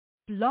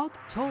Blog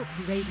Talk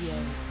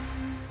Radio.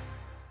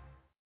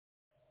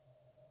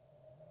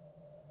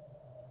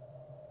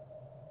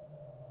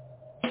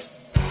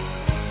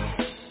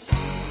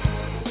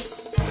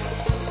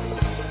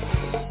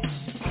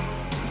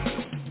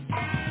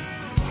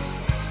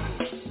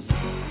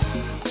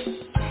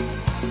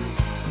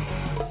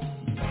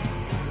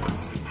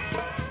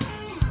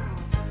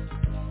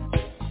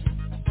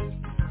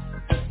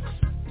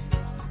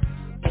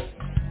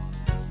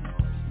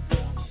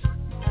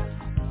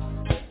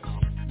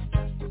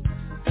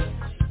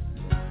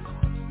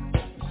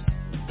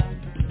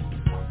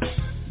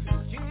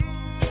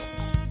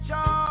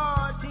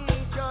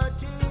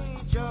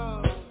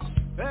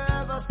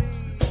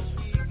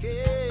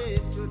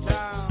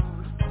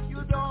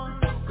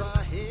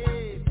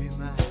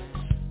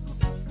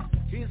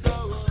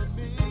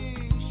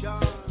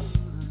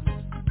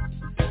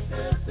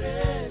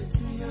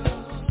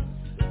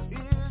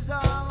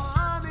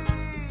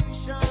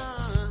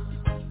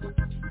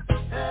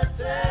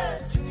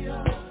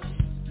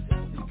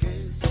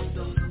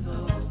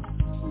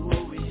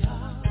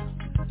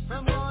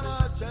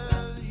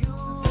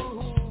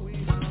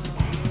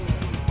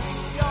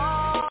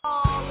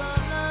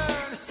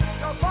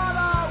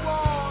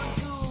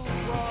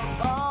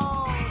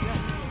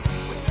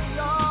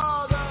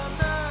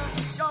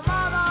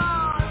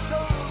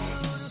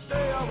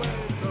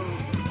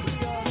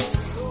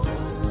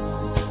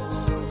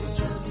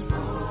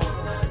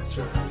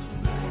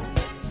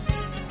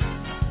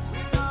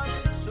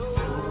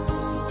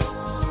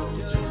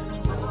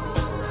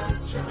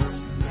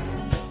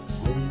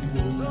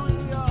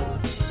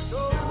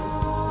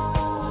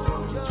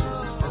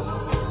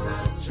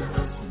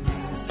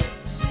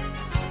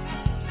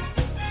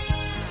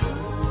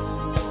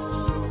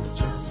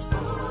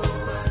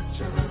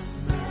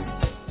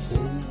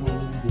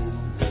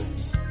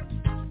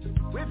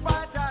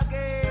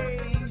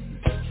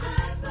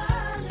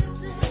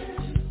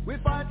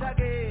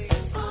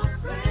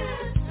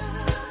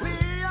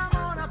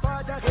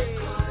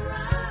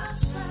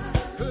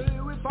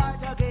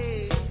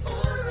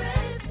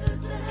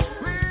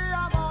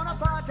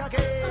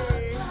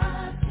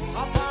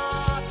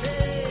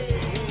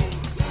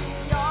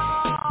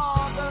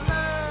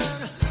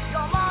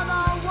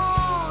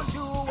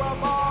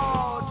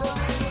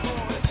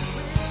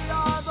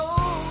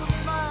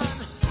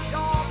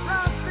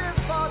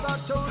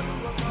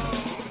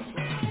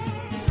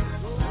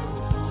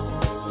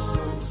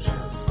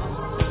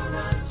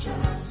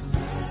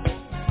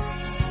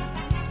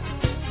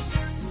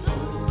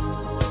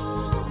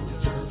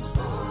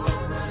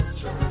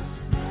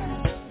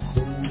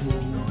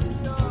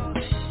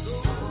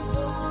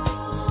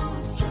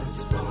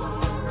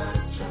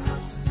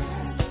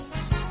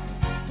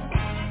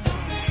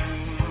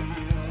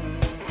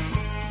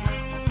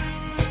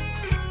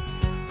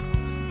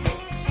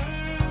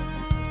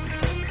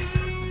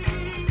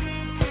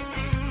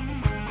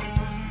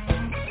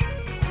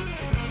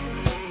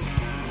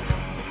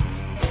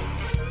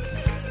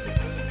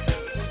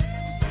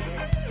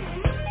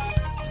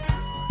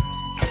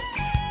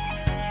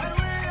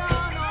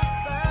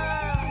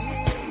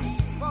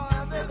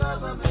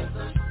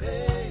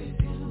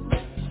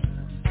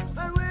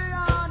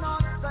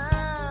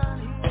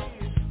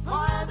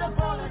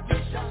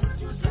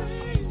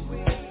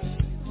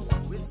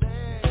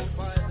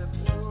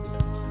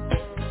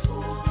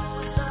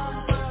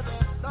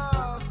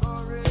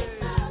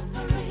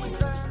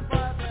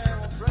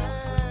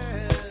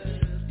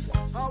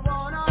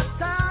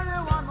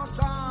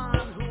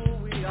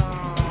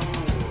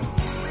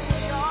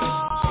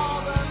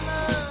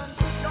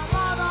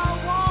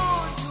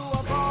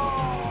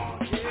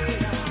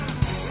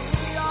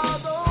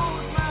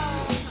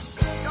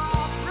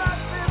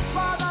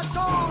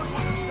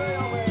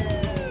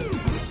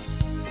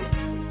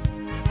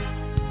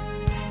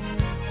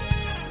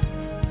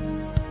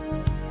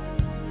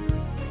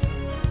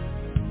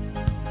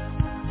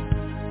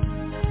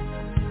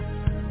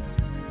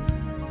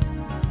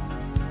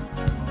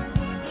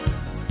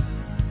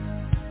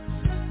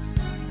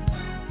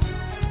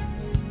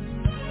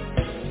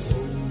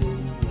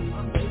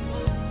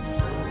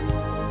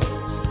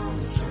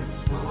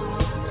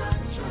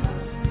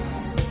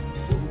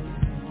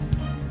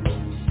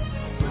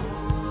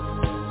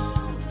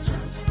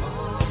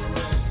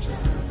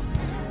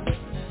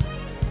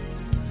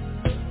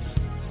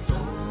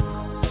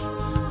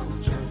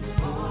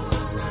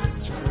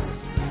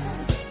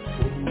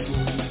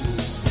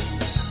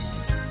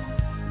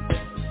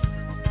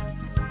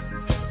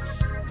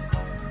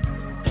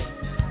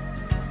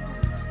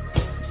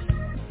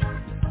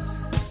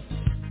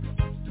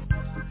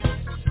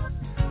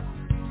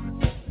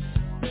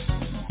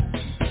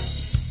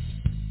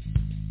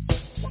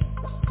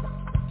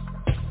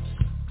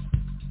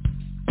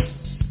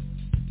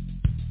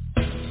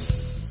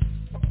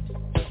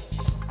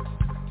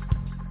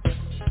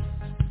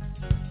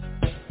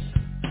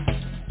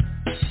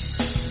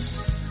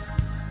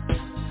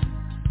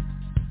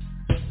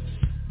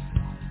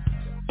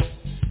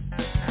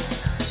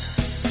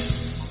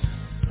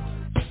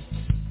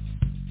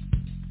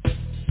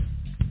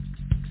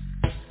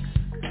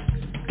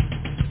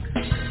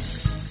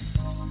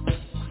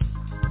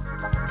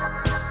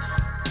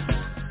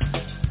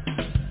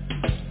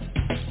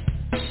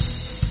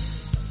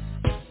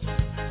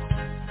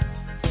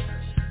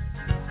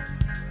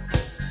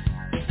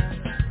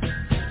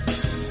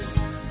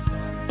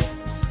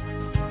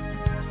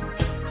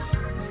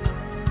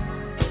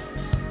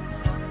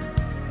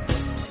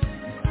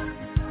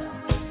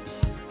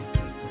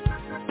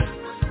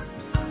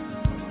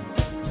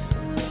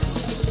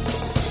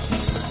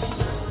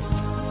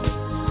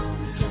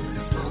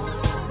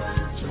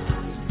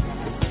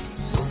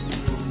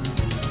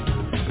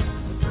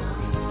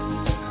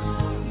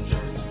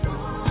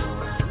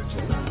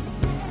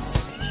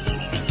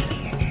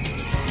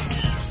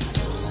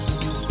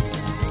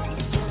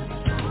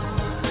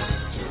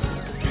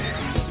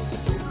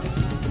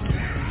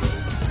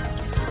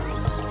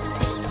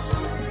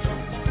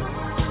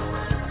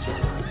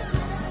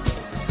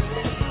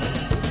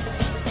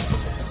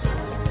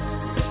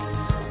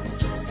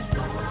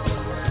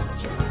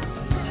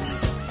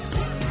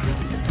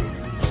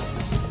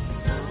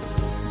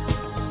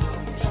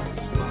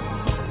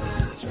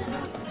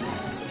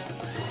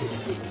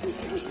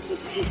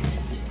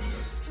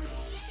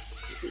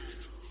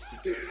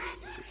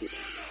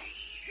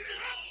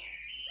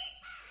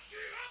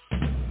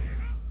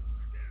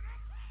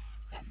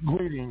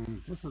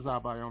 Greetings, this is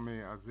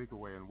Abayomi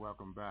Azikiwe, and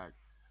welcome back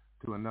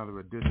to another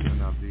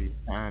edition of the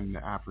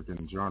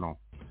Pan-African Journal.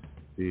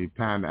 The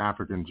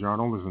Pan-African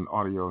Journal is an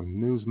audio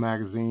news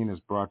magazine.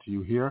 It's brought to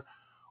you here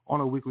on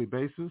a weekly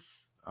basis.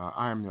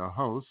 I am your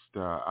host,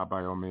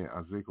 Abayomi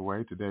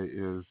Azikiwe. Today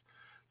is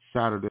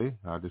Saturday,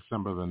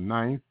 December the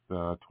 9th,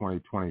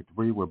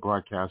 2023. We're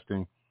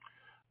broadcasting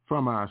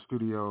from our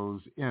studios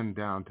in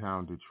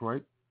downtown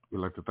Detroit. We'd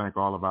like to thank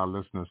all of our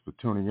listeners for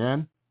tuning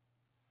in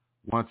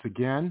once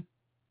again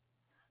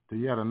to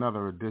yet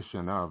another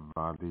edition of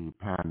the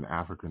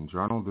Pan-African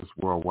Journal, this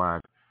worldwide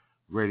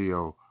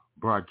radio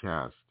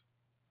broadcast.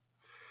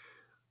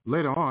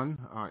 Later on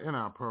in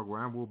our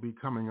program, we'll be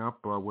coming up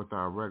with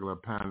our regular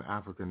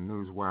Pan-African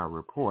Newswire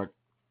report.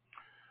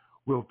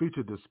 We'll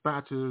feature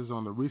dispatches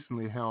on the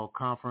recently held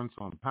conference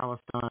on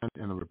Palestine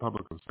in the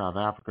Republic of South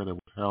Africa that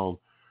was held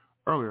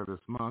earlier this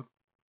month.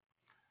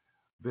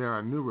 There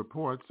are new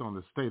reports on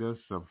the status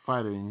of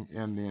fighting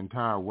in the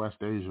entire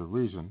West Asia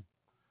region.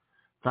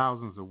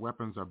 Thousands of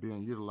weapons are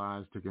being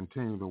utilized to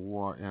continue the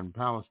war in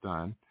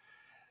Palestine.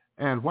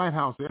 And White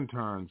House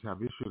interns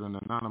have issued an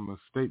anonymous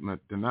statement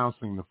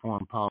denouncing the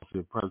foreign policy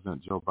of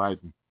President Joe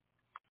Biden.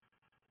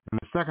 In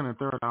the second and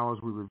third hours,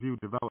 we review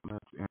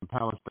developments in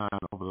Palestine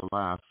over the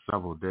last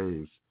several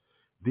days.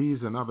 These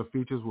and other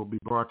features will be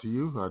brought to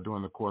you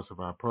during the course of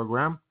our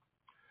program.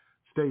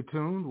 Stay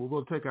tuned.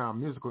 We'll take our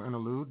musical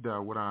interlude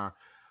with our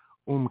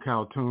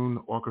Kaltoon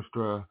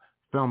Orchestra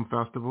Film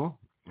Festival.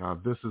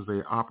 This is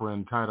the opera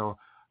entitled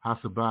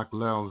Hasabak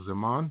Lel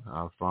Zaman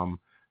from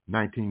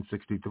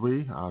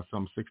 1963,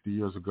 some 60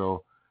 years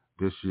ago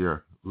this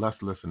year. Let's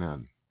listen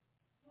in.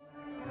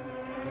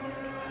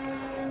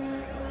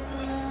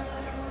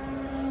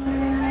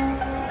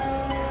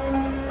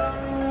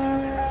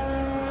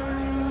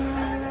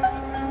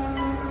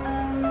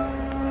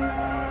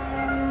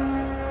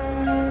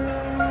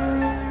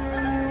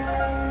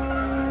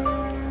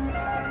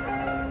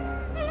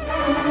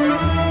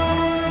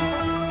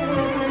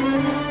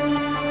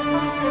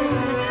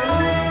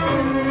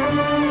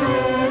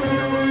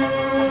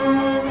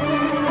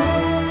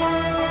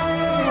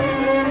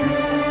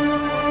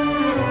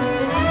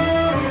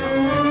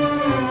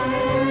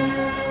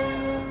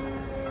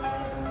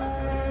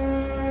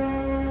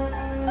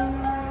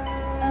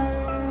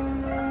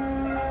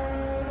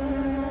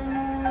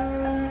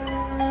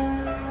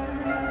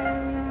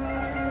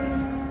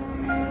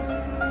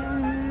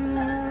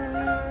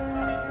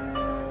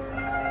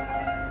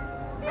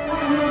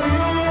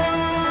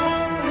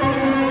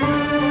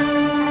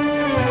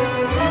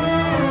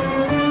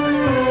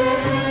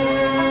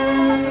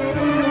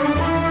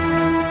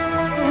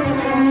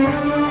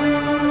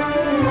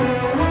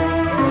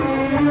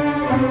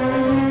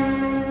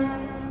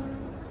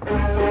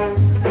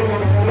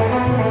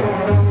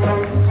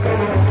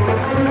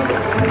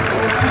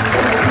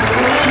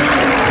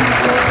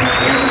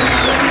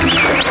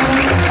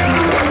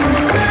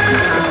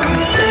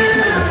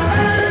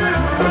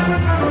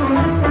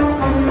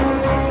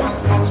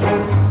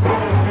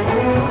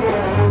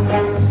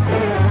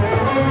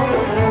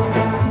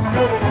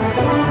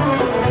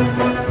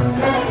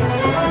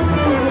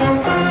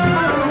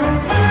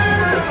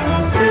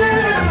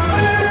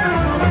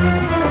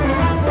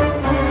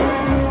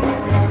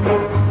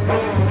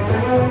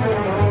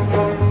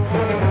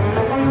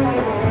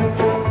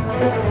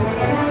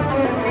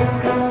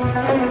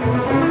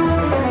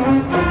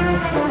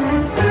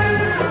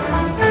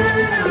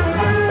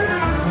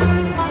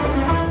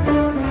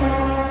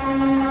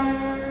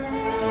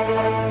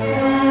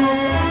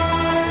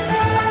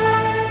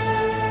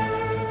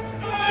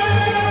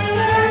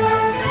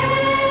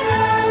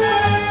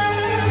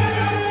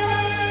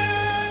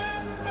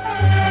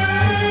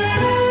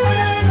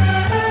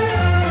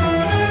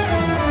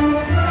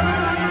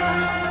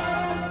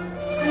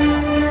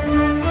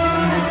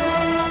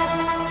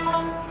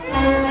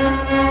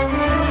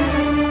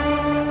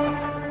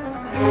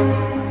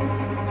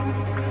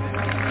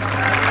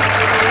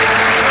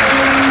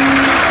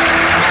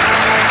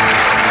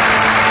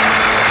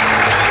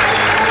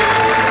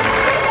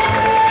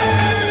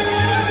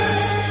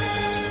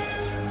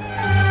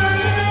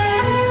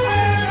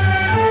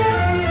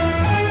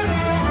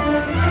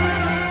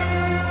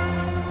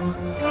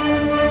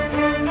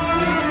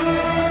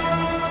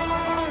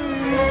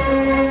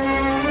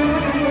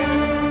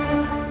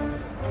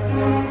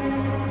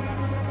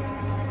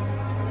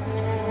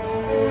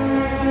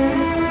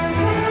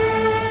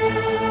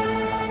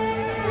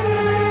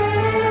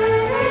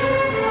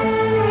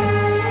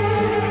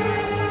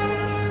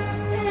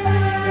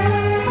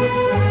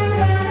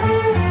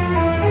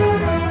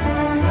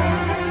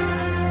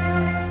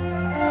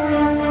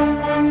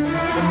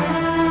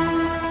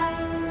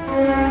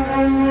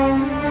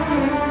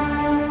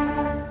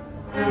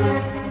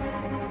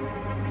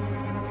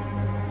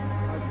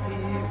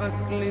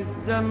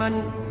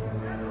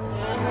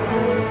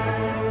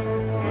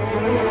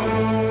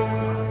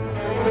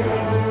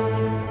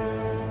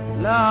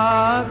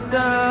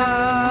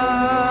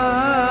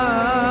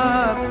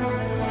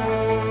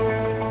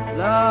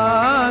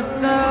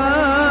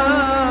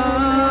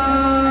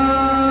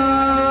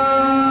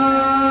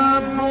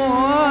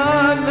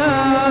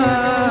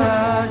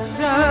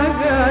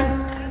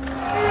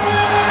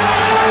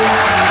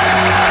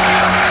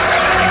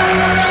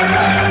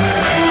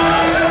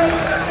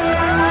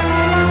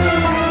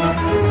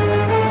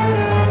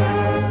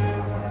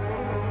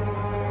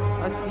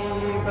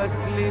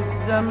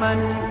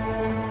 الزمن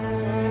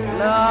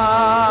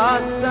لا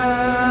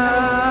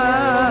تاب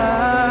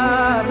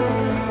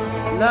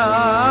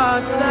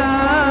لا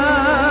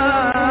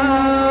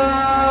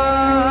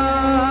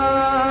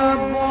تاب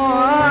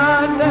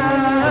ولا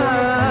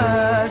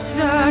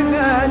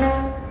شغل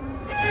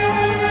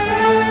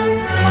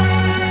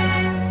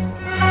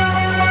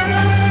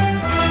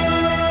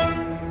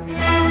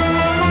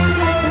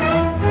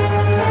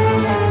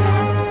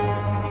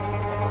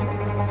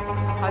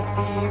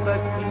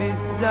حسيبك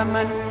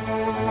للزمن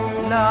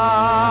لا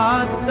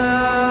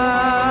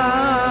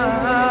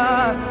عتاب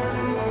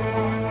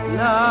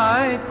لا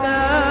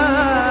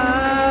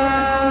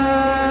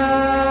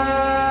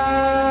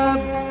عتاب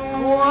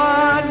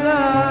ولا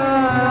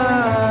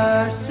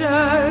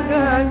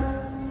شغل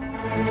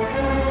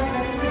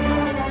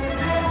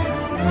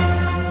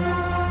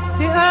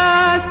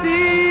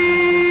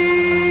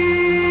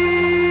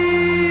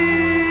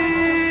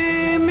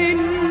تآتي من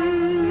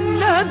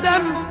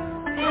ندم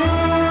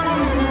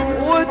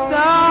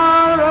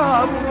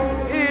وتعرف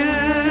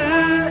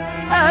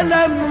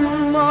الألم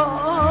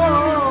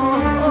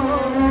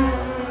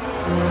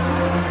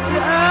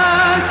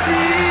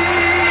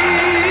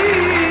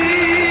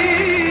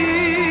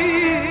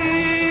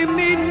تآتي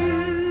من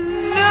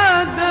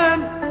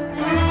ندم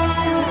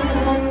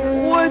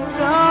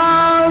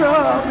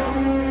وتعرف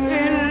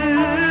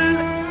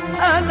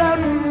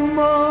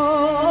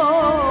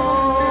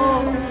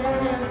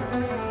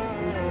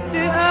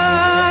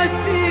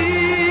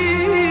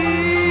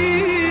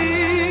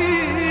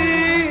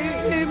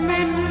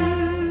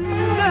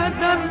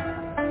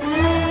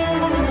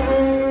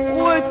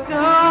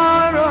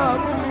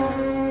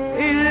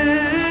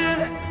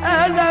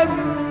الألم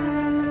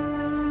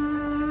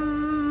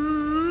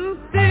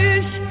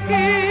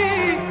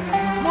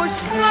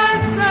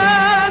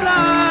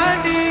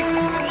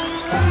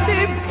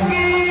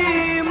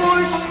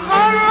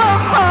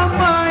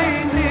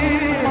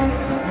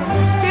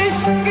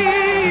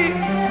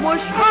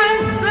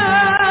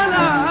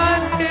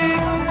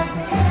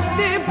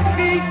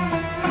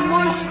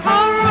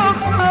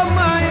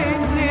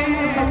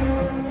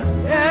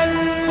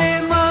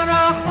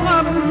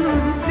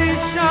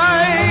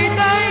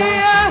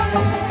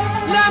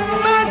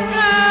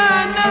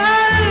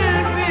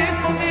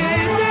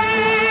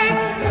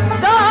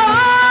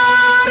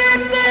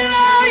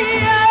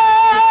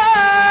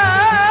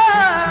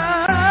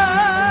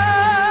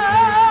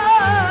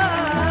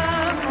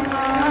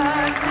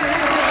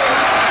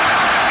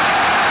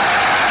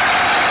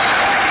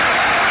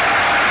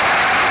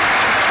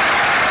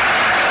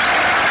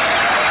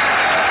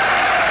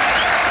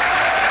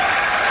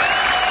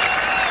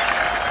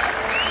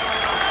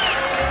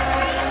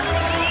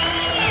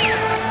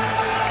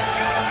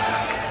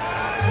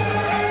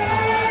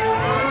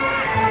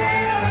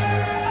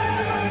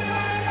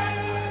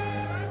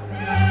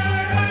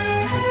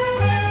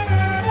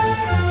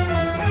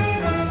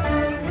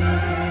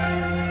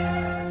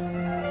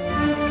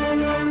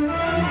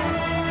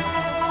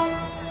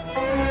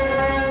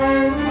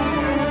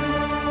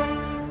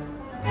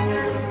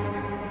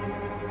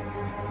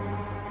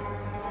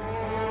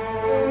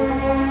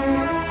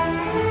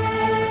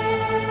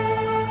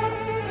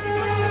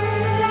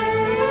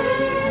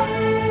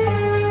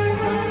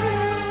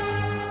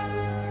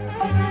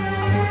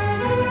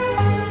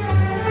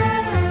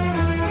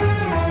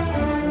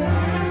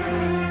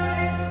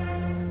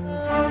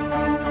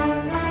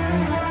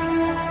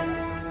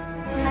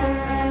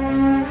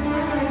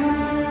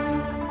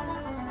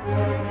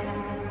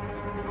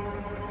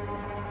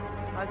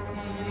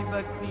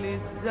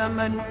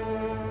للزمن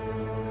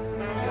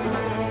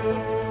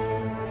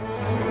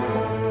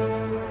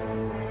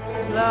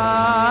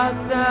لا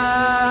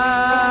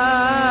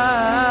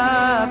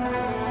تاب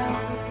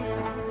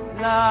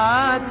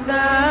لا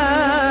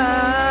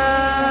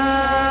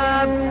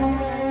تاب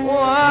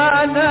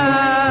ولا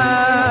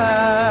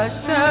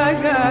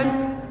شغل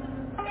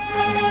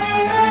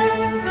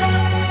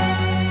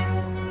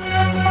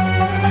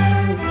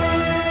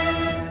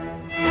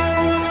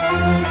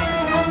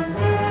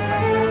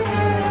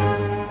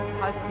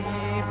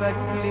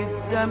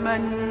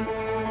للزمن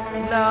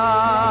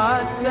لا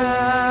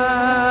تاب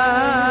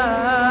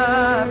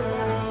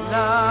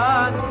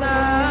لا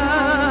تاب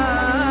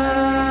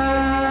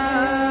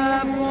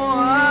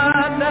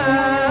ولا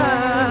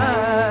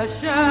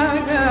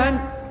شغل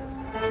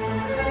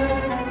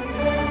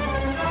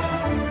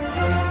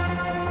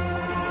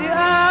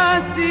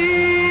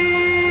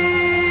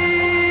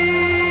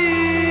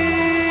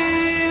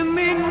تآتي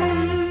من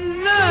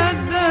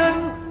ندم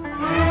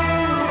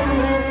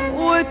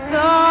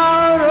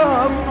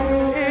وتعرف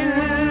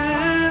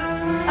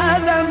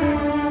الألم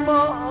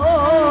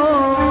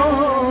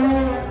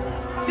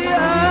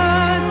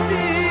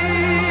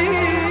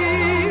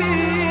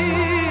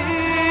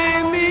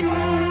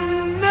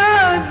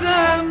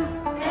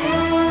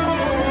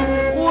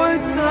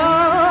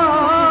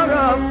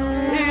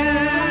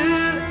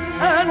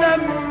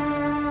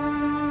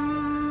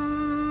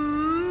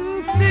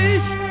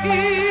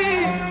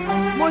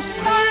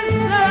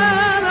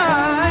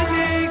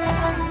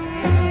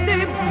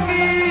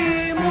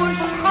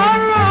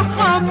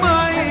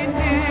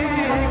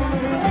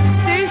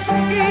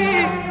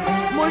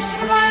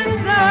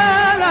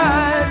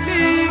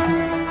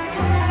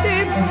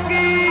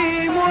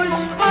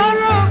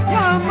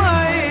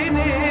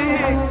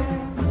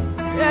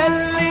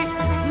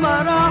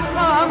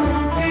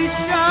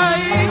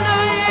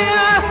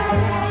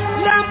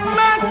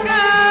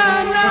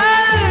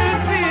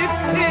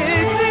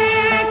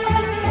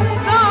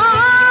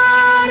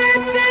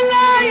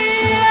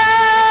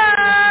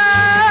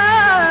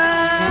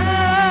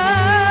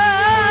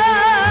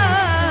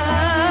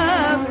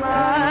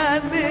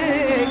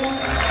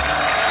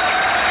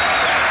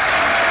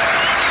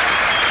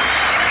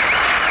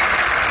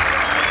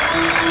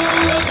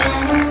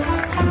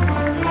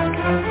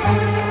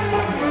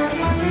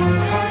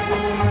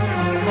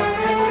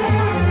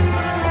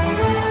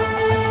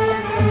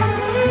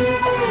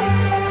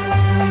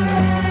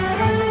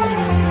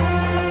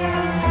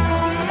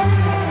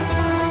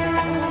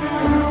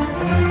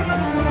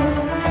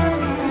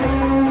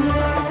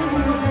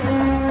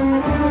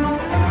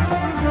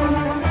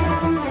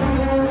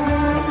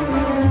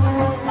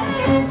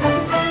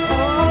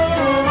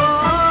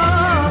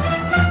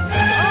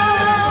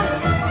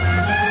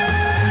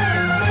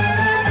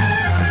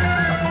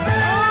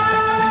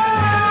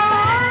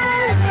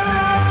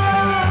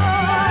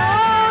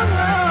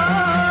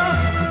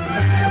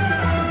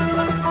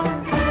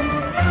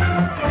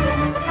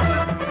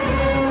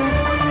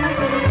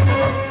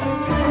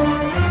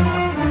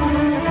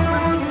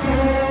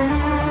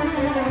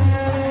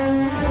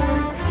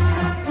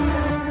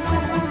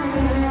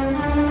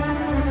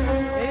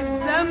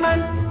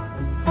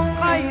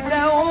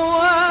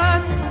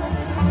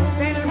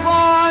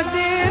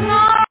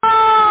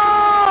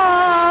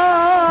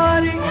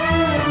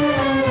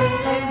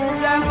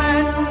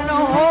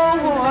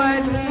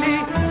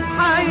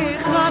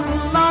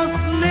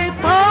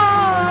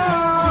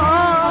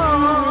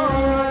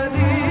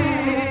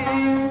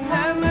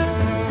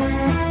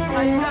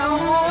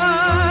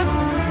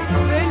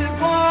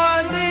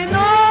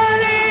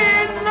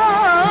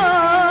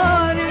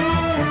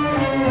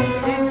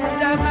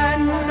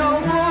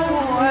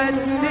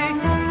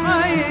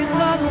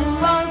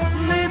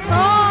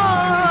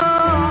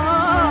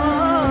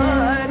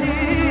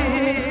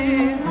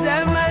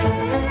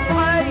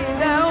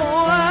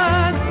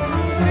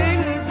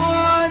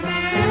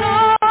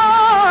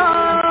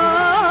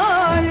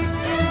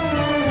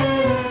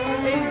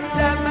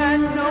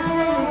الزمن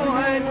هو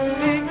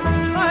اللي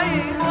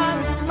هيخلص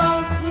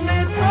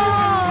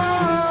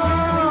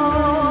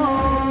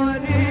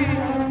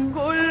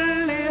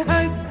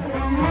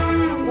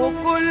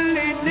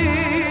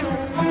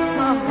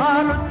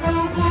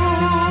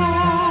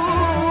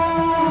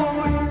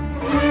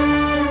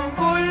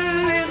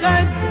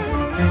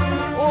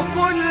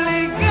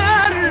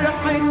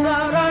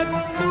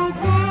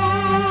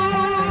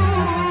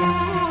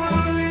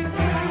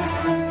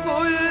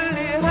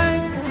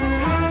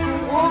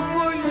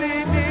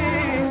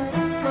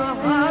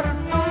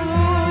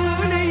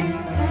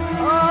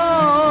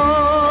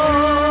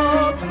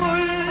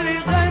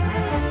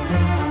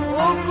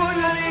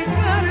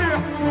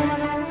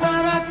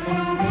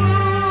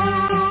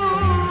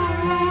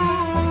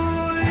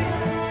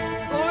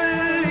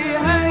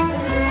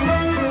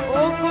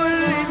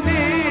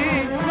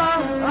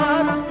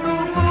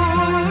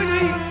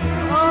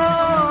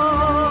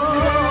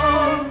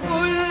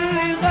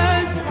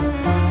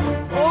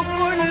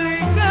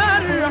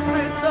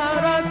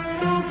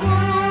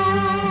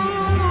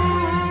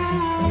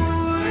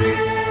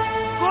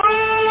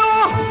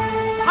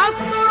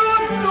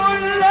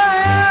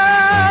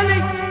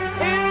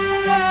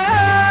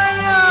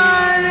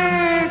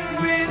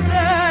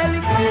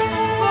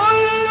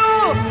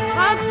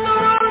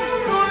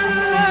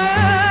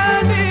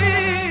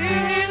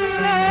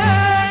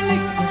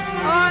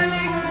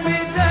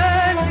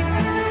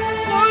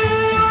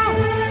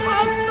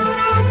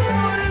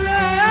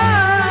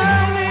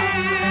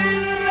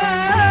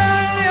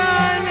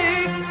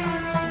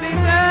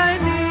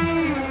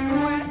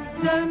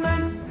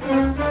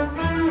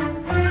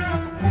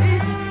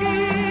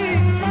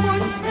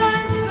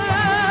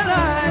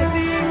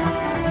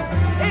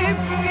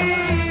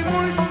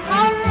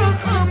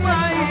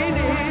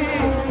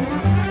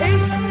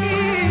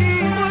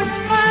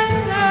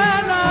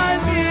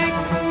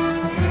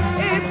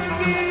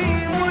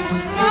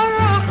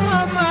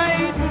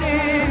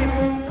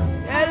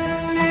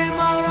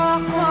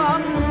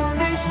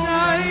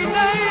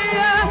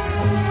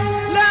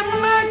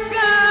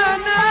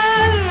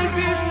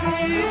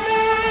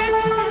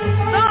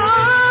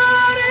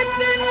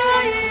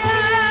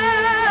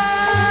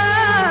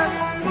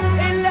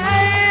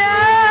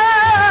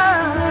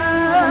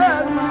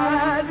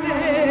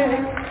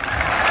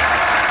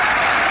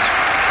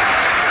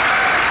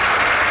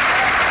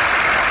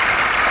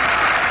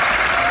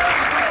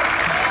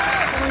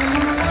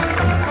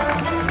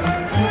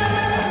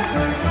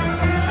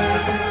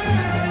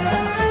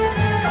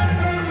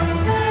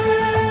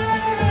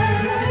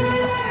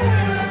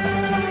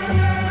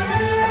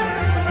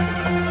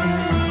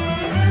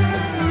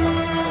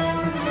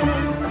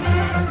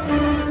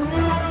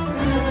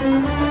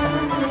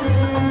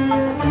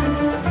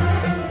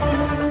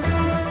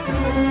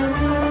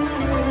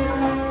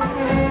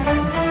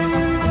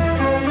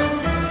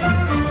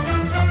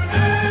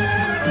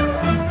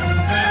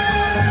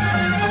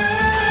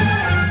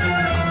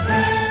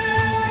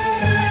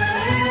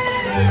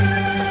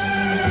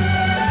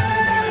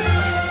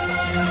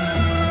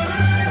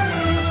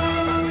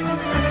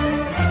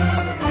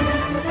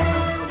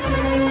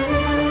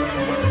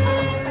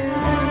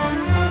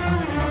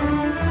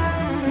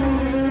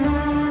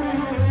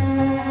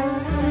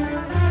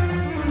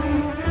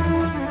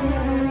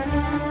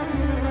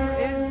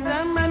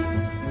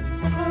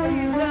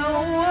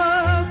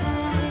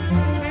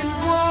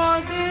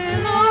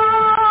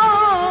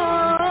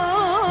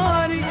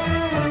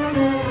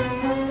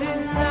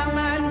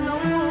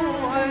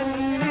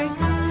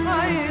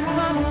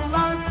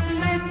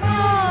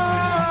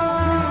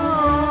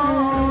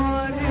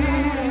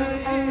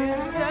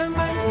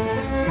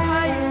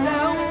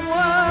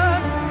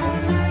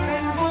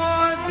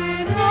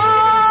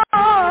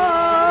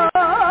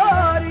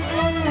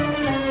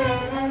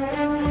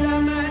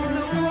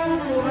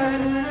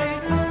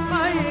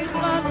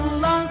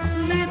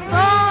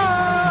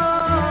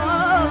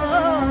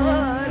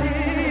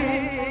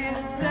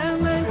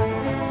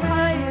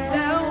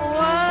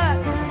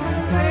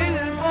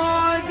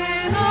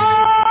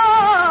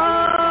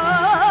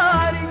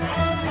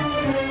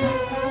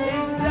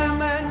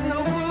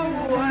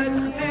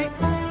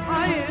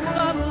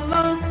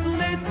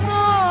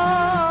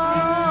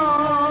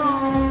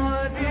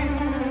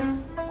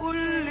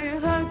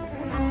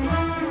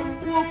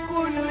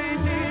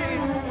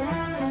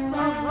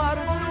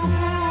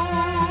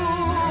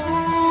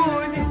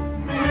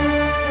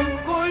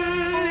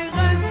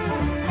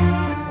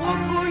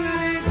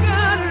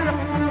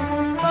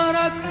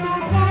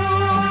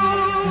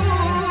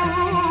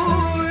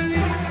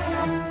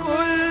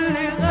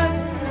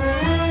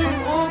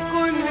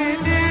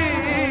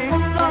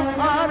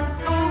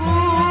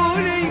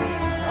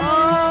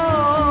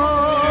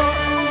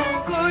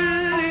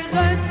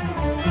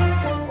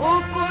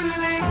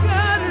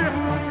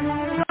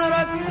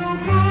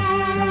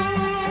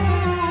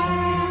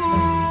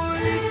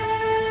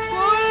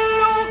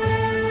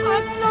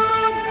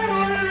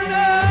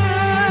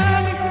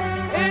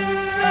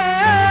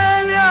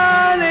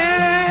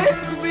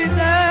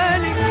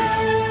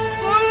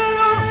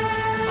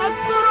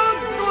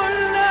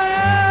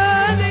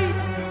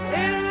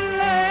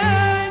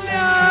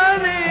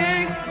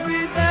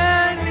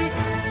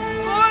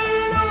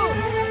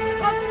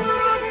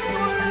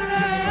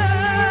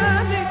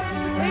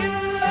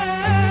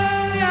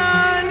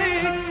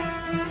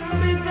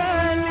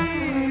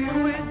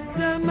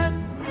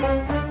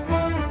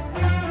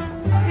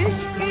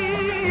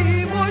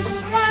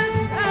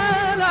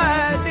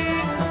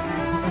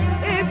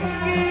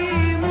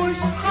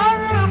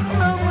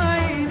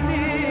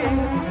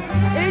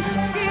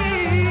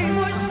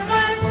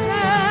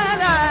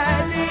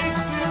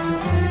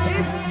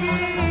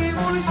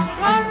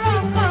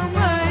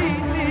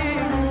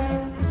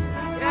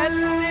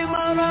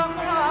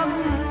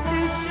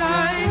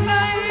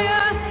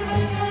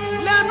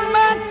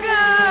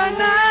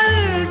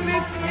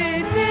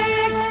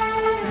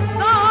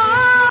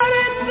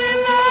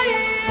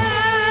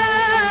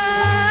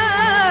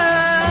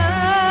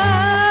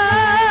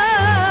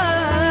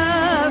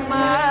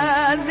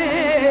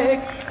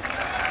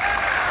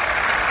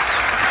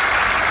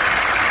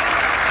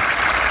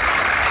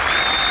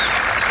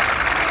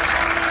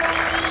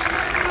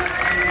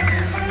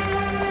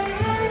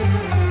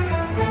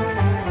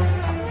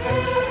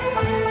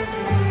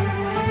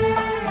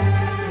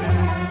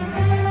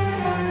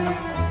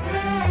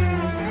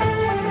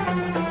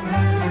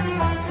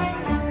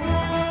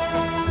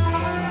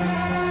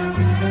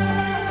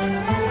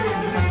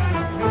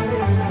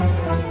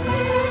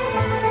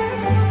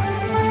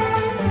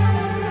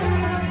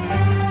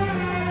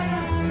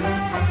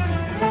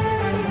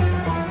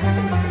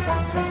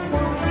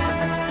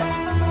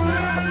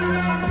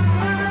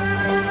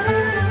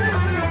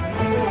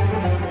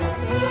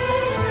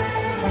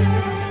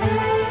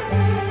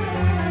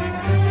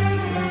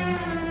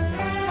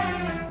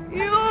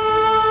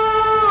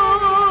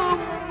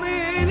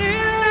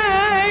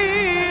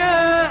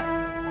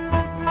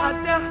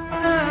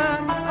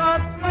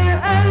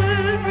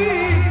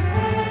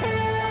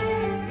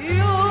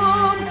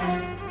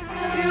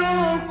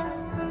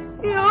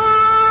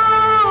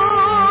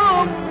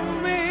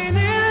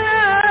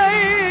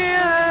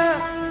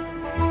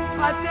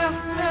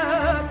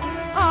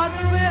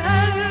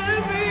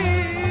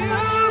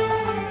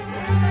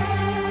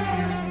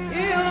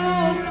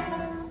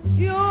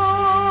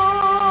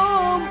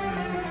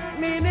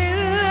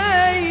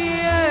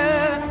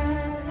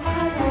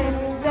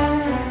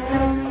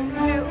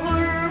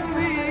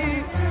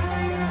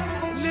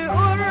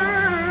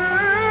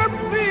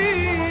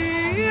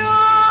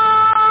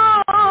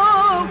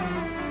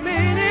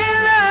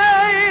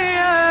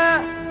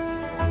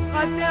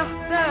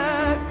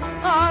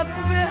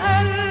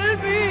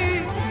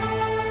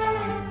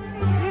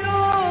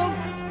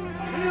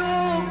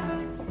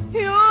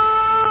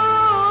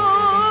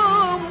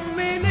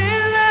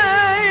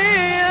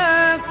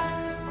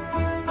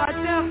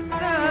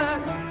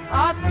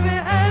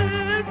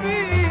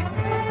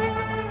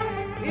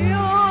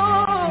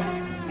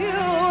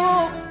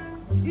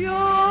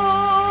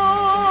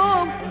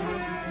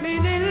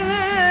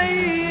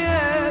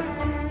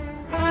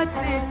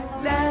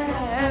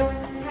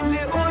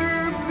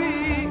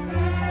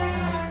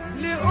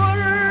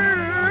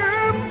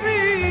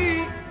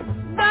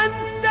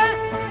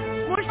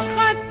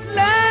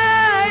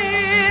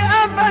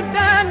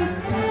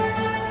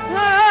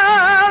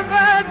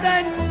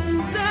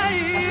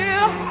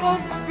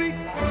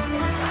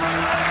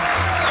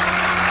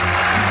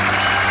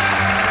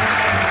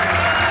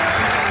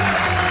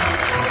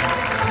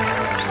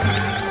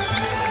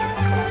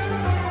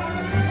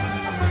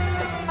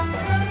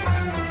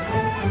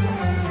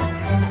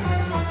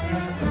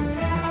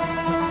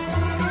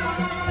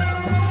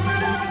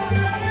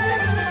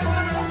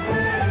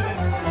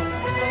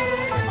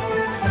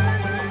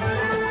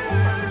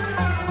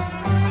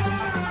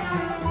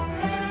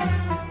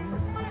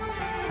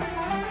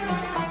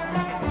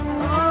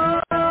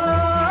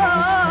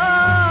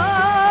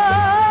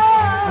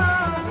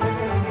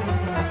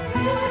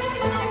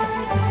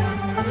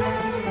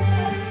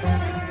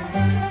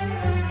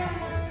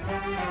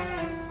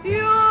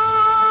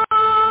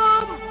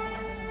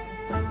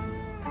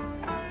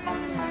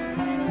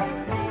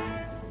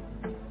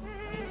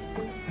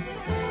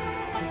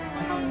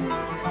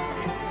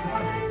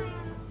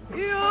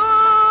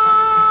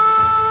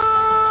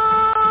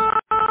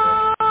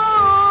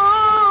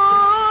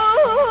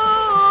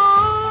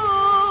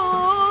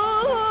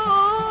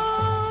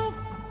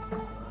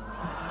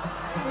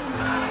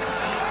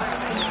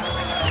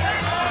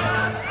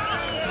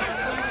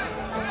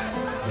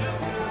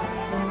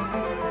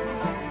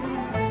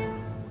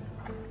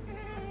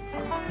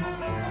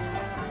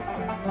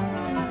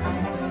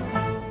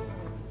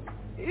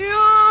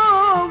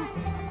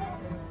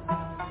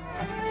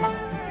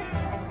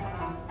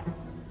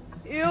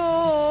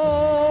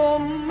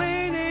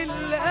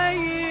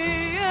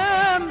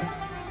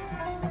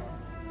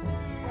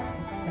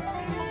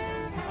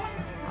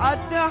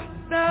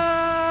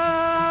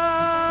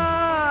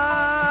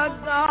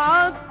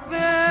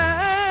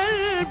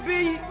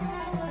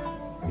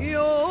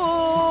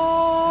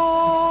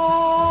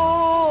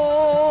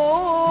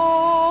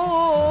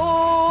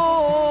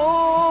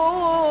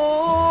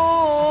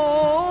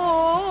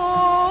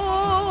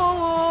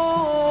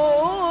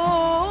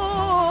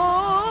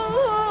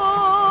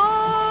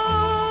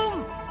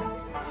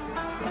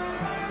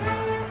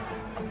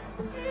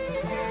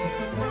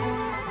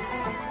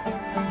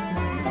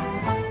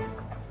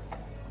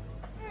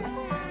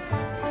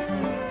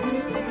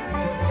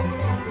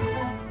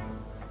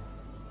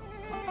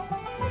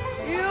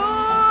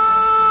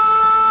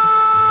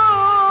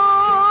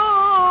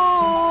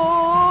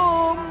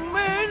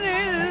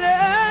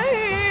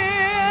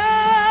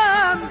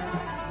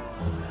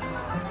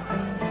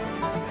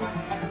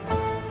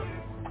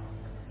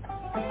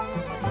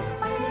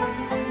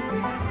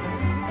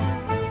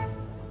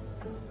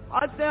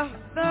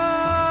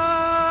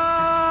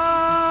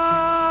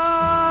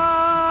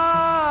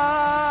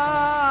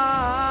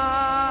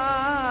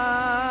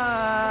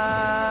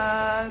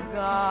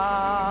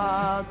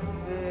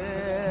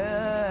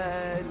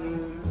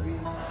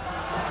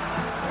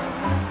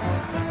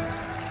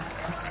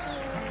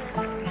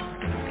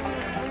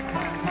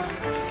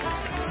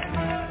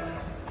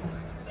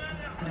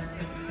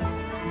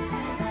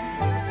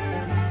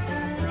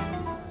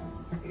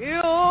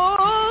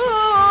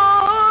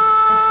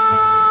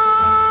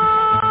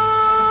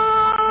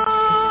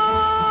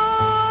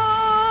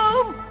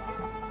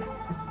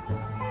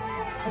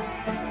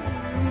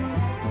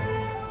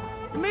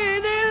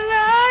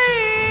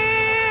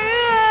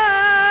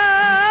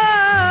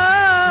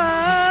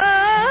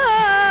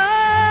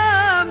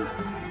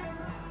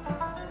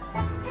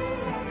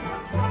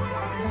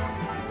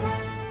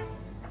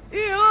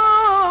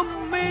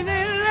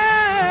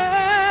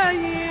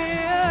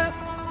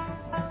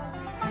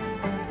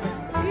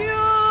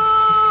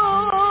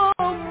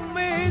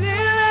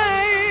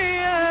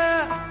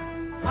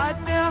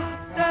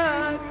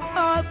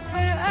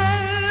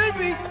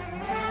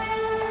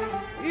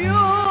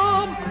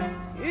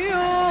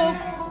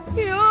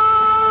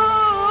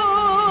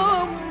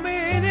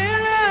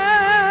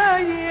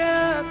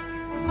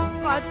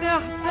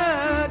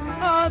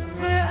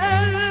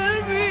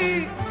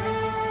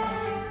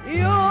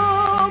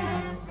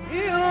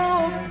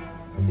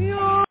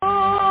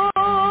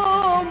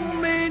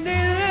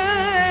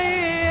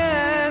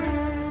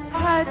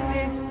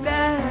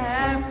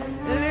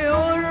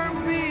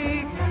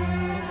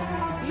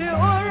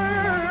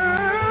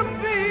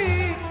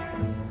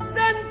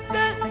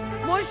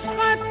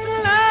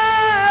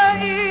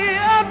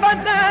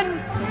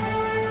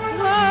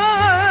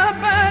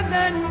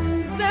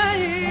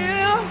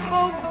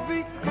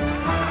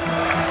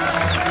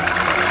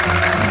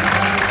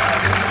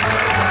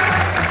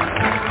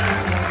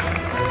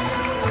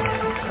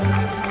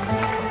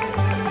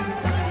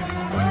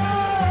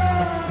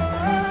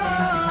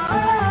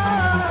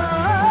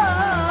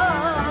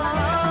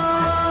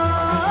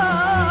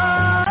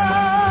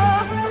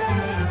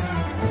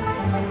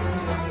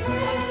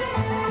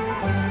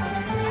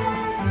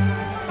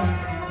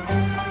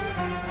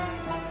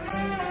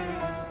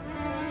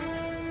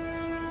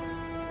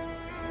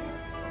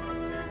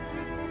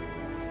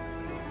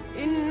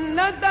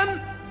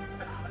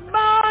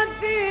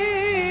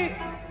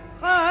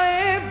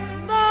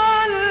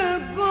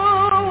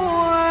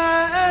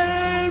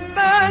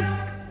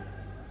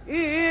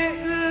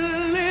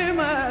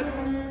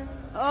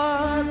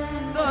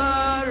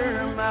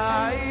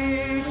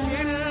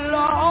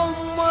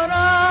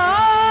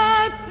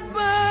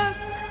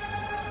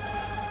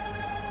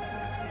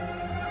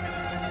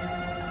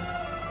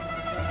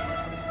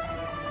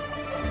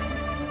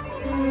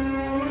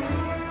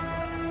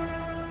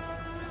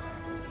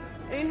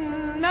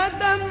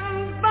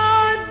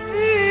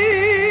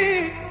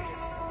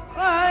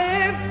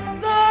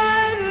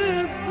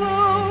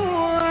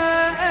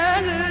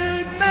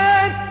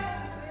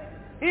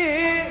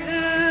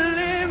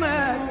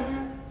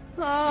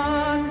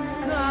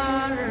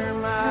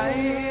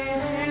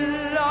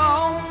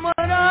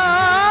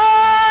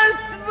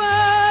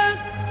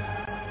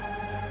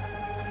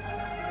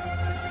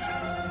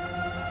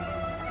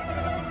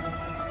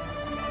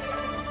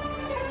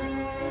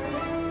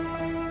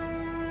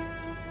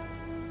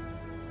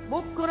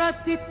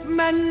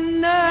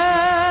تتمنى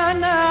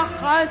أنا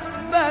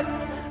حسبك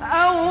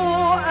أو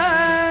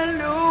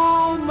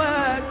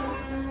ألومك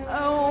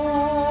أو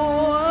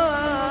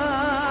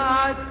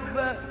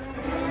عاتبك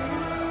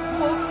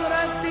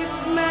بكرة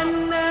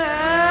تتمنى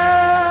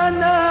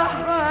أنا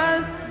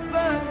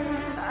حسبك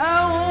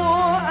أو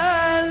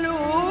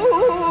ألومك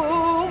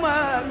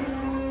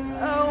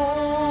أو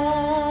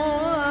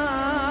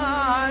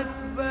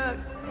عاتبك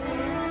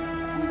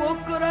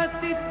بكرة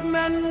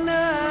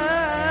تتمنى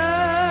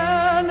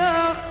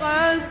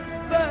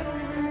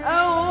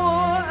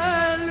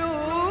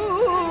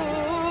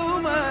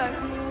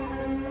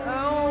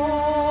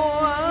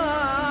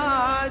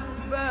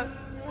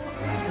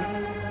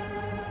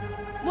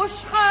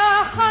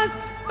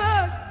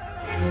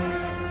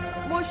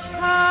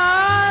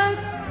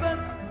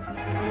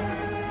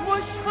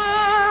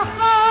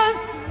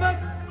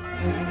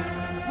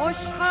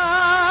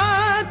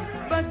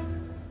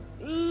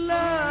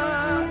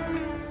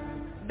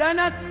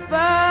أنا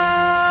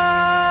كفاية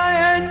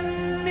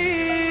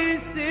إني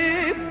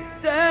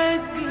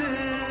سبتك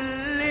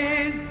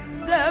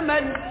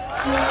للزمن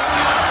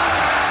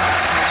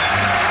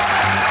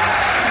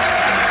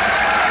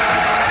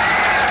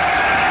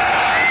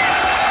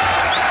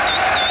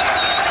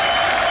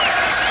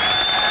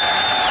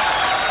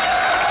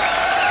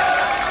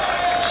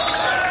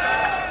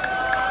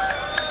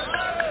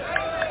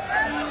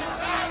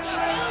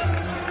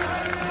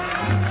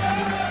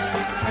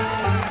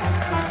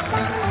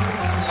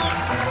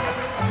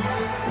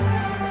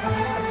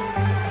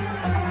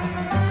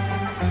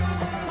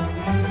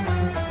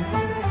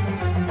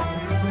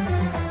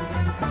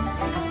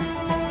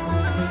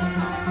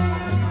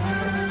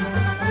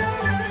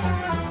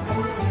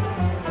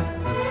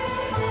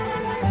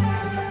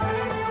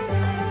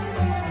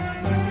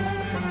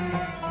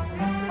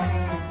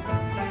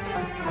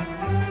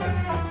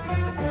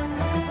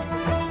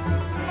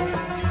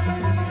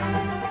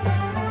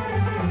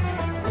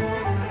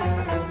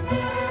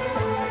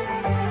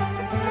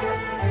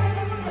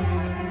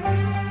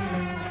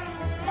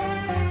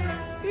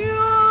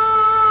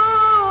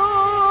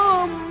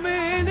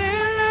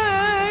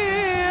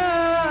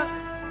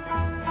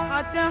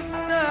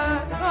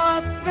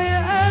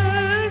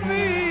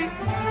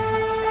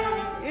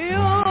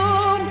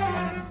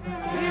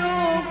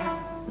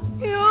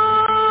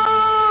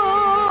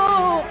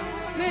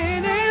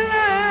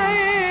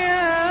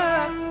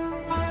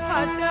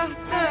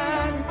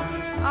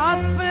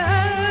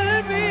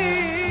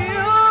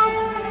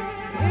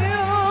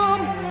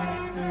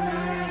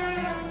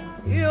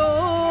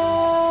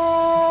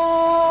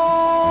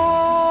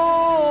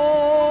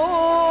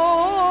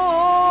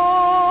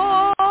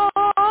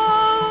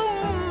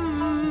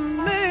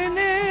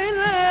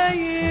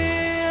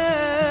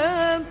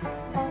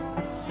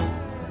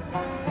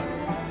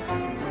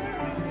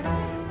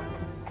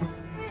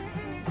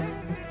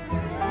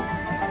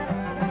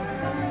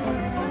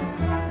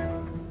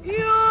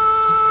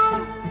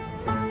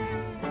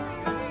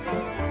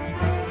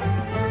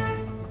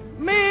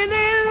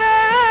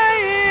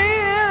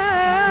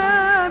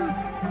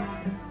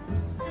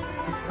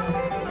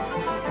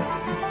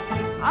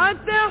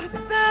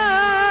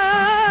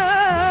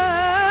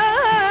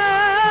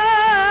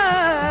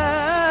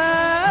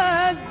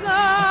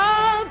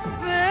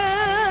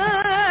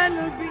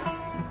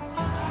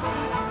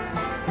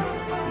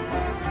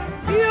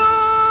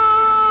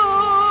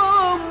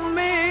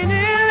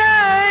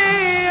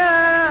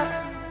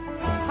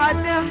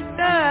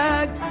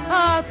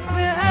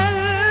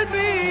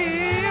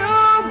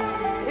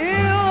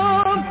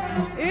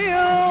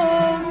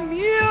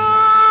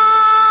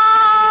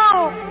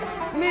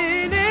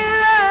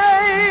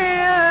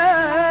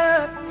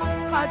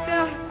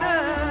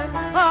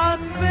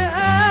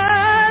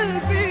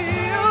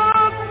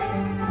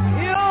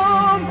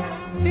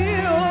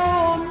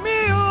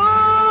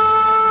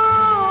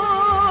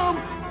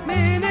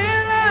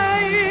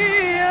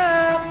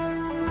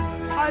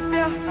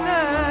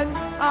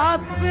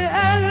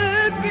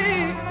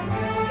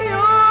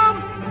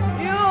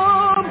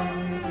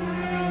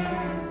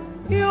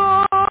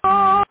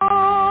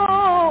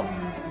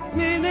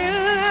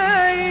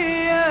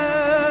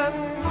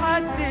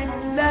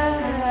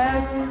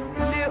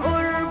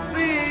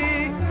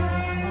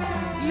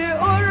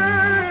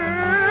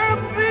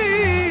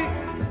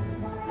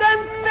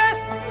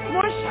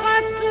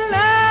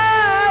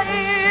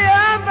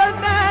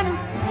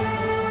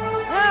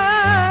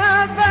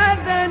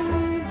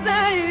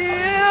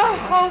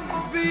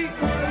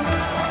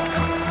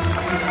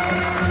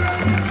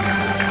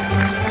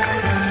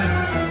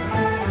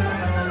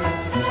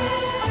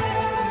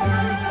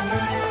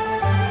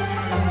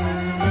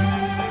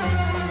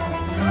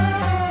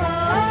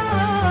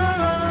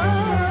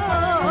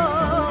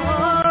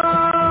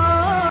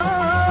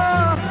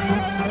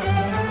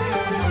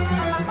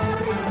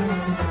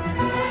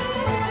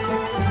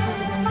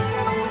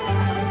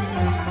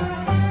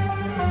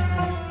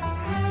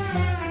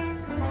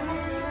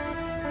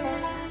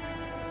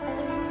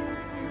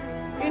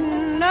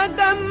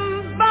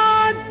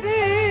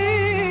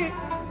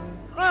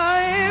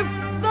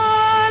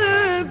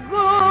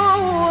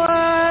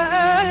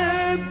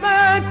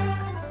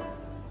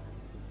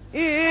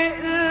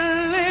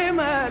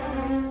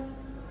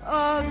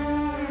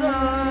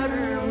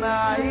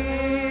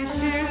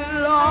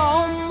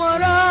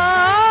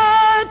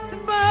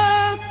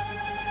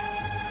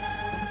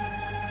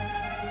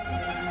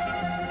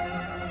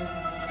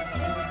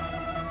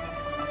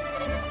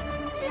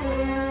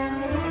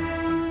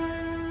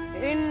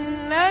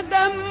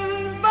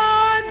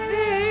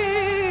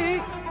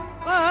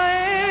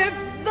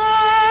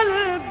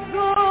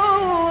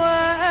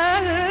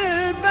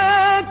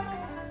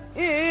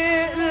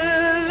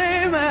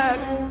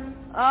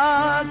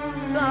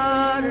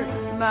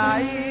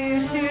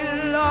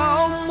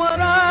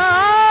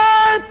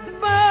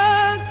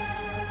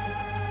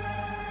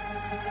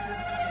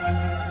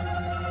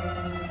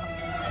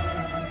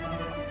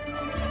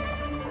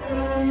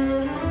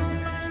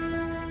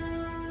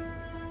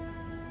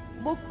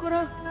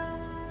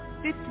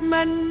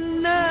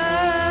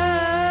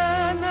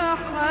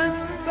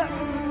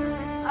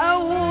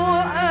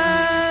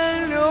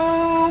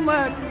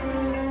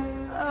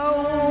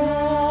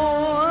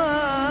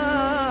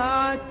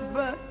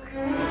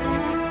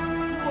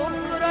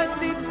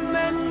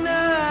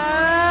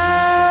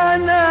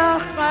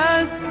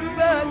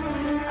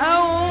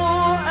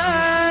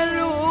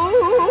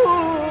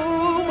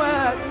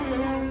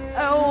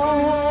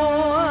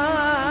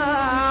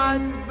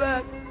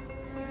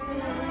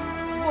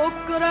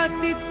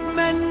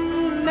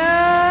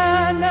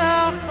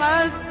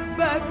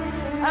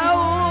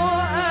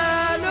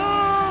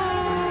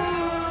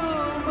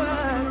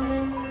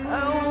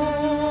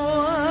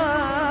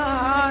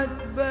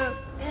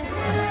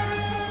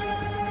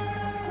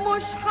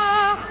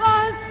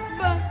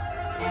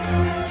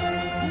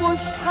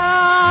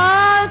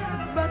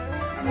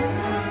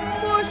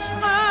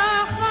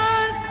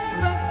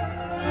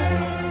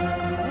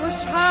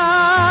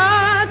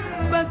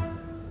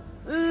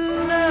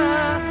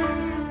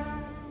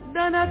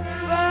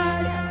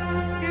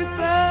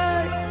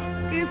كفاية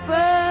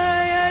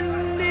كفاية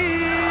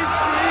إني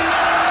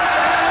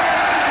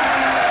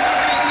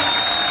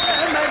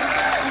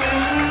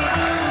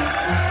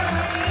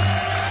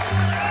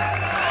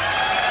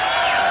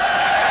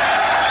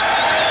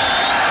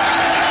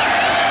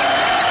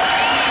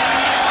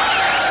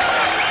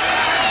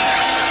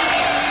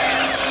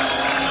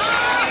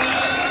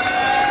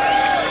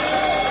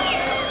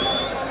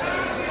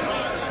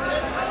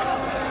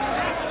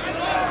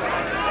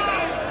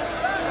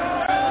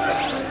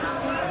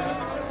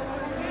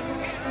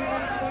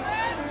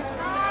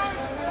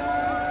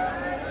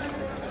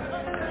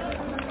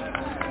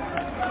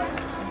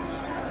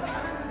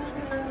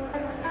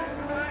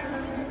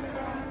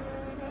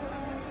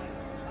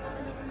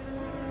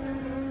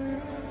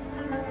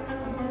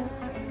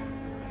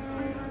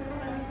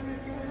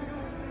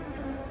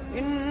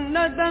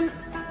الندم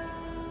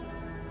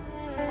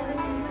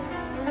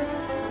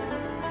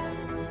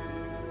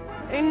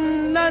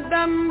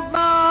الندم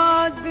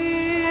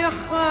بعدي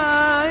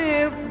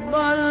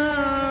حيفضل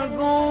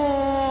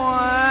جوه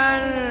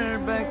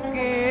قلبك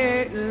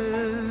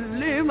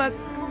يألمك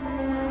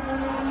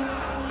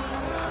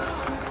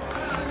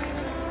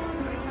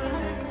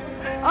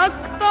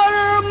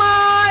اكتر ما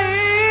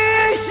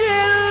عيش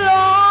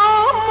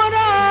العمر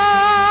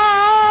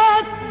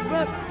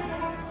عاتبك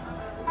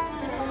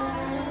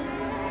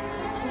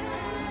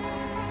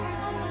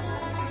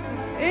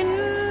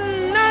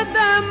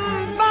الندم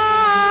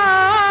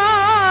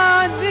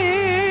بعدي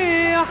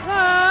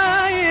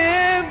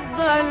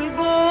حيفضل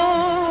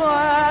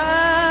جوه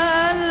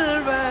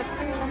قلبك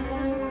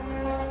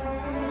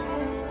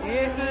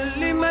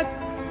يألمك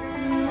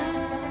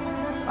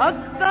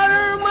اكتر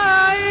ما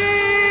عيش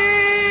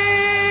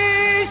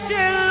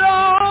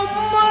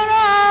العمر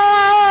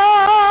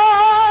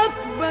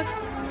عاتبك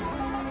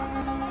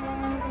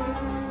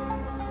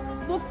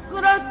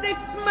بكرة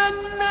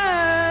تتمنى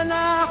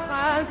انا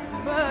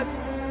حاسبك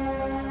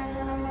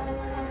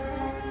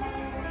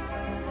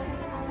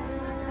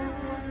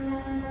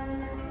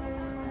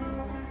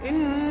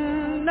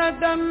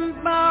الندم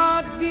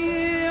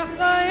بعدي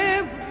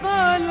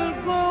هيفضل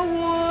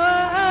جوه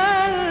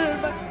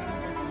قلبك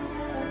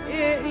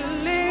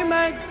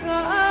يألمك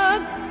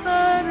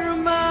أكتر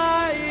ما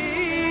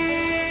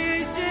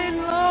عيش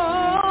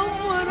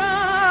العمر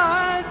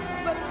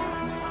عاتبك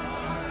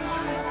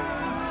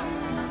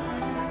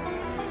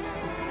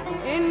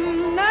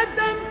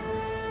الندم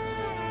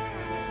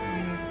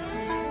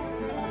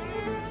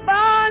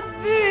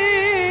بعدي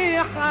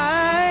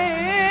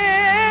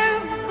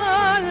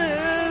هيفضل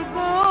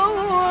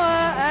جوه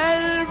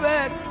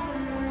قلبك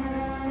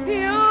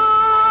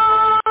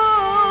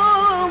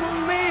يوم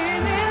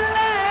من الليل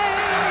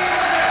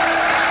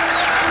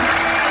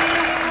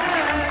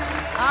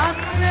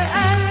عطر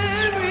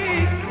قلبي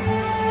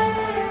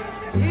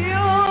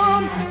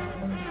يوم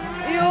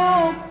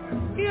يوم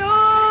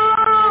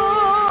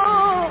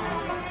يوم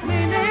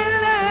من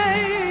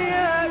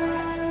الليل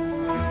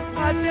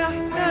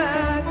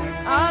هتحتاج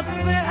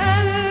عطر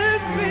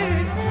قلبي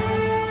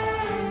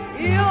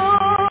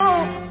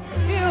يوم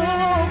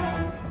يوم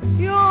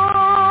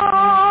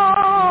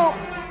يوم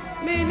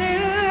من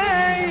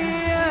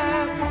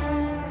الأيام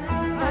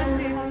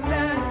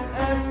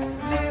هتتلقف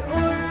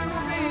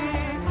لقربي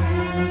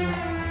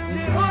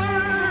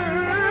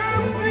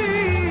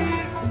لقربي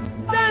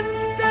ده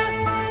انت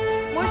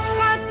مش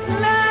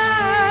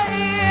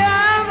هتلاقي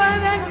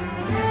أبدا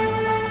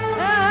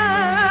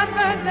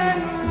أبدا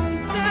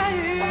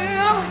زي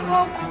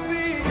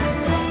حبي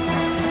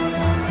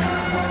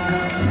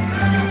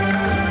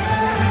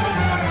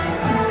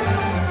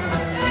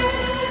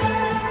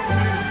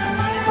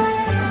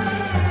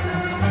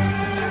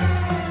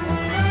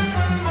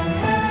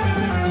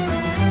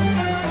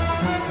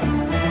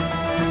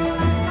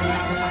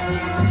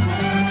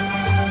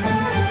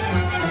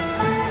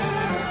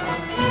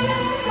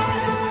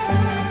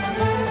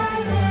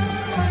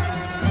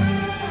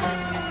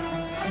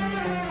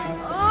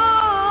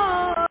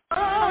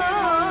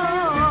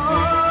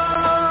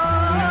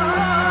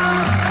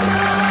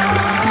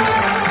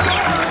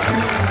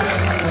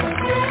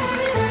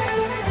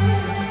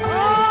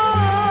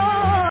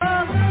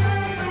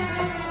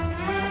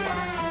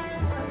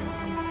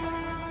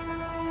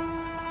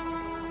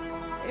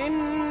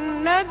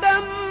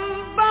الندم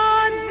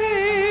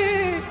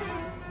بعدي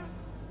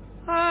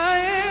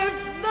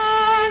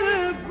هيفضل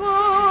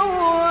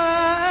جوه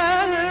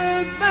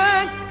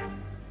قلبك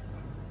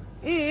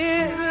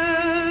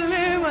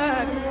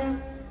يألمك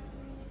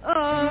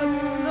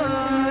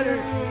أكتر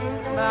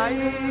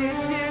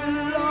بعيش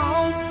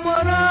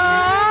العمر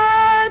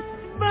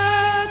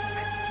عاتبك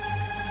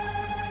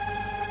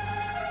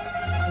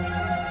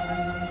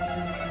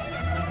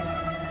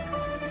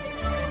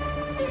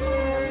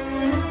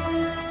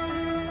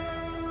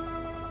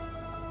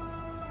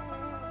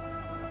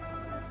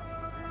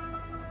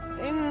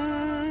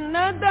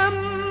الندم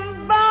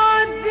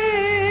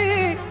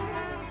بعدي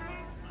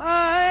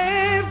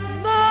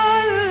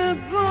هيفضل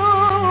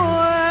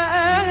جوه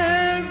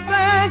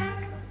قلبك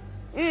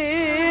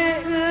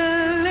يألمك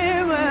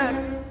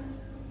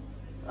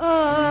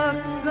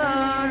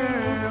أكتر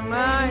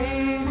ما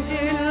عيش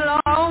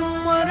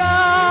العمر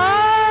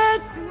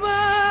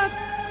عاتبك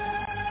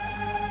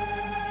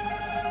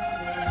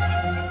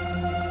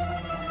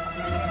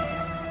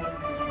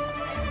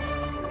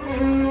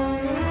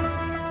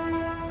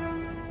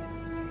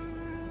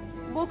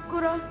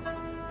بكرة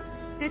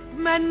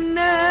تتمنى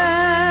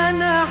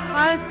انا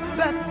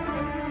حاسبك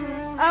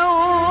او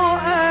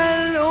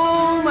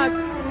الومك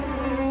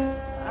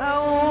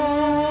او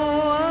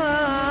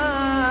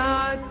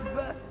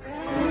اعاتبك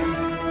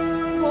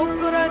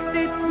بكرة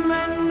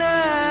تتمنى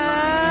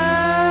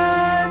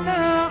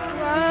انا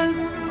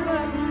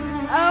حاسبك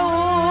او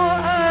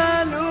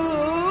الومك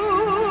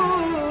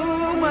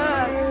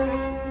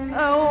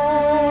او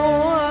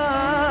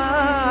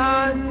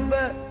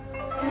اعاتبك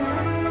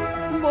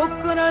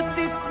بكرة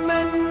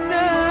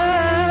تتمنى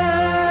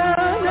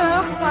انا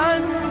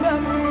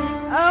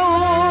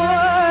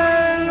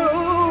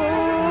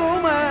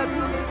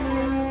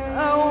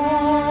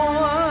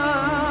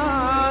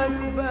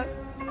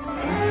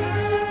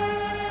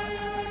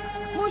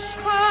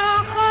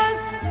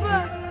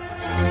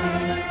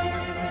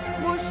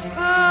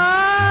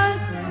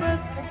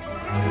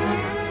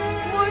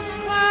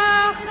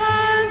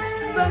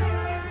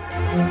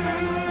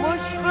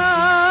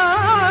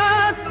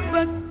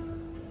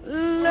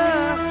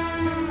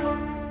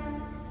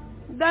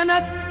أنا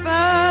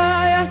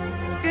كفاية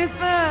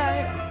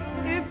كفاية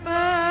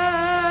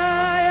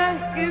كفاية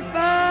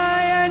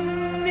كفاية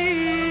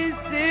إني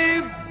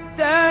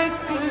سبتك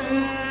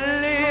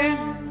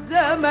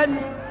للزمن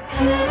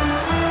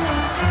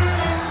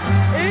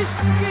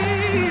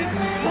اشكي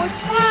مش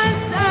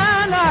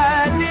هسأل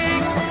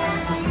عليك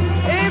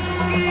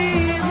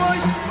ابكي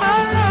مش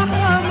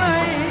هرحم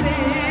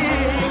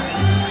عينيك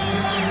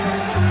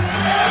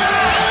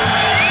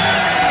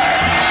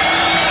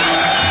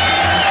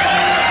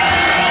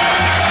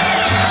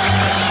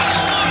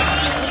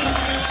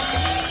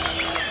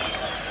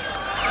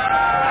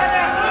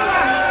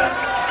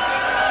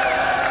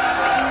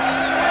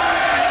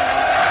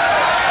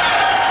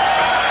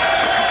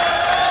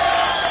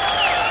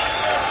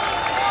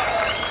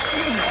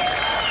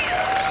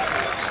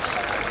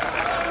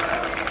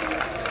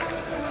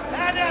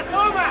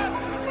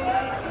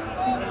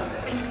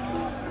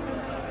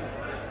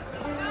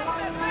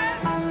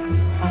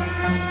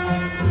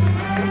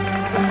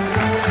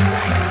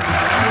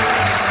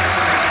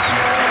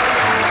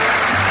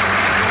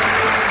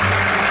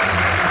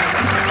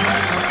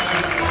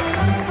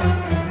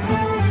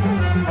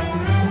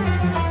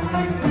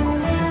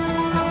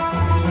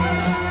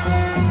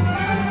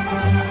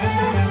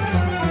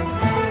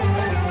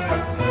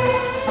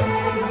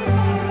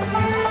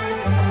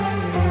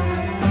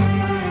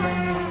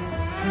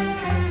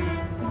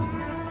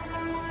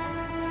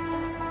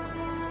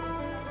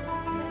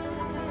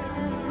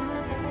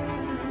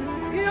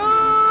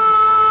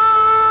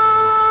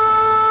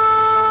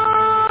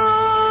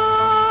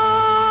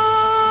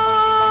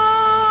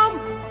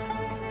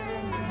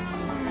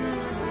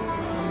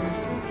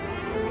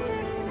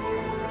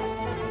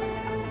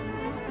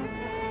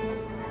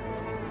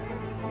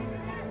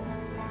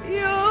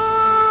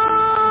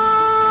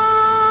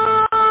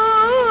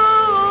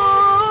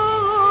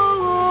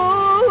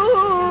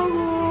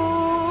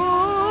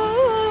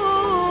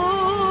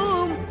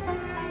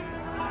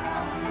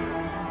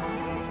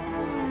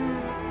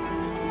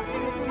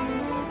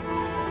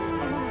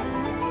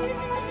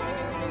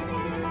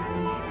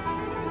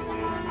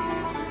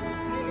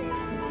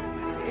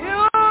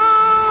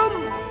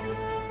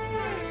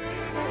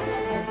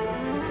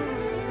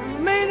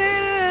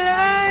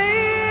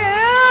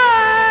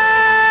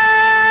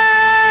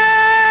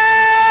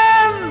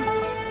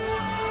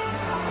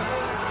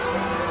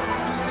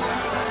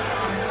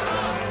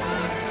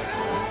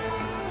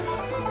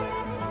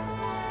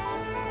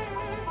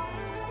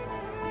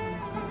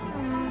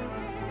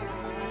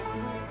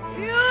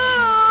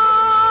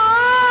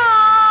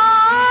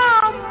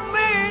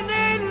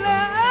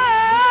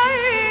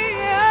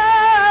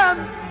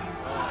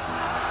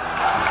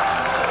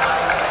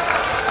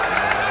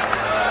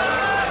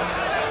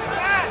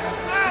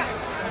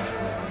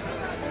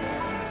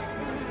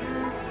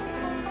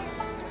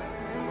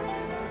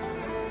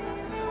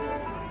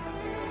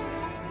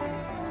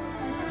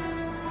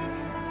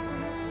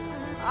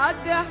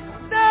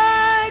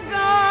هتحتاج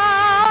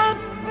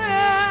عطف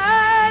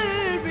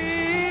قلبي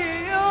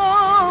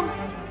يوم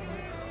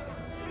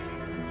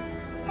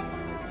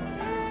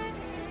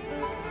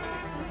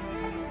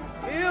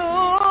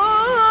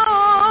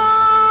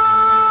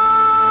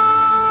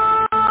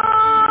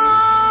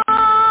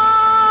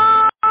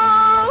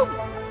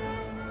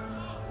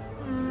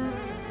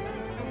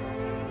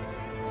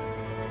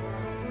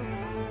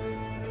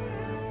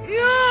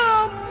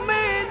يوم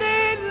من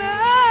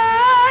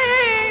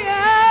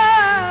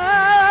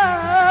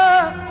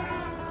الأيام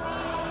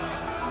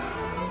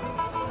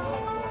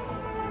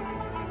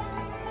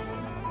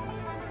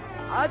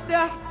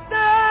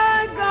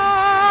هتحتاج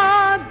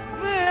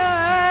عطف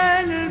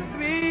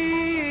قلبي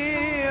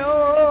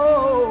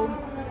يوم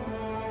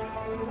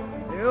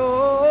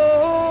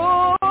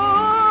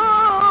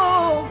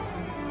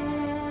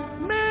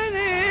من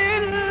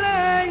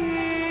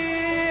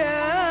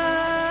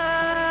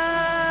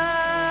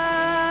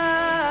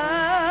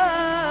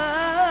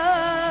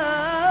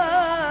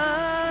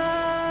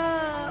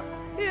الأيام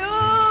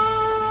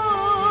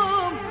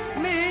يوم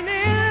من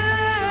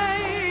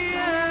الأيام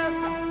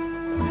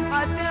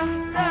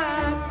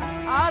هتحتاج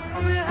عطف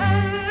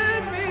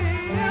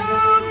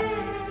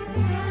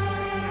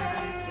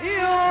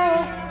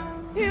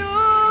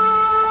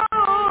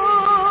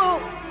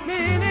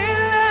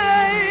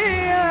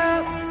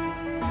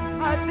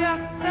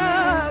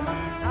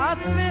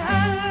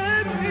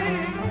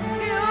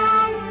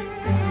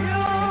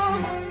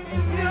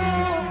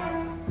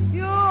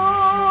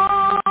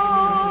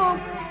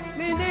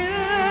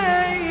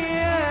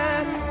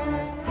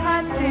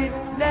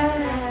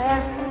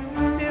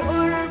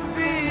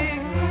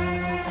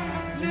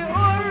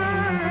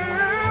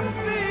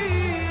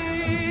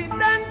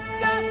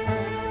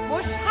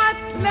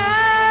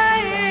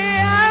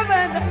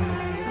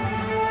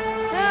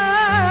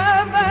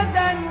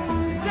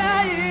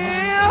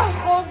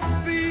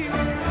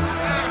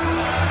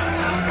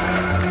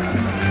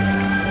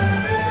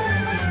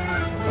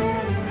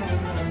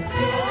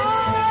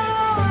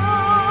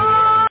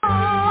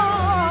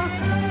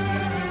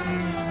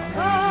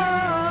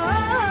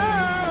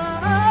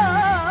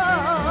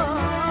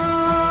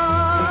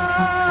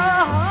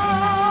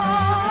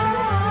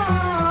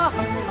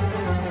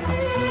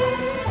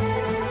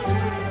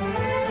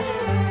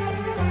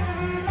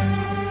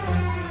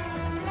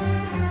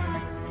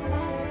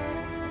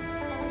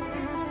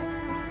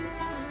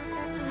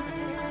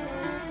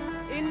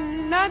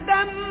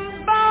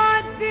الندم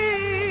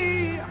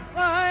بعدي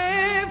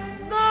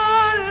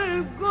هيفضل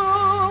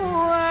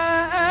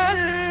جوه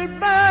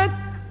قلبك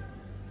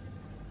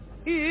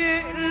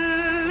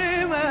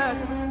يقلبك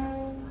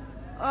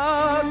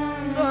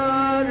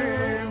أكتر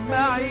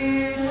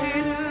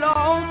معيش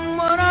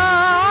العمر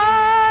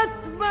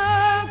عاتبك.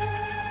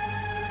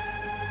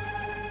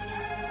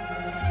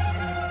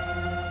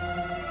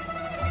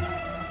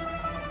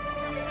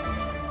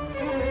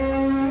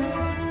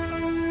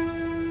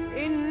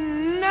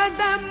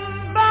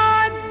 الندم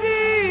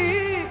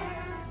بعدي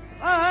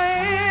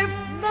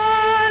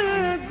هيفضل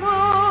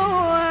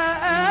جوه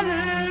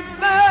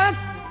قلبك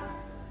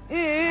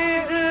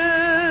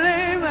يقلبك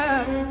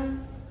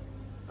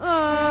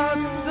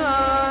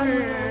أكتر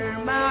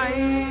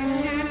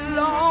معيش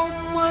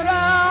العمر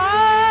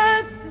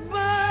عاتبك.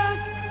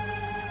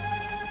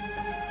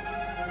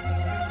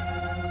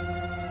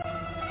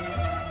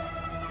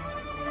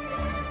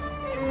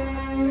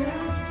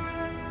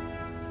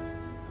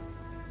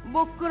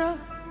 بكرة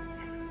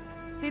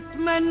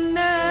تتمنى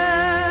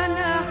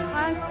أنا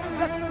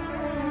حسبك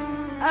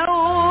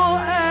أو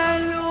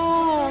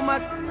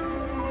ألومك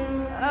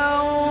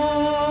أو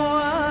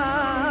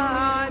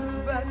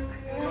أعاتبك.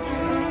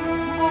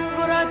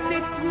 بكرة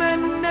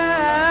تتمنى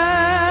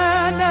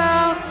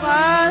أنا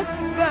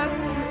حسبك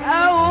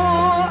أو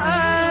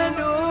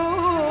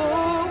ألومك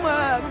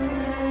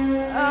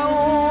أو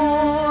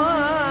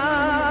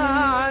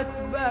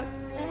أعاتبك.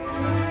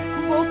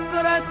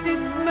 بكرة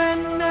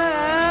تتمنى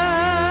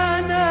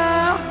أنا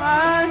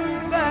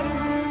حسبك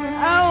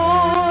أو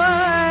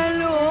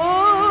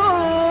ألومك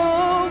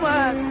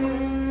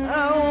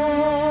أو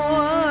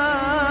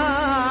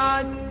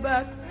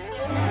أعاتبك.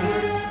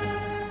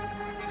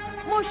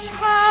 مش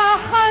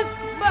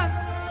هحاسبك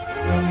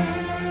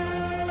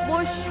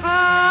مش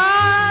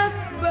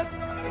هحاسبك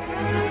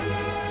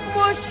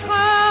مش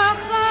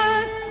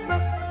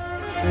هحاسبك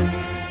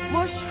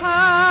مش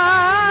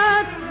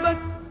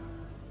هحاسبك.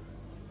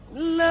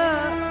 لا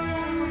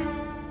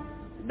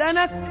ده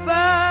أنا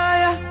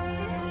كفاية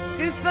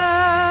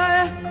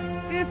كفاية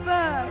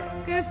كفاية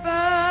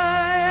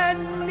كفاية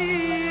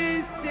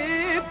إني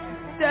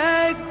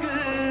سبتك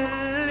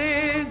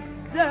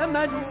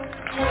للزمن.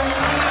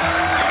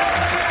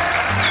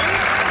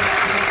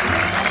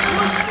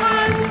 مش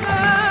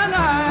هسأل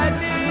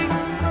عليك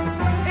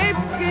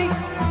ابكي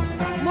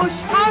مش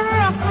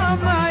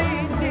هرحم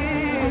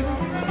عينيك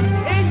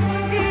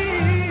ابكي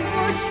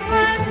مش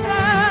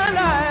هسأل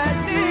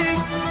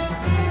عليك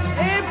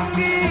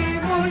ابكي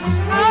مش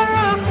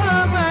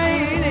هرحم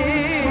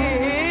عينيك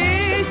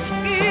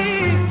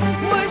اشكي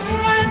مش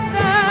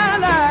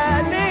هسأل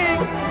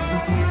عليك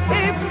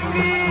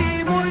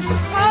ابكي مش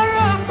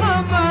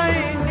هرحم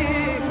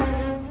عينيك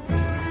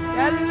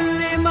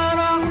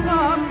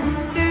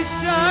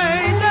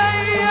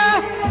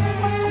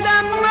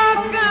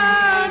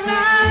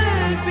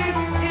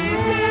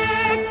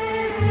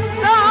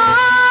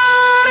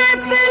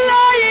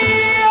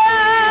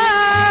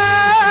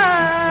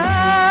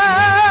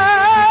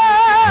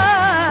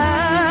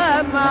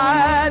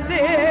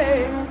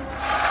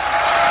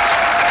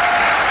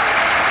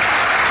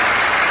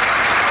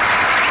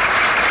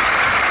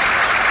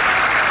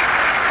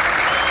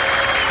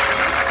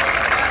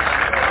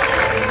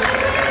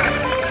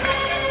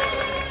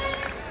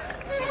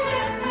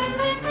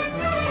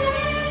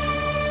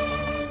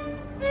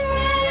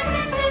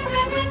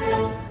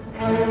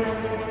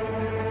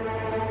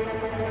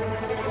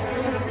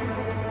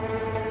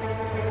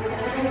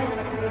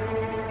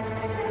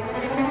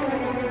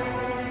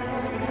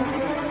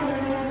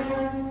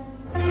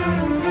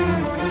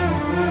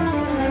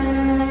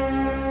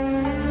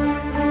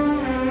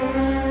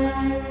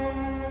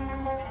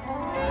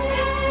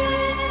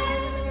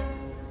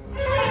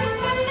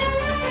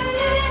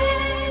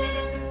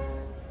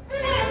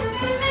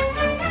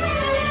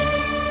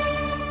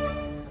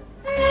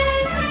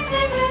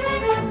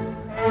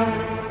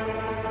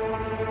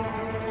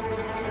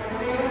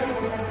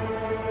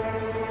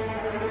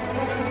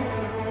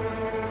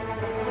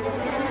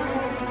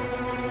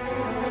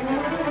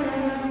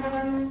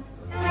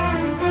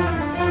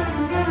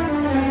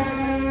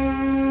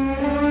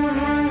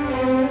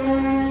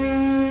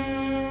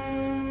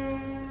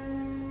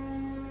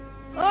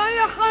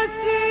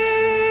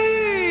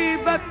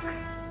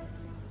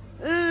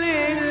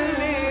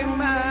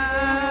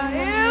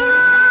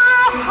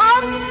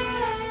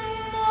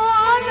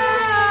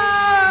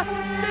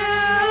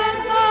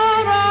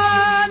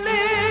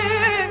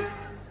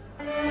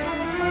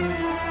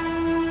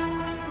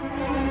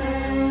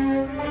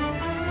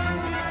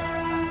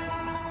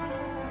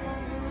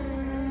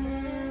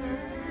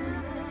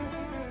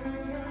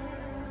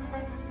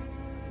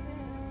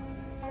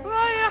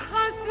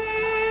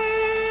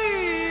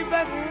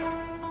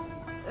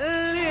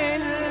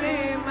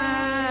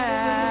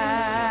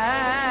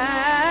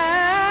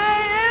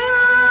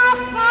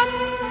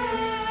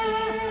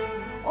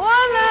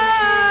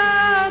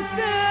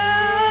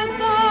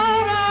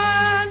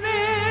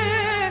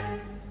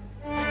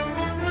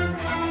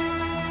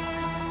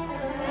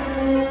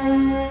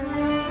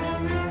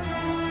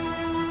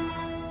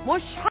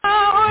مش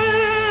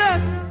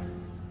هقولك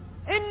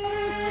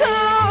انت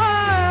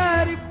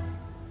عارف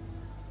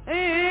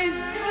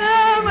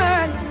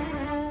الزمن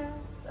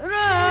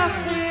راح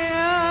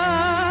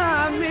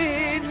يعمل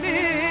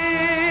ايه.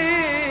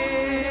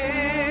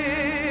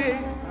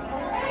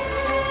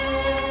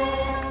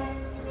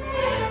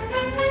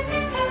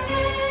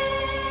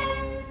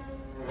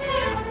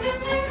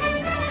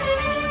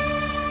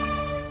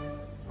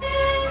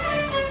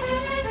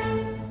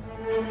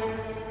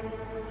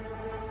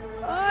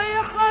 اي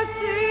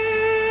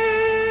حسيبك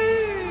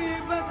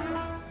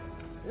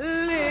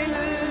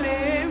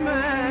للي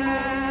ما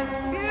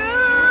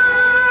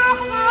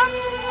يرحم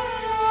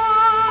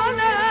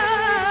ولا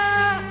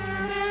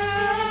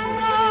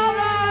يقدر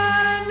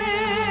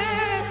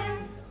عليه.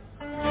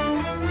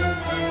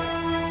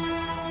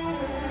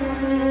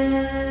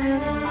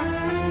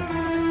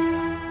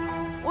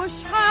 وش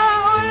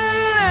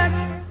هقولك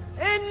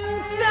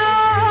انت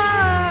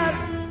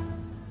عارف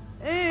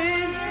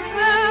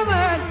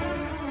الزمن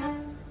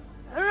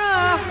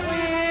راح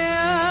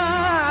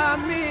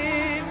يعمل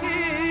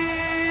ايه.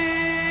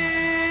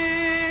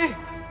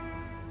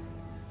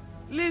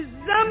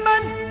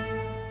 للزمن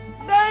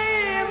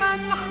دايما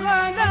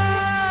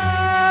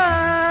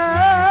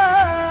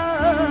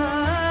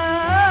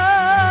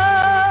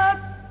حنان،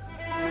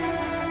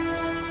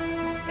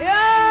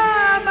 يا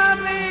ما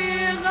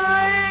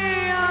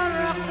بيغير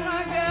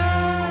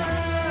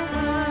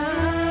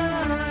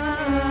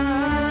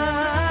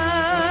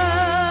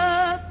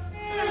حاجات.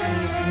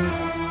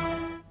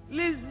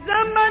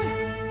 للزمن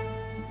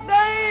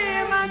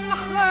دايما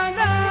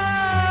حنان،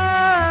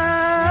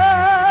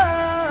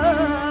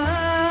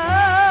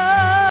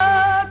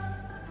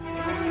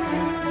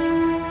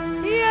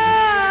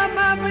 يا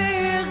ما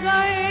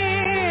بيغير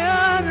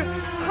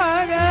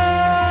حاجات.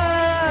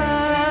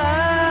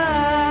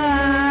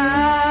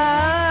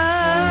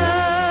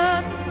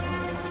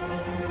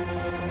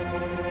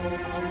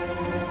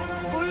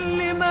 كل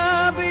ما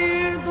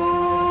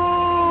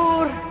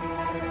بيدور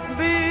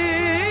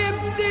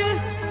بيبدل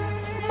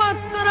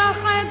مسرح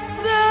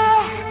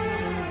الضحك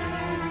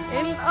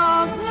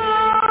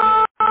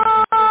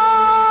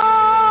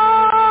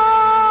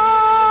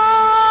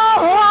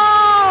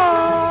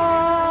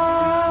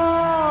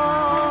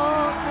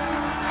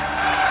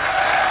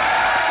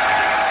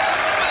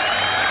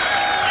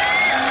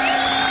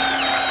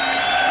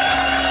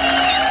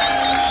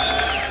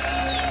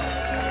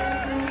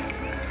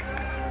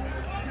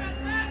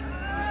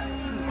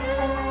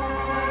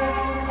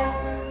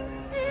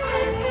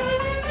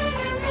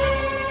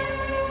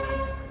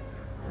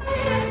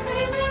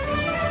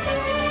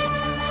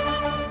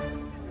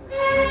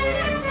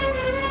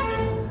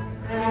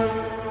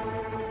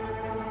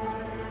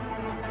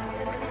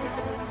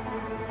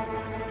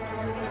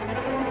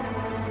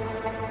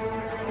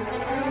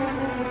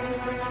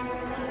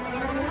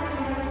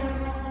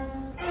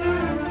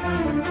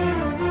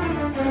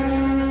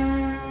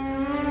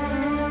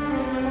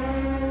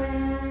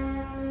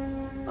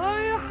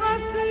أي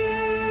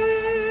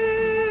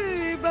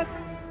حسيبك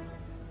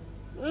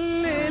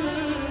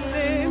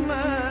للي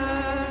ما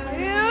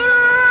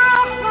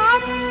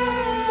يرحم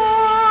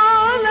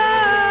ولا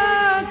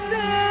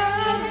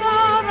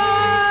تقدر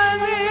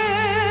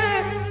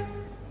عليه.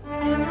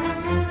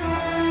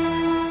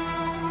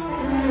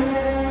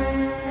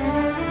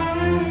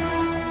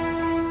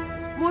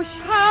 مش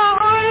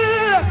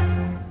هقولك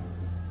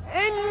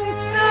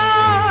انت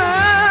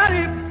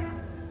عارف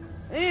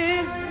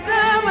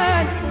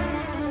الزمن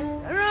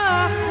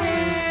راح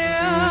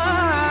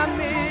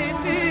يعمل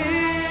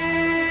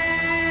ايه.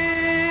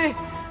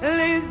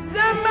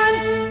 للزمن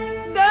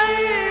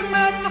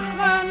دايما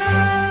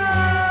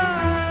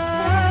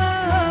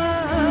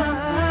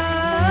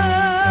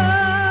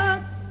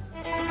حنان،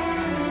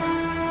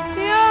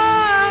 يا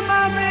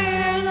ما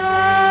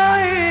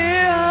بيغير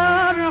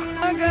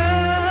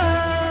حاجات.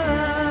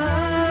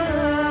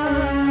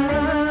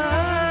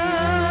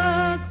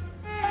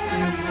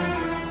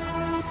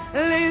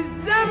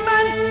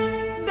 للزمن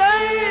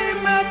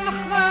دايما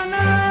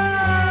حنان،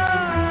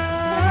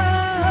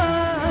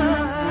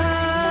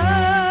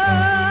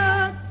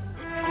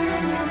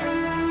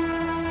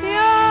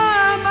 يا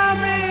ما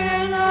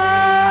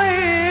بيغير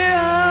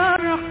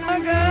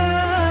حاجات.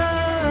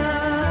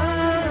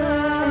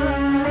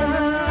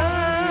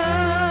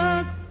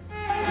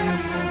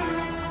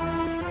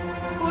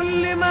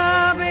 كل ما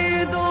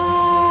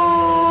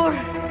بيدور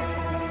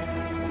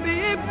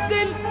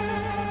بيبدل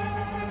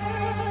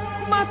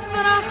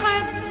مسرح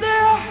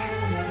الضحك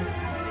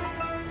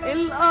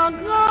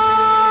الأغاض.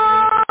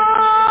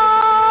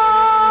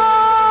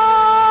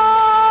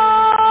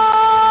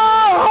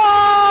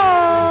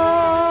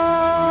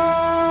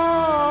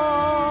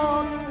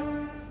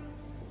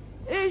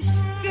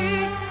 اشكي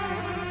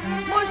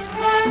مش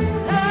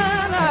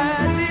هسأل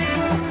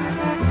عليك،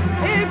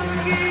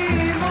 ابكي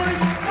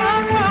مش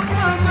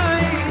هرحم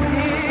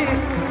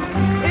عينيك.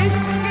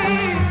 اشكي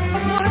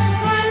مش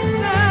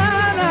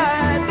هسأل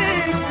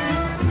عليك،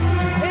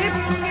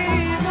 ابكي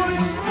مش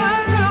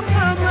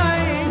هرحم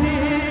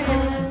عينيك.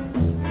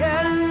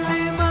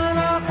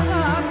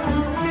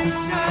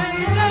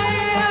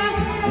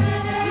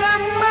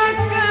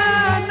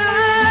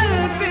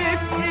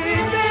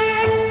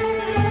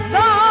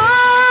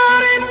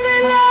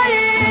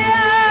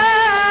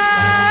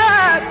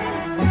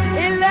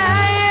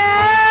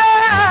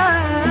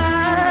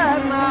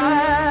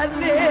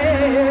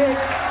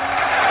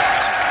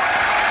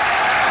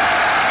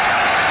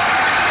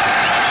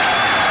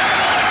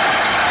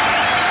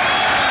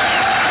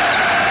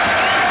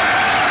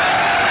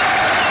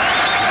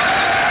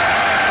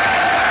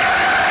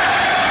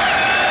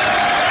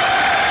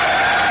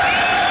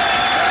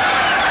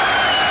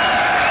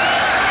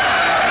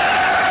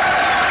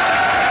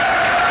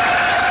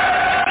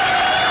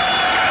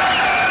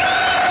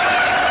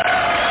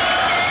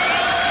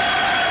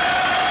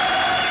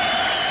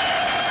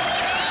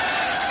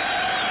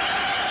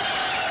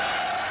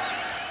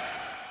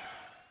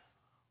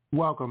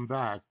 Welcome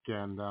back,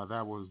 and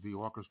that was the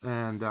orchestra.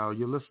 And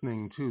you're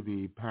listening to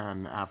the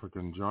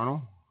Pan-African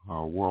Journal,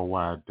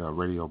 worldwide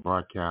radio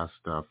broadcast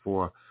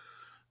for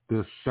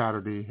this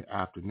Saturday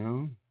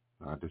afternoon,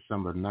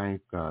 December 9th,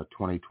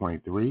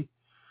 2023.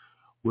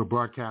 We're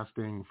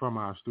broadcasting from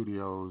our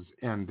studios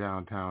in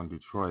downtown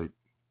Detroit.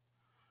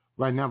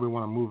 Right now, we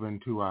want to move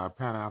into our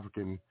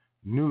Pan-African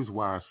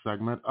Newswire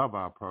segment of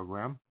our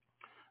program.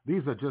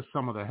 These are just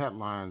some of the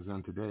headlines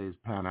in today's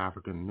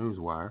Pan-African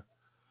Newswire.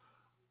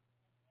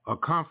 A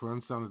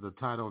conference under the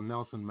title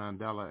Nelson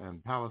Mandela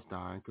and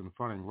Palestine,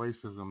 Confronting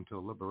Racism to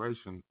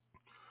Liberation,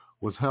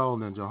 was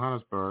held in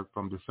Johannesburg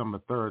from December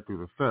 3rd through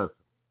the 5th.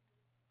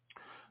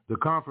 The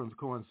conference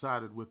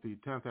coincided with the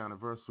 10th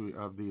anniversary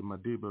of the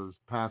Madiba's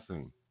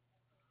passing.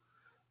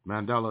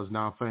 Mandela's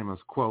now famous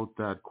quote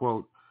that,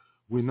 quote,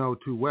 "We know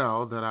too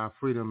well that our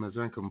freedom is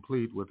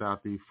incomplete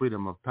without the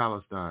freedom of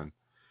Palestine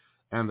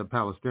and the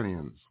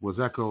Palestinians," was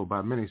echoed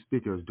by many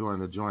speakers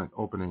during the joint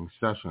opening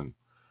session.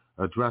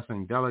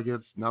 Addressing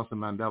delegates, Nelson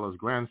Mandela's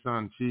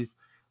grandson, Chief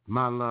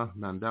Mandla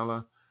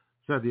Mandela,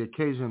 said the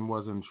occasion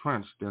was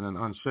entrenched in an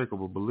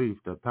unshakable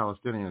belief that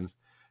Palestinians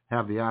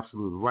have the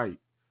absolute right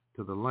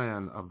to the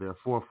land of their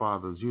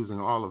forefathers using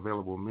all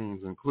available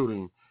means,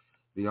 including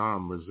the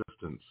armed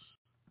resistance.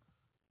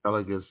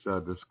 Delegates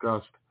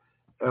discussed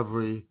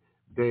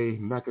everyday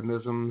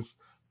mechanisms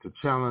to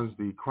challenge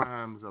the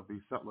crimes of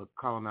the settler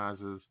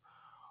colonizers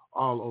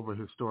all over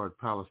historic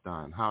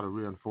Palestine, how to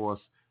reinforce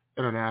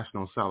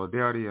international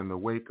solidarity in the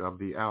wake of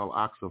the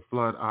Al-Aqsa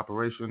flood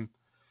operation,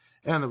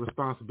 and the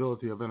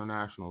responsibility of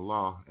international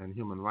law and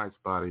human rights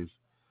bodies,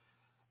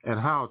 and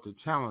how to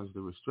challenge the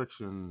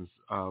restrictions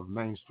of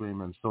mainstream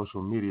and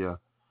social media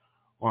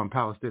on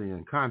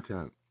Palestinian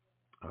content.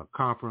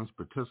 Conference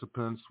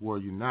participants were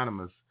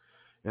unanimous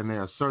in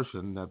their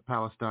assertion that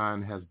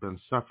Palestine has been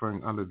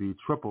suffering under the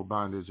triple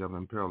bondage of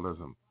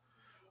imperialism,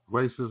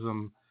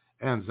 racism,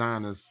 and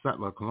Zionist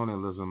settler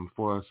colonialism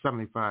for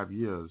 75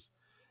 years,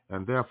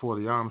 and therefore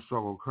the armed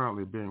struggle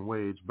currently being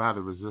waged by the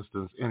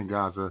resistance in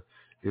Gaza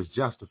is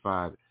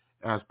justified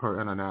as per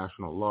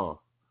international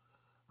law.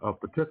 Of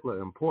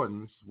particular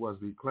importance was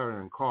the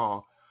clarion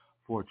call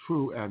for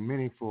true and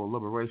meaningful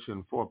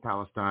liberation for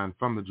Palestine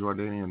from the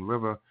Jordanian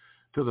River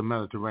to the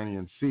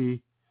Mediterranean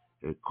Sea,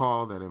 a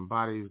call that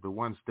embodies the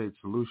one-state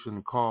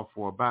solution called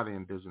for by the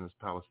indigenous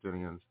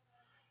Palestinians,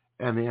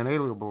 and the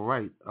inalienable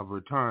right of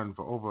return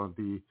for over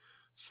the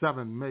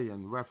 7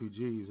 million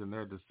refugees and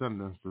their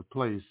descendants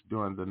displaced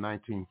during the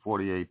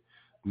 1948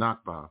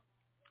 Nakba.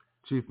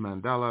 Chief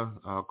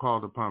Mandela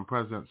called upon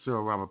President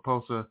Cyril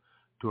Ramaphosa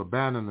to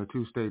abandon the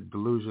two-state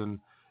delusion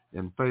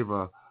in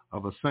favor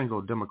of a single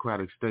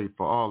democratic state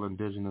for all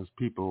indigenous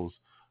peoples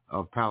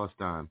of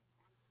Palestine.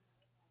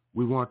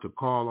 We want to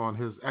call on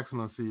His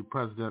Excellency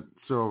President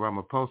Cyril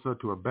Ramaphosa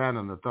to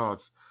abandon the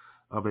thoughts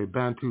of a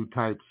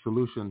Bantu-type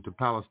solution to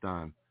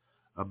Palestine,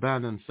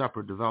 abandon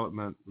separate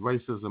development,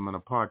 racism, and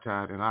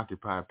apartheid in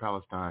occupied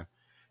Palestine,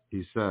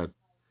 he said.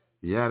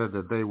 He added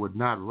that they would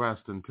not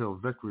rest until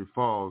victory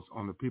falls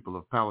on the people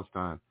of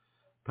Palestine.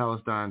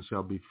 Palestine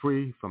shall be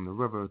free from the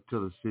river to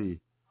the sea.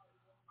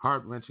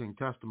 Heart-wrenching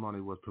testimony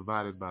was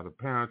provided by the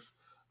parents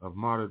of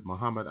martyred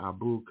Muhammad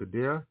Abu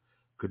Qadir.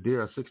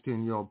 Qadir, a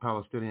 16-year-old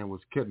Palestinian,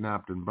 was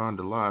kidnapped and burned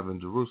alive in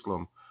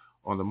Jerusalem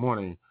on the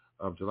morning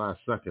of July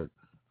 2nd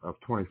of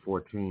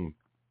 2014.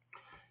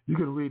 You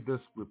can read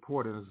this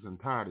report in its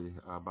entirety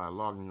by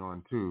logging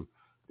on to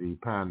the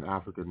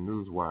Pan-African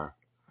Newswire.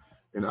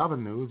 In other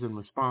news, in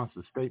response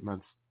to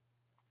statements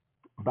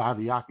by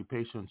the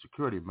Occupation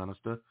Security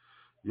Minister,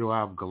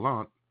 Yoav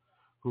Gallant,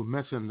 who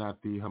mentioned that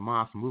the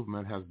Hamas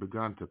movement has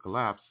begun to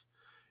collapse,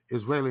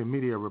 Israeli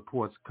media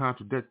reports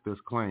contradict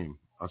this claim,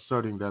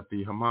 asserting that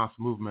the Hamas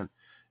movement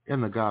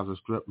in the Gaza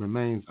Strip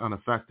remains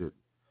unaffected.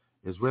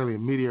 Israeli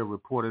media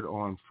reported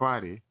on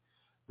Friday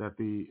that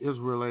the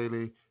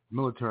Israeli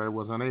military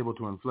was unable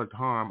to inflict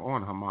harm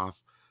on Hamas,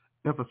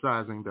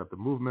 emphasizing that the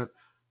movement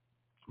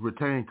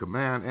retained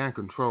command and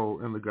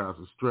control in the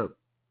Gaza Strip.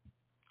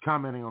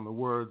 Commenting on the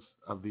words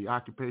of the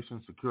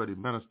Occupation Security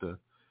Minister,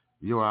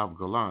 Yoav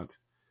Gallant,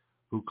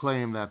 who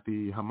claimed that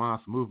the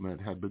Hamas movement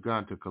had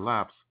begun to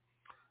collapse,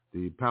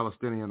 the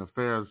Palestinian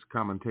affairs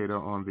commentator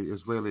on the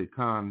Israeli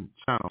Khan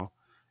channel,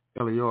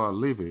 Elior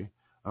Levy,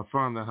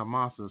 affirmed that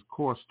Hamas's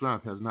core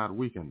strength has not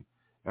weakened,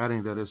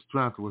 adding that its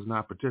strength was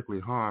not particularly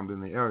harmed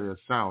in the area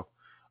south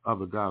of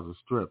the Gaza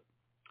Strip.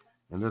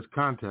 In this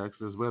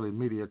context, Israeli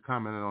media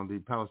commented on the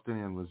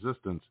Palestinian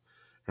resistance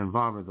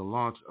involving the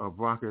launch of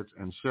rockets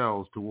and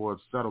shells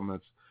towards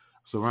settlements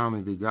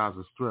surrounding the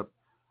Gaza Strip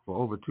for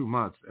over 2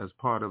 months as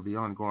part of the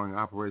ongoing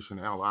Operation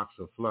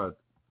Al-Aqsa flood.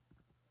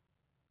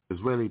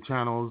 Israeli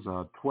channels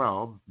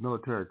 12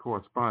 military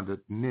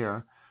correspondent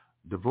Nir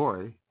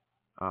Devoy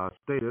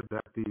stated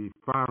that the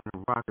firing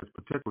of rockets,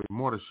 particularly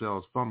mortar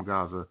shells from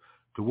Gaza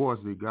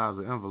towards the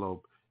Gaza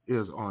envelope,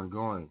 is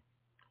ongoing.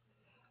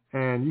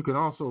 And you can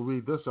also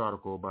read this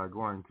article by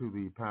going to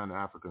the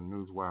Pan-African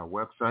Newswire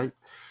website.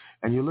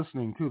 And you're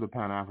listening to the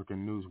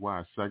Pan-African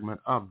Newswire segment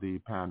of the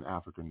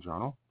Pan-African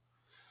Journal.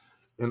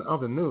 In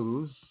other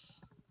news,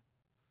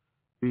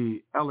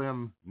 The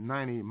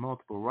LM-90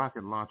 multiple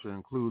rocket launcher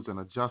includes an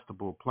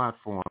adjustable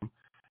platform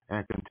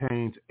and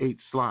contains 8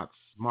 slots,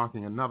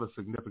 marking another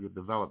significant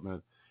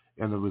development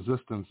in the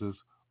resistance's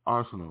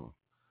arsenal.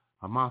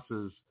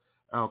 Hamas's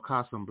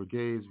Al-Qassam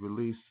brigades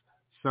released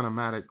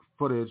cinematic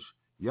footage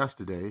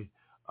yesterday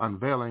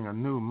unveiling a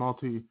new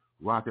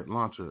multi-rocket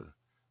launcher,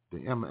 the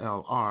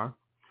MLR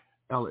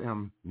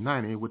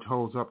LM-90, which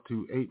holds up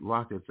to 8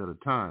 rockets at a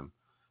time.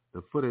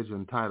 The footage,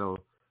 entitled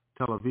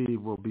Tel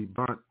Aviv Will Be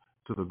Burnt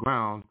to the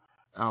Ground,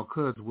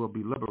 Al-Quds Will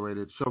Be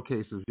Liberated,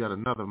 showcases yet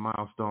another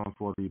milestone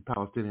for the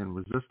Palestinian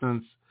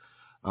resistance,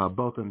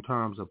 both in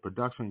terms of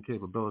production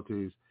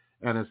capabilities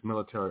and its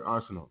military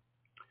arsenal.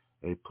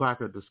 A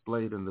placard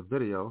displayed in the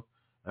video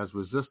as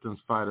resistance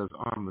fighters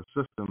arm the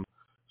system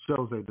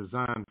shows a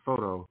designed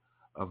photo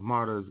of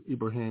martyrs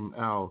Ibrahim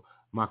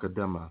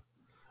al-Makadema,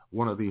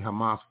 one of the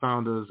Hamas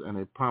founders and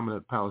a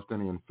prominent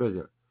Palestinian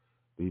figure.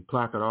 The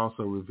placard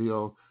also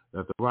revealed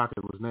that the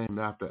rocket was named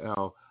after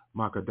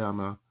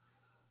al-Makadema,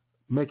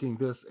 making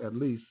this at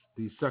least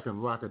the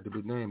second rocket to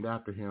be named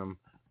after him,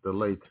 the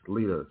late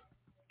leader.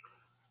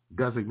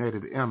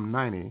 Designated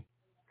M90,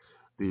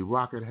 the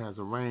rocket has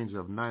a range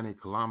of 90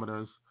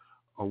 kilometers,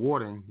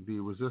 awarding the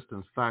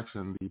resistance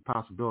faction the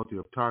possibility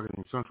of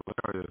targeting central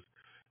areas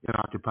in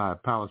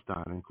occupied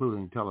Palestine,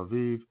 including Tel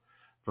Aviv,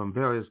 from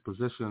various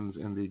positions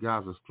in the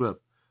Gaza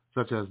Strip,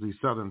 such as the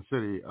southern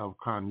city of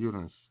Khan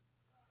Yunis.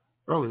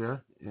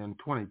 Earlier, in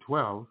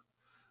 2012,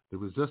 the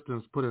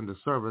resistance put into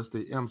service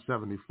the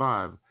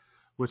M75,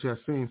 which has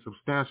seen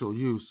substantial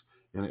use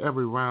in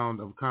every round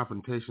of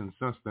confrontation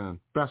since then,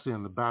 especially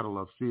in the Battle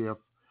of Sif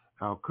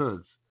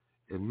al-Quds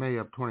in May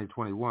of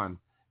 2021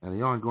 and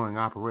the ongoing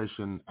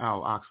Operation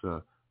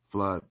Al-Aqsa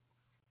flood.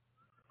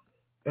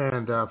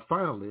 And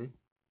finally,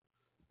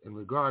 in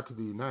regard to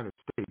the United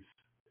States,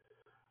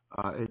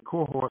 a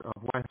cohort of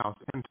White House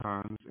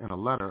interns in a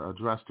letter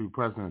addressed to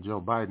President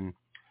Joe Biden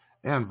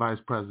and Vice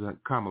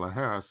President Kamala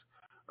Harris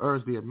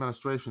urged the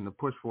administration to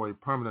push for a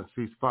permanent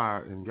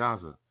ceasefire in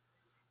Gaza.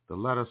 The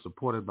letter,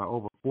 supported by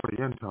over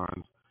 40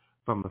 interns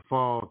from the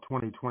fall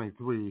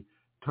 2023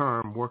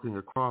 term working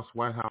across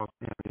White House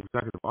and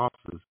executive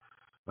offices,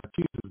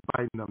 accuses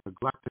Biden of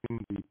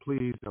neglecting the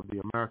pleas of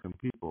the American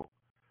people.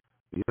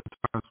 The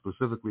interns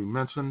specifically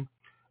mentioned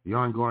the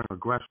ongoing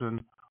aggression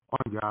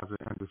on Gaza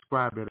and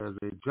described it as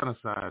a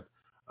genocide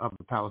of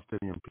the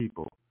Palestinian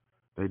people.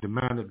 They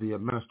demanded the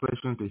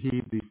administration to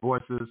heed the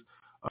voices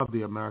of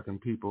the American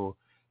people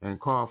and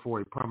call for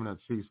a permanent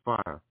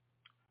ceasefire.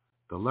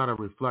 The letter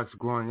reflects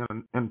growing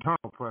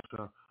internal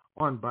pressure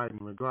on Biden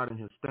regarding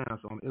his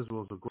stance on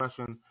Israel's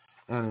aggression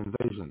and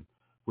invasion,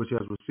 which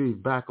has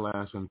received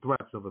backlash and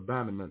threats of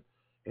abandonment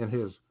in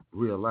his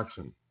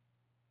re-election.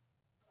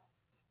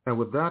 And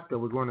with that,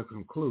 we're going to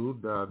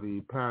conclude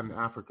the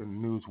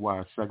Pan-African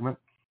Newswire segment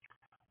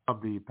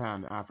of the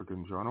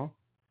Pan-African Journal.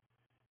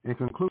 In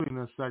concluding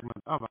this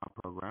segment of our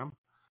program,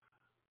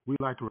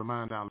 we'd like to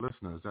remind our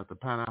listeners that the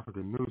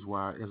Pan-African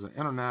Newswire is an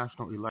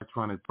international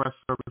electronic press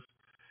service.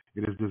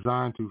 It is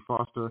designed to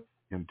foster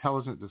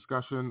intelligent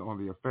discussion on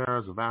the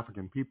affairs of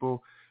African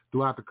people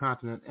throughout the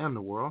continent and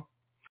the world.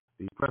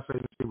 The press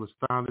agency was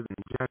founded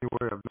in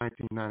January of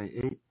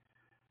 1998,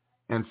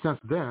 and since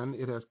then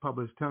it has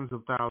published tens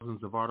of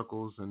thousands of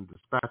articles and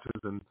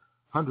dispatches in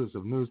hundreds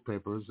of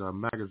newspapers,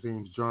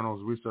 magazines,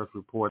 journals, research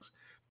reports,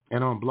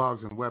 and on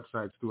blogs and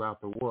websites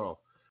throughout the world.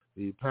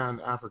 The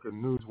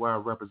Pan-African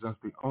Newswire represents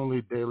the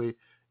only daily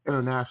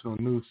international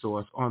news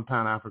source on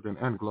Pan-African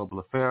and global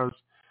affairs.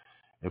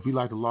 If you'd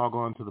like to log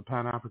on to the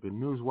Pan-African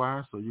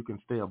Newswire so you can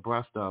stay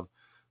abreast of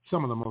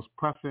some of the most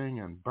pressing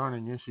and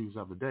burning issues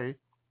of the day,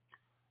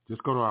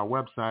 just go to our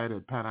website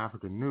at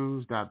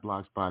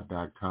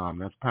panafricannews.blogspot.com.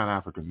 That's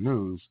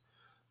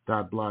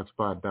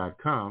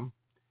panafricannews.blogspot.com.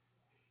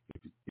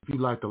 If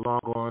you'd like to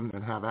log on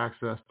and have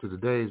access to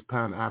today's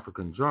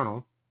Pan-African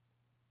Journal,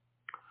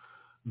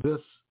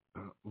 this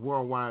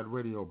worldwide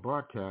radio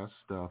broadcast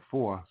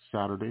for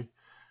Saturday,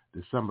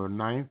 December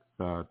 9th,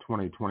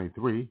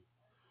 2023,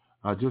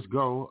 just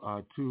go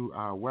to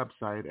our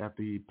website at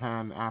the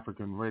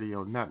Pan-African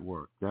Radio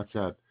Network. That's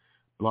at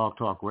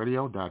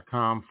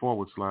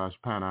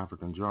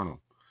blogtalkradio.com/Pan-African Journal.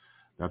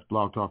 That's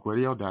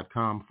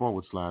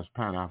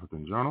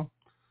blogtalkradio.com/Pan-African Journal.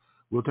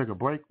 We'll take a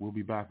break. We'll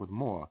be back with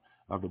more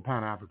of the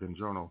Pan-African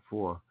Journal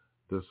for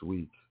this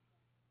week.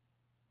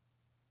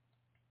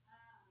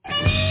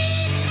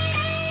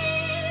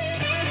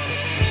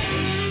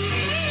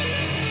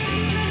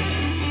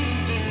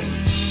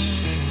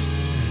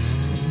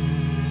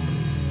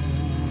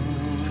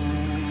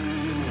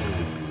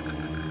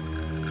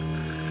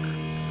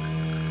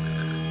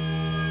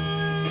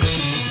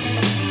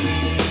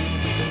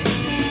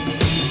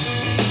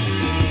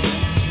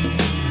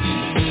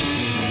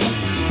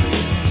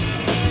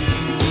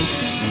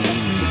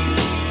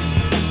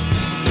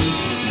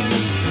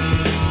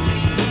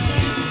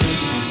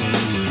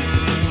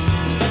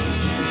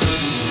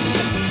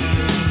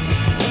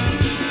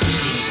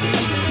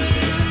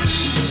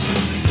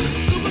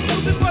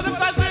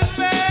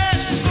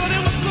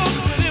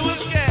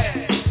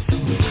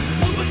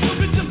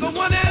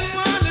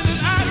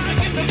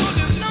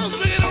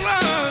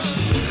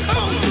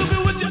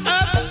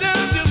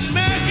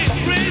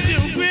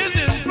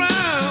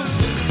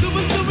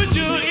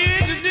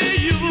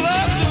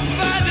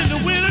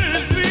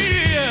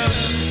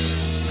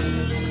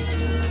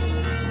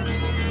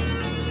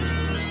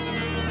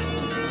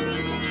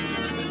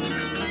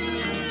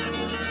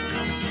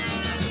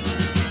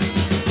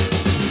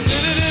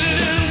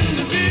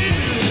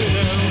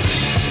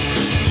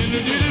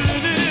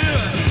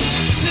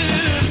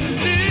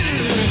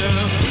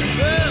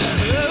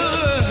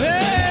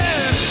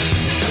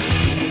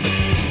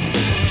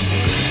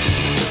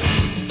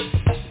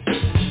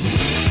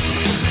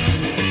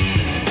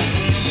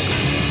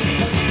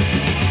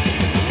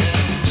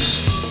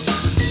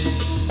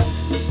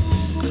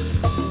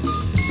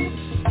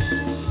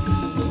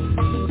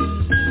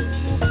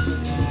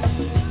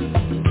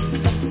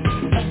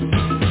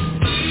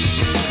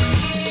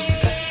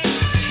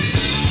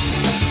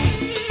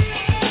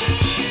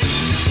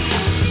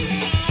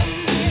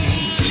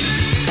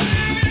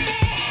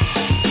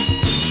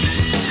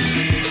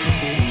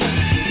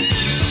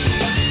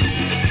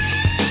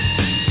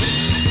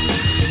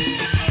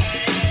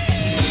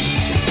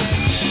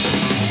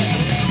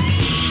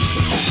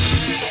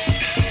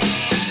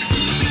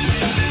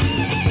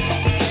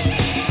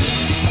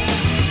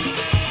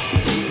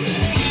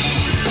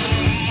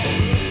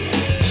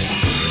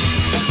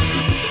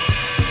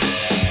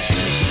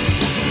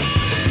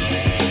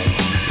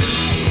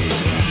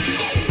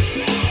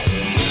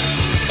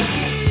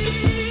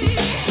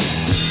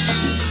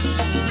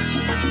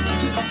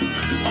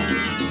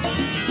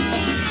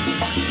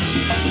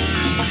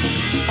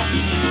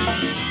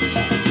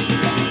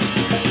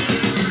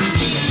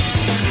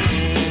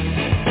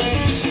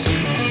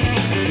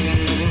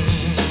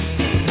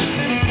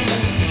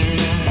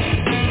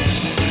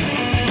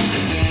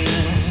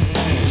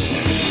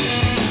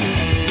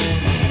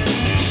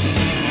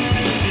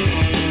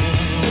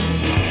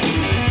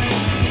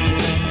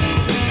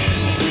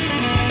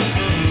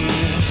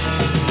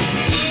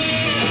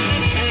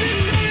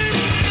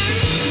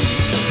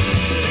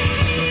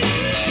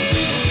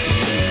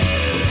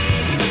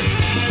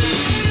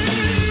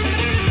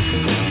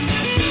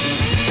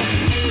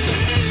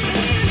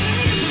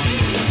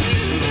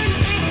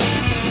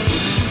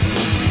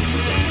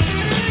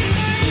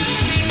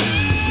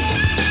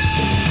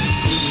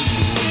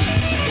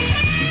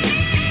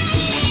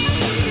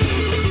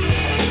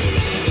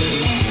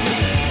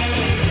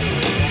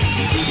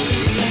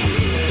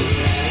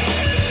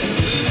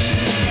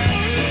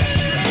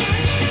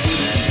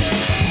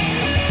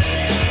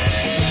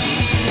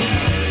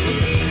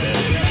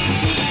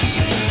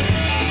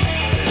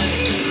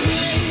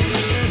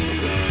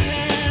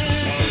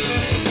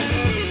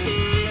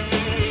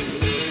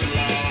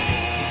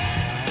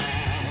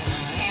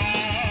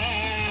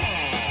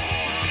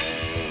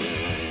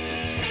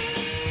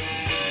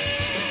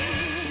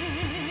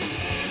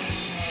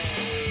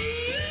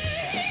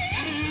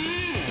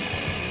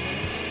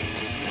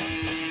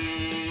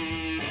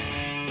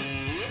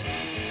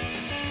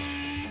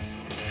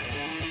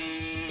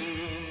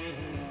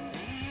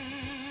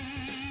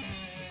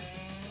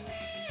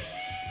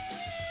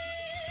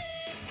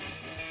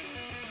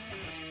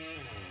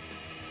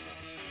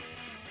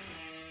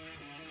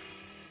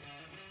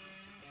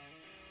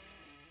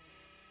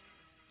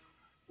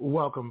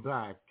 Welcome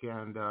back,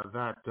 and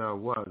that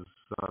was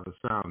the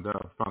sound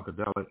of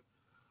Funkadelic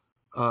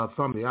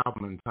from the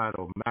album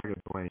entitled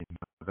Maggot Brain.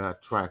 That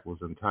track was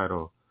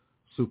entitled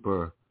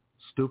Super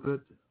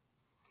Stupid,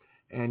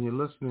 and you're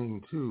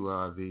listening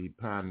to the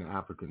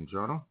Pan-African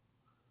Journal,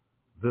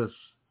 this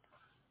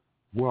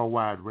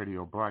worldwide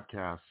radio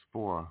broadcast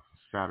for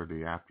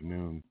Saturday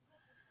afternoon,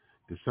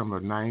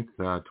 December 9th,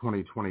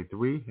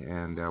 2023,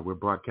 and we're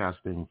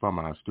broadcasting from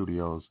our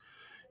studios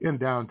in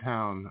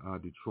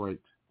downtown Detroit,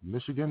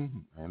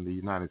 Michigan, and the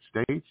United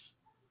States.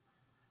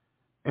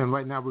 And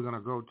right now we're going to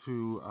go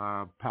to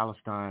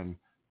Palestine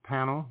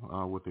panel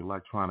with the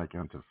Electronic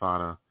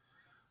Intifada.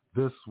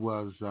 This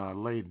was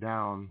laid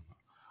down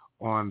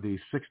on the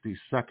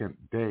 62nd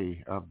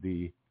day of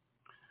the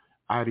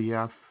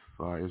IDF,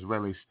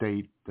 Israeli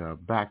state,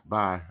 backed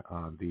by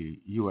the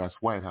U.S.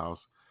 White House,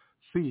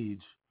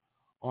 siege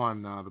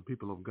on the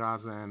people of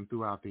Gaza and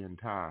throughout the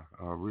entire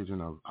region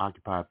of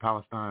occupied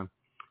Palestine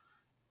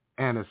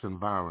and its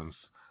environs.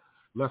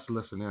 Let's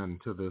listen in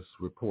to this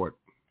report.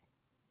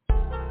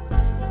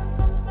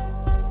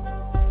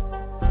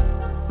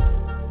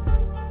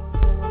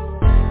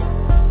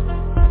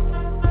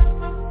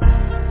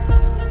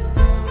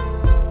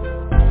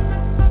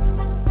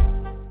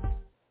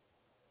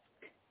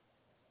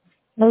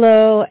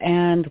 Hello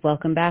and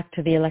welcome back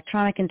to the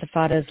Electronic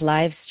Intifada's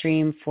live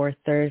stream for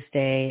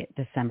Thursday,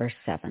 December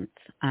 7th.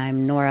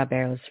 I'm Nora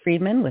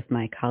Barrows-Friedman with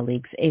my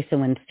colleagues Asa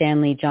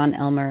Winstanley, John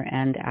Elmer,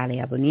 and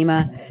Ali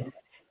Abunimah.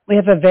 We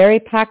have a very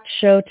packed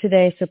show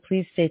today, so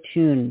please stay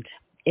tuned.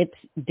 It's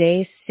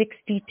day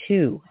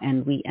 62,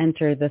 and we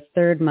enter the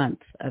third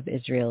month of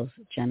Israel's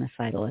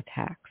genocidal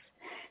attacks.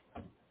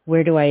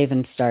 Where do I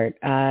even start?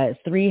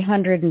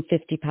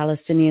 350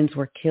 Palestinians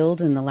were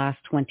killed in the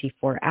last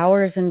 24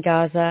 hours in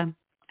Gaza.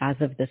 As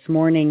of this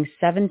morning,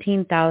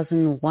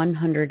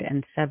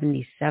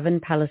 17,177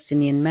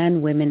 Palestinian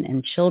men, women,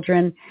 and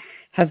children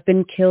have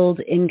been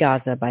killed in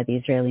Gaza by the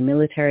Israeli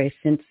military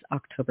since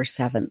October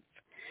 7th.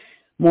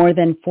 More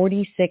than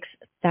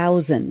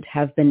 46,000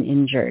 have been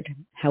injured.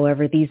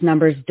 However, these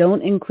numbers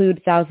don't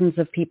include thousands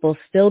of people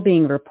still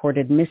being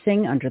reported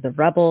missing under the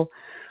rubble,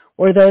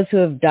 or those who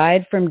have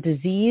died from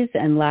disease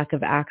and lack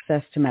of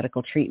access to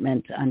medical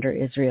treatment under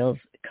Israel's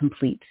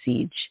complete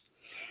siege.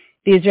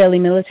 The Israeli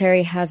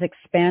military has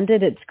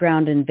expanded its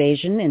ground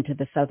invasion into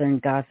the southern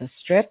Gaza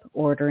Strip,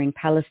 ordering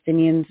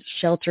Palestinians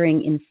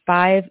sheltering in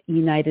 5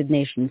 United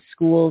Nations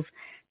schools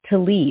to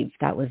leave.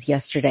 That was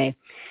yesterday,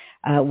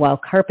 while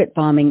carpet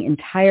bombing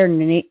entire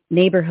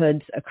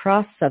neighborhoods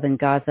across southern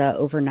Gaza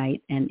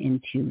overnight and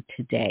into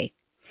today.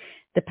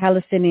 The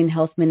Palestinian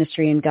Health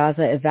Ministry in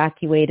Gaza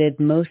evacuated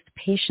most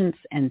patients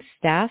and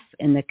staff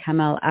in the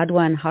Kamal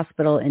Adwan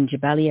Hospital in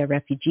Jabalia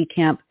refugee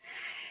camp.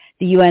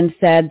 The UN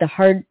said the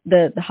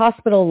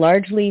hospital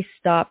largely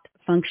stopped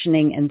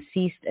functioning and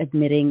ceased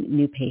admitting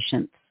new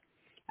patients.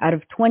 Out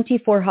of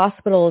 24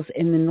 hospitals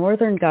in the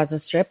northern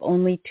Gaza Strip,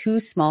 only 2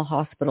 small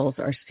hospitals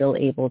are still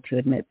able to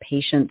admit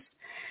patients.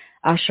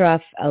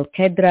 Ashraf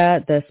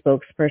Al-Qadra, the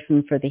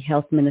spokesperson for the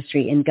health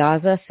ministry in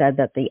Gaza, said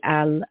that the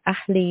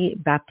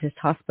Al-Ahli Baptist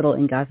Hospital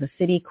in Gaza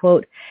City,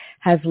 quote,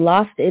 has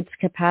lost its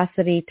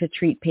capacity to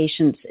treat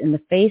patients in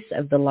the face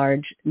of the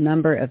large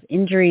number of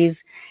injuries,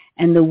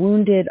 and the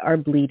wounded are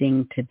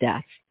bleeding to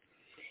death.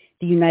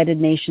 The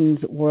United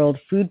Nations World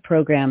Food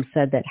Program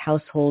said that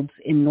households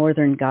in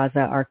northern Gaza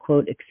are,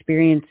 quote,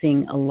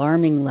 experiencing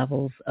alarming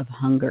levels of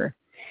hunger.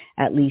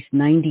 At least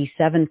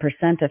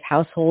 97% of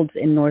households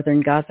in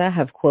northern Gaza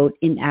have, quote,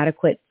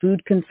 inadequate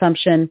food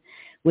consumption,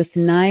 with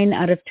 9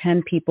 out of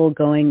 10 people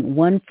going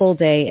 1 full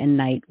day and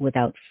night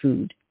without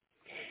food.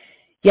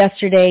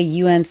 Yesterday,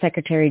 UN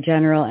Secretary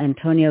General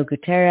Antonio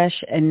Guterres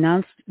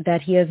announced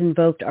that he has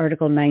invoked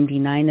Article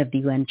 99 of the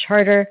UN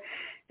Charter.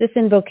 This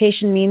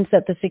invocation means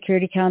that the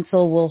Security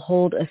Council will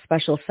hold a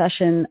special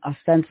session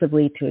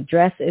ostensibly to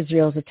address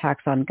Israel's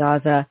attacks on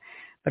Gaza.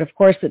 But of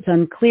course, it's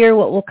unclear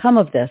what will come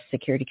of this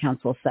Security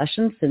Council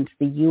session since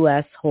the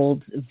U.S.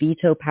 holds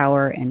veto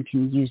power and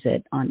can use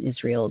it on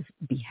Israel's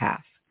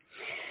behalf.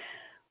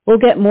 We'll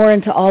get more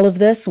into all of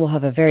this. We'll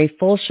have a very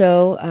full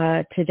show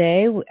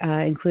today,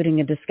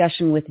 including a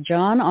discussion with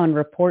John on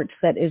reports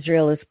that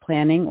Israel is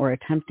planning or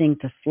attempting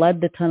to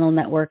flood the tunnel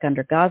network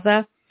under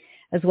Gaza,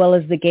 as well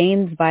as the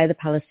gains by the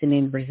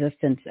Palestinian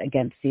resistance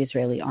against the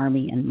Israeli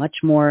army and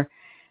much more.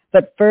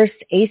 But first,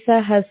 Asa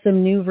has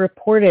some new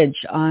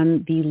reportage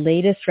on the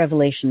latest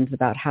revelations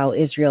about how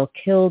Israel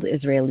killed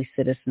Israeli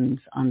citizens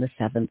on the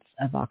 7th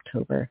of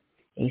October.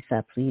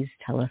 Asa, please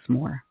tell us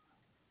more.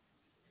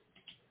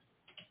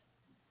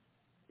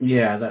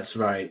 Yeah, that's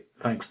right.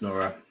 Thanks,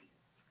 Nora.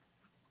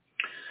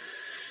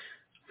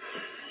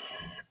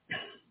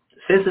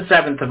 Since the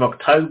 7th of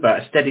October,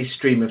 a steady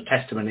stream of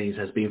testimonies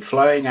has been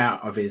flowing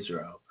out of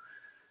Israel,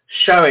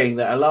 showing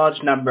that a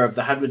large number of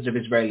the hundreds of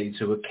Israelis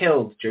who were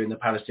killed during the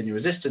Palestinian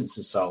resistance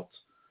assault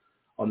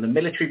on the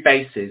military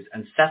bases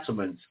and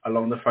settlements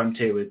along the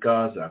frontier with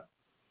Gaza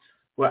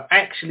were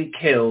actually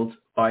killed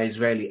by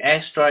Israeli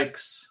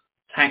airstrikes,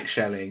 tank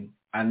shelling,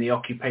 and the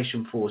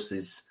occupation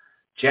forces'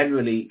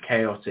 generally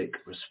chaotic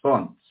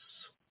response.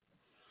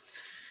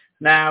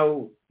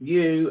 Now,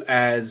 you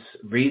as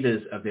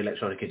readers of the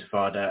Electronic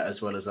Intifada,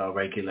 as well as our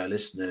regular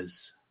listeners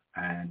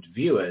and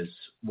viewers,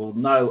 will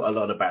know a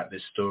lot about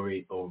this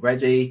story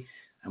already,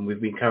 and we've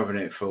been covering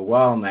it for a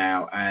while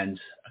now. And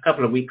a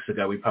couple of weeks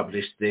ago, we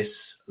published this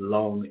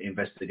long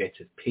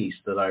investigative piece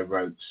that I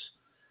wrote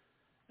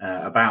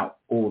about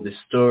all this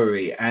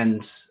story,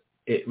 and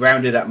it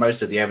rounded up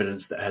most of the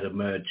evidence that had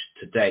emerged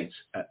to date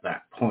at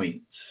that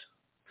point.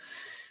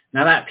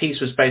 Now, that piece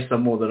was based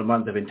on more than a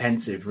month of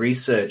intensive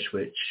research,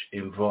 which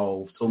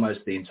involved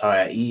almost the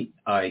entire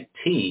EI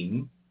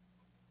team.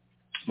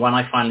 When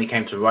I finally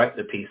came to write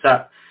the piece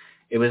up,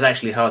 it was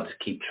actually hard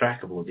to keep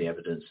track of all the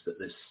evidence that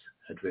this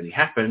had really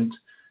happened,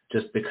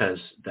 just because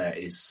there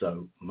is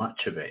so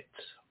much of it.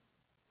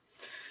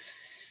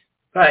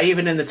 But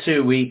even in the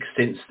 2 weeks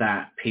since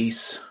that piece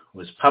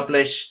was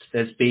published,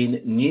 there's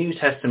been new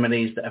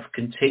testimonies that have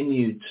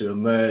continued to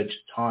emerge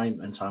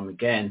time and time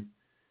again.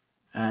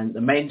 And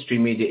the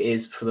mainstream media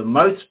is, for the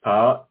most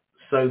part,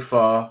 so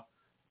far,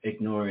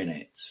 ignoring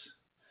it.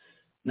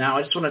 Now,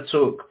 I just want to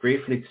talk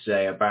briefly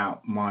today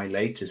about my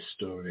latest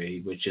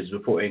story, which is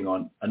reporting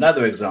on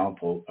another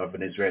example of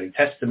an Israeli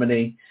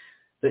testimony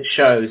that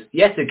shows,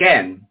 yet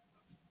again,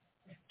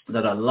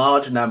 that a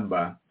large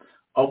number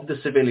of the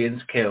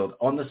civilians killed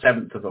on the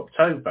 7th of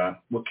October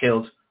were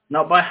killed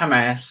not by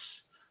Hamas,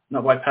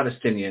 not by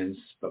Palestinians,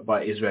 but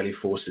by Israeli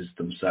forces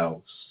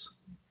themselves.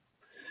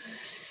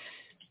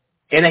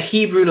 In a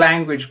Hebrew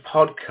language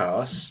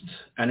podcast,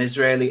 an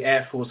Israeli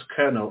Air Force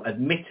colonel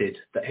admitted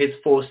that his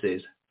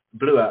forces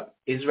blew up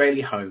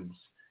Israeli homes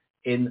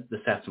in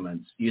the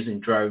settlements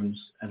using drones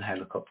and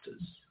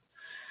helicopters.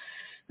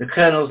 The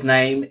colonel's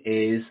name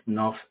is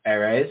Nof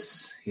Erez.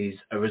 He's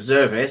a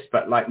reservist,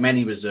 but like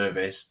many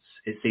reservists,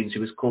 it seems he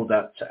was called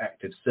up to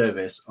active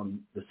service on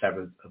the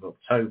 7th of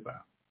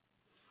October.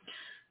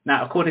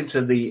 Now, according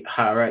to the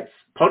Haaretz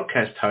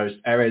podcast host,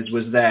 Erez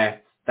was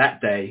there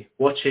that day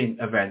watching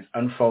events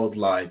unfold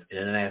live in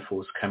an Air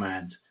Force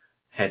Command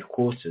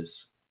headquarters.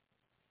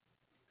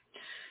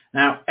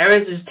 Now,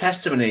 Erez's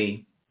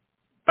testimony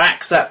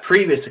backs up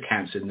previous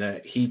accounts in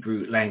the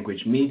Hebrew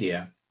language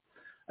media,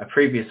 a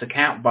previous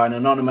account by an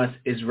anonymous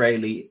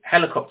Israeli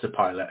helicopter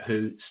pilot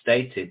who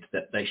stated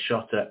that they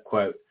shot at,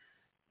 quote,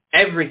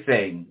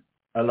 everything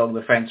along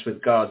the fence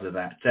with Gaza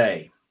that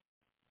day.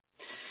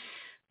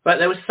 But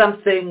there was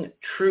something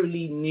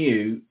truly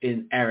new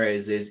in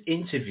Erez's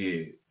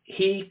interview.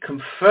 He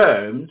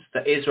confirmed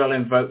that Israel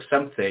invoked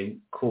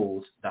something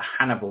called the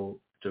Hannibal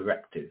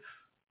Directive.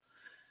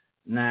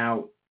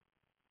 Now,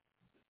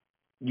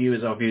 you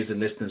as our viewers and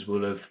listeners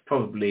will have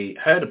probably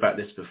heard about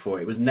this before.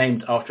 It was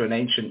named after an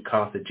ancient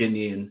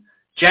Carthaginian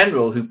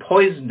general who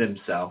poisoned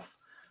himself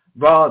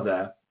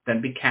rather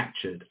than be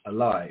captured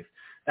alive.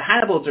 The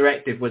Hannibal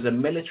Directive was a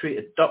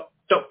military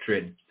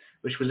doctrine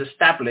which was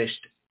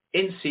established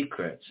in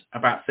secret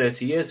about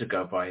 30 years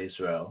ago by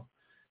Israel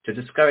to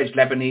discourage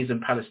Lebanese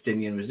and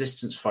Palestinian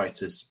resistance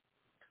fighters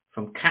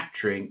from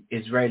capturing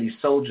Israeli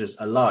soldiers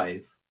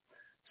alive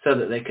so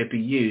that they could be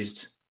used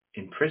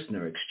in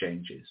prisoner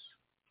exchanges.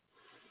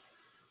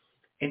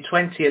 In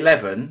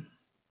 2011,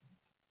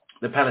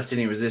 the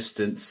Palestinian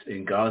resistance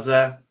in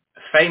Gaza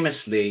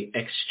famously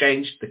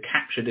exchanged the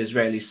captured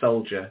Israeli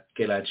soldier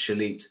Gilad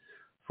Shalit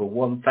for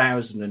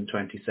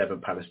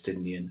 1,027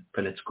 Palestinian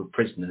political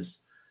prisoners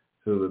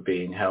who were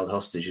being held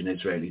hostage in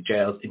Israeli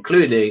jails,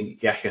 including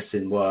Yahya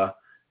Sinwar,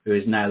 who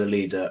is now the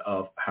leader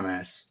of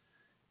Hamas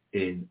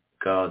in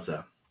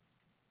Gaza.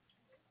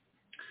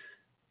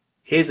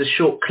 Here's a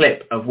short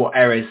clip of what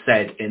Erez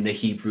said in the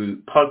Hebrew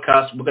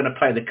podcast. We're going to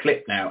play the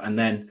clip now, and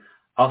then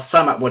I'll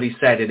sum up what he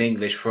said in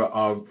English for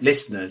our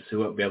listeners who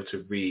won't be able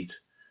to read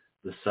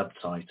the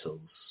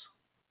subtitles.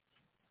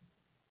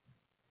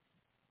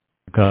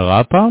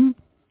 קרה פעם?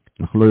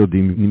 אנחנו לא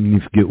יודעים אם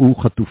נפגעו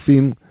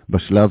חטופים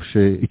בשלב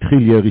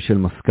שהתחיל ירי של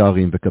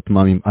מסקרים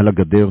וכתממים על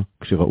הגדר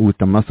כשראו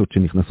את המסות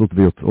שנכנסות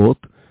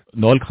ויוצאות.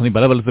 נוהל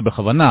חניבל אבל זה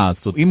בכוונה,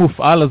 זאת אומרת, אם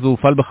הופעל אז הוא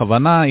הופעל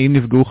בכוונה, אם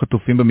נפגעו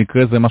חטופים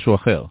במקרה זה משהו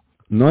אחר.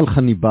 נוהל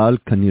חניבל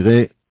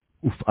כנראה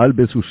הופעל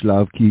באיזשהו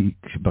שלב, כי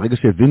ברגע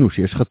שהבינו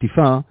שיש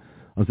חטיפה,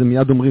 אז הם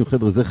מיד אומרים,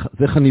 חבר'ה,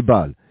 זה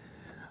חניבל.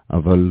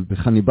 אבל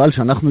בחניבל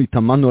שאנחנו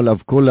התאמנו עליו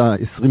כל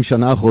ה-20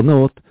 שנה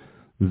האחרונות,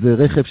 זה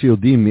רכב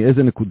שיודעים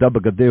מאיזה נקודה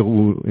בגדר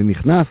הוא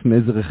נכנס,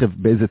 מאיזה רכב,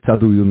 באיזה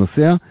צד הוא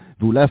נוסע,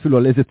 ואולי אפילו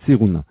על איזה ציר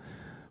הוא נע.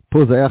 פה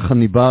זה היה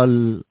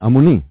חניבל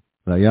המוני,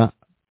 זה היה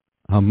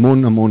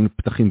המון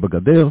פתחים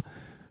בגדר.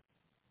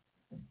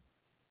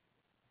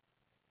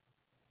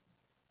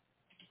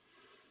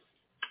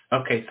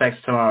 Okay, thanks,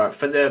 Tamara.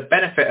 For the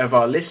benefit of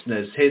our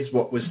listeners, here's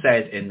what was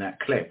said in that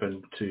clip,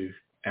 and to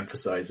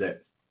emphasize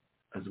it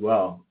as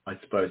well, I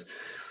suppose.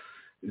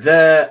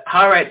 The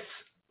Haaretz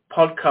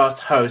podcast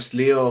host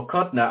Lior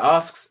Kodner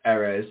asks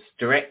Erez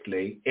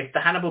directly if the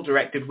Hannibal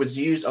Directive was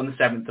used on the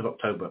 7th of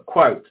October,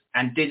 quote,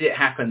 and did it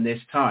happen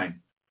this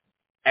time?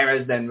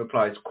 Erez then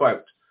replies,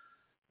 quote,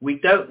 we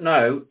don't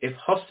know if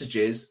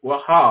hostages were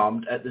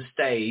harmed at the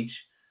stage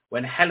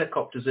when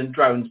helicopters and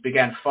drones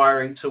began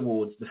firing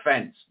towards the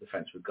fence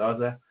with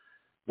Gaza,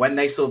 when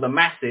they saw the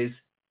masses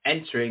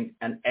entering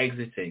and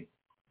exiting.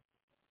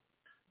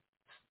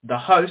 The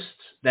host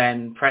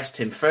then pressed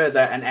him further,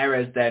 and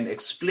Erez then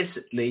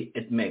explicitly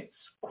admits,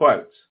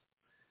 quote,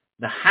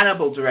 "The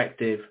Hannibal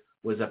Directive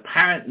was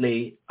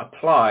apparently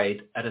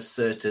applied at a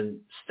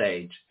certain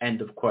stage,"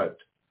 end of quote.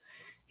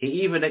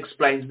 He even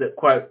explains that,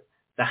 quote,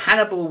 "The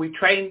Hannibal we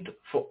trained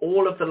for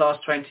all of the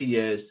last 20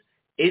 years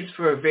is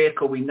for a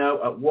vehicle we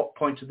know at what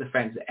point of the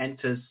fence it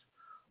enters,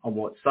 on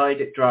what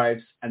side it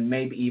drives, and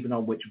maybe even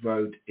on which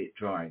road it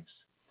drives.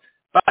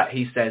 But,"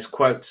 he says,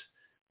 quote,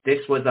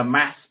 "this was a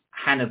mass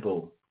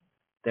Hannibal.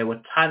 There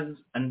were tons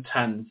and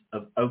tons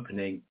of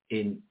opening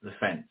in the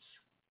fence."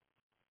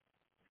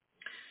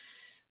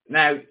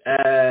 Now,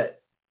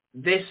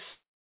 this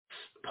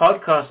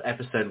podcast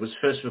episode was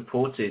first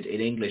reported in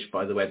English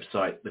by the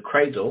website The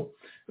Cradle,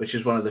 which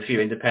is one of the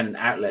few independent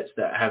outlets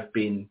that have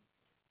been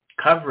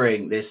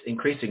covering this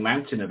increasing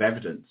mountain of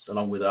evidence,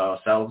 along with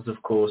ourselves,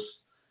 of course,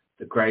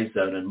 The Grey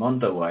Zone and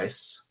Mondoweiss.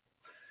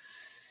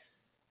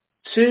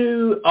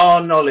 To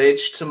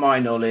my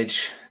knowledge,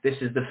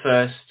 this is the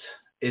first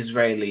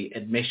Israeli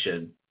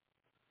admission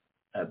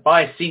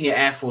by a senior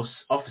Air Force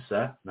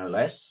officer, no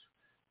less,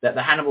 that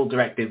the Hannibal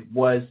Directive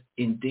was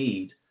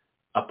indeed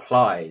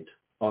applied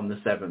on the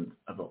 7th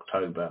of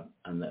October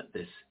and that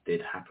this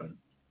did happen.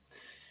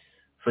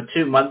 For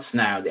 2 months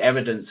now, the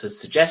evidence has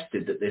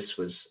suggested that this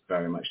was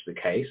very much the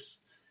case.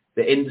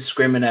 The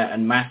indiscriminate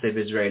and massive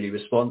Israeli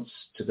response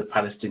to the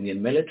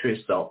Palestinian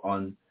military assault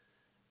on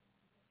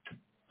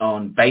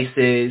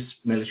bases,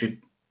 military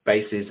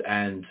bases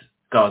and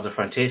Gaza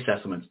frontier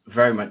settlements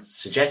very much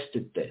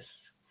suggested this.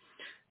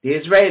 The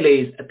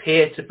Israelis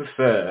appear to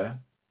prefer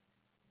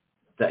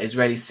that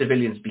Israeli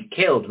civilians be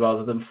killed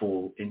rather than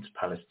fall into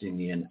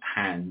Palestinian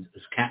hands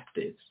as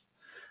captives.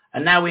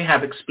 And now we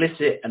have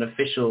explicit and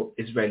official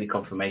Israeli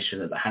confirmation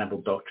that the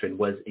Hannibal Doctrine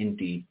was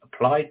indeed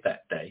applied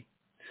that day.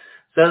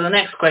 So the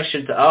next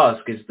question to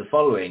ask is the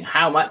following: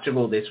 how much of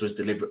all this was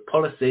deliberate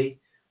policy,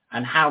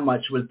 and how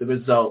much was the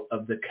result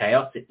of the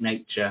chaotic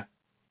nature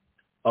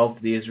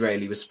of the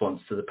Israeli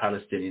response to the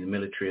Palestinian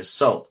military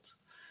assault?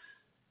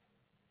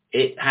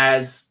 It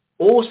has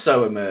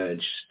also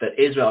emerged that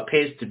Israel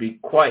appears to be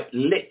quite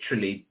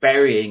literally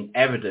burying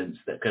evidence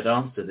that could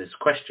answer this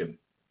question.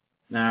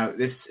 Now,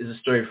 this is a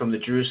story from the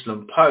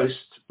Jerusalem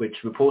Post,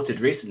 which reported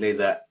recently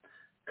that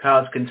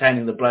cars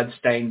containing the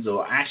bloodstains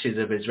or ashes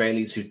of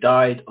Israelis who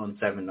died on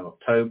 7th of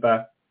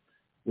October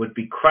would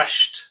be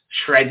crushed,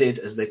 shredded,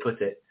 as they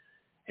put it,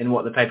 in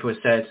what the paper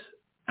said,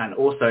 and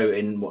also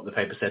in what the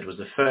paper said was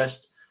the first.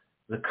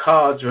 The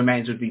car's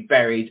remains would be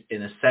buried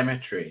in a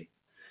cemetery.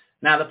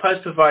 Now, the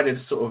Post provided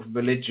a sort of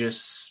religious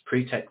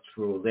pretext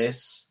for all this.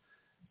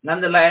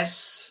 Nonetheless,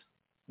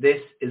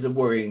 this is a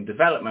worrying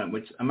development,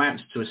 which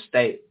amounts to a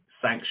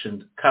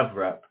state-sanctioned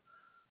cover-up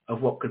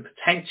of what could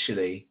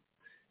potentially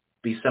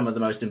be some of the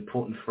most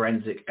important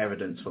forensic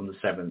evidence from the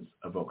 7th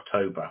of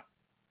October.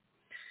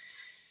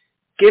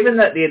 Given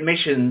that the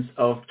admissions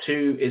of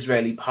 2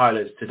 Israeli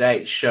pilots to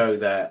date show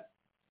that,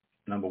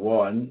 number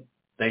one,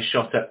 they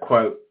shot at,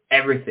 quote,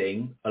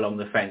 everything along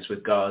the fence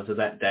with Gaza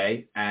that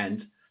day,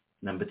 and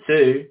number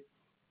two,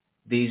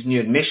 these new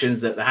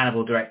admissions that the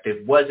Hannibal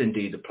Directive was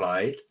indeed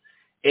applied,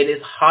 it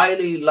is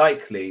highly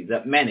likely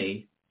that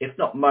many, if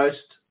not most,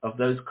 of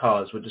those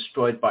cars were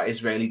destroyed by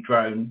Israeli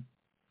drone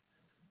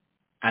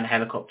and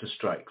helicopter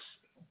strikes,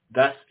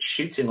 thus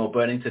shooting or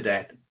burning to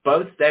death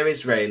both their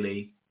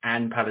Israeli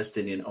and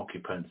Palestinian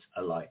occupants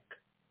alike.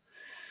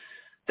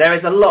 There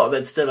is a lot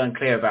that's still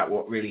unclear about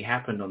what really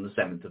happened on the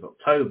 7th of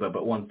October,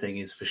 but one thing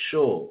is for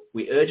sure: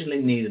 we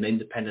urgently need an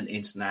independent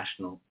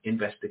international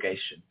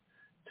investigation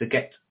to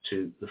get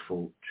to the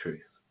full truth.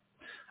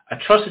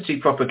 Atrocity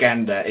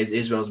propaganda is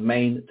Israel's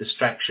main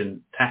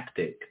distraction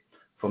tactic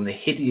from the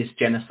hideous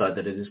genocide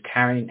that it is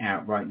carrying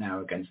out right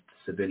now against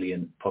the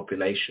civilian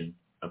population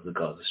of the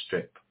Gaza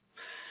Strip.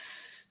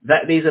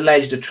 That these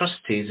alleged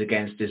atrocities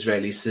against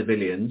Israeli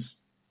civilians,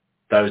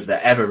 those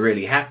that ever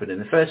really happened in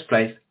the first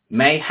place,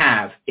 may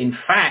have, in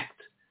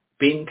fact,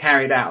 been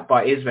carried out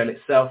by Israel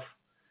itself,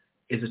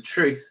 is a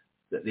truth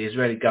that the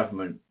Israeli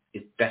government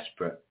is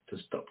desperate to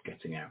stop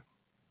getting out.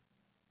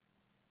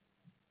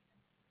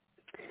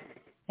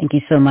 Thank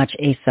you so much,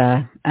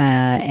 Asa.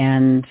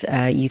 And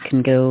you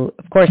can go,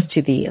 of course,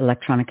 to the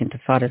Electronic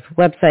Intifada's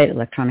website,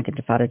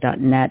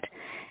 electronicintifada.net,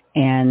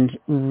 and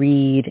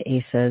read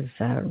Asa's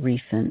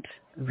recent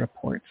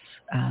reports.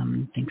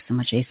 Thanks so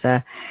much,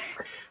 Asa.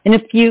 And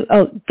if you,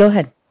 go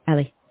ahead,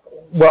 Ali.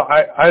 Well,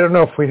 I don't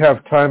know if we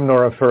have time,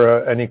 Nora,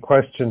 for any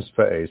questions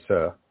for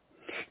Asa.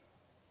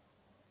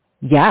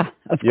 Yeah,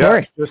 of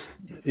course.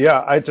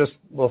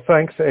 Well,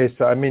 thanks,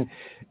 Asa. I mean,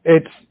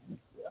 it's,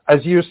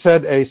 as you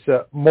said,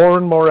 Asa, more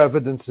and more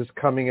evidence is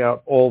coming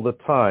out all the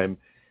time.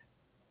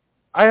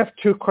 I have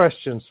 2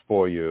 questions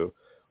for you.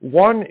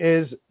 One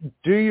is,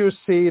 do you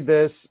see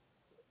this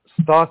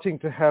starting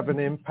to have an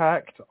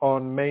impact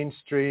on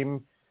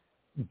mainstream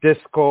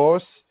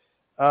discourse?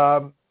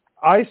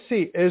 I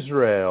see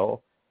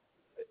Israel,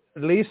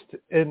 at least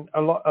in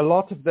a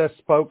lot of their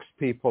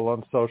spokespeople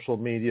on social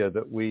media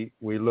that we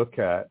look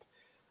at,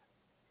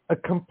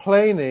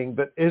 complaining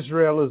that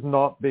Israel is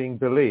not being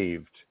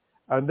believed.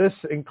 And this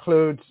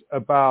includes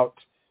about,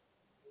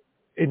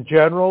 in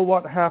general,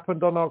 what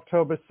happened on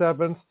October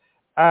 7th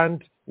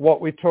and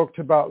what we talked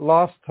about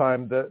last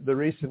time, the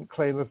recent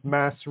claim of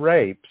mass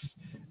rapes.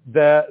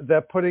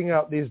 They're putting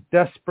out these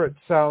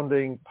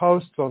desperate-sounding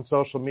posts on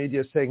social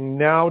media saying,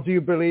 now do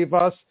you believe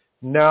us?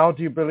 Now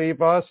do you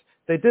believe us?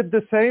 They did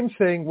the same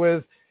thing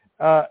with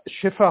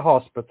Shifa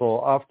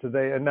Hospital after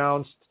they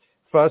announced,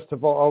 first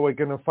of all, we're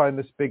going to find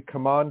this big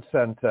command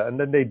center, and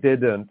then they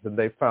didn't, and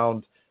they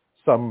found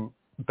some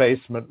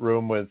basement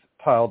room with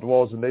tiled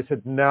walls, and they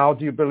said, now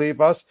do you believe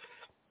us?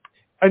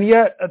 And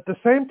yet, at the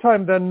same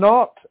time, they're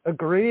not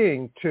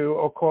agreeing to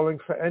or calling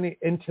for any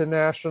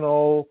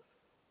international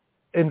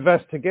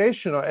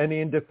investigation or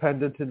any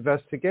independent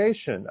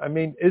investigation. I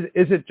mean, is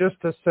it just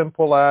as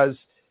simple as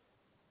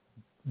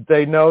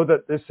they know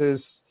that this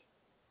is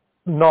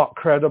not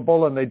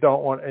credible and they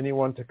don't want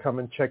anyone to come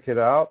and check it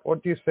out?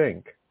 What do you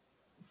think?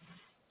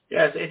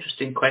 Yeah, it's an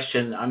interesting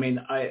question. I mean,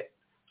 I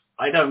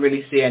don't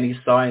really see any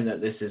sign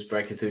that this is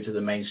breaking through to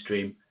the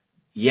mainstream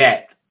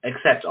yet,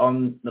 except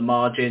on the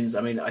margins.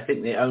 I mean, I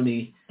think the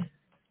only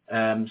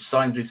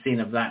signs we've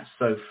seen of that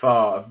so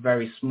far are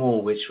very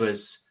small, which was,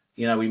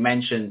 you know, we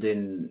mentioned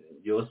in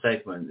your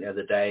segment the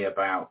other day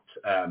about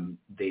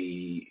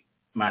the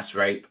mass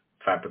rape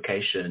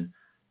fabrication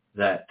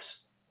that,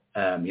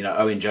 you know,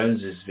 Owen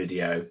Jones's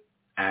video,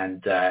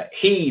 and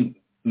he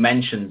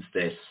mentions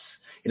this.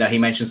 You know, he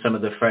mentioned some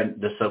of the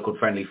so-called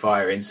friendly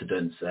fire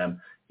incidents,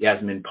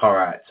 Yasmin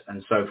Porat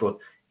and so forth.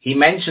 He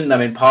mentioned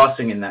them in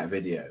passing in that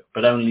video,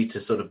 but only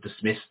to sort of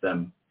dismiss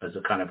them as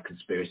a kind of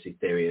conspiracy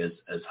theory, as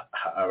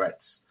Haaretz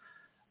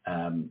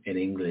in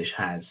English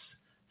has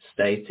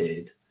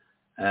stated.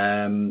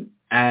 And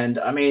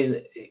I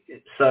mean,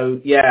 so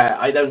yeah,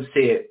 I don't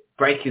see it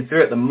breaking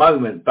through at the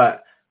moment,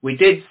 but we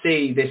did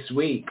see this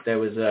week there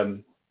was a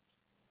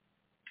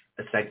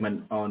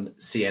segment on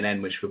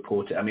CNN which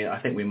reported, I mean, I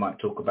think we might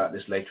talk about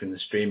this later in the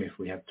stream if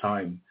we have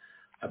time,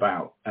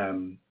 about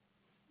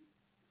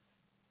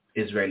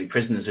Israeli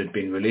prisoners who'd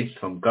been released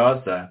from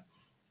Gaza,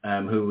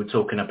 who were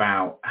talking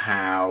about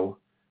how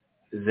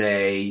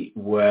they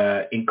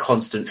were in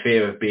constant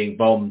fear of being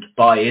bombed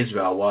by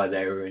Israel while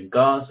they were in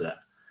Gaza.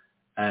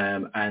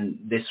 And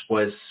this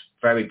was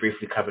very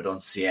briefly covered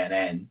on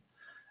CNN.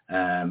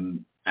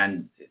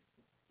 And,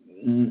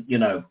 you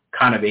know,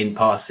 kind of in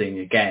passing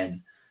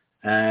again.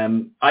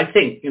 I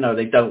think, you know,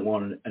 they don't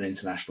want an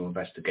international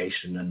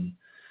investigation. And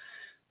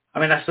I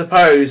mean, I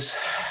suppose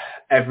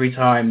every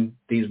time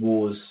these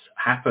wars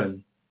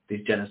happen,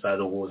 these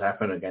genocidal wars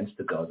happen against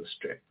the Gaza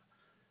Strip,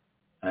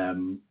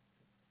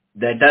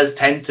 there does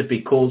tend to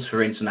be calls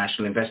for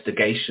international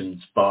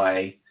investigations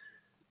by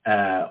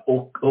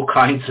all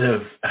kinds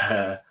of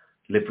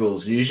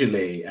liberals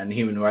usually, and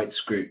human rights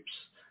groups.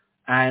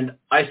 And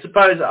I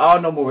suppose our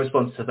normal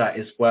response to that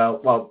is,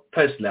 well,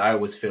 personally, I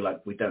always feel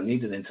like we don't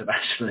need an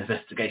international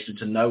investigation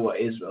to know what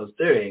Israel's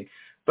doing.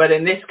 But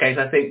in this case,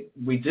 I think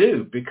we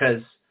do,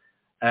 because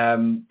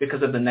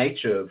of the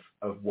nature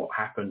of what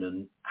happened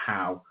and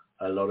how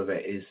a lot of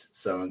it is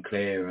so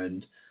unclear.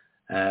 And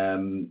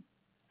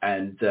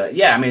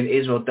yeah, I mean,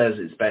 Israel does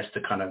its best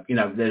to kind of, you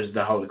know, there's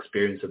the whole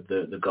experience of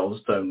the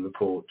Goldstone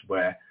report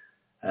where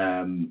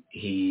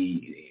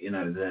he, you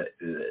know,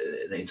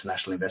 the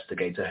international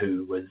investigator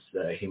who was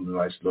a human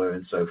rights lawyer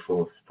and so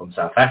forth from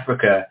South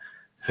Africa,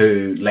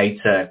 who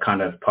later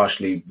kind of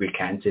partially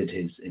recanted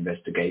his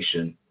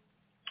investigation,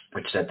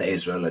 which said that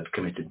Israel had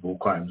committed war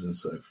crimes and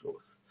so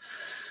forth.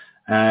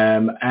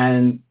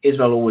 And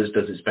Israel always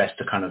does its best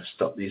to kind of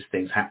stop these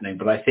things happening.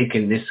 But I think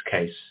in this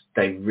case,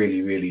 they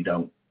really, really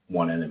don't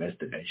want an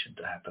investigation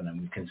to happen.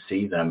 And we can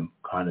see them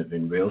kind of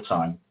in real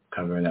time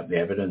covering up the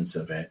evidence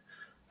of it.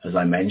 As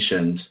I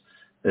mentioned,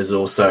 there's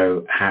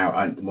also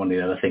how, one of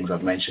the other things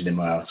I've mentioned in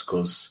my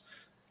articles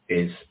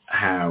is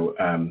how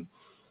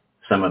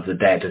some of the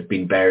dead have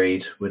been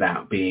buried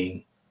without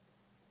being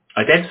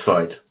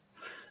identified.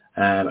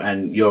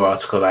 And your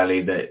article,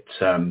 Ali, that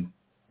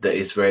the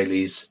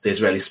Israeli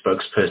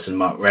spokesperson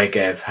Mark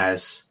Regev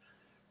has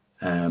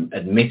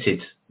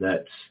admitted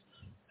that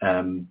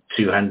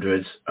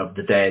 200 of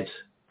the dead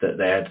that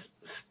they had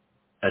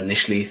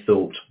initially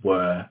thought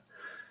were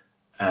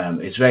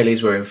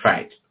Israelis were in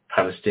fact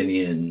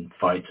Palestinian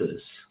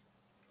fighters.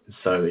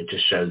 So it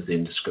just shows the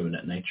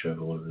indiscriminate nature of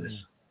all of this.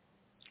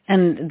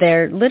 And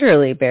they're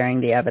literally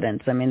bearing the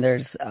evidence. I mean,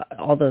 there's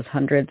all those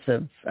hundreds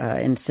of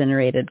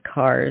incinerated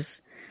cars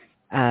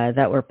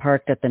that were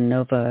parked at the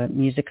Nova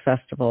Music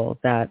Festival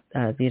that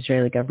the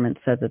Israeli government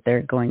said that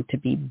they're going to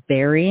be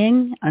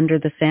burying under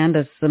the sand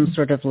as some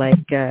sort of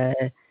like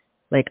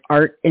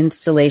art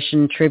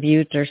installation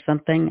tribute or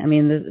something. I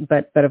mean,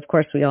 but of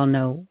course we all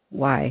know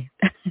why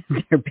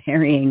they're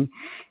burying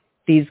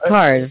these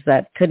cars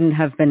that couldn't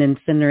have been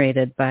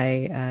incinerated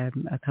by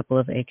a couple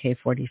of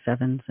AK-47s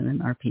and an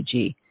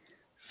RPG.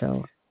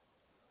 So,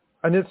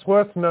 and it's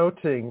worth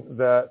noting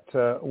that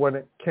when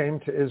it came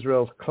to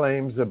Israel's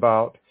claims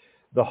about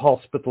the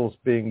hospitals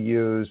being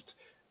used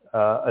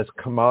as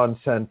command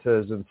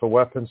centers and for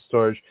weapons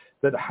storage,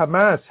 that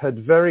Hamas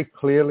had very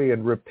clearly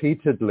and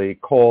repeatedly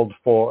called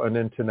for an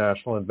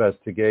international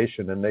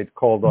investigation, and they'd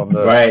called on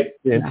the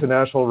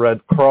International Red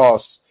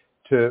Cross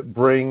to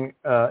bring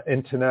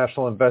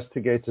international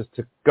investigators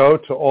to go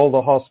to all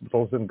the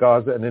hospitals in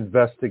Gaza and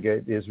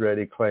investigate the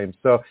Israeli claims.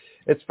 So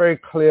it's very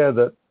clear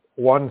that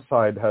one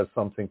side has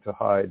something to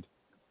hide.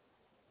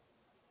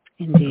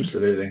 Indeed.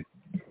 Absolutely.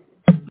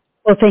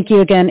 Well, thank you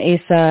again,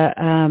 Asa.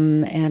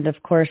 And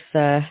of course,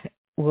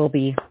 we'll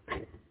be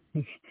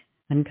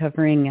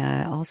uncovering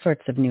all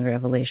sorts of new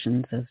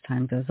revelations as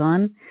time goes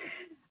on.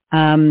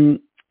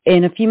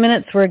 In a few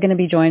minutes, we're going to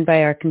be joined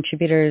by our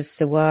contributors,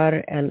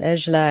 Sawar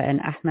Al-Ejla and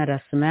Ahmed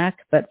Al-Samak.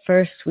 But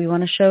first, we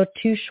want to show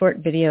two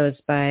short videos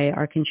by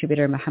our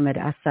contributor, Mohammed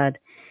Assad,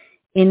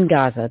 in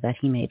Gaza that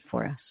he made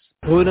for us.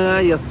 هنا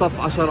يصطف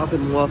عشرات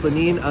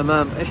المواطنين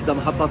أمام إحدى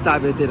محطات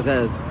تعبئة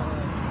الغاز.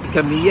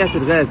 كميات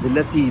الغاز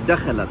التي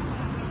دخلت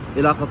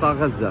إلى قطاع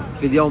غزة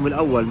في اليوم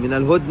الأول من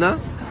الهدنة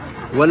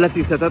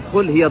والتي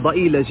ستدخل هي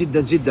ضئيلة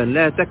جدا جدا،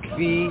 لا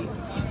تكفي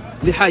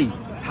لحي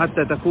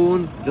حتى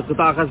تكون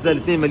لقطاع غزة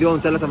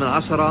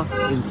 2,300,000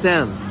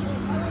 إنسان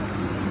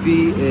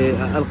في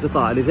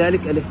القطاع.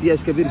 لذلك الاحتياج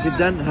كبير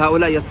جدا.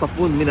 هؤلاء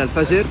يصطفون من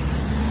الفجر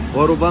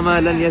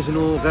وربما لن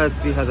يجنوا غاز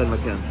في هذا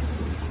المكان.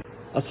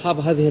 أصحاب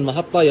هذه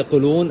المحطة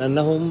يقولون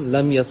أنهم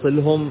لم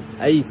يصلهم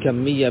أي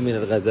كمية من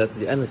الغازات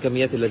لأن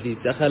الكميات التي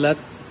دخلت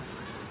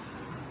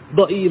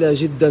ضئيلة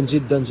جدا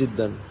جدا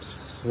جدا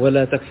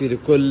ولا تكفي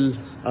لكل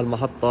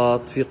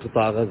المحطات في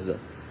قطاع غزة.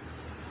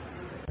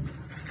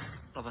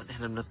 طبعا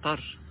احنا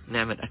بنضطر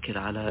نعمل أكل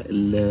على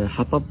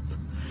الحطب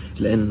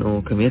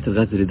لأنه كميات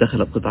الغاز اللي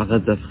دخلت قطاع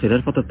غزة في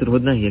خلال فترة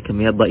الهدنة هي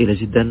كميات ضئيلة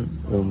جدا،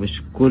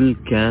 ومش كل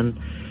كان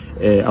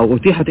أو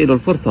أتيحت له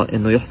الفرصة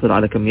أنه يحصل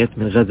على كميات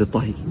من غاز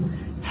الطهي.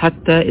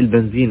 حتى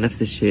البنزين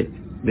نفس الشيء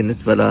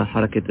بالنسبة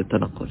لحركة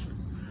التنقل.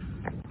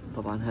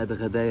 طبعا هذا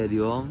غدايا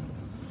اليوم،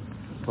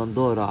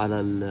 بندورة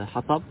على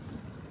الحطب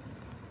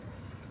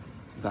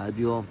بعد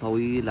يوم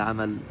طويل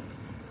عمل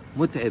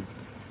متعب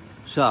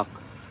شاق،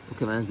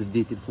 وكمان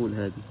زبدية الفول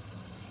هذه.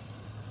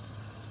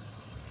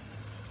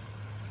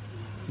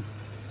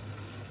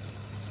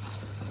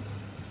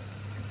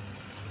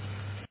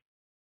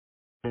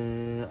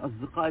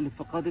 أصدقاء اللي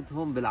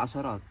فقدتهم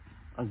بالعشرات،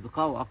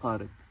 أصدقاء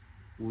وأقارب،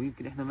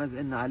 ويمكن إحنا ما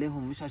زقلنا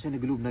عليهم مش عشان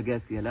قلوبنا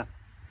قاسية، لا،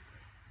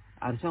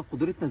 علشان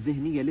قدرتنا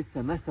الذهنية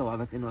لسه ما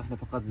استوعبت إنه إحنا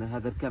فقدنا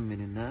هذا الكم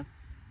من الناس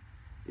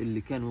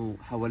اللي كانوا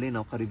حوالينا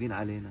وقريبين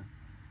علينا،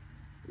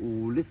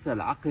 ولسه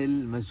العقل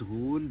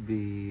مشغول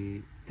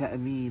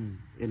بتأمين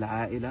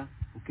العائلة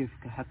وكيف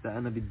حتى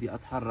أنا بدي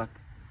أتحرك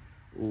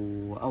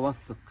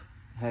وأوثق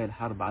هاي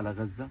الحرب على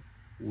غزة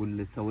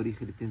والصواريخ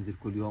اللي بتنزل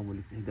كل يوم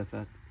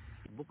والاستهدافات.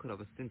 بكرة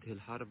بس تنتهي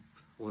الحرب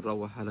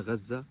ونروح على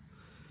غزة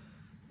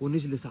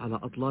ونجلس على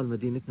أطلال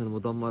مدينتنا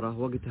المدمرة،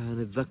 وقتها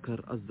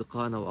نتذكر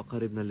أصدقائنا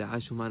وأقاربنا اللي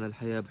عاشوا معنا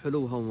الحياة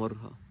بحلوها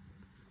ومرها،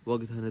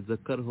 وقتها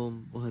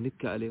نتذكرهم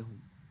وهنبكي عليهم.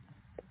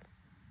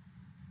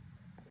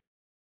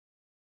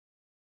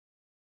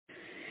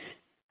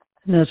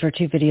 Those were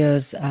two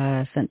videos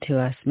sent to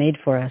us, made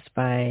for us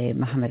by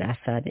Mohammed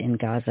Assad in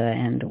Gaza,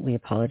 and we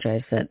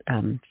apologize that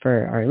for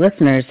our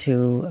listeners who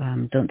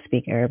don't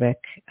speak Arabic,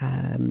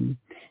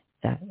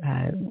 that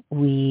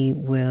we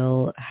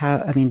will have,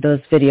 I mean,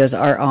 those videos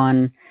are on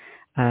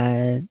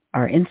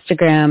our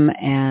Instagram,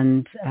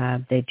 and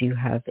they do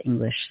have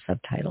English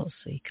subtitles,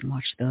 so you can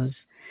watch those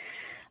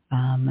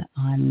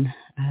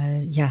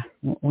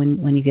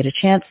when you get a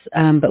chance.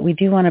 But we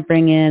do want to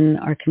bring in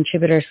our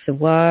contributor,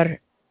 Sawar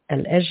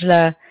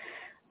Al-Ejla.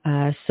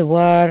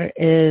 Sawar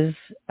is,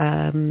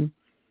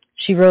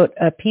 she wrote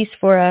a piece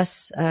for us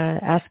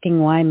asking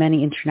why many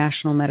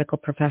international medical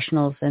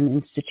professionals and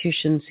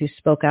institutions who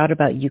spoke out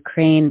about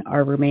Ukraine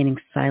are remaining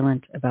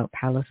silent about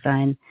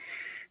Palestine.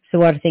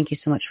 Sawar, thank you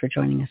so much for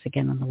joining us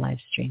again on the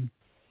live stream.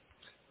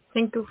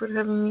 Thank you for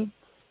having me.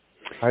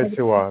 Hi,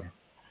 Sawar.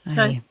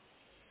 Hi.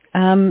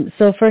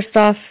 So first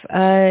off,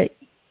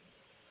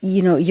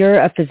 you're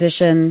a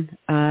physician.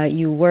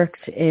 You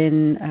worked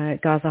in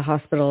Gaza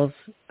hospitals.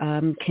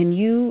 Can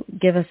you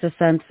give us a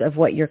sense of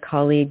what your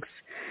colleagues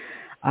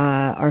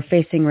are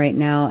facing right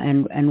now,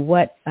 and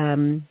what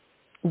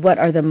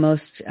are the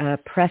most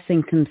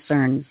pressing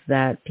concerns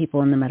that people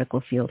in the medical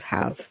field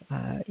have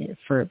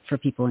for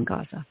people in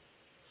Gaza?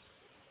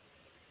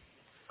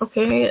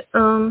 Okay.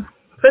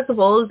 First of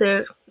all,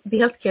 the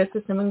healthcare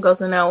system in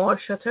Gaza now are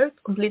shuttered,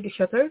 completely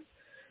shuttered,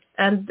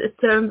 and it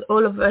turns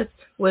all of it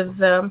with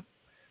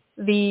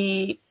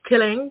the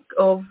killing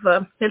of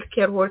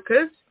healthcare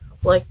workers.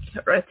 Like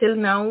right till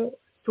now,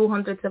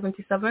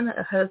 277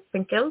 has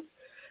been killed,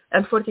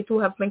 and 42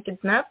 have been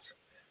kidnapped.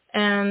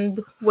 And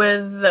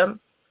with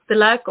the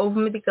lack of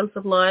medical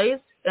supplies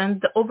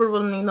and the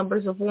overwhelming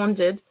numbers of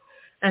wounded,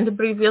 and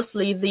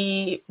previously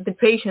the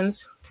patients,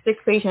 sick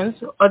patients,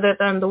 other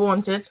than the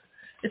wounded,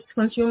 it's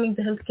consuming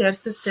the healthcare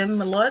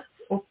system a lot.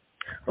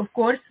 Of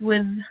course,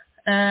 with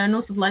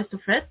no supplies to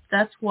fit.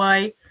 That's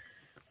why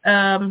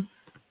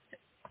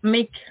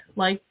make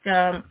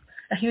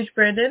a huge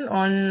burden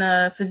on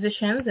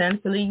physicians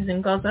and colleagues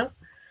in Gaza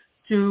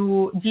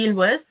to deal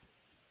with,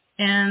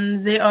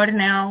 and they are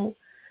now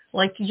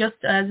like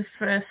just as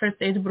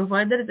first aid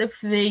providers if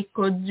they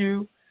could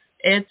do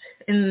it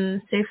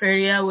in safe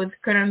area with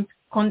recurrent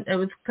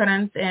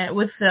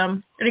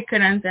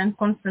and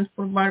constant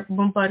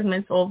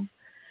bombardment of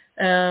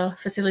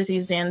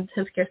facilities and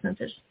healthcare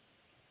centers.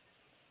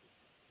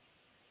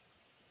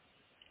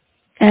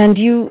 And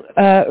you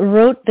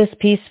wrote this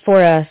piece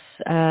for us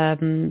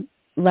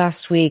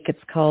last week.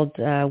 It's called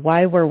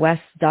Why Were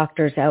West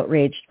Doctors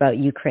Outraged About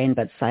Ukraine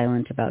But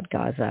Silent About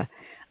Gaza?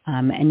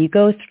 And you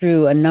go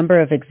through a number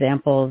of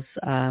examples,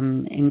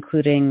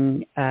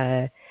 including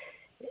healthcare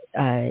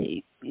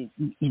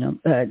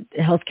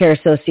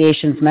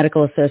associations,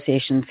 medical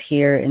associations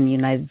here in the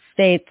United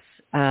States.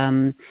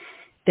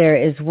 There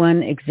is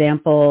one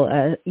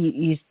example,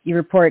 you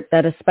report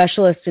that a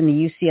specialist in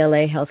the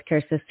UCLA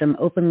healthcare system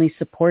openly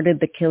supported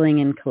the killing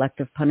and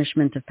collective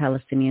punishment of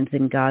Palestinians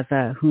in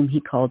Gaza, whom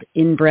he called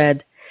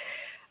inbred.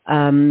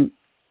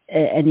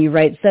 And you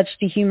write, such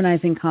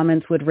dehumanizing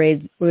comments would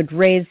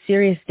raise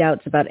serious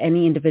doubts about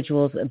any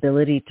individual's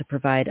ability to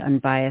provide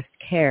unbiased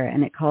care,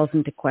 and it calls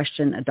into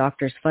question a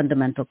doctor's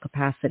fundamental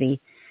capacity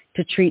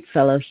to treat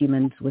fellow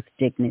humans with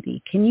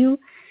dignity. Can you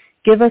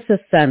give us a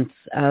sense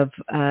of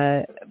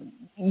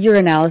your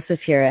analysis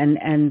here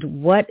and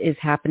what is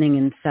happening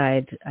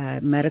inside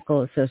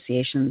medical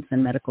associations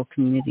and medical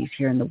communities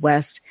here in the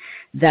West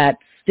that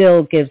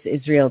still gives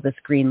Israel this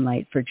green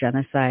light for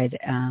genocide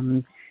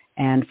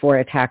and for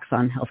attacks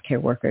on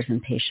healthcare workers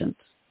and patients?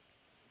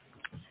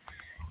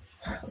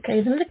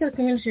 Okay, the medical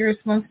community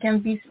response can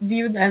be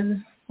viewed as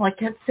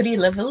like at three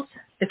levels: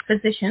 the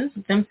physicians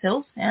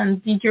themselves,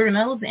 and the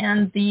journals,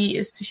 and the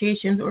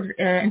associations or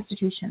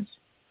institutions.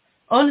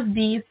 All of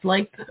these,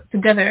 like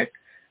together,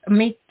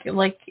 make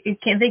like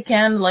they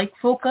can like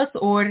focus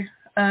or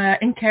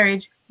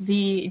encourage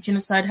the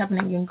genocide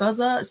happening in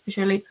Gaza,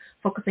 especially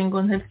focusing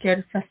on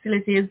healthcare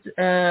facilities,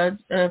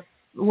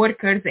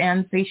 workers,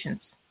 and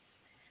patients.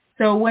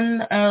 So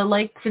when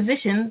like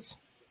physicians,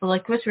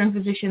 like Western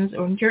physicians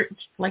or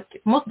like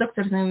most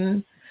doctors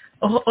in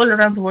all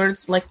around the world,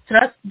 like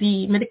trust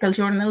the medical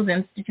journals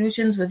and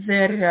institutions with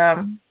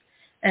their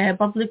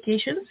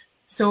publications.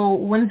 So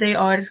when they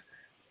are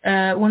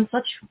when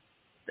such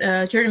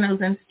journals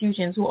and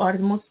institutions, who are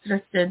the most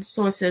trusted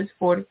sources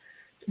for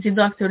the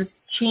doctors,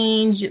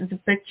 change the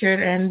picture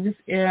and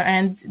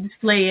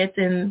display it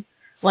in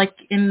when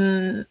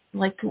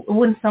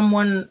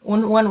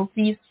one of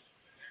these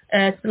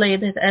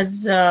displayed it as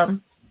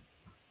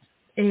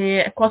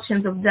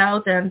questions of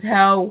doubt and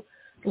how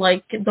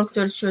like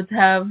doctors should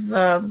have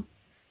a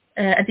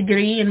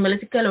degree in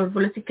medical or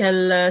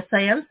political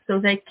science, so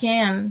they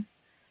can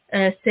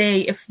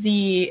say if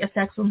the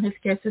attacks on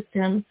healthcare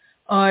system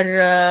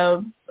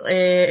are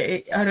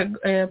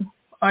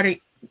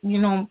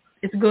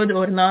it's good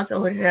or not,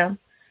 or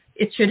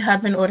it should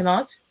happen or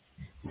not.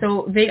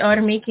 So they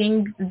are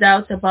making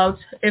doubts about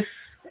if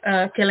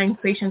killing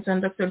patients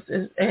and doctors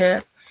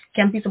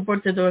can be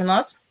supported or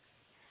not.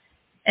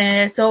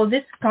 So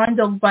this kind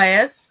of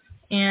bias,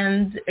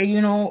 and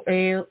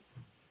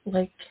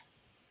like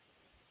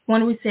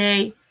when we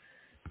say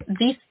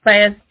these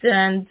biased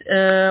and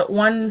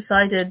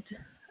one-sided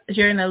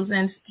journals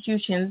and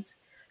institutions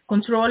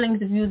controlling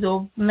the views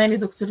of many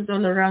doctors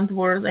all around the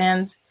world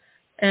and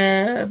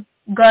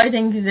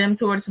guiding them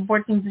towards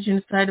supporting the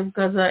genocide of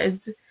Gaza is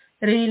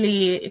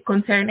really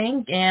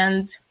concerning,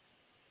 and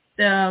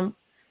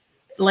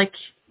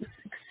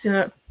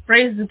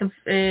raise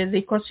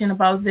the question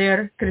about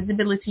their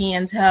credibility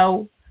and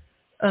how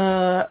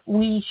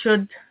we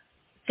should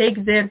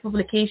take their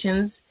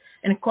publications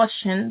in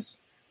questions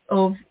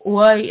of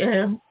why,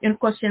 in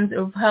questions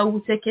of how we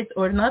take it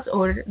or not,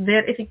 or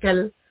their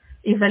ethical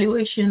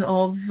evaluation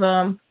of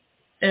the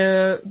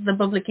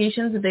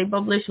publications that they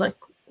publish, like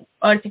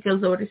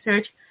articles or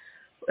research,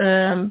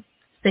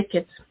 take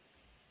it.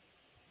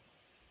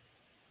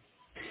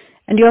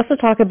 And you also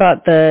talk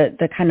about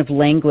the kind of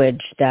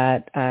language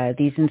that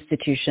these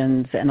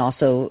institutions and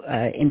also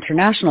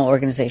international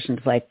organizations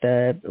like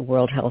the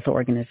World Health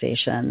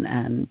Organization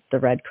and the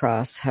Red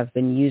Cross have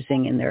been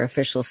using in their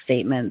official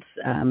statements,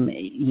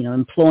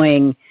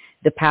 employing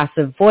the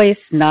passive voice,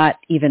 not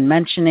even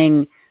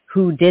mentioning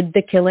who did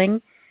the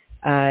killing,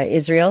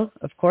 Israel,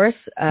 of course.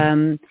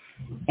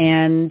 And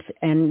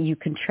you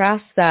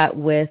contrast that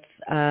with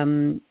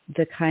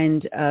the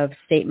kind of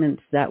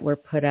statements that were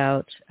put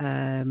out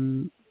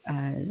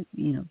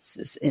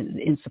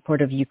in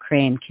support of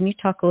Ukraine. Can you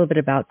talk a little bit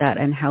about that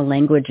and how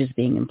language is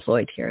being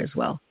employed here as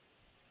well?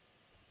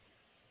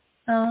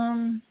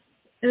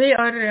 They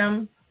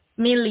are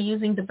mainly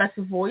using the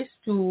passive voice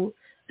to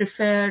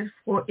refer,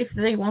 or if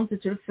they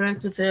wanted to refer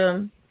to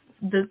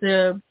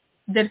their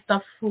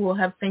staff who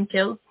have been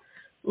killed,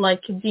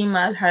 like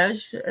Dima Al-Haj,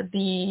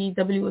 the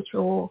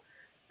WHO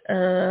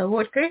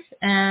worker,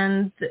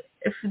 and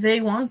if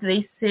they want,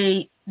 they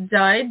say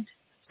died.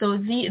 So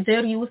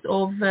their use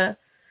of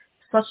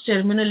such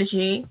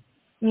terminology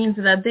means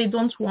that they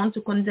don't want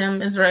to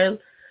condemn Israel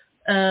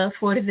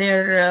for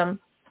their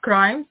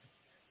crimes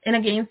and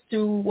against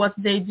to what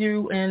they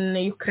do in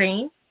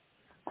Ukraine.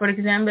 For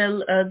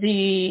example,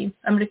 the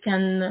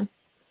American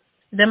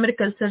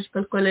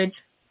Surgical College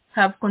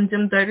have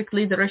condemned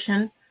directly the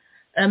Russian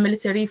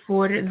military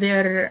for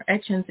their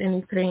actions in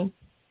Ukraine.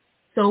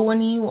 So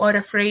when you are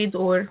afraid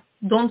or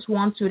don't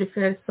want to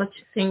refer such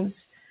things,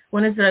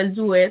 when Israel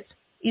do it,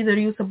 either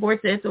you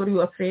support it or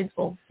you're afraid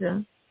of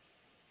them.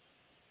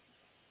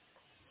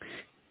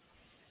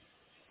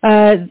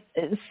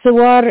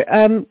 Sawar,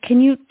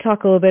 can you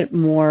talk a little bit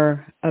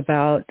more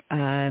about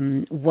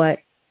what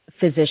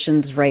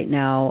physicians right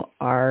now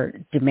are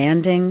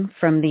demanding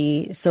from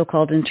the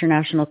so-called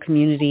international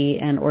community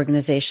and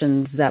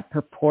organizations that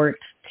purport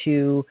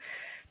to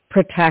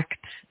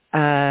protect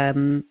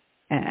and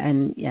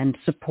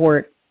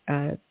support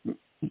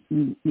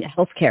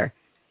healthcare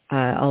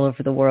all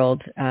over the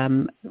world?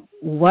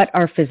 What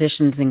are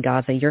physicians in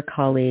Gaza, your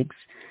colleagues,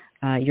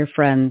 your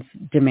friends,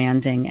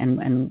 demanding,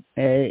 and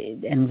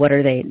what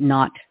are they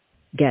not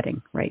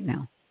getting right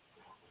now?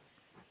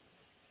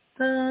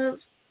 Of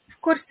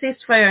course,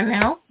 ceasefire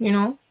now.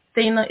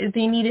 They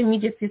need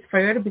immediate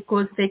ceasefire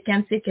because they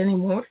can't take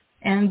anymore,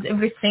 and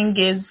everything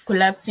is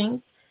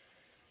collapsing.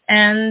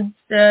 And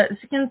the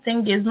second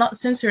thing is not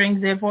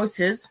censoring their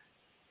voices,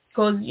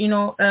 because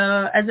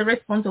as a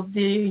response of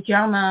the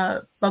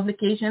JAMA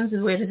publications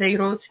where they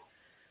wrote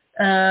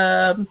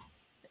about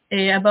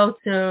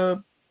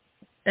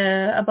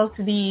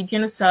the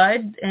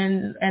genocide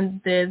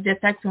and the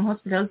attacks on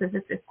hospitals, if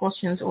it's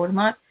questions or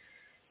not.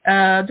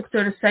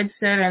 Dr.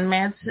 Saidser and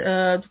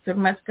Dr.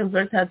 Matt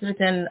Gilbert has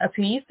written a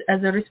piece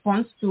as a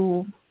response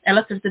to a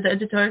letter to the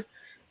editor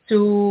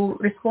to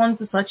respond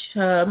to such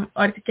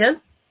articles,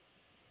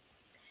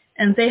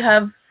 and they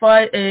have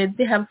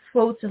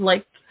fought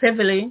like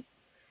heavily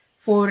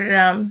for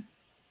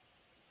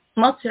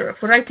not for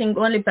writing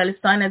only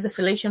Palestine as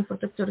affiliation for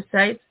Dr.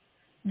 Said.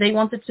 They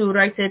wanted to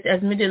write it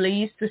as Middle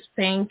East, West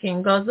Bank,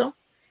 and Gaza,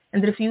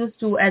 and refused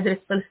to address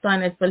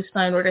Palestine as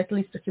Palestine or at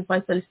least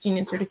occupied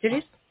Palestinian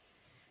territories.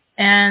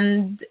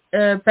 And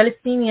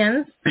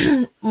Palestinians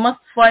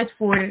must fight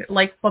for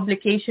like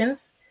publications,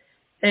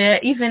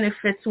 even if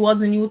it was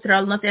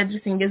neutral, not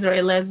addressing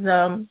Israel as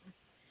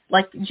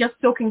like just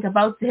talking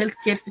about the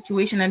healthcare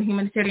situation and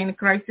humanitarian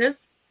crisis.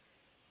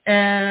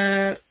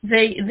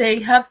 They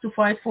have to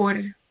fight for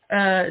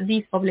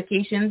these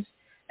publications,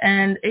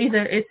 and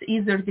it's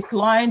either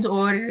declined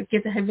or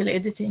get a heavy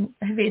editing.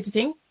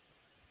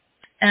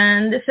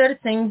 And the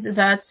third thing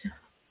that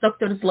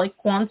doctors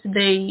like want,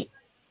 they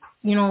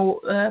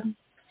a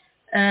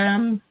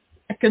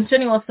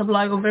continuous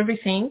supply of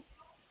everything,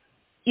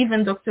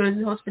 even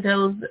doctors,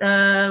 hospitals,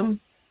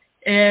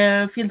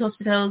 field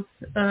hospitals,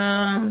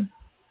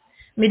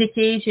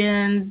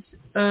 medications,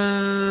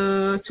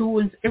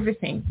 tools,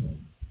 everything.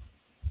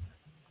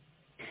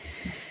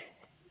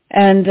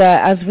 And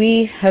as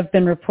we have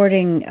been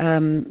reporting,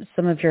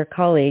 some of your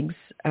colleagues,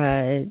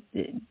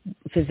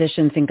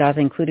 physicians in Gaza,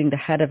 including the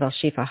head of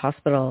Al-Shifa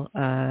Hospital,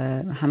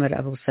 Mohammed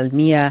Abu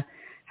Salmiya,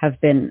 have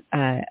been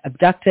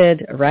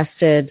abducted,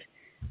 arrested,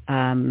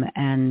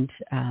 and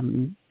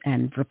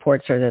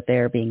reports are that they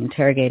are being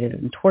interrogated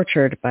and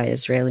tortured by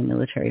Israeli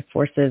military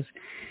forces.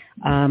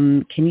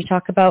 Can you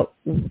talk about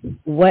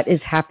what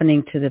is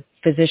happening to the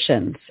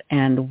physicians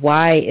and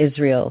why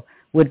Israel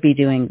would be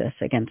doing this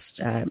against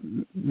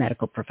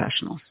medical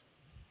professionals?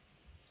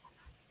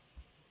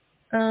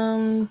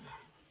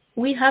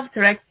 We have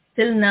tracked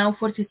till now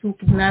 42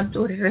 kidnapped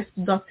or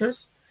arrested doctors.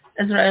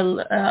 Israel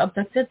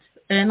abducted,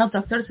 not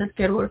doctors,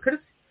 healthcare workers,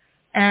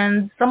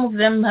 and some of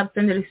them have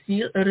been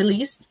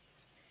released.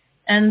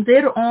 And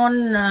they're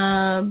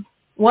on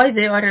why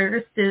they are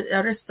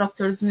arrest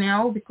doctors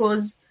now,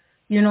 because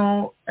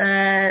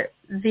the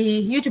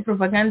huge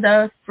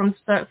propaganda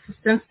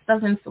since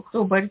 7th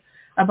October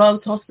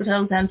about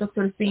hospitals and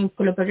doctors being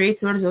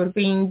collaborators or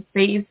being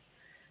based,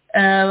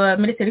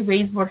 military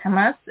base for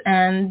Hamas.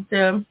 And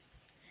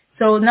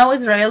so now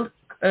Israel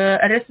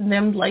arrested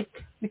them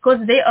because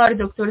they are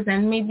doctors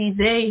and maybe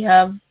they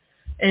have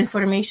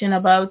information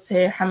about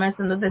Hamas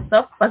and other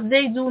stuff, but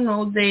they do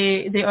know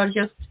they are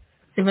just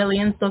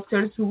civilian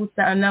doctors who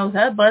know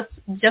that, but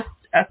just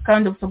a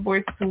kind of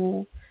support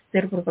to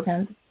their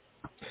propaganda.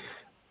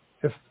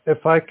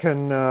 If I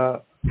can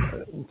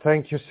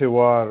thank you,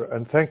 Siwar,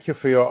 and thank you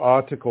for your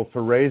article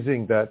for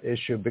raising that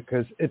issue,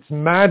 because it's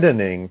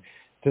maddening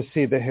to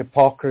see the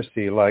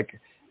hypocrisy. Like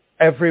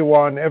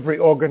everyone, every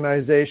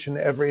organization,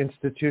 every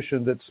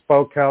institution that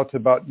spoke out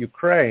about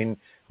Ukraine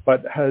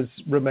but has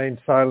remained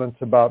silent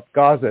about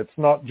Gaza. It's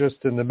not just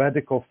in the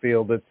medical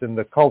field, it's in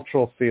the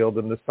cultural field,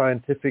 in the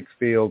scientific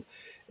field,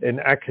 in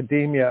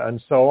academia,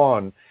 and so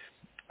on.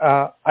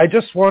 I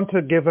just want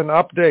to give an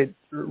update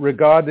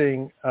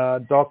regarding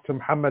Dr.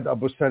 Mohammed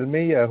Abu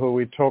Salmiya, who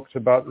we talked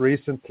about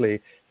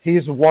recently.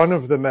 He's one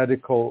of the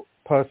medical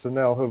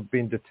personnel who have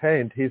been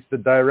detained. He's the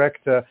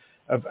director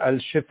of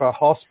Al-Shifa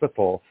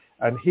Hospital,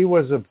 and he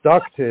was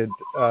abducted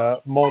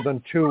more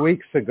than 2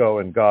 weeks ago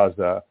in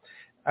Gaza.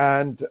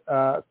 And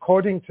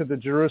according to the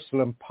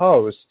Jerusalem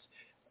Post,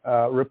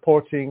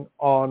 reporting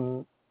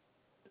on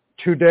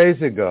 2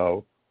 days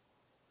ago.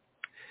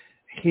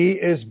 He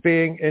is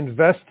being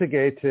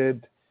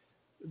investigated.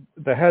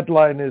 The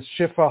headline is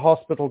Shifa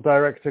Hospital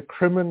Director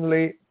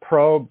criminally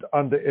probed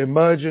under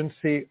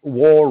emergency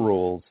war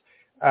rules.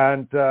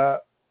 And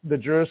the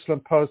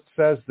Jerusalem Post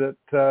says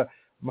that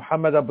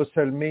Mohammed Abu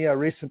Salmiya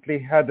recently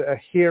had a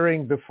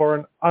hearing before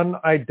an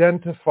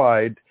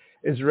unidentified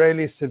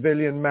Israeli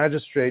civilian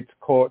magistrate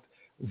court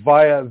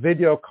via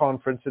video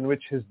conference in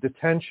which his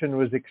detention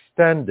was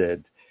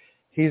extended.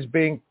 He's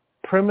being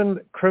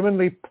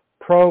criminally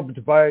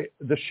probed by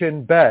the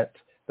Shin Bet,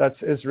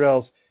 that's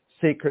Israel's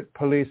secret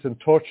police and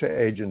torture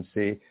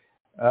agency,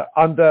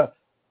 under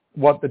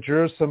what the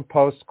Jerusalem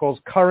Post calls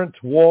current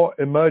war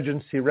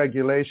emergency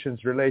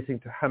regulations relating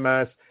to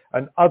Hamas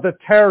and other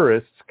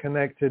terrorists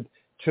connected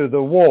to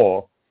the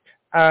war.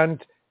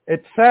 And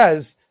it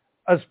says,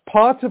 as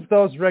part of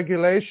those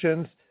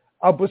regulations,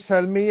 Abu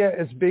Salmiya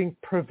is being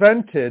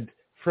prevented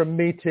from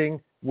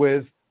meeting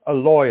with a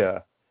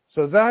lawyer.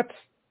 So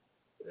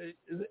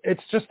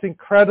it's just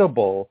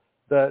incredible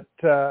that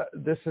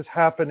this is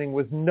happening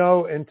with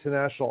no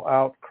international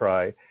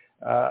outcry,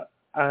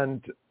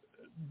 and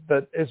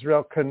that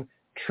Israel can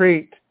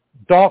treat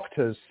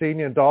doctors,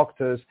 senior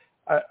doctors,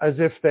 as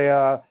if they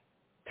are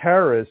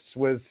terrorists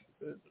with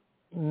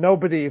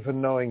nobody even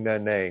knowing their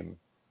name.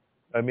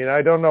 I mean,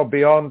 I don't know,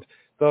 beyond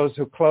those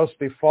who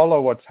closely follow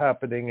what's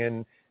happening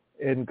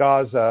in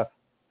Gaza,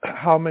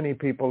 how many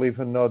people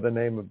even know the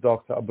name of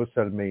Dr. Abu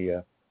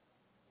Salmiya?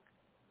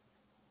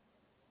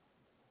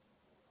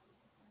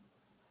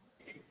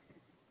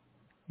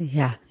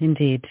 Yeah,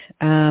 indeed.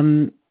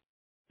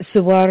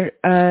 Suwar,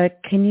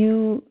 can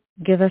you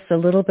give us a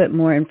little bit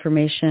more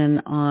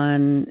information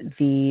on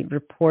the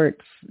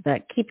reports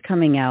that keep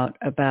coming out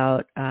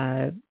about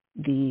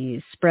the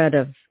spread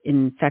of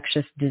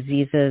infectious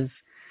diseases,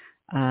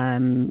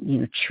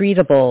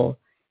 treatable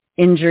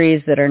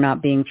injuries that are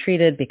not being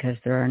treated because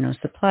there are no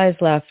supplies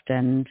left,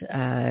 and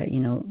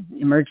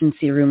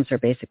emergency rooms are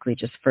basically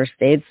just first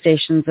aid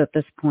stations at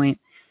this point.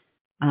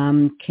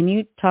 Can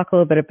you talk a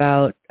little bit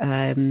about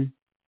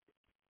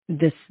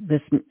this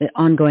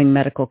ongoing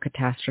medical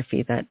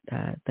catastrophe that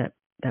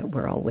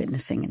we're all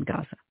witnessing in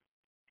Gaza?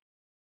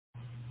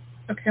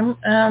 Okay.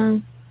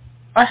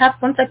 I have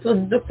contact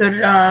with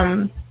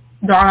Dr.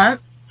 Dua.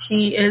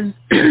 She is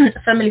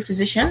a family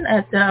physician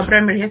at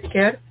primary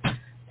healthcare,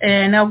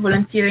 now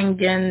volunteering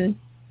in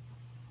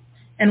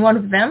one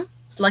of them.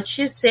 Like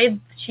she said,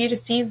 she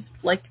receives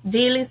like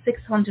daily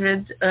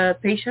 600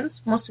 patients.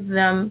 Most of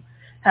them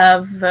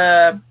have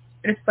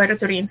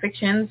respiratory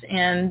infections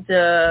and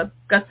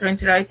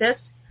gastroenteritis,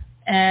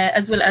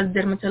 as well as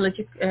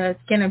dermatologic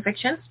skin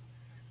infections.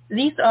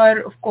 These are,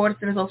 of course,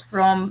 results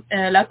from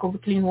lack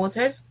of clean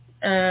water,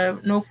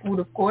 no food,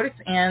 of course,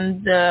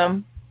 and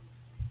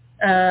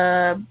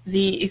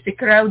the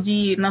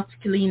crowded, not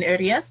clean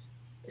areas,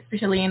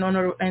 especially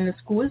in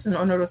schools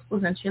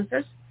and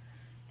shelters.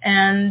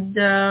 And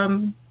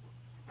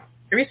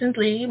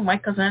recently, my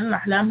cousin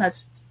Ahlam has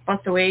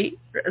passed away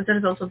as a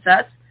result of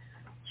that.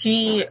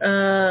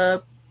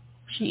 Her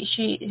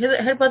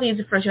body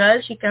is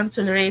fragile. She can't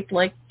tolerate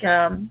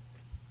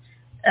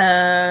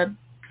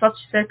such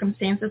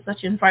circumstances,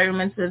 such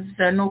environments with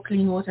no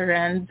clean water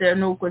and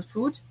no good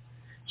food.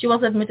 She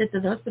was admitted to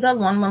the hospital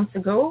 1 month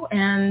ago,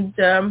 and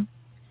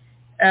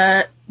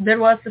there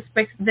was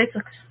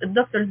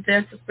doctors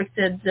there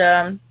suspected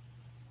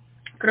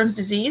Crohn's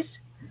disease,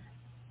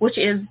 which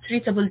is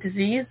treatable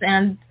disease.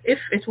 And if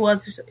it was,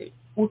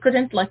 we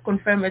couldn't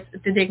confirm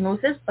the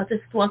diagnosis, but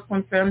if it was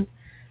confirmed,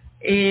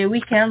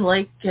 we can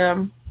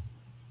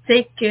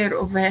take care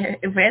of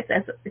it,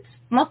 as it's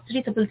not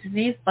treatable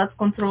disease but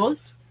controlled.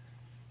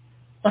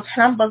 But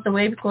Hram passed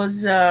away because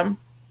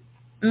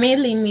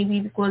mainly maybe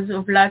because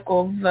of lack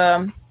of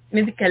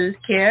medical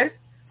care,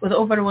 with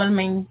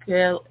overwhelming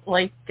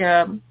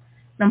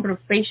number of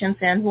patients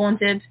and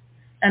wounded,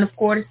 and of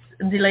course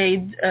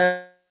delayed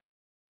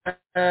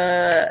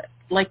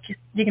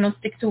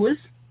diagnostic tools,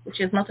 which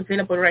is not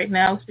available right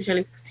now,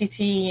 especially CT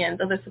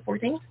and other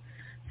supporting.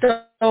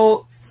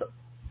 So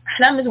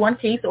Ahlam is one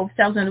case of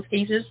thousands of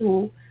cases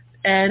who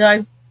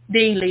die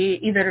daily,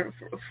 either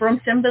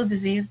from simple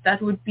disease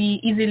that would be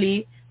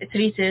easily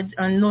treated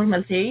on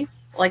normal days,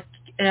 like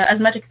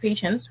asthmatic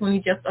patients who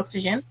need just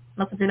oxygen,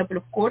 not available,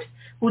 of course,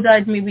 who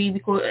died maybe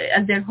because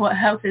at their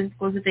houses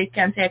because they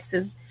can't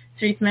access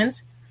treatment,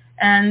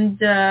 and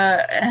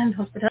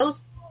hospitals.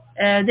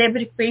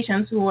 Diabetic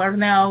patients who are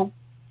now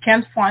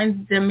can't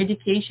find the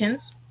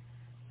medications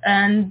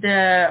and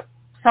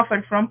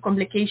suffer from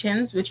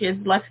complications, which is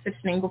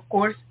life-threatening, of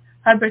course.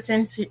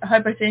 Hypertension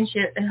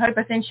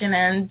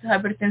and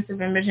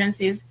hypertensive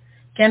emergencies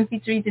can be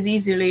treated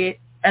easily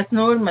at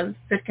normal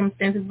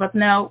circumstances, but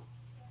now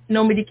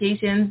no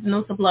medications,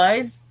 no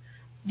supplies.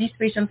 These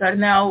patients are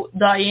now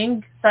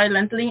dying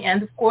silently,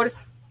 and of course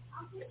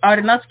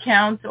are not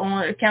counted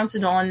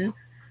on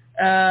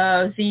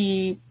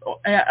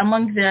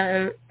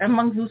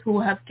among those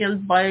who have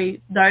killed by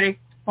direct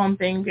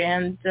pumping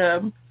and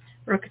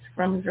rockets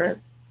from Israel.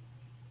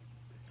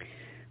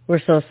 We're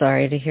so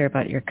sorry to hear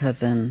about your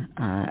cousin,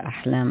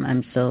 Ahlam.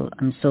 I'm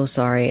so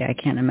sorry. I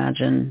can't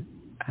imagine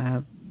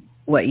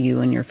what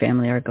you and your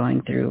family are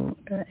going through.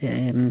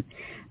 I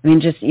mean,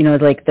 just,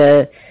 like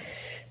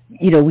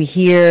we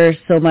hear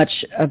so much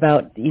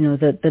about,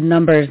 the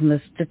numbers and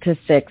the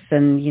statistics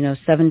and,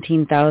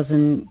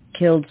 17,000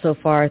 killed so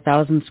far,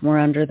 thousands more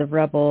under the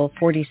rubble,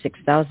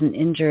 46,000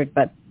 injured,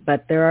 but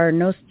there are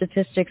no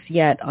statistics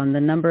yet on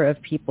the number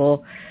of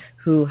people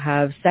who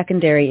have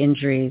secondary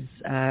injuries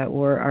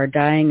or are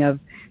dying of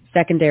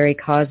secondary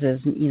causes,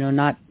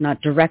 not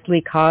directly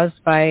caused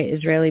by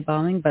Israeli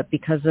bombing, but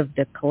because of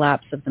the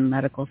collapse of the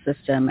medical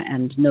system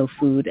and no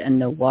food and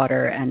no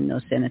water and no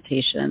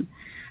sanitation.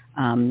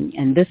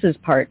 And this is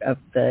part of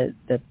the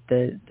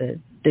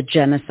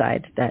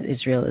genocide that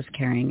Israel is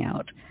carrying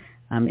out.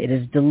 It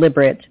is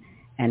deliberate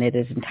and it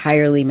is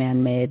entirely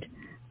man-made.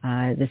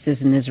 This is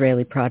an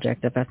Israeli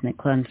project of ethnic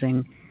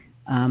cleansing.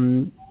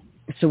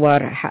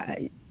 Suwar,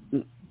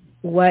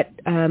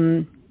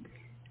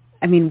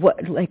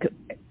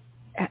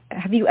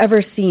 have you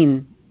ever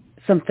seen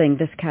something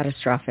this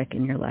catastrophic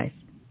in your life?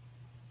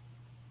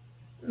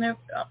 No,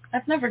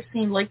 I've never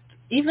seen,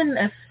 even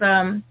if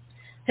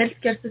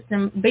healthcare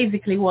system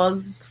basically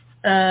was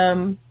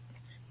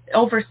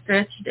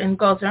overstretched in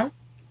Gaza,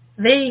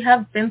 they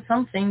have been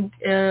something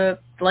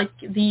like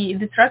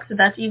the trucks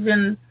that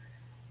even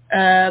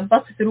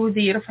pass through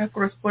the Rafah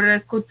cross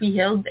border could be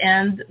held,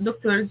 and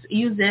doctors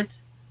use it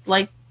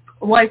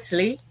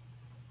wisely,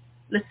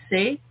 let's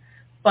say.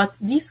 But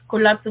this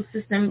collapse of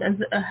systems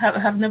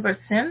have never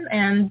seen,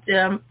 and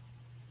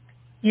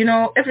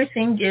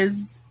everything is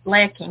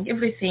lacking.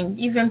 Everything,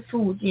 even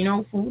food.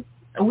 Food.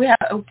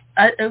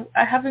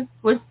 I haven't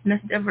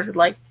witnessed ever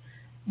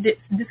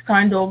this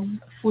kind of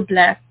food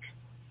lack.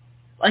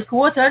 Like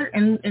water,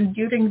 and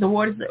during the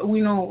wars,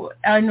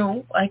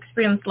 I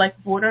experienced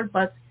water,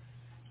 but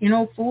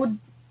food.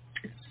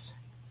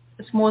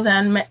 It's more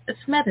than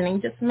it's maddening.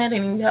 Just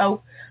maddening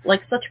how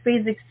such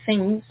basic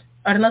things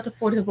are not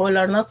affordable,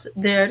 are not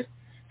there,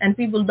 and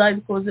people die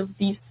because of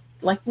these.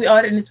 We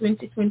are in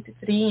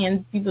 2023,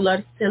 and people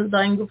are still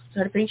dying of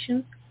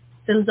starvation,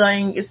 still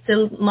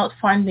not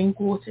finding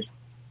water.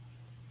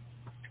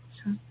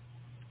 So.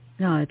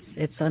 No,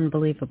 it's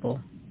unbelievable.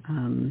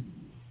 What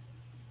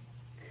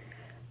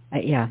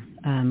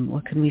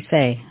can we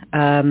say?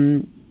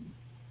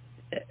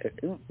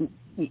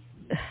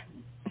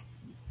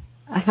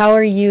 How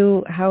are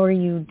you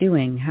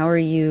doing? How are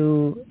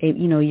you,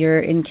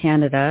 you're in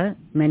Canada,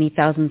 many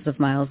thousands of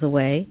miles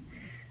away.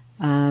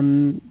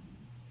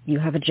 You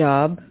have a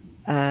job,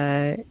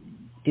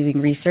 doing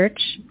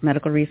research,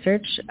 medical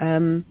research.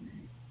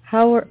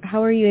 How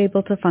are you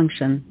able to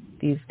function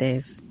these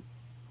days?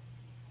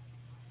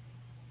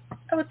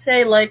 I would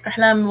say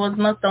Ahlam was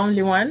not the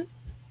only one.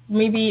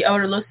 Maybe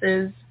our loss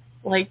is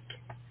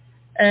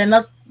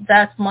not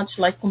that much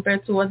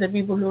compared to other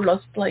people who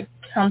lost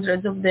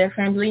hundreds of their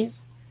families.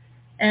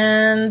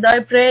 And I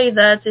pray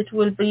that it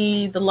will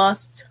be the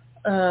last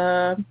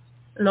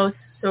loss,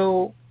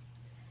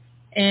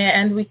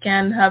 and we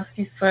can have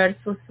ceasefire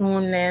so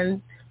soon,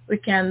 and we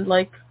can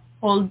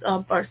hold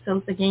up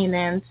ourselves again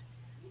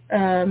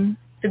and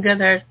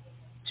together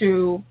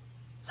to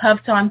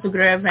have time to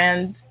grave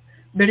and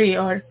bury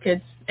our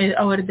kids,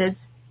 our dead.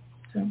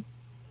 So.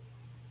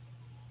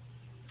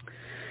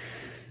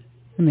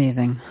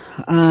 Amazing.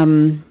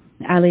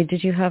 Ali,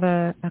 did you have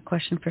a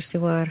question for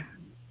Siwar?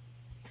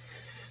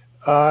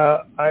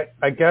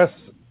 I guess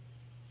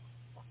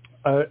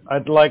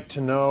I'd like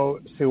to know,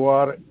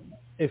 Siwar,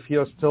 if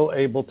you're still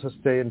able to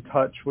stay in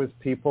touch with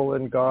people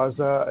in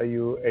Gaza. Are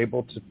you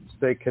able to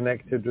stay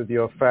connected with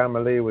your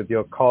family, with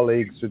your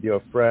colleagues, with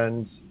your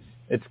friends?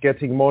 It's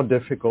getting more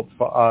difficult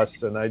for us,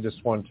 and I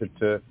just wanted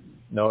to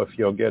know if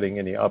you're getting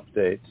any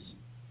updates.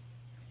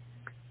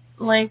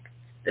 3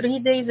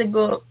 days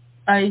ago,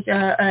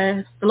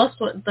 the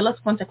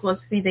last contact was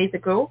 3 days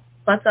ago.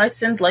 But I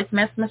sent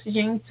mass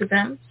messaging to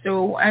them,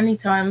 so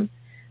anytime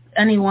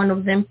any one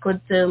of them could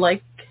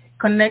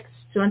connect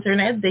to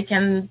internet, they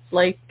can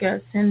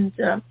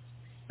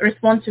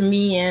respond to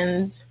me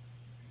and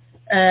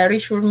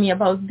reassure me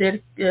about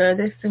their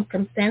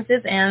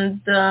circumstances.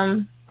 And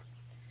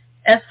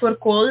as for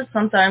calls,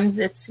 sometimes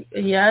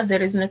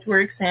there is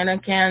networks and I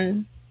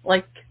can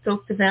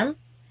talk to them,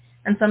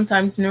 and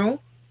sometimes no.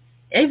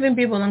 Even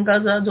people in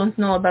Gaza don't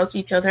know about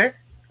each other.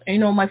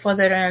 My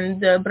father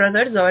and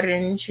brothers are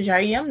in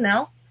Shuja'iyya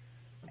now,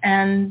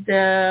 and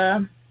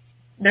the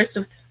rest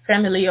of the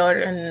family are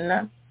in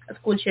a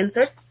school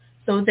shelter,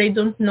 so they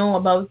don't know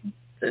about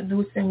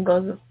those in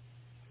Gaza.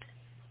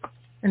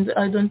 And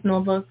I don't know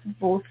about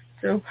both,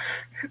 so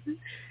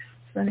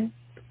funny.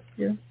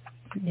 Yeah.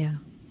 Yeah.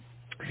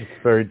 It's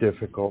very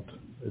difficult.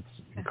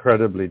 It's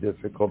incredibly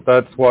difficult.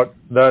 I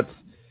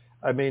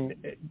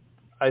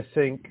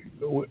think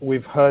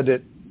we've heard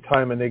it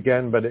time and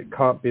again, but it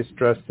can't be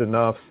stressed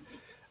enough.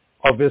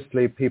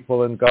 Obviously,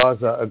 people in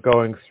Gaza are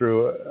going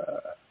through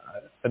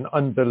an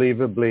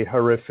unbelievably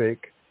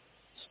horrific,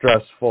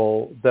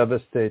 stressful,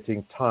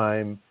 devastating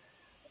time,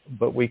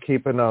 but we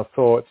keep in our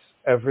thoughts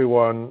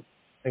everyone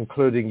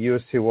including you,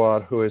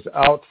 Siwar, who is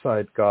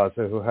outside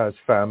Gaza, who has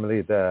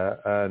family there,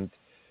 and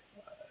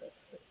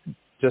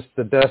just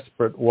the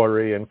desperate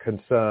worry and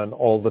concern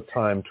all the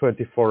time,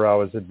 24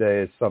 hours a day,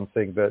 is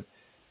something that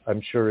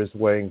I'm sure is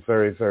weighing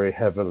very, very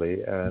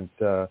heavily. And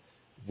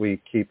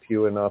we keep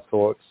you in our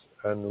thoughts,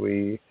 and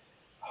we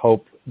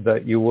hope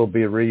that you will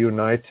be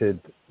reunited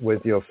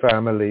with your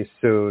family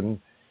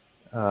soon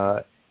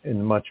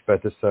in much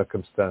better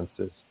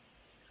circumstances.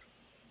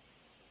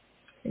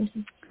 Thank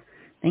you.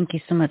 Thank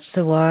you so much,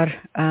 Siwar.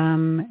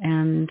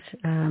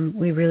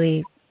 We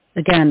really,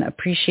 again,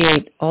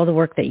 appreciate all the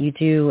work that you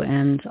do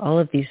and all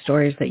of these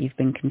stories that you've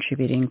been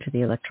contributing to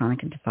the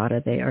Electronic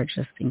Intifada. They are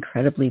just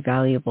incredibly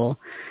valuable,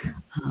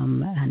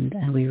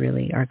 and we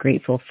really are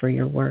grateful for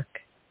your work.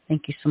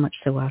 Thank you so much,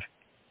 Siwar.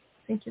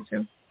 Thank you,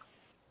 too.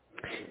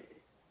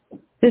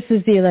 This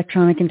is the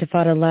Electronic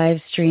Intifada live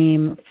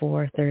stream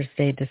for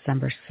Thursday,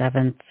 December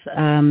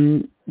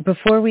 7th.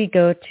 Before we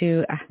go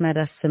to Ahmed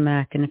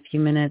As-Samak in a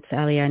few minutes,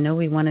 Ali, I know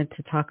we wanted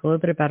to talk a little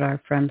bit about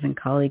our friends and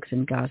colleagues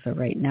in Gaza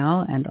right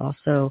now, and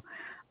also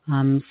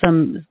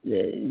some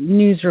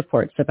news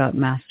reports about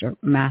mass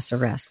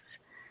arrests.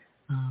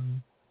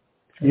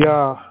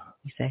 You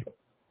say.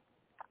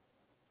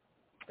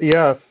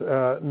 Yes,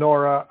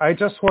 Nora, I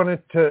just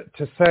wanted to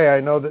say,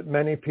 I know that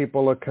many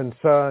people are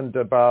concerned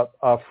about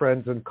our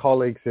friends and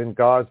colleagues in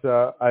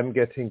Gaza. I'm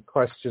getting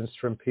questions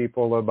from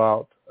people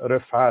about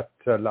Rifat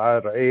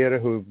Al-Arair,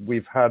 who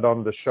we've had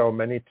on the show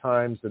many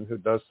times and who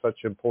does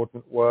such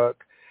important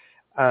work,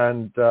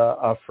 and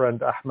our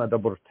friend Ahmed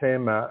Abu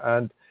Rtema.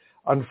 And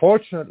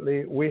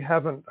unfortunately, we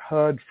haven't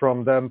heard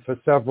from them for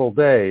several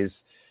days,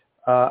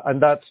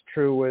 and that's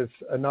true with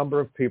a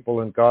number of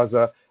people in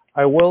Gaza.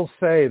 I will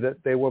say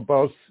that they were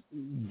both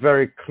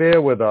very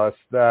clear with us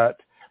that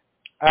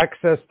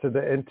access to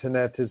the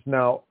internet is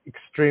now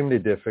extremely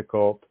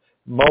difficult.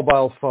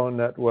 Mobile phone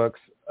networks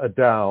are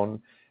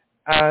down.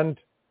 And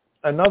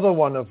another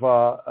one of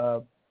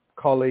our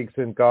colleagues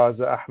in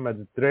Gaza,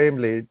 Ahmed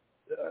Dreimli,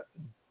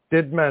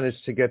 did manage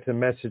to get a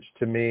message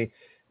to me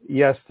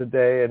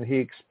yesterday, and he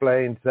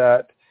explained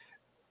that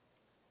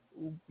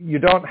you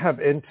don't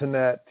have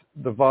internet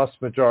the vast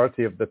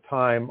majority of the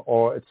time,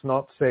 or it's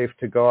not safe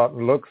to go out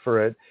and look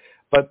for it.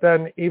 But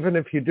then even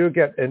if you do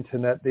get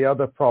internet, the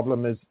other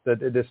problem is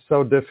that it is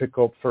so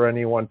difficult for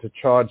anyone to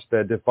charge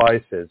their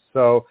devices.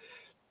 So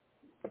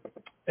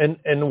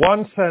in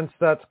one sense,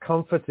 that's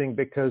comforting,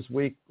 because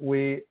we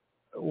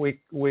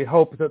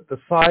hope that the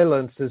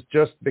silence is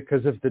just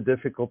because of the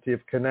difficulty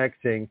of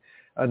connecting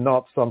and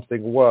not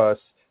something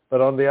worse. But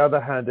on the other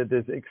hand, it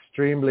is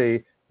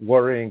extremely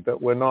worrying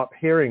that we're not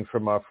hearing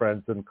from our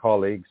friends and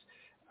colleagues.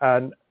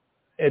 And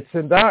it's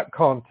in that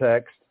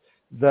context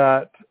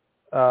that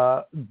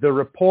the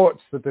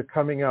reports that are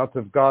coming out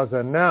of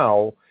Gaza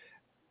now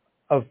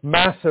of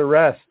mass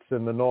arrests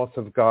in the north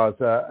of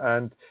Gaza,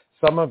 and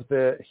some of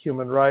the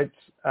human rights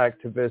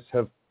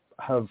activists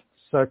have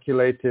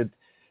circulated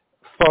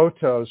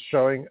photos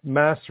showing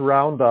mass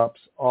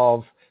roundups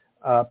of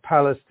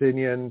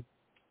Palestinian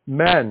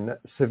men,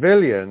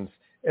 civilians,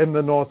 in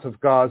the north of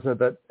Gaza,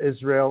 that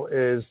Israel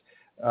is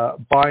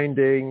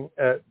binding,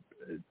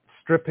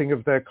 stripping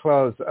of their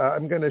clothes.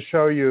 I'm going to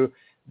show you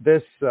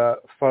this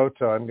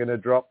photo. I'm going to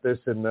drop this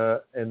in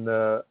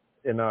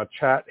our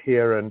chat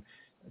here, and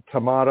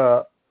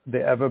Tamara,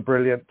 the ever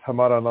brilliant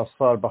Tamara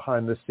Nassar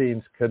behind the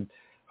scenes, could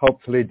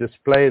hopefully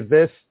display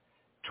this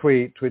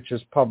tweet, which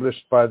is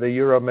published by the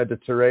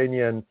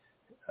Euro-Mediterranean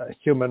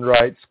Human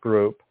Rights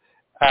Group,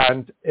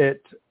 and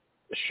it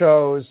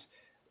shows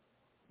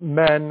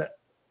men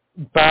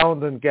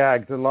bound and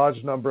gagged, a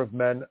large number of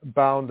men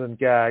bound and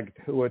gagged,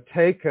 who were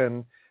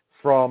taken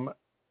from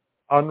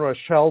UNRWA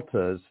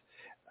shelters.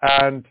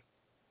 And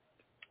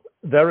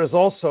there is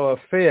also a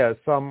fear,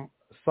 some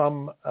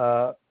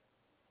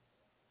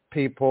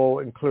people,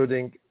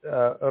 including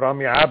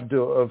Rami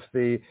Abdu of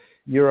the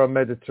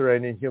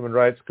Euro-Mediterranean Human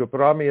Rights Group.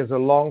 Rami is a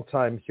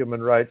long-time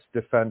human rights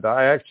defender.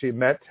 I actually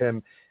met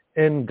him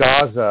in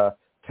Gaza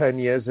 10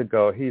 years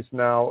ago. He's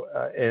now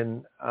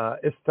in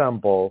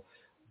Istanbul.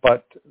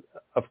 But,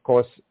 of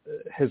course,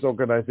 his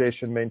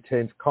organization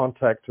maintains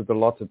contact with a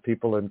lot of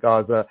people in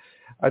Gaza,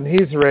 and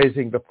he's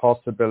raising the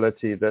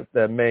possibility that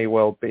there may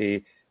well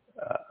be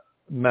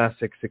mass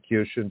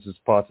executions as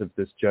part of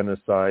this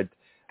genocide.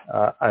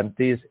 And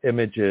these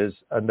images,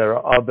 and there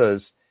are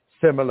others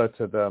similar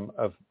to them,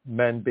 of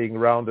men being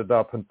rounded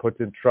up and put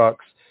in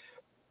trucks,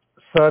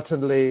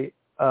 certainly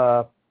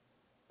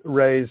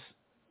raise,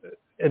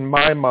 in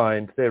my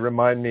mind, they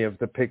remind me of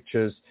the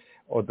pictures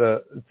or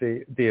the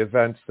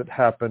events that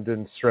happened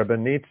in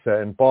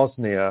Srebrenica in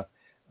Bosnia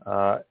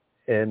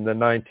in the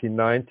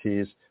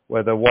 1990s,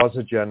 where there was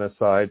a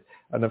genocide.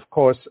 And of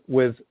course,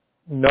 with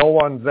no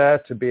one there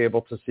to be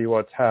able to see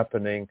what's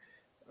happening,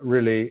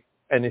 really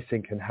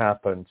anything can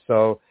happen.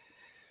 So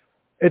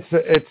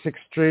it's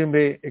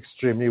extremely,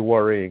 extremely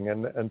worrying.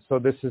 And so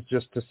this is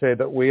just to say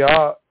that we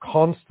are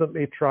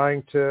constantly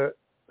trying to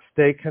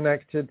stay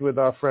connected with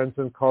our friends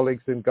and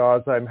colleagues in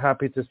Gaza. I'm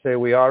happy to say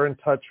we are in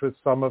touch with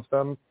some of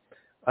them.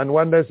 And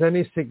when there's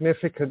any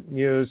significant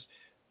news,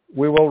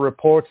 we will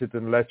report it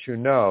and let you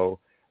know.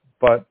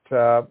 But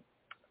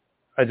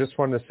I just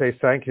want to say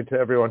thank you to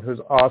everyone who's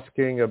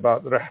asking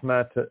about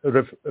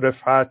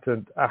Rifat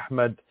and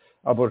Ahmed,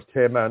 Abu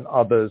Tema and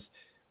others.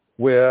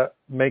 We're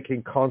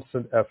making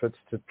constant efforts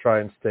to try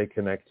and stay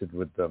connected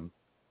with them.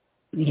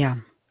 Yeah,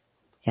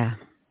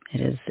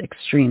 it is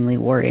extremely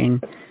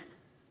worrying.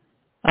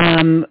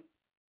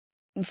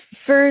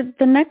 For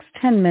the next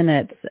 10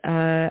 minutes,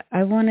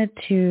 I wanted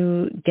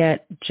to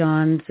get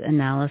John's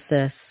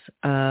analysis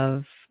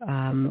of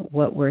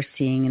what we're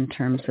seeing in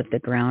terms of the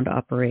ground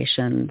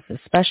operations,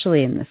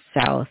 especially in the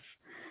south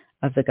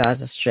of the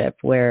Gaza Strip,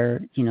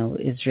 where,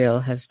 Israel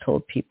has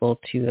told people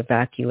to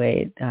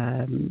evacuate,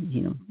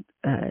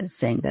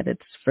 saying that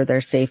it's for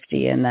their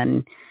safety, and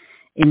then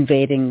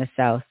invading the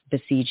south,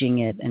 besieging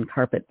it, and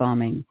carpet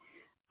bombing.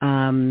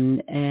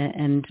 And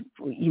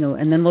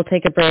then we'll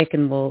take a break,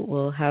 and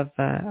we'll have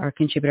our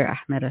contributor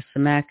Ahmed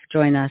As-Samek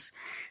join us,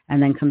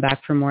 and then come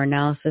back for more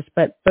analysis.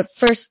 But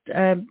first,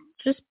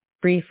 just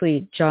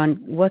briefly, John,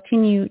 what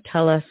can you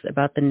tell us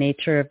about the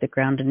nature of the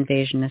ground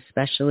invasion,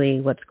 especially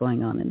what's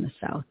going on in the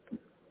south?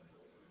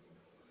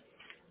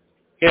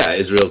 Yeah,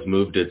 Israel's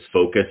moved its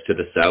focus to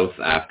the south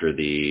after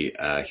the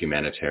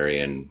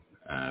humanitarian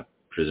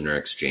prisoner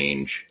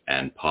exchange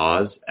and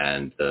pause,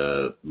 and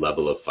the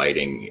level of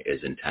fighting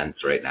is intense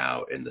right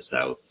now in the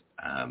south.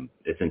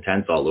 It's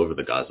intense all over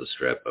the Gaza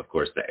Strip. Of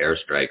course, the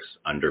airstrikes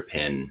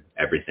underpin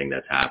everything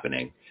that's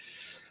happening.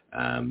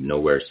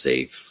 Nowhere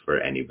safe for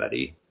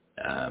anybody.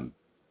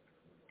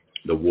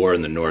 The war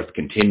in the north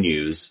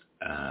continues,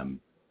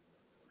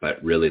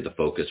 but really the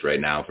focus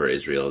right now for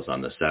Israel is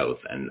on the south.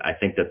 And I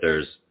think that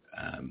there's,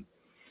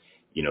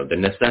 the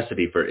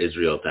necessity for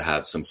Israel to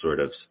have some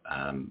sort of,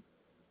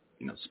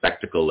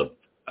 spectacle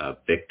of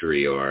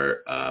victory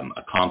or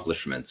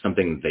accomplishment,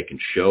 something that they can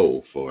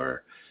show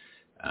for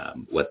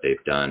what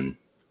they've done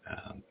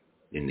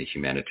in the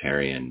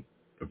humanitarian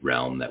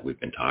realm that we've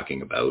been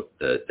talking about,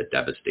 the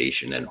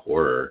devastation and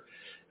horror.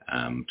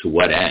 To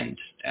what end?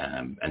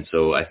 And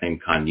so I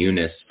think Khan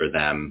Yunis for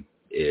them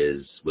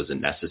was a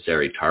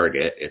necessary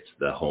target. It's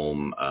the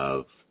home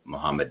of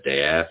Mohammed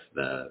Deif,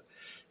 the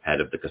head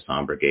of the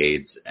Qassam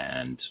Brigades,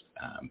 and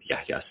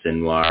Yahya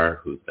Sinwar,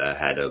 who's the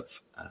head of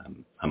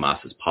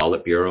Hamas's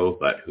Politburo,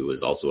 but who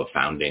is also a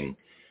founding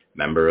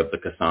member of the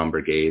Qassam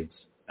Brigades.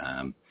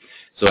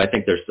 So I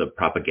think there's the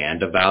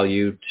propaganda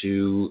value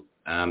to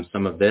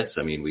some of this.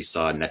 I mean, we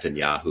saw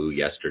Netanyahu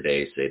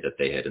yesterday say that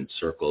they had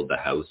encircled the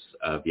house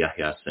of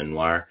Yahya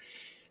Sinwar.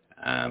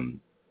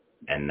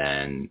 And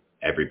then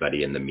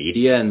everybody in the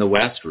media in the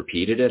West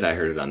repeated it. I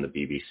heard it on the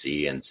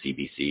BBC and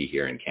CBC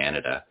here in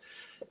Canada.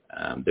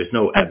 There's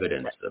no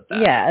evidence of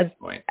that at this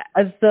point.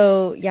 As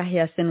though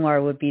Yahya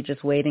Sinwar would be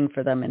just waiting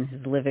for them in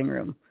his living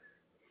room.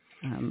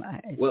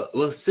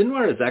 Well,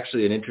 Sinwar is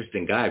actually an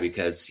interesting guy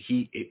because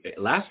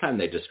last time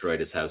they destroyed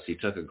his house, he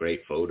took a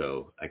great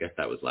photo. I guess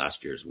that was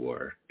last year's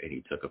war, and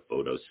he took a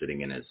photo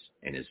sitting in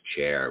his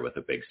chair with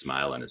a big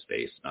smile on his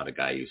face. Not a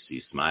guy you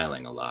see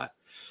smiling a lot.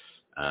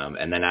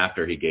 And then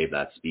after he gave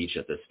that speech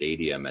at the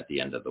stadium at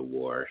the end of the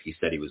war, he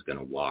said he was going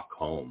to walk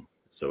home.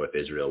 So if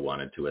Israel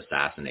wanted to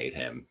assassinate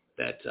him,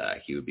 that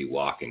he would be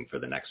walking for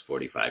the next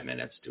 45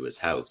 minutes to his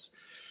house.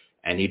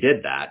 And he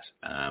did that.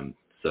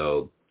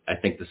 So I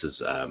think this is,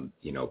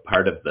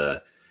 part of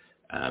the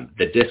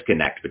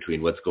disconnect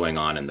between what's going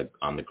on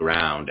on the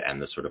ground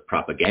and the sort of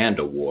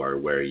propaganda war,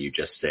 where you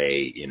just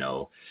say,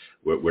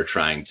 we're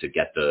trying to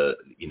get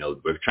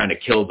we're trying to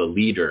kill the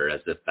leader,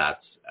 as if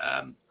that's,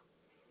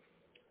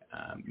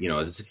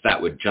 as if that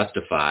would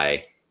justify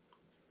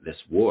this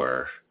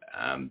war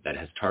that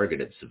has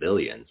targeted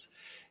civilians.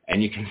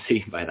 And you can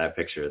see by that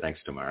picture, thanks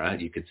Tamara,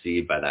 you can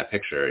see by that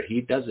picture,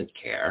 he doesn't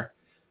care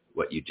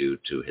what you do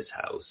to his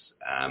house.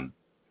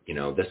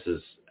 This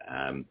is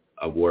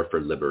a war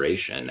for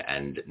liberation,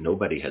 and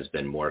nobody has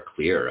been more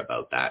clear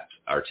about that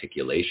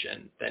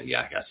articulation than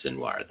Yahya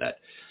Sinwar, that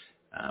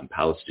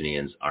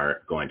Palestinians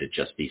aren't going to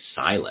just be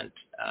silent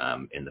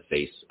in the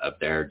face of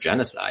their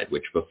genocide,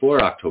 which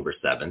before October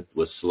 7th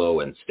was slow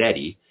and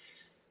steady,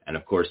 and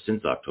of course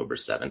since October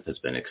 7th has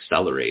been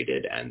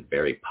accelerated and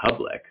very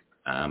public.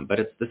 But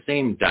it's the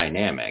same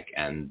dynamic,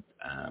 and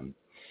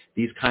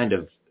these kind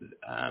of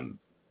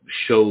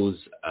shows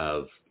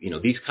of,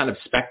 these kind of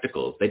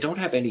spectacles, they don't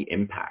have any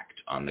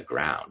impact on the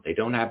ground. They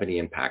don't have any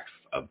impact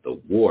of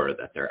the war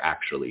that they're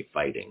actually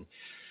fighting.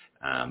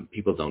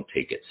 People don't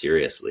take it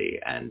seriously,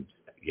 and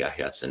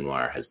Yahya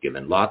Sinwar has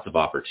given lots of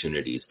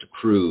opportunities to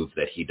prove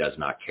that he does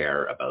not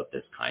care about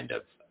this kind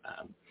of,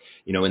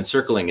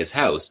 encircling his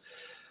house.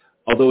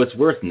 Although it's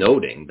worth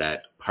noting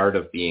that part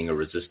of being a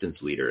resistance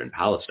leader in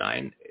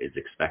Palestine is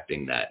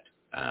expecting that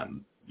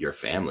your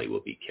family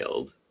will be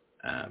killed,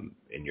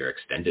 and your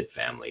extended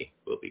family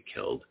will be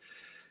killed,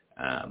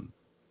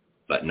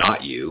 but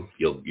not you.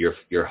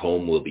 Your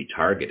home will be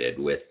targeted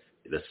with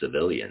the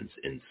civilians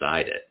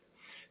inside it.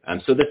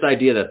 So this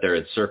idea that they're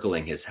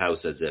encircling his house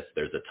as if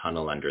there's a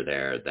tunnel under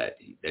there that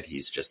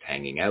he's just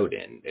hanging out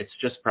in, it's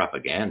just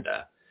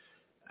propaganda.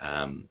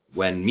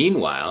 When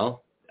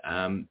meanwhile,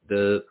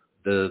 the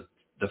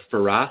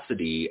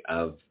ferocity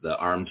of the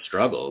armed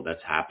struggle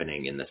that's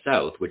happening in the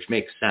south, which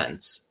makes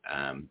sense,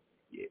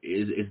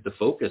 is the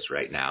focus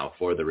right now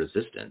for the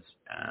resistance.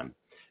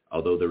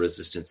 Although the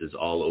resistance is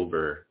all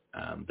over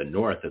the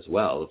north as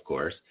well, of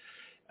course,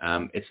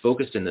 it's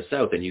focused in the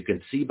south, and you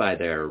can see by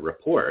their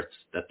reports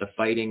that the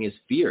fighting is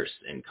fierce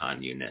in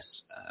Khan Yunis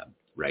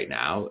right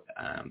now,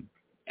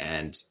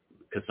 and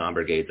Qassam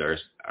brigades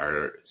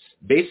are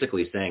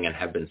basically saying, and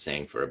have been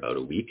saying for about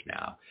a week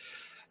now,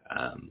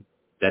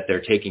 that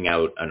they're taking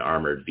out an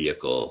armored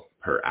vehicle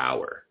per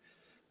hour,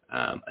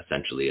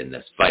 essentially in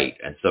this fight.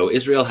 And so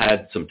Israel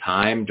had some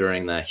time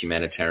during the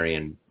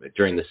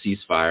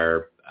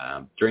ceasefire,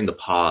 during the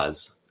pause.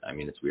 I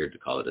mean, it's weird to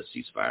call it a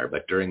ceasefire,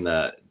 but during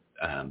the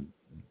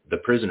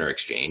prisoner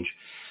exchange,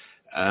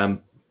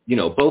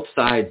 both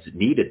sides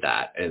needed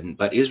that,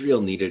 but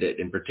Israel needed it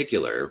in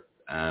particular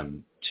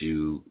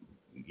to,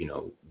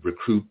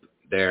 recoup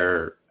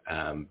their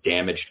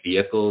damaged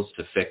vehicles,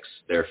 to fix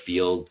their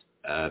field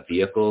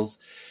vehicles,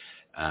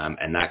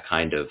 and that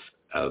kind of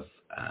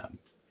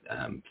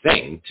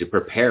thing, to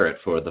prepare it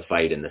for the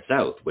fight in the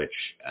south, which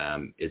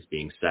is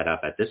being set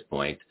up at this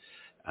point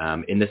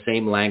in the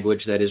same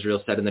language that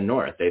Israel said in the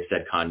north. They've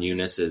said Khan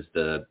Yunis is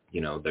the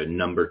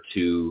number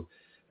 2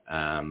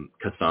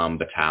 Qassam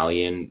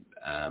battalion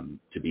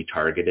to be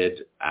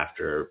targeted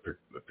after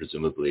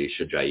presumably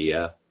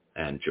Shujaiya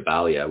and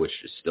Jabalia, which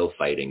is still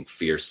fighting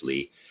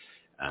fiercely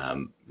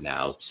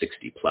now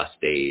 60 plus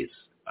days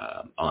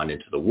on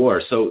into the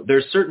war. So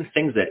there's certain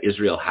things that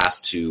Israel has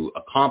to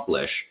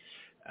accomplish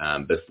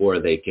before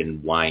they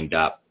can wind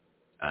up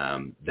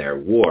their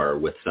war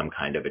with some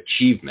kind of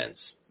achievements.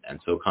 And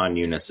so Khan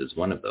Yunis is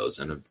one of those.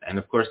 And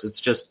of course,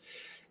 it's just,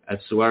 as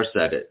Suar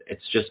said,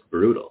 it's just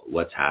brutal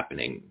what's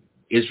happening.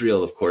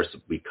 Israel, of course,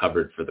 we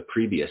covered for the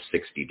previous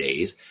 60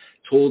 days,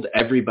 told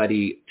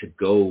everybody to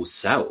go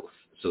south.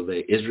 So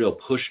Israel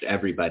pushed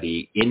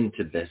everybody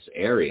into this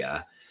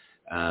area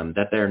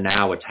that they're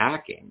now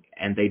attacking,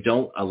 and they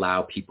don't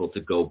allow people to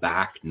go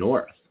back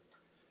north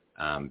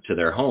to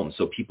their homes.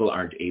 So people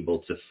aren't able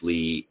to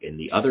flee in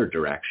the other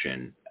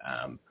direction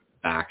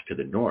back to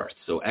the north.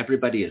 So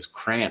everybody is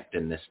cramped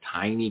in this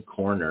tiny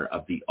corner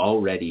of the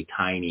already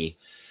tiny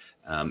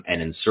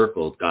and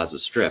encircled Gaza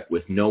Strip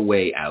with no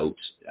way out.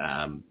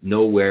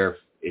 Nowhere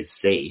is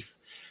safe.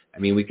 I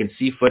mean, we can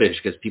see footage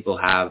because people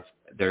have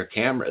their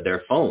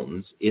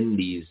phones in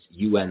these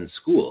UN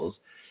schools,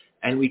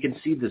 and we can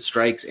see the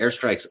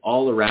airstrikes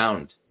all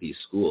around these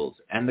schools,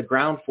 and the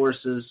ground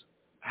forces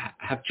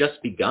have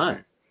just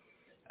begun.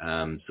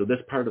 So this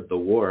part of the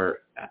war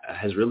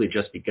has really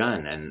just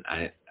begun, and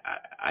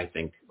I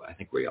think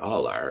we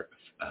all are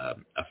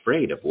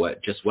afraid of what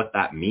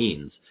that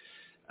means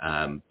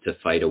to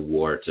fight a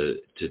war, to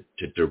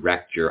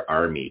direct your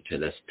army to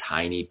this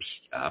tiny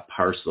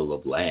parcel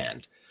of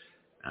land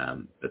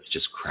that's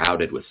just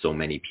crowded with so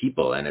many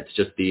people. And it's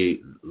just the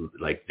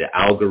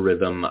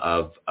algorithm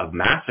of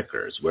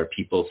massacres, where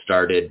people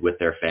started with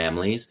their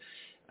families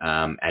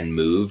and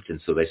moved.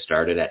 And so they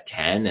started at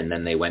 10, and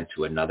then they went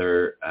to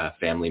another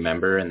family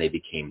member, and they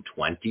became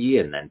 20,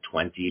 and then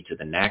 20 to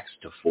the next,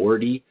 to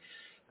 40.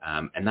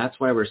 And that's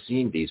why we're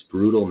seeing these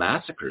brutal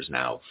massacres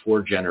now,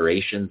 4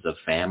 generations of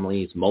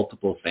families,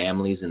 multiple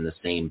families in the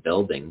same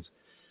buildings.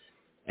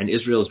 And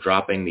Israel's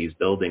dropping these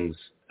buildings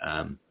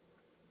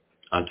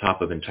on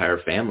top of entire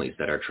families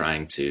that are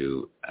trying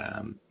to,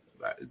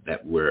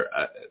 that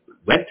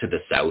went to the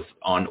south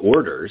on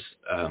orders,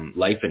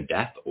 life and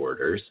death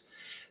orders,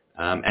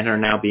 and are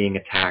now being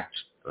attacked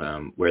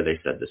where they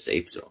said the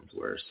safe zones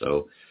were.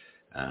 So,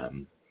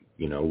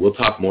 we'll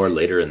talk more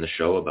later in the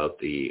show about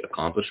the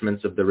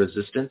accomplishments of the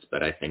resistance,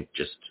 but I think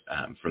just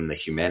from the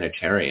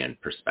humanitarian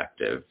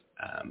perspective,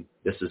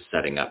 this is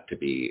setting up to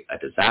be a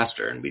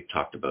disaster. And we've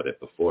talked about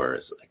it before.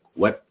 Is like,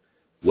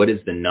 what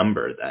is the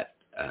number that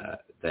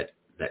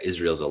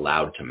Israel's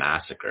allowed to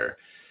massacre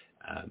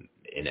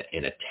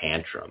in a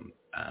tantrum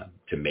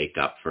to make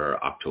up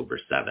for October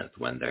 7th,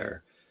 when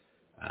their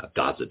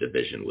Gaza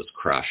division was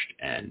crushed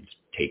and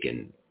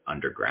taken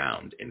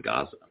underground in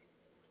Gaza?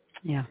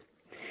 Yeah.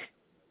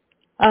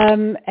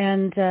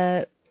 And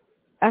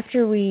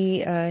after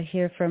we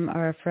hear from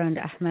our friend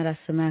Ahmed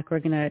Assamak, we're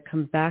going to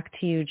come back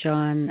to you,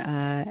 John,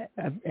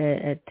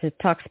 to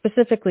talk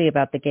specifically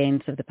about the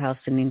gains of the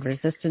Palestinian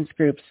resistance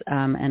groups.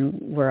 And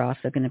we're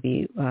also going to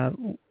be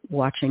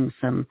watching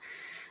some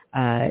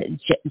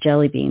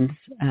jelly beans,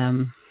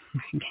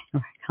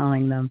 we're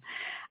calling them.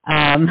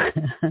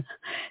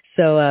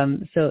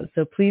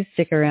 So please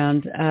stick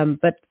around.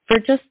 But for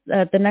just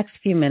the next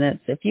few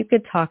minutes, if you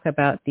could talk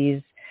about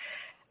these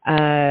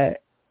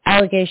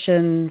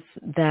allegations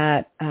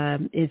that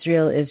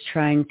Israel is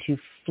trying to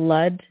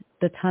flood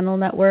the tunnel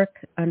network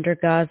under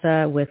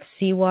Gaza with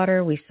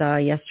seawater. We saw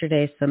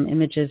yesterday some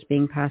images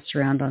being passed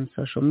around on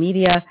social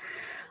media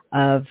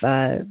of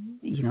a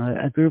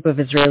group of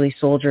Israeli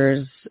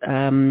soldiers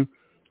with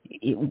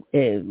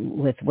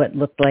what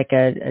looked like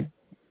a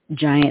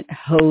giant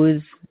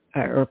hose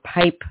or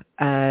pipe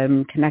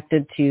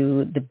connected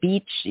to the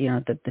beach,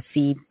 the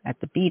feed at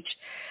the beach,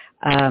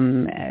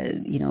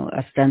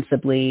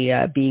 ostensibly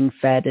being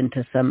fed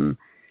into some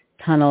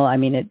tunnel. I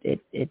mean,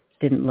 it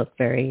didn't look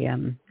very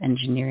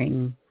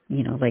engineering,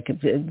 like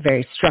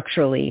very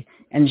structurally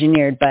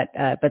engineered, but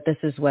this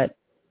is what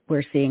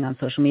we're seeing on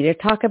social media.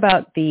 Talk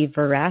about the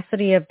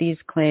veracity of these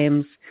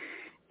claims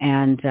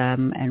and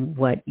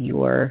what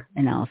your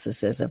analysis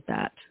is of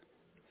that.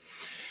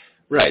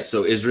 Right.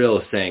 So Israel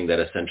is saying that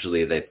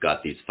essentially they've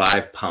got these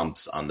 5 pumps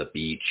on the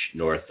beach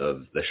north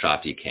of the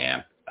Shati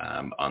camp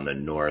on the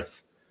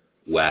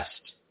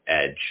northwest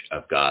edge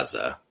of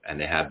Gaza,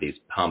 and they have these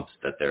pumps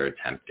that they're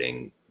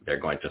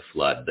going to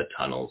flood the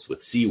tunnels with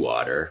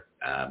seawater,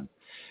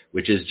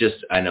 which is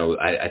just,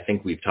 I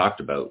think we've talked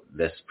about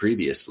this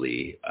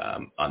previously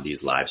on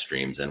these live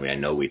streams, and I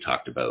know we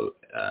talked about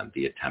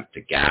the attempt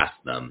to gas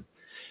them.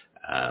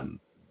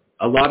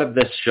 A lot of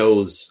this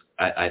shows,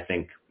 I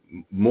think,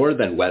 more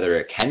than whether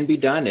it can be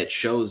done, it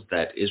shows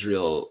that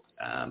Israel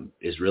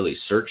is really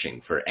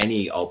searching for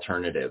any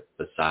alternative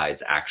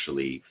besides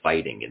actually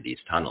fighting in these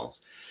tunnels.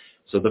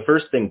 So the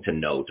first thing to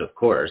note, of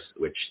course,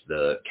 which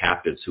the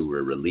captives who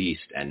were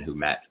released and who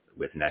met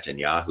with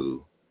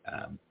Netanyahu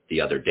the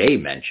other day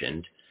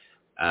mentioned,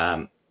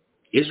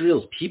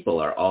 Israel's people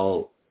are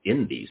all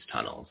in these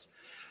tunnels.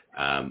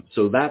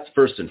 So that's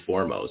first and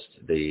foremost.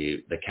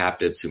 The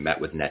captives who met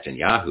with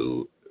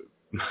Netanyahu,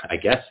 I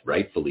guess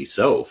rightfully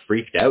so,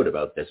 freaked out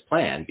about this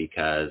plan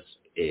because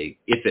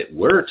if it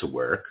were to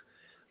work,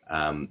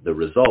 the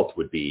result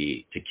would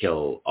be to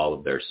kill all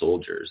of their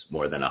soldiers,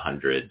 more than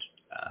 100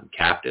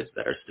 captives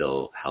that are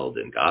still held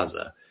in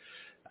Gaza.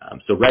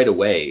 So right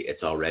away,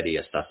 it's already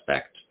a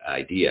suspect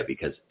idea,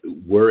 because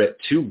were it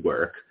to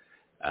work,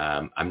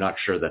 I'm not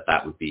sure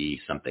that would be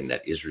something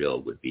that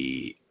Israel would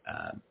be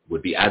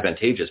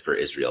advantageous for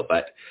Israel.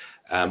 But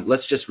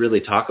let's just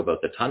really talk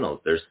about the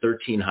tunnels. There's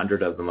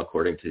 1,300 of them,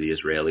 according to the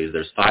Israelis.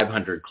 There's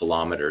 500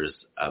 kilometers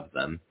of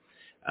them.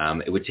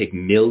 It would take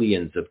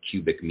millions of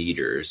cubic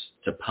meters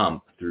to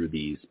pump through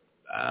these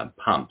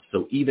pumps.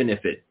 So even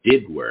if it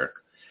did work,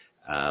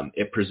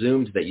 it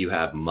presumes that you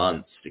have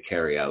months to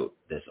carry out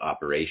this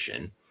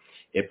operation.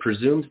 It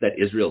presumes that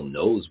Israel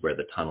knows where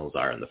the tunnels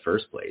are in the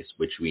first place,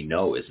 which we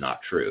know is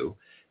not true.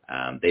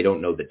 They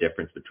don't know the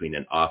difference between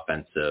an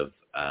offensive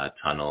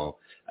tunnel,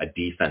 a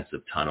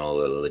defensive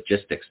tunnel, a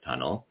logistics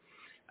tunnel,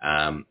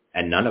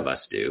 and none of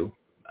us do,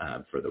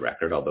 for the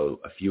record, although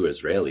a few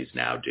Israelis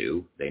now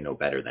do. They know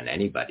better than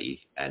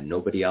anybody, and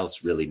nobody else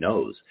really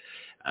knows.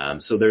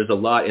 So there's a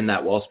lot in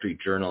that Wall Street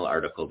Journal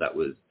article that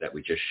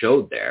we just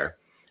showed there.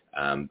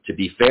 To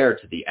be fair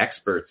to the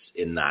experts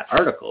in that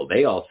article,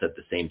 they all said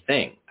the same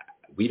thing.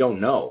 We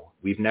don't know.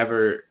 We've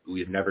never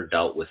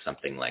dealt with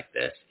something like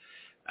this.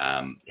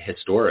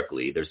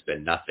 Historically, there's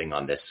been nothing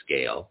on this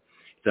scale.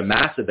 It's a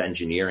massive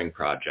engineering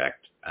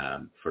project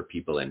for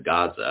people in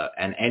Gaza,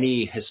 and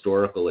any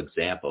historical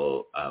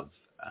example of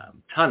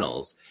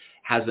tunnels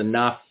has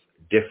enough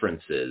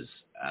differences,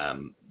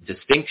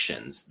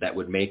 distinctions that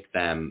would make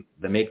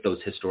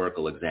those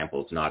historical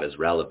examples not as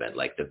relevant.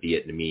 Like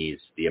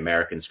the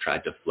Americans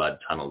tried to flood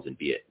tunnels in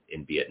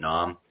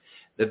Vietnam.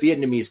 The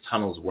Vietnamese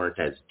tunnels weren't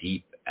as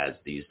deep as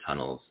these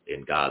tunnels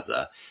in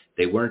Gaza.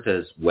 They weren't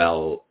as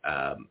well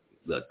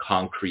the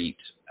concrete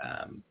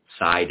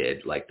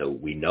sided like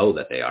we know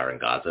that they are in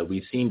Gaza.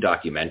 We've seen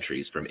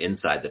documentaries from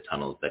inside the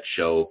tunnels that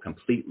show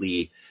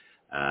completely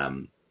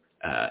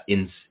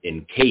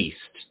encased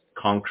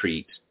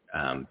concrete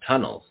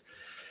tunnels,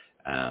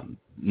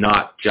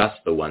 not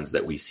just the ones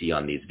that we see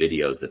on these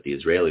videos that the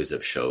Israelis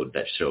have showed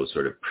that show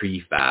sort of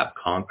prefab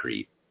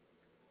concrete.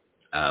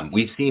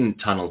 We've seen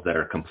tunnels that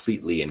are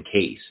completely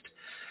encased.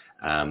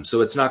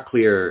 So it's not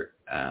clear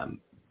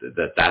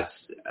that's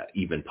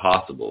even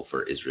possible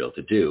for Israel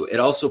to do. It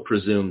also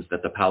presumes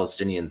that the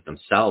Palestinians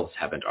themselves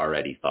haven't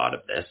already thought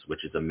of this,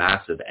 which is a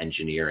massive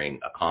engineering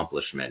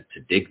accomplishment to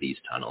dig these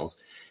tunnels.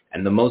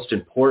 And the most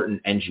important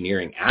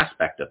engineering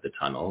aspect of the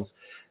tunnels,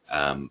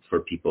 for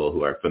people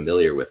who are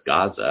familiar with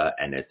Gaza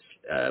and its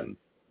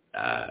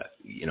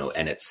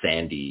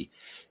sandy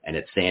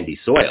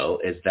soil,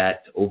 is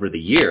that over the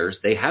years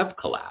they have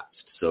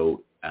collapsed.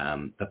 So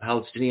the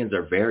Palestinians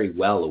are very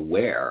well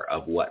aware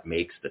of what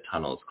makes the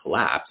tunnels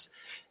collapse.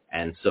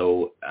 And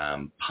so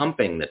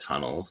pumping the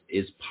tunnels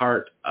is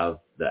part of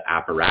the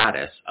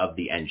apparatus of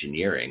the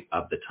engineering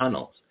of the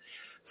tunnels.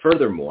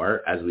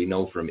 Furthermore, as we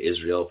know from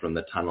Israel, from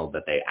the tunnel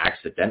that they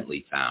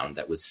accidentally found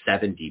that was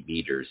 70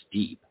 meters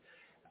deep,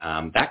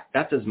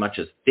 that's as much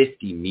as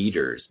 50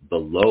 meters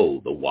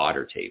below the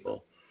water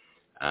table.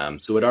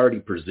 So it already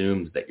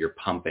presumes that you're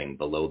pumping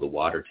below the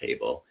water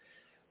table.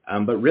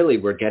 But really,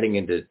 we're getting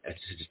into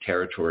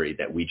territory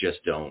that we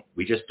just don't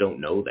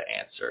know the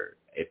answer.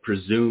 It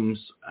presumes,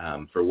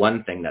 for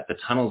one thing, that the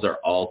tunnels are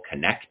all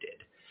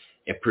connected.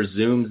 It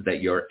presumes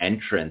that your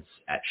entrance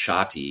at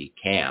Shati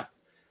camp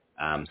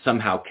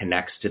somehow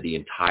connects to the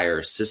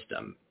entire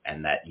system,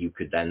 and that you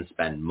could then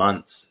spend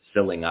months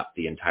filling up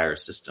the entire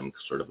system,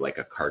 sort of like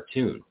a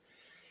cartoon.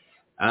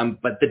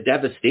 But the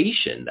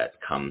devastation that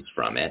comes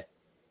from it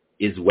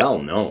is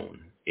well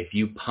known. If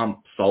you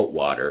pump salt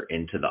water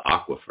into the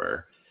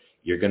aquifer,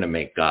 you're going to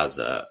make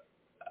Gaza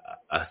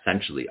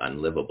essentially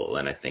unlivable.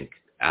 And I think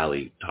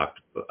Ali talked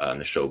on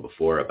the show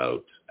before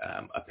about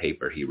a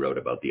paper he wrote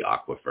about the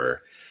aquifer.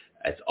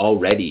 It's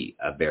already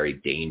a very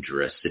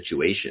dangerous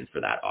situation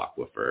for that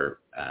aquifer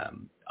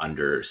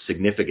under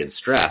significant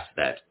stress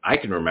that I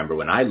can remember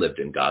when I lived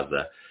in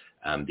Gaza.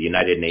 The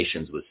United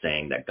Nations was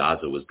saying that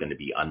Gaza was going to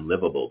be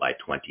unlivable by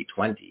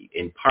 2020,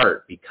 in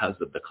part because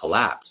of the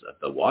collapse of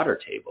the water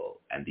table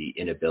and the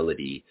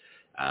inability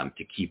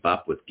to keep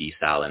up with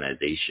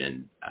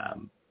desalinization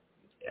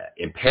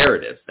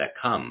imperatives that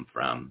come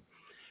from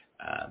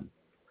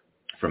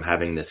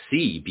having the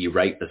sea be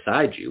right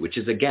beside you, which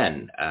is,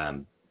 again,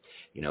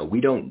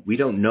 we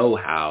don't know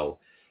how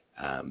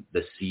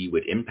the sea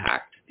would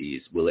impact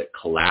these. Will it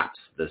collapse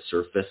the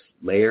surface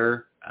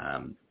layer?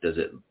 Does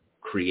it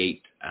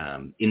create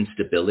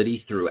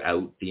instability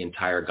throughout the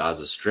entire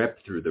Gaza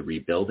Strip through the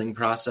rebuilding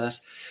process?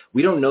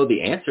 We don't know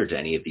the answer to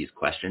any of these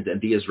questions,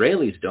 and the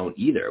Israelis don't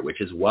either,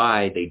 which is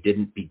why they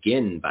didn't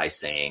begin by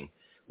saying,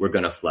 we're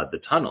going to flood the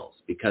tunnels,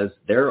 because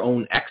their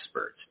own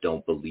experts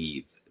don't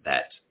believe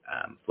that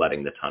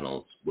flooding the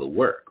tunnels will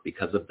work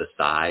because of the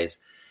size,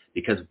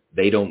 because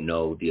they don't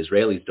know, the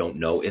Israelis don't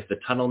know if the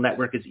tunnel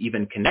network is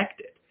even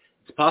connected.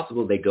 It's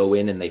possible they go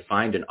in and they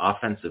find an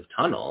offensive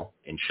tunnel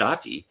in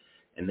Shati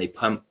and they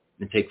pump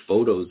and take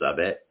photos of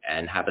it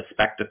and have a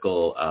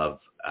spectacle of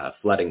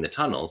flooding the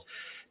tunnels,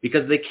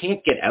 because they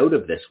can't get out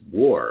of this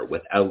war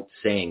without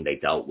saying they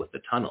dealt with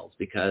the tunnels,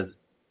 because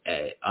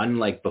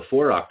unlike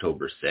before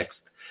October 6th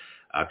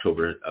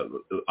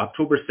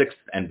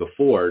and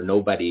before,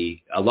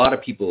 a lot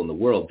of people in the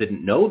world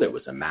didn't know there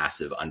was a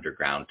massive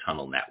underground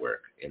tunnel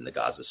network in the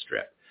Gaza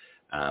Strip.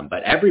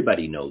 But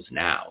everybody knows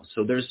now.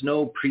 So there's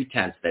no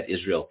pretense that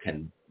Israel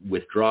can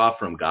withdraw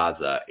from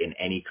Gaza in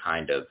any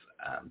kind of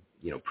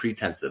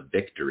pretense of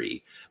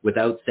victory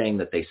without saying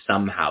that they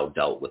somehow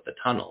dealt with the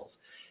tunnels.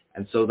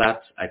 And so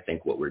that's, I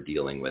think, what we're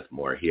dealing with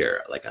more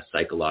here, like a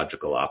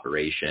psychological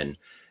operation,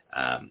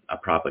 a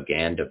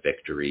propaganda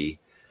victory.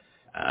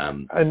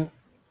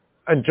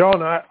 And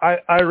John,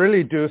 I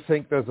really do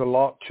think there's a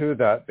lot to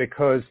that,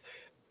 because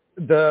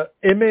the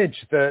image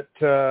that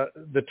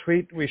the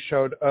tweet we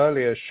showed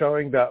earlier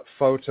showing that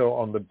photo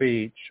on the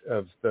beach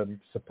of them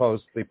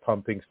supposedly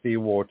pumping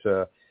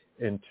seawater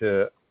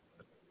into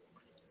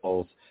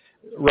holes,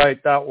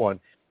 right, that one,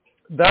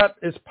 that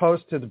is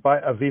posted by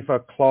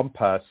Aviva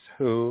Klompas,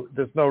 who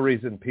there's no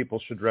reason people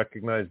should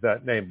recognize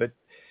that name, but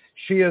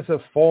she is a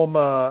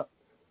former,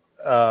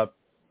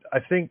 I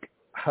think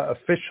her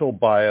official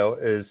bio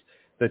is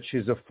that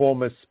she's a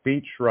former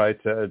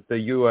speechwriter at the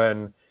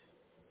UN,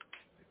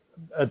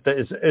 at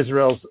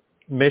Israel's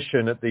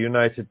mission at the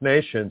United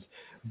Nations,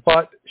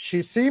 but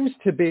she seems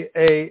to be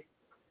a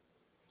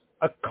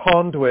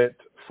conduit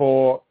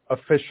for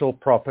official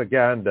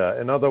propaganda.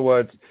 In other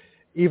words,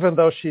 even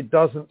though she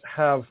doesn't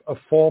have a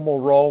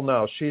formal role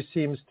now, she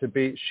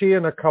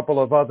and a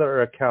couple of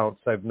other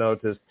accounts I've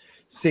noticed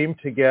seem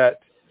to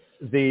get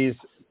these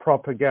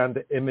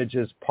propaganda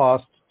images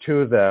passed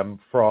to them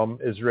from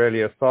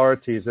Israeli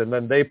authorities, and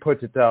then they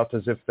put it out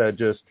as if they're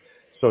just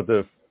sort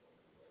of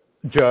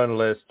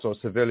journalists or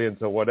civilians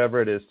or whatever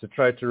it is, to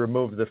try to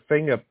remove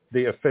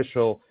the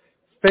official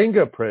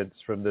fingerprints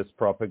from this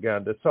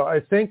propaganda. So I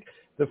think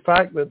the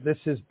fact that this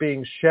is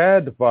being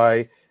shared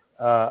by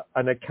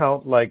an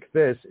account like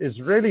this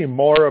is really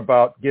more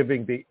about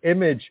giving the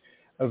image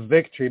of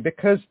victory,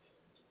 because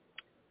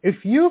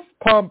if you've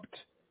pumped,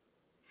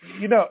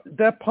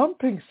 they're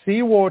pumping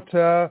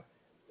seawater.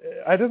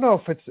 I don't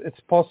know if it's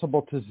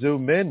possible to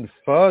zoom in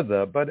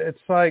further, but it's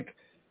like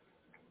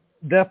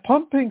they're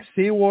pumping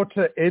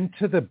seawater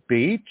into the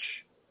beach,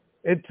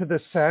 into the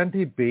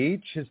sandy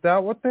beach. Is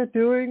that what they're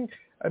doing?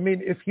 I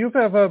mean, if you've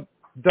ever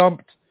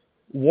dumped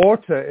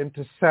water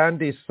into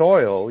sandy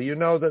soil, you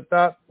know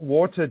that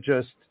water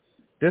just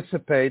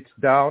dissipates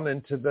down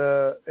into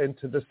the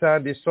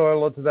sandy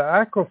soil or to the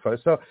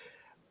aquifer. So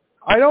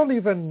I don't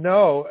even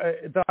know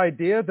the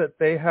idea that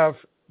they have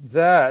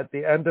there at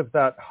the end of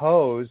that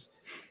hose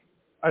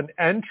an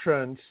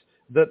entrance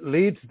that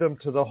leads them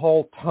to the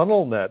whole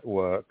tunnel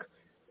network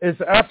is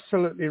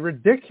absolutely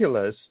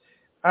ridiculous,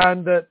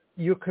 and that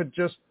you could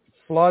just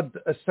flood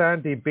a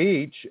sandy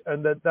beach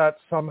and that's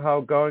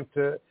somehow going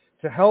to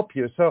help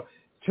you. So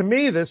to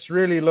me, this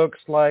really looks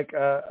like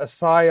a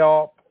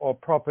psyop or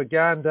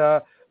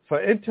propaganda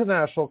for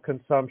international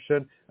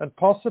consumption and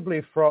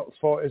possibly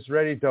for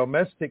Israeli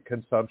domestic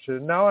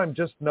consumption. Now I'm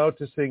just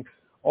noticing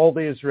all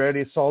the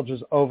Israeli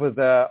soldiers over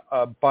there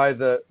by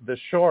the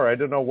shore. I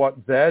don't know what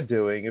they're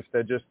doing, if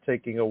they're just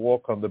taking a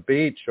walk on the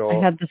beach or...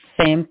 I had the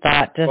same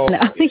thought just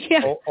now.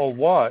 Yeah. Or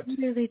what.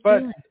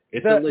 But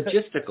it's a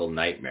logistical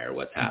nightmare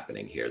what's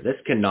happening here. This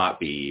cannot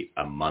be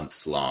a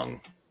months-long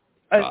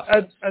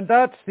process. And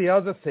that's the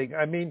other thing.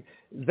 I mean,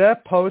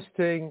 they're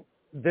posting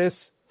this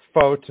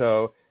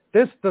photo.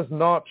 This does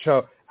not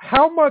show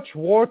how much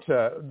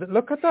water...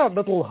 Look at that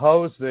little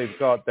hose they've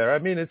got there. I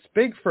mean, it's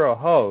big for a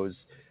hose.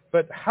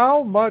 But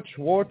how much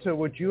water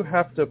would you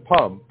have to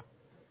pump,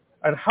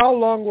 and how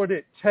long would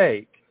it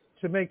take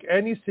to make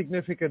any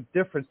significant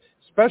difference,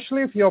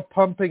 especially if you're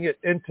pumping it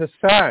into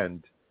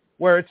sand?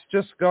 where it's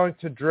just going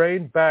to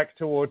drain back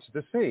towards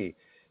the sea.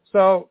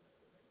 So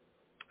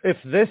if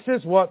this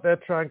is what they're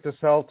trying to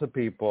sell to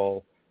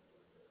people,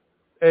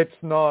 it's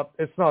not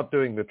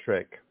doing the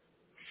trick.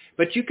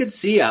 But you could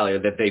see, Alia,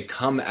 that they've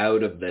come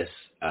out of this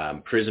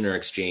prisoner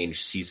exchange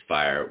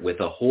ceasefire with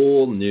a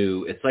whole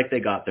new, it's like they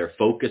got their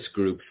focus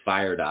group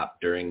fired up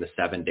during the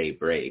 7-day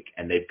break,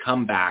 and they've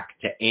come back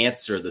to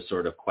answer the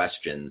sort of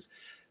questions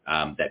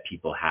that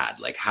people had.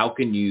 Like, how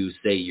can you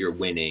say you're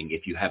winning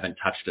if you haven't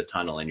touched a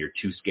tunnel and you're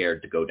too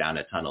scared to go down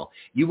a tunnel?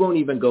 You won't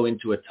even go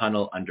into a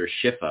tunnel under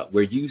Shifa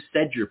where you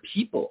said your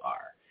people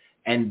are.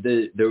 And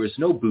there was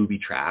no booby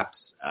traps.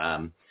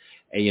 And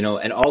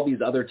all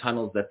these other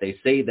tunnels that they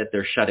say that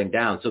they're shutting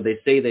down. So they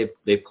say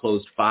they've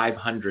closed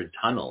 500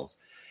 tunnels.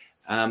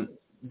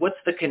 What's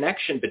the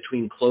connection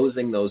between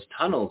closing those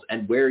tunnels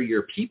and where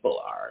your people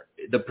are?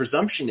 The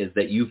presumption is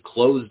that you've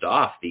closed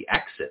off the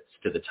exits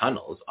to the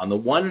tunnels. On the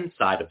one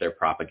side of their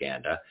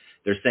propaganda,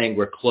 they're saying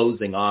we're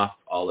closing off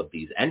all of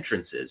these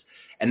entrances.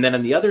 And then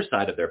on the other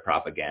side of their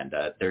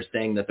propaganda, they're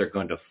saying that they're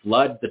going to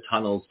flood the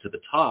tunnels to the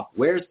top.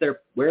 Where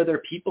are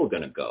their people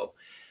going to go?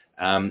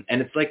 And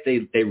it's like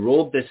they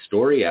rolled this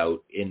story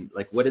out in,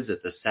 like, what is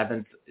it, the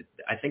 7th?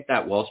 I think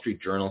that Wall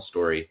Street Journal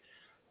story,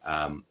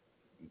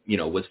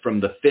 was from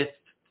the 5th,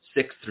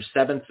 6th, or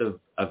 7th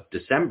of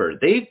December.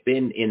 They've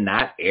been in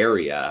that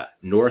area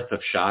north of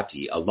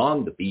Shati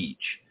along the beach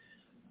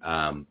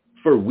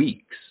for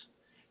weeks.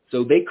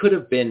 So they could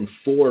have been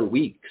 4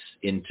 weeks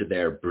into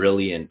their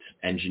brilliant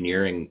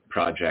engineering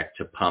project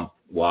to pump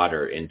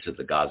water into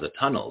the Gaza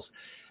tunnels.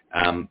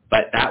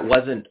 But that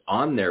wasn't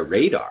on their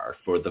radar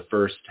for the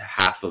first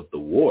half of the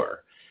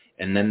war.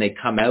 And then they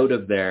come out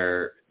of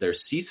their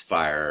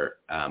ceasefire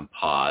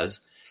pause,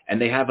 and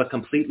they have a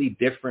completely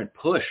different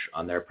push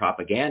on their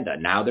propaganda.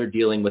 Now they're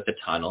dealing with the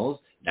tunnels.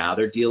 Now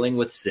they're dealing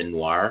with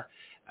Sinwar.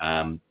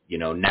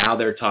 Now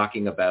they're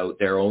talking about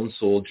their own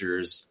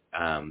soldiers,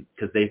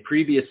 because they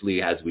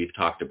previously, as we've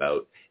talked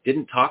about,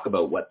 didn't talk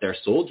about what their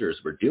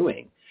soldiers were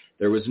doing.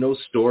 There was no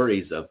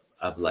stories of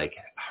like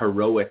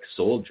heroic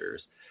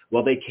soldiers.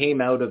 Well, they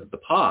came out of the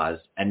pause,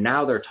 and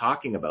now they're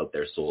talking about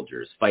their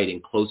soldiers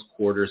fighting close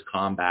quarters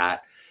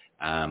combat,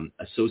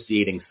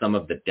 associating some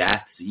of the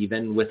deaths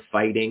even with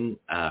fighting,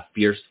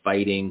 fierce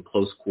fighting,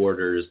 close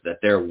quarters, that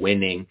they're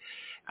winning.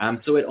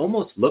 So it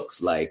almost looks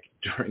like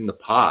during the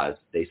pause,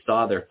 they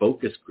saw their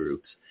focus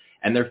groups,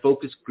 and their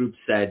focus group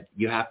said,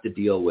 you have to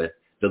deal with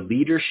the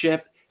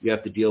leadership, you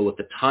have to deal with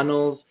the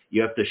tunnels,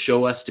 you have to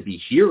show us to be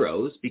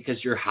heroes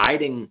because you're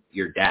hiding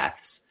your deaths.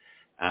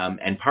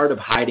 And part of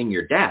hiding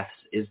your deaths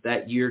is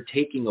that you're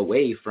taking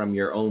away from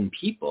your own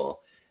people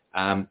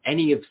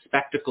any of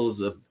spectacles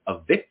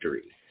of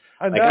victory.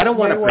 Like, I don't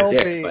want to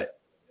predict, but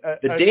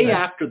the day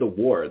after the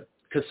war,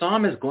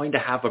 Qassam is going to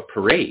have a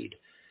parade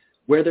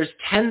where there's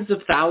tens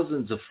of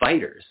thousands of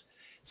fighters.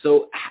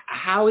 So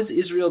how is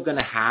Israel going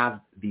to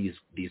have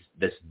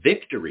this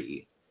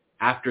victory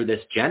after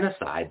this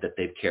genocide that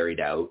they've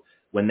carried out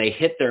when they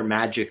hit their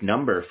magic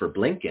number for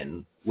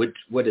Blinken, which,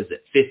 what is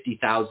it,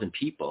 50,000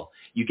 people?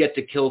 You get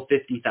to kill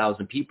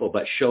 50,000 people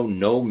but show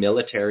no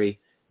military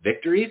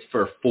victories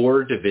for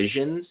 4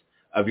 divisions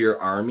of your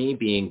army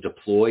being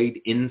deployed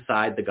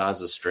inside the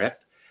Gaza Strip,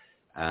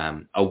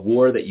 a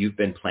war that you've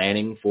been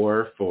planning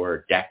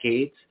for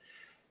decades.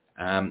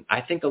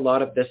 I think a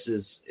lot of this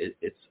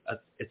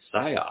it's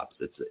psyops.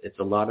 It's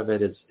a lot of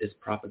it is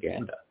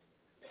propaganda.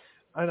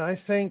 And I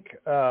think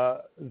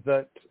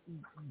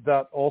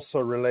that also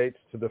relates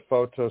to the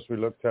photos we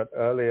looked at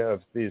earlier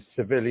of these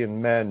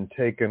civilian men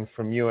taken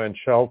from UN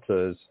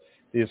shelters.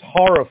 These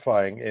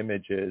horrifying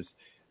images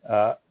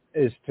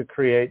is to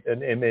create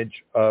an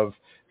image of,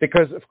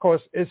 because of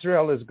course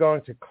Israel is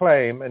going to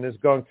claim and is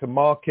going to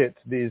market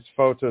these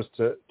photos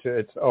to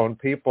its own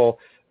people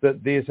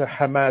that these are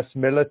Hamas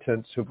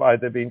militants who've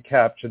either been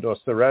captured or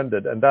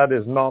surrendered, and that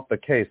is not the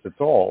case at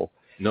all.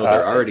 No,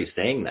 they're already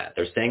saying that.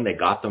 They're saying they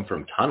got them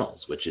from tunnels,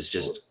 which is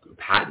just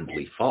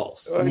patently false.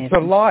 It's a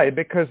lie,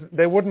 because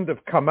they wouldn't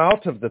have come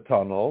out of the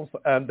tunnels,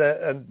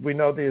 and we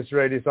know the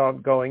Israelis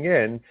aren't going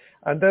in,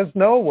 and there's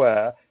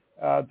nowhere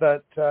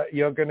that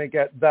you're going to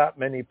get that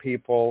many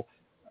people,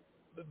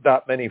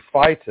 that many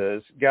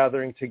fighters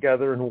gathering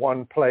together in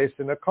one place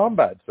in a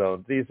combat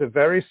zone. These are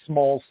very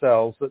small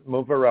cells that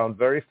move around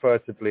very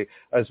furtively,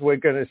 as we're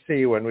going to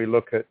see when we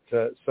look at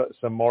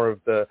some more of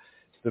the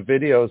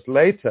videos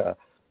later.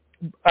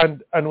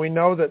 And we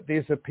know that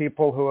these are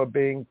people who are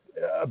being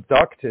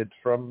abducted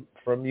from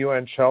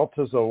UN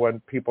shelters, or when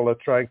people are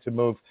trying to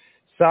move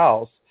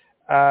south.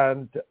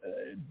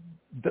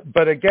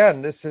 But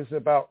again, this is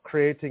about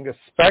creating a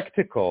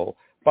spectacle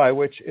by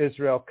which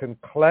Israel can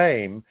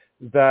claim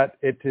that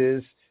it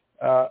is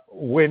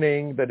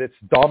winning, that it's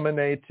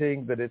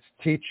dominating, that it's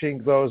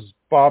teaching those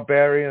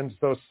barbarians,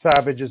 those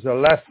savages a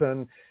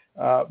lesson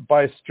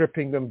by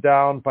stripping them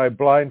down, by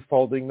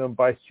blindfolding them,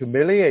 by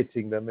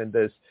humiliating them in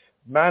this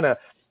manner.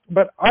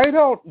 But I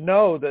don't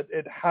know that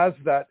it has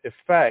that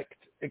effect,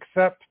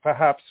 except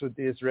perhaps with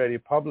the Israeli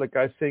public.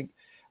 I think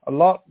a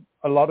lot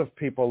of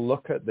people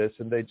look at this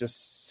and they just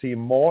see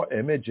more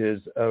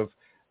images of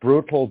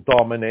brutal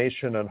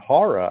domination and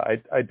horror.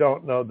 I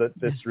don't know that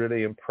this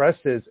really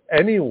impresses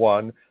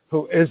anyone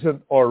who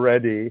isn't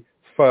already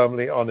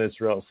firmly on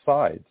Israel's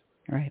side.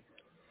 Right.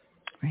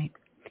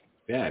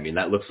 Yeah, I mean,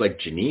 that looks like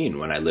Jenin.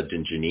 When I lived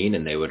in Jenin,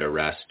 and they would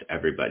arrest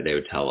everybody. They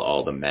would tell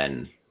all the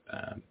men,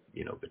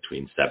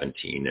 between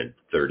 17 and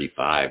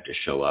 35 to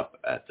show up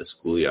at the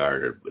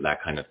schoolyard or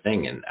that kind of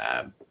thing, and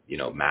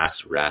mass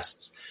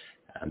arrests.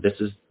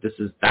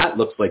 That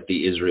looks like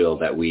the Israel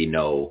that we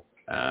know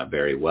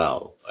very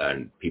well,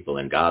 and people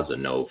in Gaza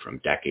know from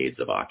decades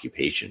of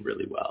occupation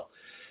really well.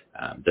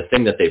 The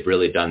thing that they've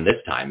really done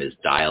this time is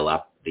dial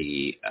up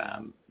the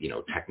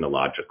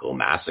technological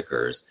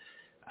massacres.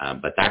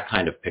 But that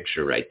kind of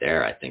picture right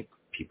there, I think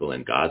people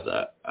in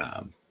Gaza,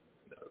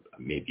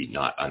 maybe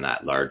not on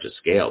that large a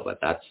scale, but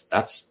that's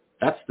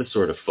the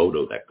sort of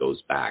photo that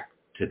goes back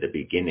to the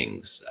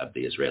beginnings of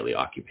the Israeli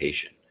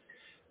occupation.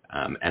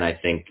 And I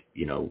think,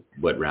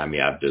 what Rami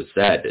Abdo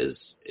said is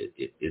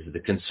the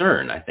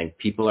concern. I think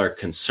people are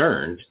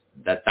concerned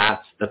that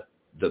that's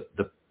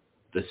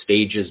the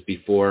stages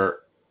before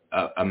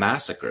a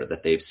massacre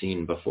that they've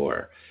seen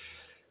before.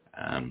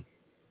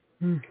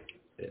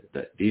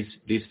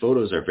 These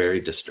photos are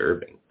very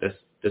disturbing. This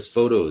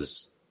photo is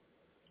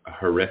a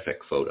horrific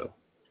photo.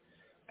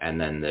 And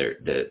then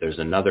there's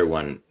another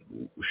one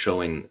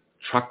showing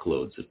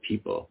truckloads of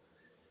people.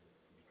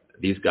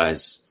 These guys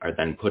are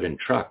then put in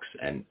trucks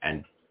and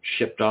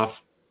shipped off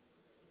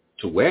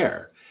to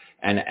where?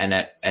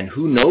 And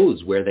who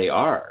knows where they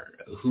are?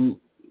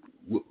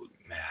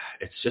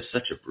 It's just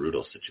such a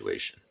brutal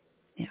situation.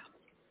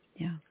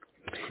 Yeah.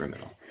 It's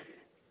criminal.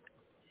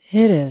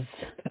 It is.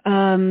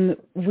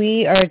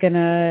 We are going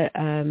to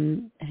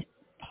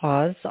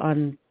pause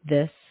on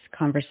this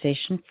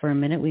conversation for a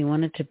minute. We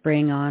wanted to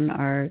bring on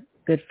our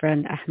good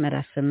friend Ahmed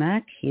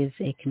Asamak. He is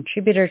a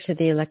contributor to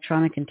the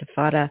Electronic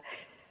Intifada.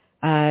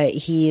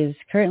 He is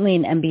currently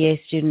an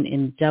MBA student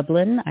in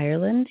Dublin,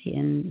 Ireland,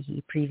 and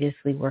he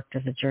previously worked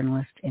as a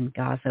journalist in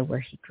Gaza,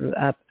 where he grew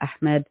up.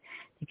 Ahmed,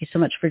 thank you so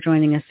much for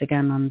joining us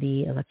again on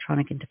the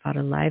Electronic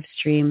Intifada live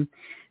stream.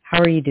 How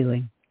are you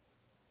doing?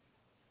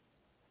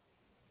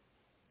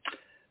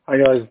 Hi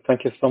guys,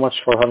 thank you so much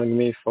for having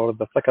me for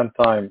the second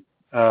time.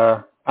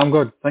 I'm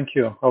good, thank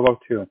you. How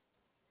about you?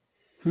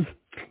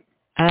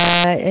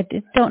 I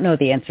don't know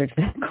the answer to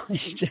that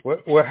question.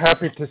 We're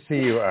happy to see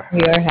you, Ahmed.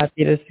 We are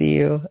happy to see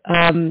you.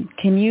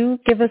 Can you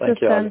give us a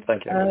sense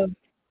of...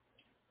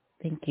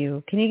 Thank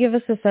you. Can you give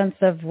us a sense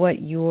of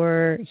what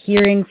you're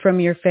hearing from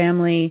your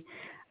family,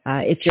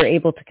 if you're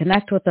able to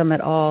connect with them at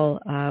all,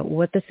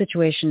 what the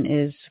situation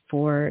is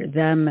for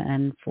them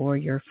and for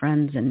your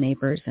friends and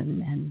neighbors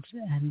and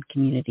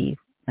community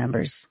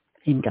members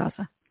in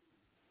Gaza?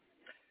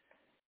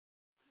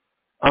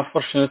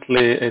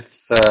 Unfortunately, it's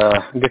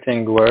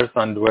getting worse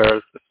and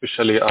worse,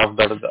 especially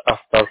after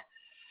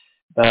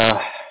the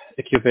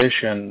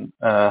occupation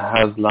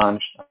has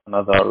launched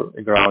another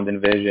ground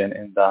invasion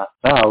in the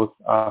south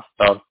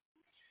after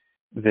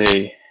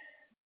they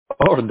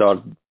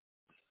ordered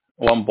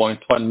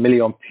 1.1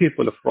 million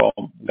people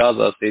from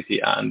Gaza City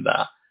and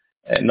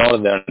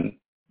northern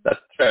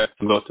Strip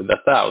to go to the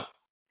south.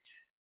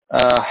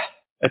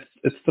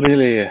 It's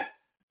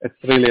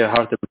really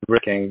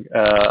heartbreaking.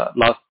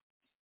 Last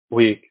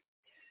week,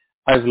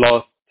 I've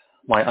lost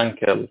my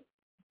uncle.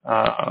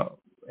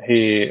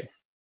 He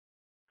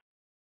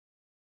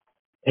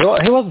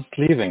was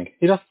sleeping.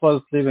 He just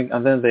was sleeping,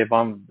 and then they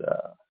bombed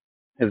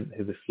his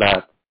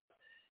flat.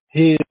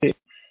 He's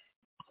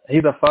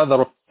a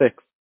father of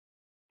six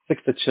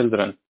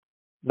children.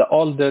 The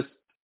oldest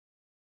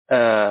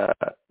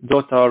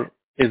daughter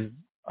is,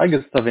 I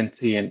guess,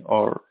 17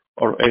 or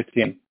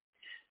 18.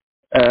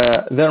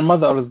 Their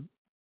mother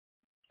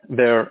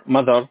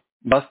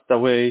passed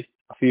away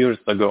a few years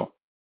ago,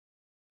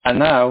 and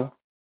now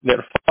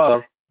their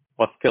father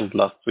was killed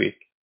last week,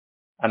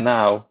 and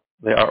now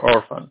they are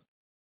orphans,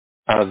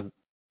 as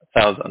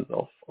thousands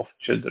of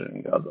children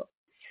in Gaza.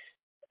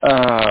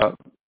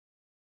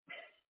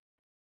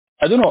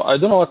 I don't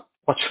know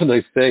what should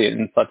I say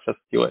in such a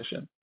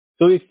situation.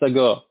 2 weeks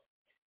ago,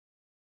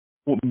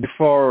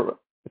 before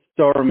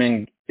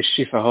storming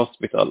Shifa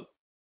Hospital,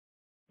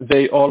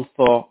 they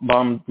also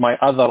bombed my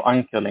other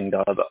uncle in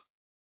Gaza.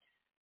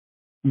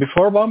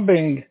 Before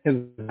bombing his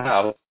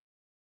house,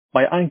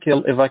 my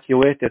uncle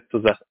evacuated to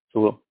the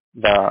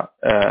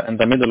in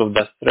the middle of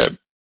the Strip,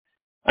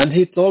 and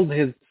he told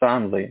his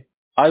family,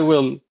 I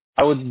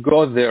would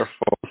go there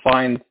to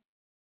find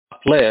a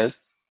place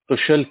to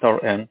shelter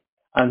in,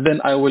 and then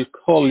I will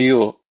call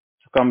you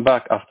to come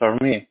back after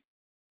me.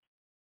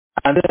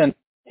 And then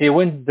he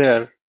went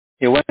there.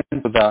 He went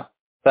to the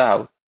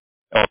south,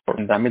 or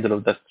in the middle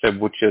of the Strip,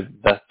 which is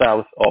the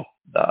south of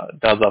the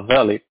Gaza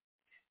Valley,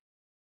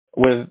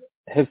 with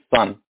his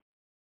son.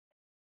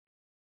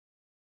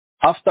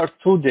 After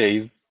 2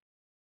 days,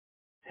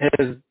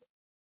 his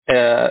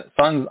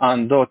sons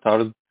and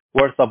daughters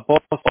were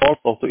supposed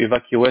also to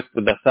evacuate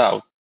to the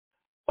south,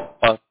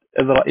 but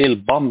Israel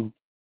bombed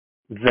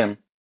them,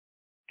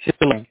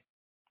 killing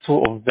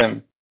 2 of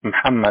them,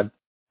 Muhammad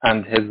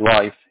and his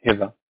wife,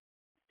 Hiba.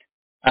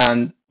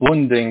 and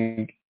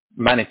wounding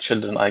many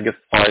children, I guess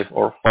 5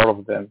 or 4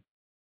 of them.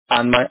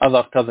 And my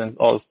other cousins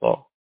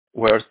also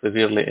were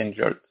severely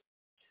injured.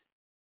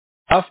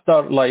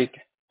 After like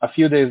a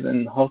few days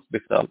in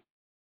hospital,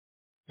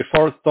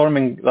 before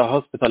storming the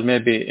hospital,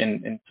 maybe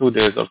in 2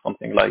 days or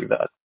something like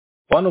that,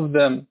 one of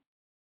them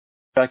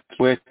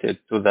evacuated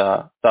to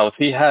the south.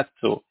 He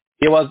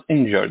was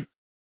injured,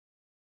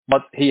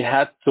 but he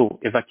had to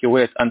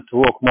evacuate and to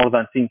walk more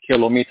than 10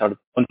 kilometers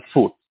on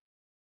foot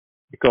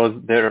because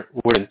there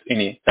weren't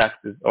any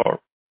taxis or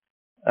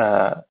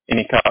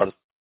any cars.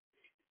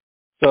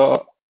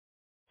 So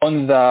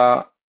on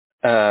the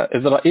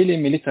Israeli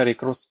military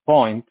cross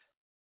point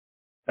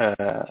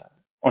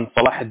on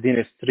Salah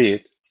ad-Din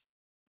Street,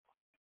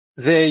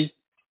 they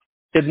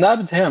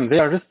kidnapped him. They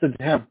arrested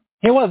him.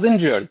 He was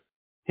injured.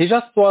 He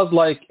just was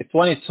like a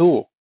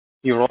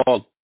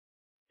 22-year-old.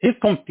 He's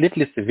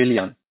completely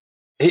civilian.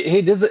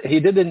 He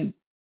didn't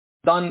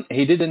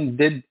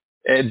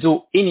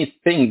do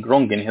anything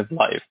wrong in his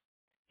life.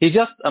 He's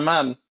just a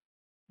man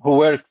who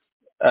works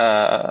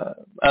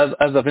as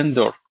a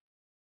vendor.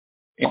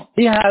 You know,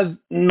 he has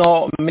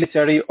no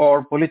military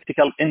or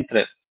political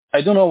interest.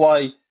 I don't know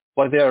why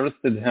they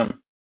arrested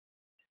him.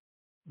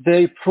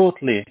 They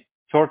brutally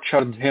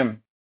tortured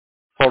him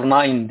for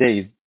 9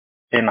 days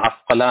in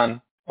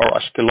Asqalan or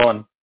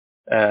Ashkelon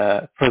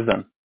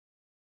prison,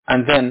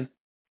 and then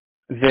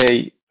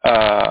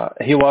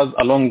he was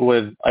along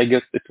with, I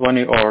guess,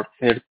 20 or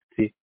 30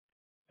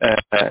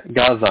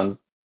 Gazans,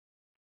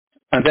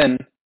 and then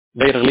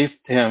they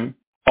released him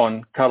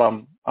on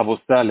Karam Abu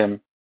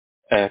Salim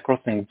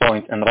crossing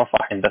point in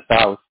Rafah in the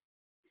south.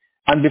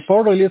 And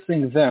before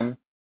releasing them,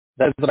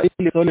 the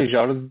Israeli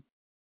soldiers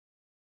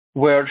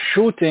were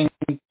shooting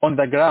on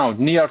the ground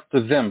near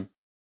to them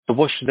to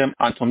push them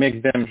and to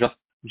make them just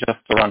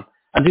run.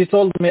 And he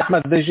told me,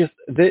 Ahmed,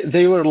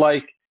 they were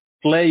like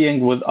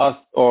playing with us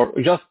or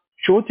just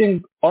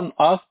shooting on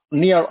us,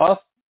 near us,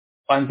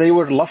 and they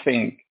were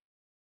laughing.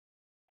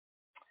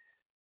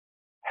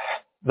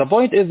 The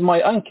point is,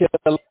 my uncle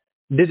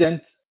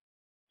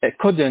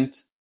couldn't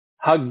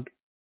hug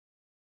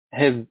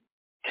his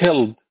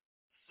killed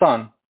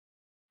son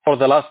for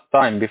the last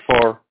time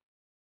before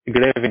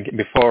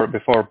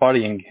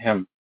burying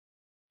him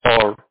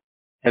or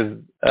his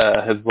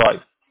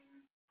wife.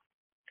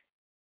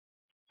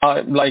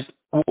 Like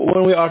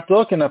when we are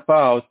talking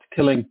about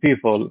killing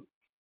people,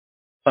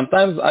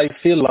 sometimes I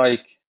feel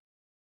like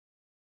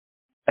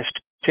a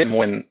shame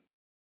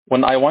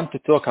when I want to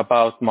talk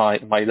about my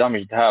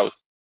damaged house.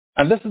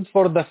 And this is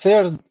for the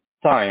third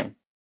time.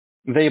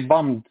 They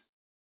bombed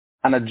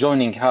an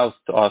adjoining house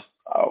to us.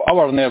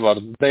 Our neighbors,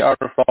 they are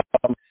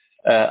from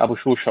Abu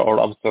Shusha or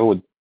Abu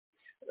Saud.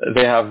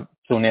 They have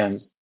 2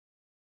 names.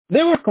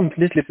 They were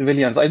completely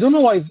civilians. I don't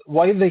know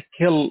why they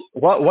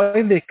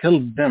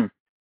killed them.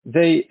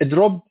 They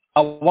dropped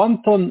a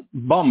 1-ton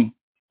bomb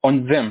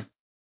on them,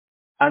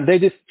 and they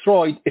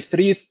destroyed a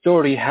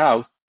 3-story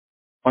house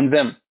on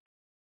them,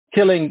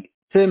 killing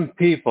 10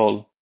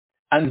 people.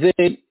 And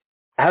they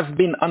have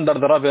been under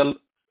the rubble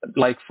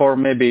like for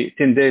maybe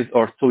 10 days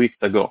or 2 weeks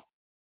ago,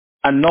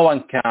 and no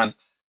one can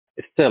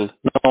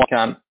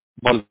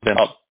pull them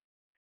up.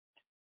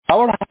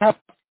 Our house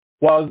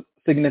was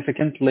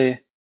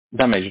significantly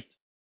damaged.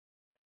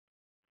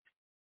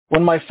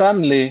 When my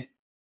family,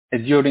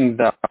 during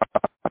the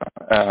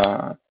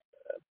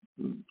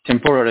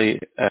temporary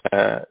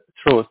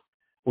truce,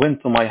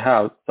 went to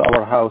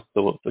our house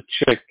to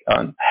check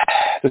and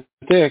to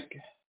take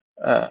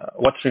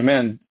what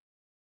remained,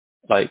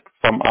 like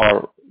from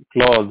our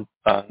clothes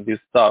and this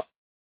stuff,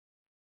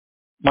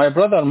 my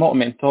brother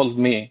Mu'min told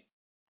me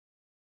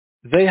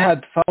they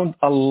had found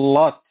a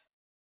lot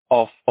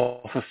of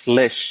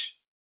flesh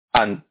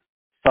and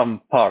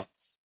some parts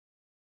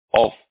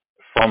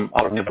from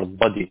our neighbor's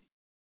body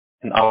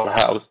in our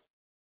house.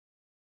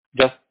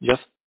 Just.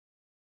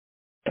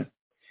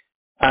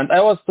 And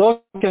I was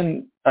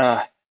talking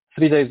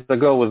 3 days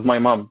ago with my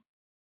mom,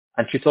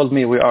 and she told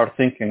me we are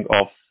thinking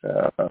of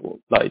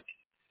like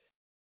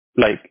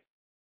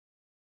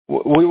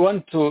we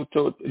want to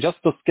just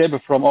to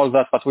escape from all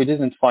that, but we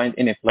didn't find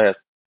any place.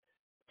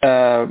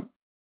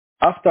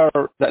 After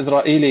the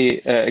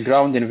Israeli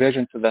ground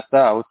invasion to the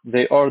south,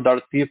 they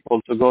ordered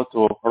people to go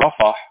to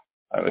Rafah,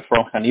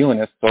 from Khan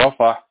Yunis to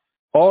Rafah,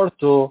 or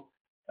to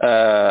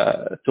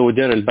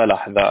Deir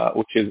al-Balah,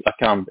 which is a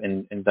camp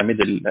in the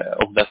middle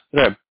of the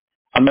strip.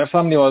 And my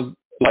family was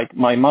like,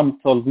 my mom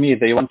told me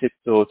they wanted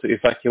to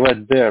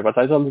evacuate there, but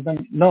I told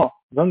them, no,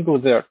 don't go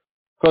there,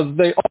 because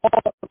they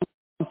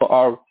also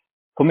are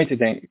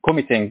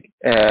committing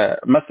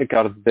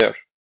massacres there,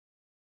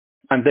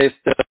 and they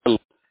still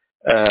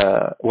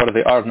where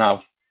they are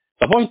now.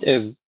 The point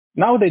is,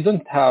 now they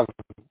don't have.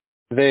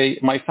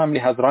 My family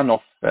has run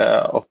of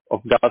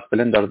gas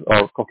cylinders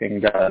or cooking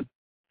gas,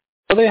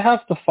 so they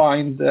have to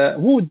find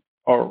wood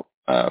or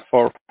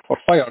for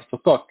fire to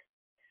cook.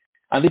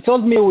 And they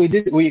told me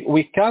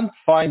we can't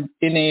find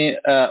any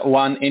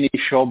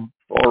shop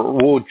or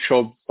wood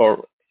shop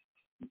or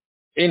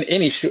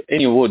any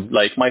wood.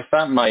 Like my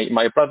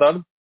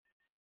brother,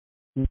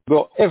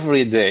 go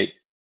every day,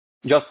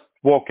 just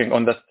walking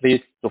on the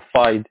streets to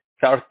find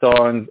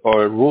cartons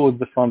or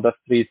wood from the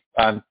streets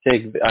and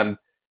take them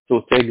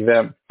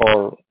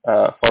for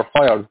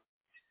fires.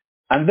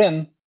 And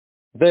then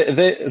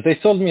they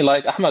told me,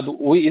 like, Ahmed,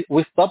 we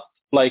stopped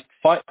like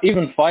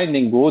even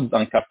finding wood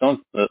and cartons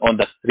on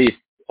the street.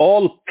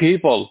 All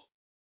people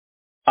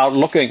are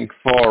looking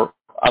for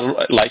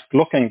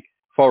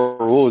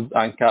wood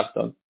and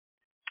cartons.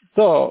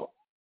 So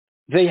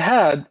they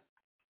had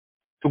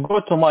to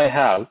go to my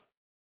house,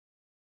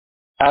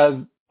 as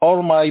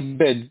all our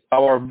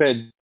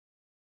beds,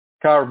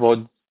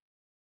 cardboard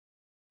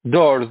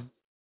doors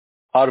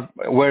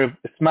were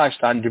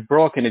smashed and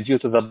broken due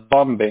to the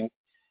bombing.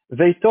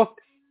 They took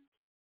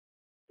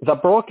the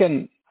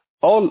broken,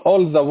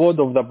 all the wood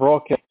of the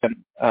broken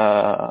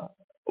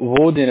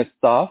wooden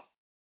stuff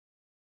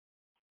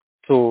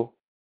to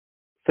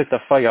set a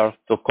fire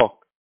to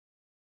cook.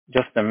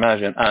 Just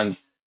imagine. And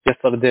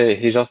yesterday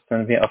he just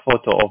sent me a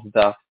photo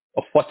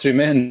of what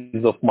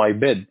remains of my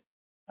bed,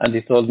 and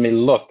he told me,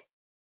 look,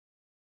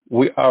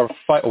 we are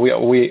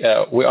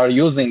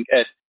using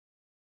it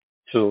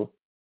to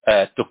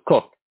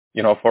cook,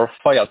 for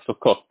fire to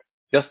cook.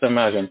 Just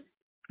imagine.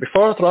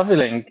 Before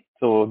traveling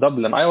to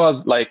Dublin, I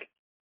was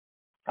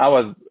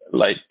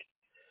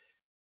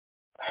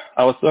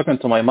talking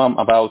to my mom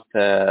about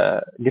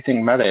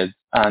getting married,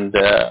 and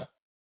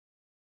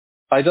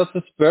I just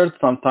spared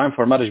some time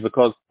for marriage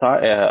because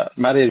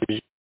marriage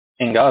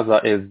in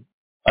Gaza is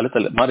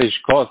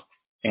marriage costs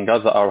in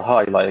Gaza are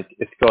high. Like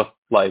it costs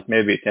like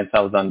maybe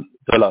 $10,000.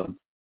 And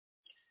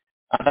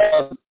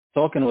I was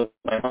talking with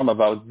my mom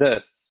about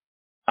this,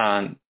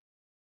 and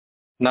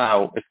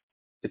now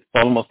it's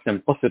almost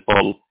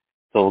impossible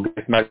to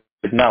get married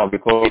now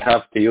because we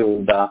have to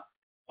use the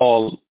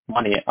all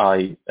money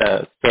I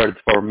spared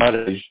for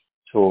marriage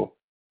to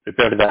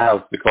prepare the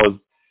house, because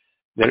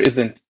there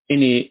isn't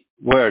any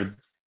word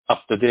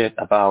up to date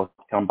about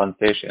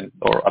compensation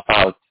or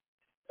about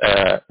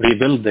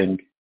rebuilding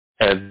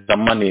the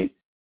money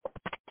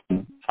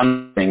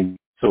funding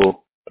to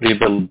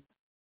rebuild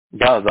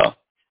Gaza.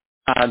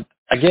 And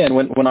again,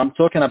 when I'm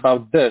talking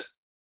about this,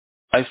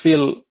 I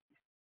feel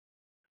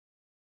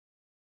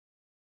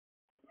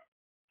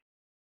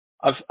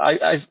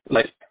I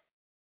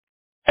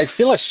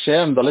feel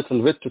ashamed a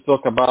little bit to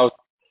talk about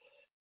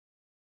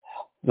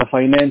the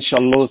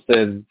financial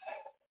losses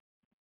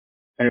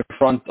in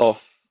front of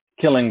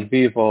killing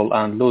people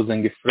and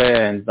losing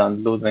friends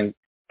and losing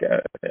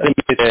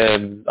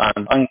relatives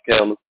and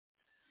uncles.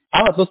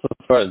 I'm at loss of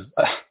words.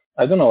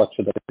 I don't know what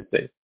should I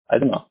say. I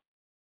don't know.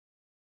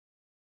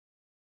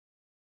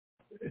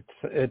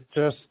 It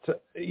just,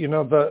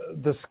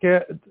 the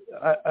scare.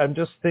 I'm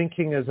just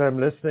thinking as I'm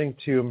listening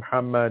to you,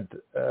 Ahmed,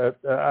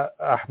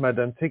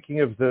 I'm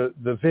thinking of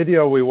the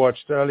video we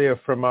watched earlier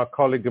from our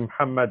colleague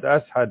Muhammad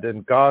Ashad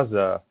in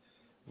Gaza,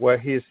 where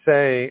he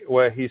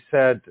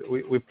said,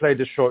 we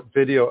played a short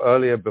video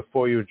earlier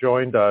before you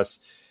joined us,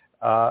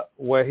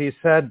 where he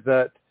said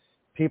that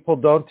people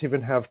don't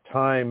even have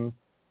time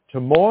to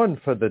mourn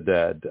for the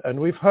dead. And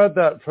we've heard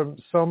that from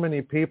so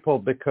many people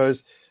because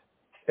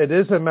it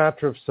is a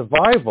matter of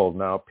survival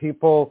now.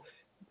 People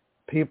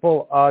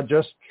are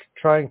just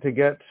trying to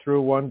get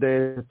through one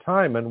day at a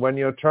time. And when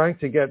you're trying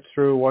to get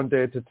through one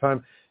day at a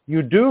time,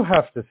 you do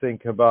have to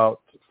think about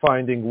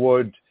finding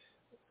wood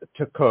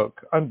to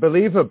cook.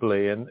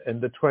 Unbelievably, in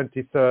the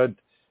 23rd,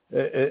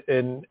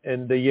 in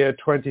the year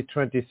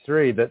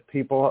 2023, that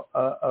people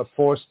are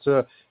forced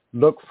to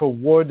look for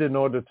wood in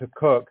order to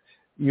cook.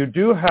 You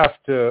do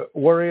have to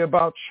worry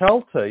about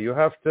shelter. You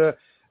have to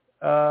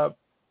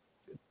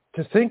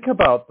think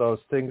about those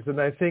things.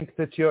 And I think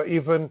that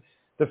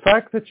the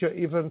fact that you're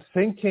even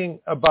thinking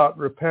about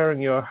repairing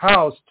your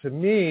house, to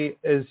me,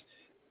 is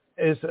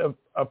a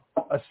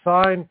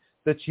sign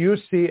that you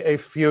see a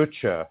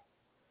future,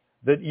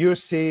 that you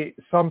see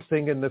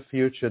something in the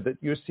future,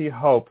 that you see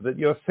hope, that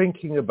you're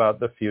thinking about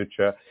the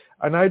future.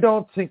 And I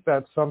don't think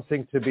that's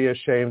something to be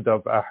ashamed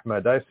of,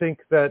 Ahmed. I think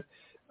that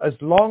as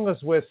long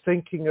as we're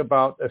thinking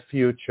about a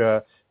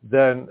future,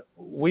 then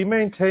we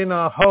maintain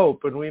our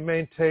hope and we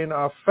maintain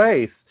our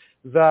faith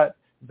that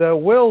there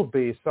will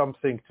be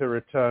something to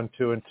return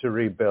to and to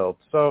rebuild.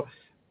 So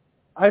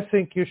I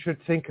think you should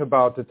think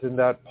about it in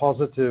that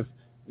positive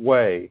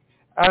way.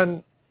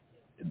 And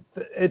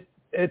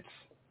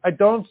I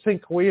don't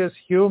think we as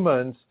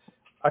humans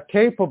are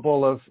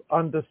capable of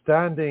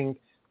understanding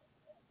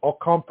or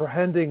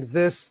comprehending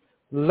this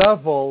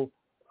level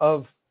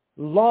of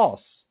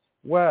loss,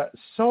 where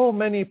so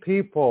many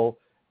people,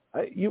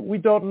 we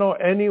don't know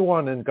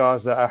anyone in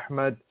Gaza,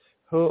 Ahmed,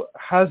 who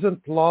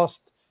hasn't lost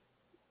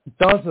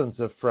dozens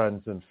of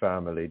friends and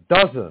family,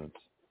 dozens.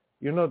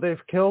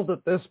 They've killed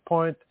at this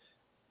point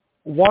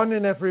 1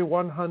 in every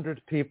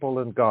 100 people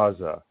in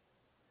Gaza.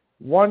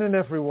 1 in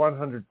every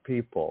 100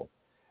 people.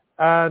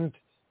 And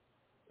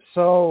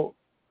so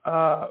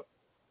I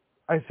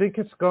think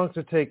it's going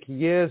to take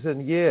years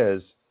and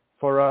years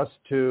for us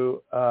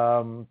to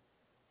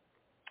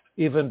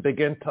even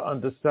begin to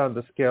understand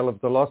the scale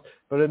of the loss.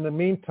 But in the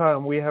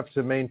meantime, we have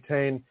to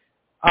maintain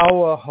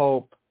our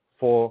hope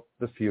for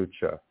the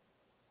future?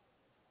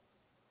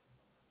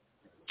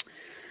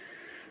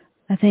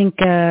 I think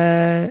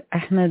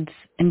Ahmed's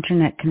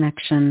internet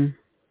connection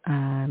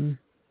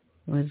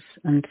was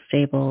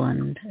unstable,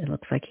 and it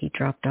looks like he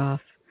dropped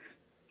off.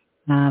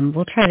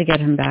 We'll try to get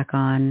him back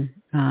on,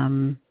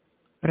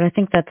 but I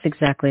think that's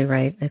exactly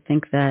right. I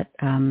think that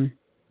I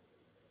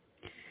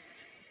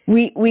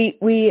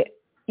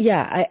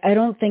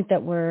don't think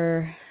that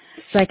we're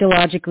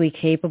psychologically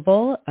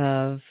capable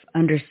of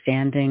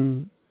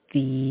understanding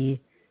the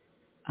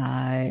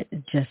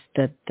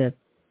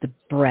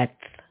breadth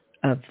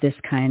of this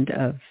kind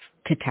of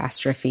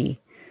catastrophe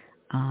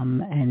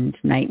and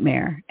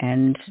nightmare.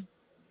 And,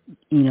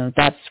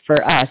 that's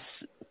for us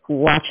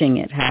watching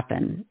it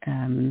happen.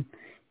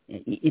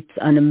 It's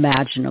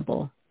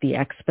unimagimaginable, the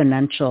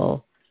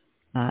exponential,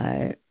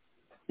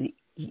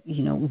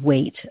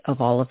 weight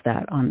of all of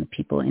that on the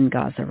people in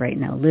Gaza right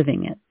now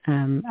living it.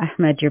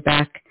 Ahmed, you're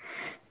back.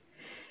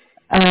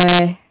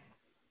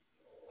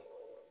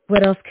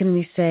 What else can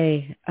we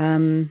say?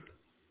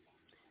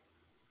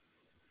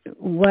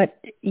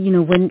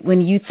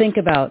 When you think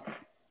about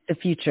the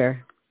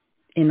future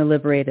in a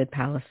liberated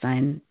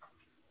Palestine,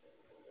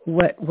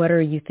 what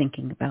are you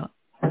thinking about?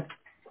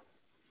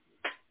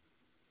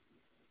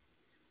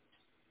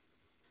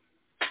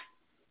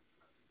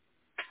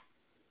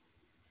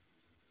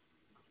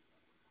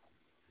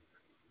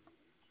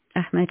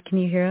 Ahmed, can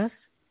you hear us?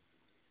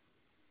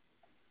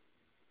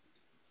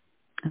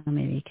 Oh,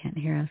 maybe he can't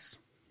hear us.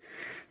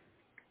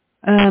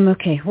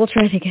 Okay, we'll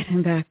try to get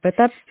him back. But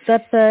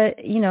that's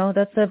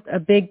a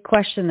big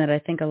question that I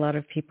think a lot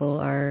of people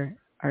are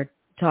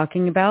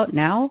talking about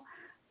now.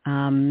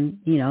 And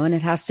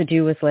it has to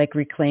do with like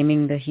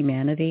reclaiming the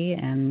humanity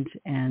and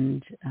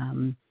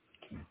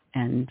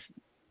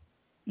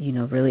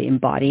really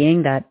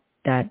embodying that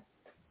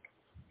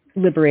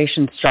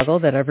liberation struggle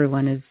that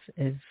everyone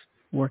is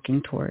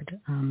working toward.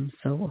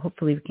 So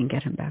hopefully we can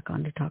get him back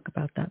on to talk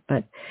about that.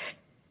 But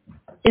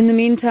in the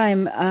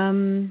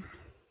meantime,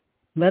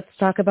 let's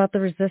talk about the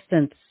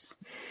resistance.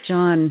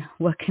 John,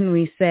 what can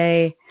we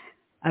say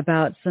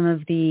about some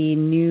of the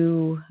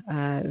new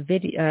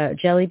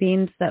jelly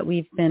beans that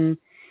we've been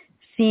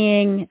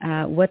seeing?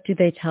 What do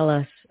they tell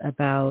us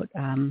about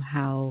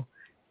how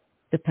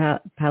the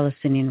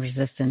Palestinian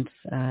resistance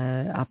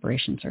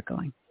operations are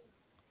going?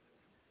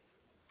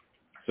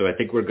 So I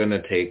think we're going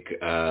to take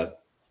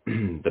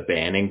the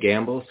banning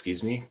gamble,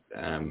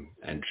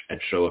 and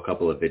show a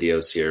couple of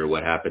videos here.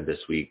 What happened this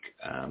week?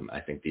 I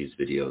think these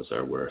videos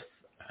are worth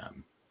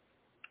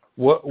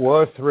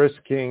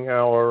risking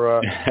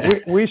our.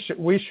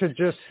 We should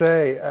just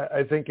say,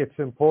 I think it's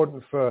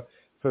important for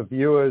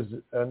viewers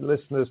and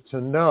listeners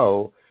to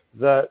know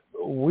that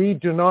we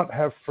do not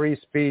have free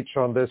speech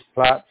on this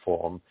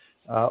platform.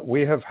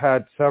 We have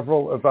had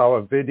several of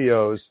our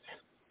videos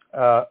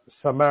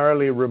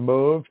summarily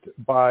removed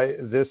by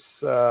this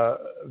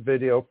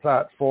video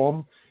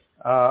platform,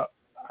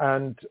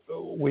 and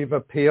we've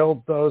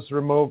appealed those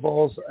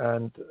removals,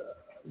 and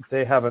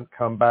they haven't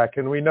come back.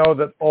 And we know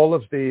that all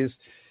of these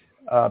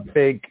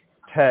big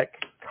tech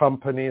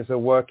companies are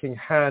working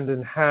hand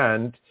in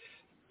hand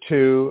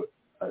to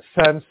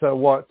censor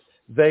what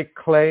they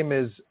claim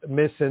is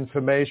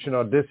misinformation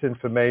or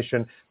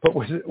disinformation, but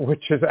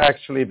which is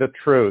actually the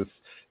truth.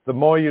 The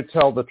more you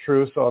tell the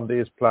truth on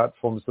these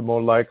platforms, the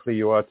more likely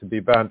you are to be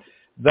banned.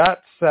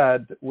 That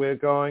said, we're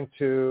going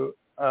to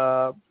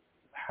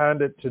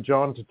hand it to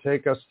John to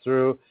take us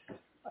through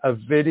a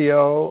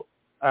video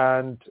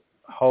and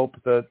hope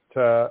that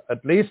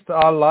at least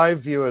our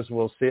live viewers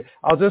will see it.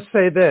 I'll just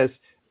say this.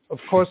 Of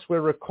course,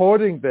 we're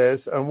recording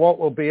this, and what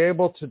we'll be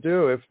able to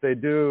do if they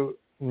do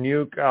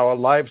nuke our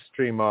live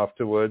stream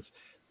afterwards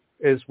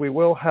is we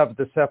will have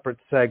the separate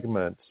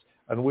segments,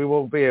 and we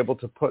will be able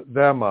to put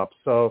them up.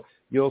 So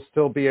you'll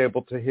still be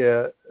able to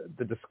hear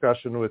the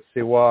discussion with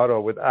Siwar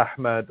or with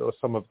Ahmed or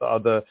some of the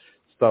other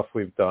stuff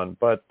we've done.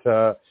 But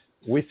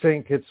we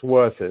think it's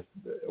worth it.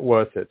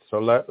 So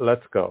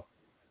let's go.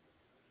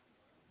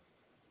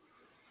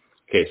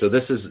 Okay, so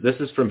this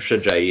is from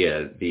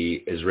Shujaiya.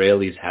 The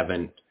Israelis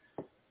haven't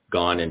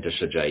gone into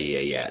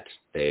Shujaiya yet.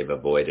 They've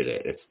avoided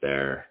it. It's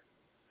their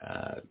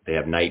they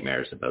have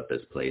nightmares about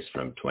this place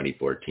from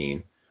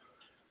 2014.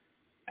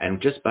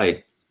 And just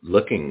by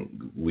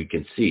looking, we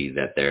can see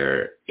that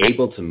they're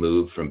able to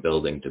move from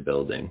building to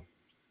building.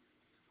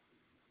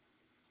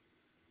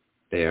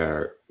 They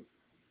are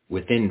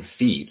within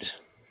feet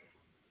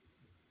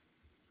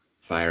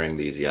firing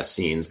these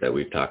Yassins that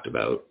we've talked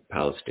about,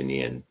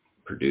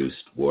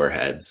 Palestinian-produced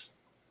warheads.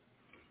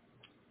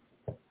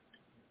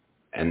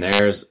 And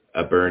there's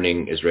a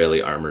burning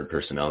Israeli armored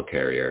personnel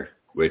carrier,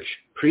 which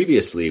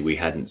previously we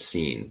hadn't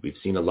seen. We've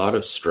seen a lot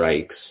of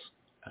strikes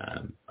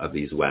of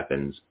these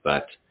weapons,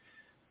 but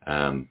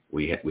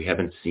we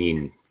haven't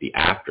seen the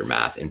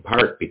aftermath, in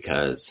part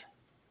because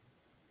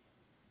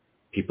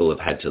people have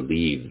had to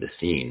leave the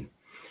scene.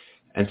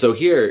 And so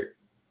here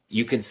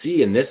you can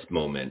see in this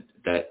moment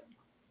that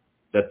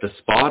the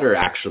spotter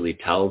actually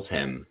tells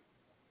him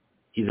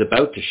he's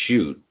about to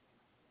shoot,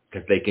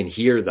 because they can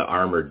hear the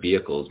armored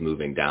vehicles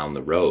moving down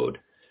the road.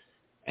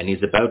 And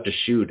he's about to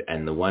shoot,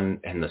 and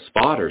the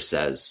spotter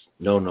says,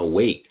 no,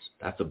 wait,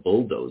 that's a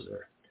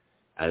bulldozer.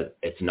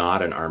 It's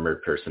not an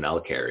armored personnel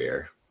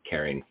carrier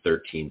carrying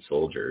 13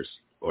 soldiers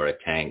or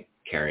a tank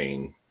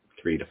carrying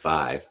 3 to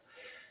 5.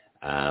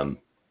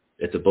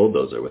 It's a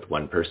bulldozer with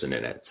one person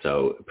in it.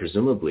 So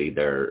presumably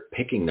they're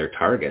picking their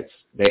targets.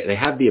 They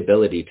have the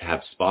ability to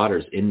have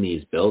spotters in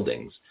these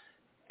buildings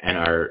and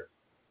are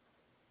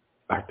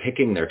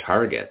picking their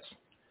targets.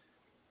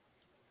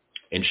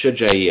 In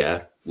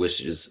Shujaiya, which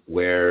is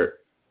where,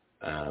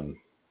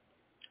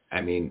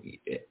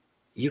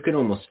 you can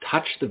almost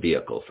touch the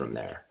vehicle from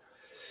there.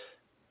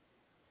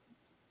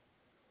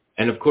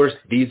 And of course,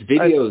 these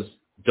videos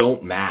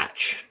don't match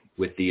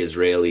with the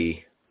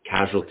Israeli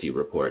casualty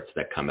reports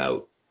that come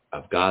out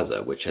of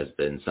Gaza, which has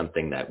been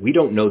something that we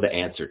don't know the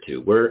answer to.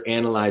 We're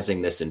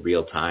analyzing this in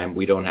real time.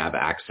 We don't have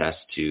access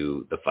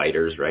to the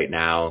fighters right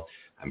now.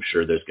 I'm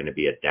sure there's going to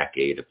be a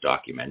decade of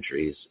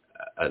documentaries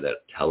that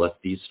tell us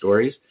these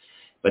stories.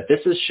 But this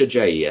is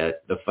Shujaiya.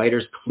 The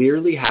fighters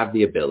clearly have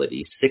the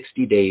ability,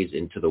 60 days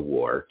into the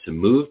war, to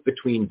move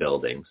between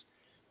buildings,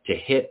 to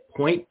hit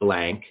point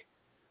blank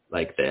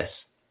like this.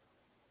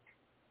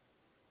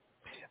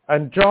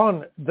 And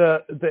John,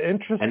 the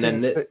interesting... And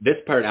then this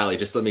part, Ali,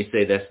 just let me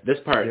say this. This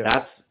part,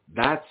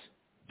 that's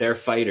their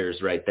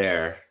fighters right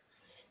there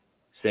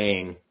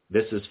saying,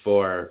 this is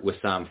for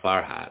Wissam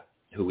Farhat,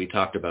 who we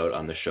talked about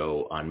on the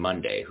show on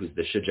Monday, who's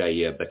the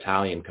Shujaiya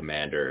battalion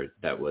commander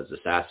that was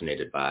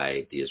assassinated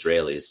by the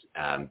Israelis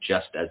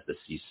just as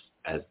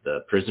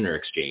the prisoner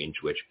exchange,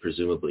 which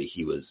presumably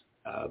he was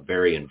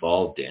very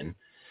involved in,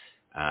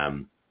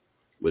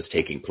 was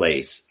taking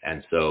place.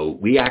 And so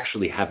we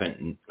actually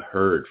haven't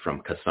heard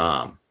from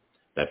Qassam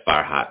that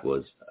Farhat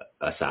was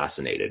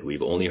assassinated.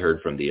 We've only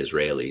heard from the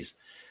Israelis.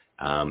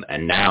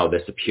 And now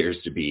this appears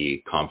to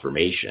be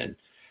confirmation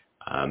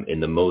in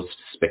the most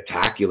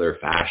spectacular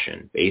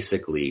fashion.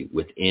 Basically,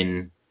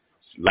 within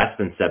less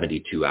than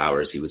 72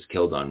 hours, he was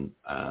killed on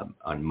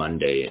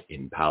Monday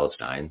in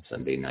Palestine,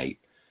 Sunday night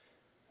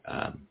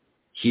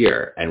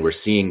here. And we're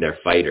seeing their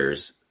fighters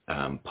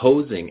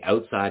posing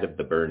outside of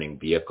the burning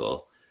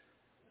vehicle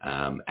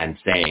and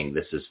saying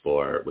this is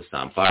for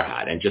Wissam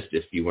Farhat. And just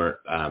if you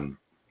weren't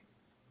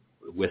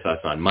with us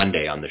on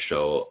Monday on the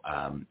show,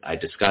 I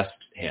discussed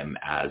him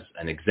as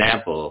an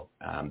example,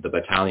 the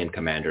battalion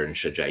commander in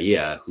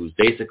Shujaiya, who's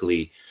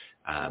basically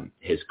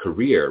his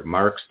career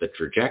marks the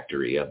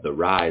trajectory of the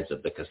rise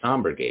of the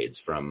Qassam brigades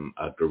from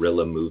a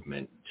guerrilla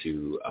movement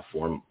to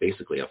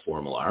basically a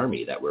formal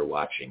army that we're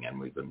watching, and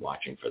we've been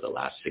watching for the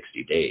last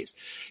 60 days.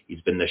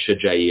 He's been the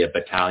Shujaiya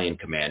battalion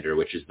commander,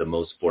 which is the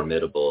most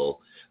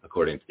formidable,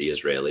 according to the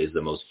Israelis,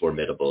 the most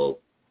formidable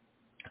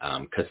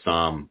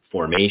Qassam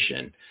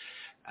formation.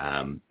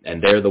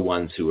 And they're the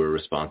ones who were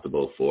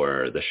responsible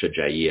for the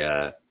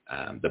Shujaiya,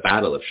 the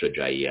Battle of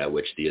Shujaiya,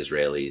 which the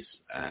Israelis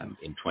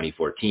in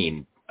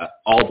 2014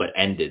 all but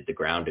ended the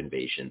ground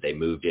invasion. They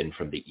moved in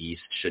from the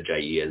east.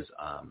 Shujaiya is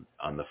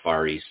on the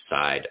far east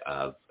side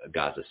of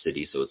Gaza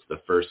City, so it's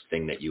the first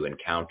thing that you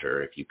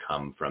encounter if you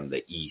come from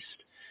the east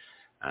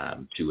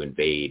to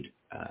invade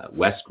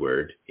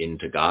westward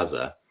into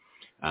Gaza.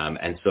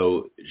 And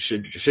so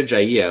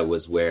Shujaiya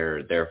was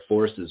where their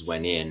forces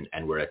went in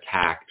and were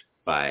attacked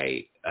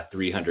by a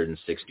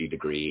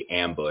 360-degree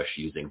ambush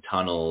using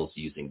tunnels,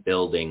 using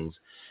buildings.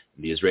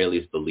 The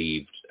Israelis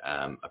believed,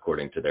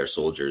 according to their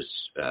soldiers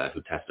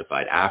who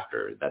testified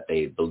after, that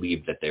they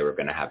believed that they were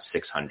going to have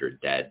 600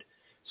 dead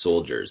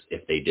soldiers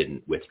if they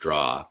didn't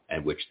withdraw,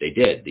 and which they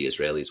did. The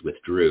Israelis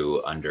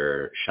withdrew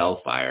under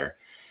shell fire,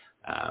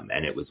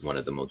 and it was one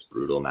of the most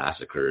brutal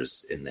massacres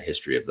in the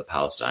history of the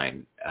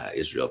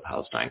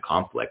Israel-Palestine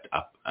conflict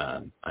up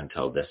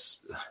until the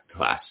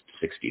last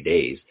 60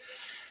 days.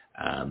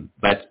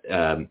 But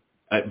a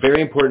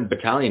very important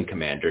battalion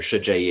commander,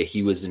 Shujaiya,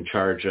 he was in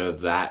charge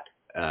of that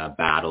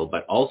battle,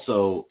 but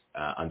also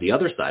on the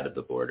other side of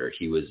the border,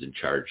 he was in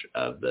charge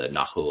of the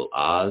Nahul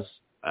Az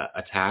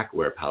attack,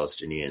 where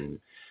Palestinian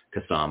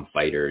Qassam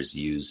fighters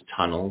used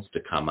tunnels to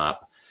come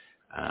up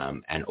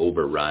and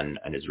overrun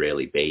an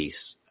Israeli base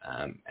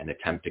and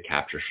attempt to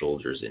capture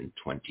soldiers in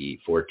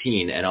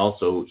 2014. And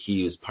also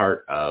he was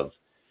part of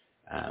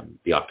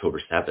the October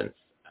 7th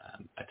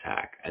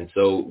attack. And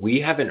so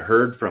we haven't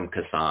heard from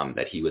Qassam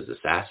that he was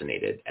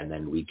assassinated, and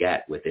then we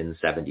get within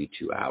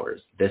 72 hours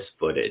this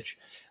footage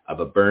of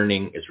a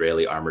burning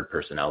Israeli armored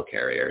personnel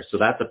carrier. So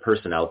that's a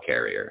personnel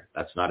carrier.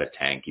 That's not a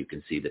tank. You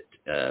can see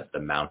the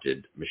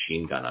mounted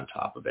machine gun on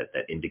top of it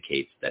that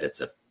indicates that it's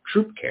a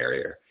troop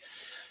carrier.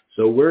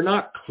 So we're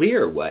not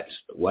clear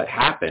what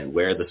happened,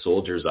 where the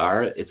soldiers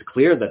are. It's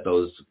clear that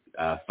those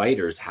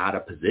fighters had a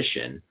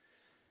position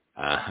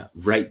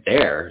right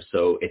there.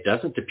 So it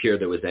doesn't appear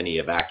there was any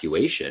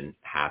evacuation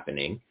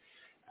happening.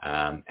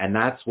 And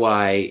that's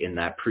why in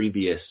that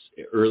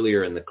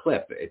earlier in the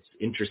clip, it's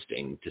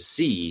interesting to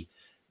see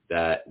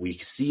that we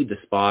see the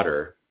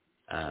spotter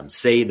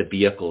say the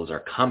vehicles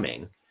are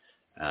coming.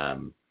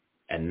 And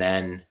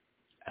then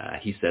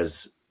he says,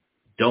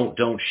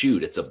 don't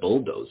shoot, it's a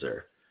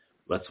bulldozer.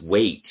 let's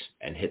wait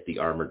and hit the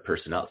armored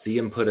personnel. See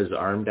him put his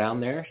arm down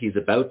there? He's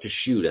about to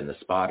shoot, and the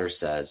spotter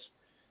says,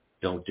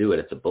 don't do it,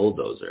 it's a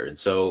bulldozer. And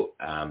so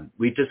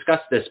we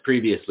discussed this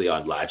previously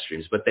on live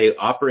streams, but they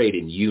operate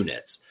in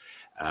units,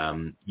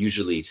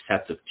 usually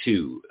sets of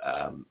two,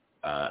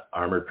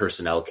 armored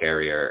personnel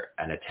carrier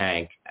and a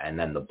tank, and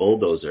then the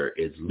bulldozer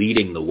is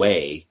leading the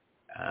way.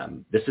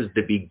 This is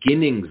the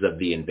beginnings of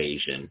the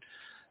invasion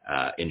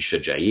in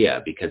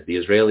Shujaiya, because the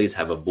Israelis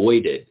have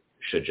avoided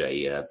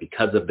Shujaiya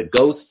because of the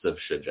ghosts of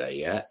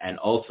Shujaiya, and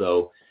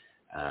also,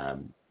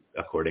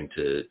 according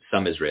to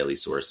some Israeli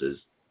sources,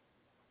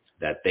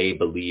 that they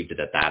believed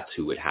that that's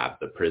who would have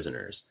the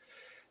prisoners.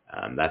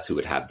 That's who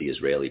would have the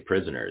Israeli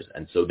prisoners.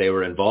 And so they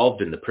were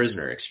involved in the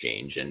prisoner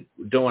exchange, and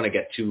we don't want to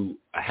get too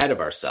ahead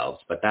of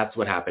ourselves, but that's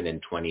what happened in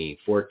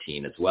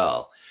 2014 as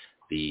well.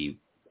 The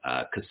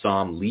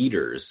Qassam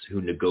leaders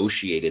who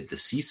negotiated the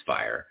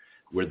ceasefire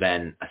were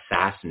then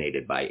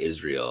assassinated by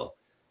Israel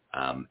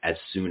as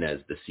soon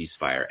as the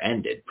ceasefire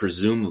ended,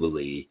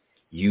 presumably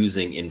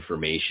using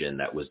information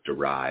that was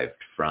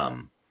derived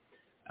from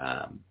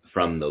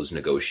those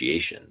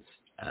negotiations.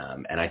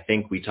 And I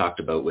think we talked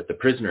about with the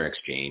prisoner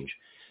exchange,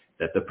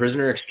 that the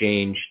prisoner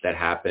exchange that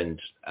happened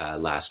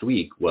last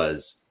week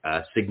was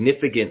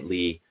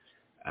significantly,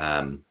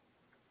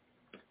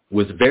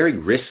 was very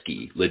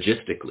risky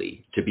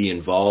logistically to be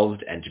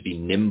involved and to be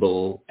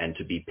nimble and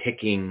to be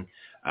picking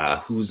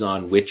who's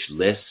on which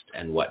list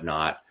and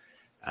whatnot,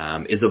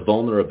 is a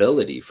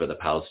vulnerability for the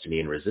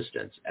Palestinian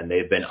resistance. And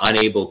they've been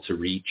unable to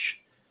reach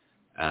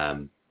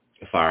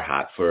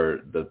Farhat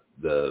for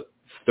the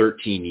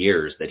 13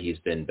 years that he's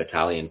been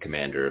battalion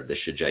commander of the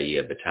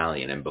Shujaiya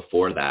battalion. And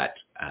before that,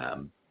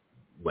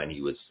 when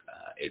he was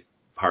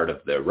part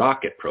of the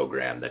rocket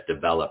program that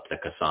developed the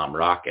Qassam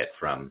rocket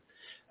from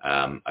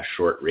a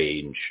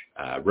short-range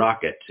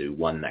rocket to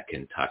one that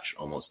can touch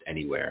almost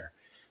anywhere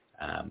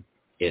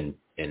in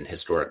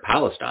historic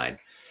Palestine.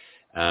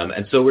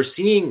 And so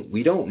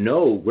we don't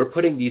know, we're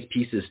putting these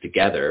pieces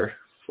together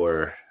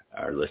for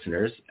our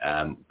listeners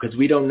because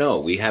we don't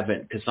know.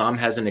 Qassam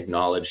hasn't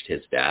acknowledged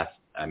his death.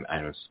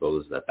 I don't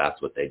suppose that's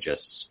what they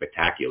just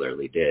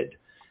spectacularly did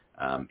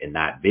in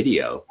that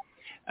video.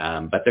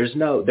 But there's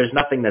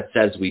nothing that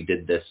says we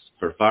did this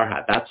for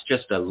Farhat. That's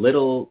just a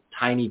little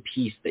tiny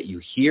piece that you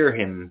hear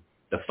him,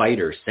 the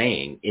fighter,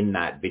 saying in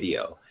that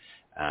video.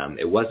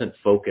 It wasn't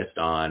focused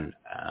on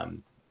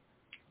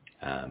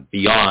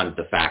beyond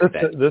the fact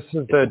that this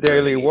is their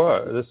daily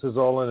work. This is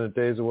all in a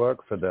day's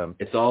work for them.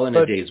 It's all in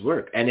a day's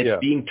work, and it's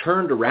being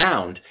turned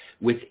around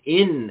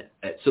within.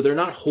 So they're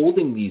not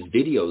holding these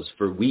videos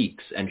for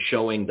weeks and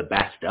showing the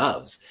best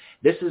ofs.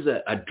 This is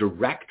a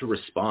direct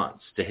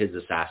response to his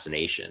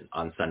assassination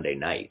on Sunday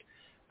night,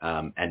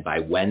 and by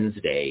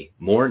Wednesday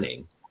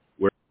morning,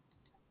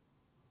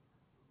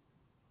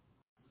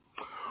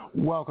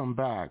 Welcome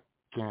back,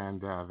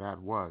 and that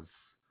was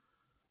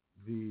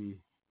the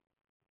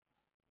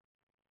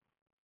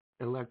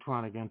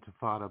Electronic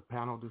Intifada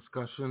panel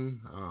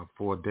discussion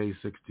for day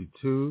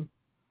 62.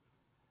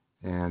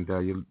 And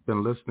you've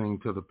been listening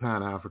to the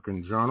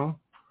Pan-African Journal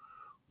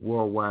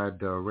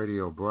worldwide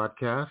radio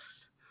broadcast.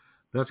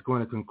 That's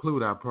going to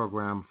conclude our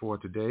program for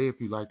today.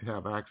 If you'd like to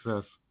have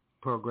access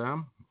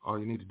program, all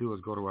you need to do is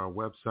go to our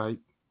website,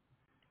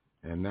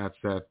 and that's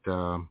at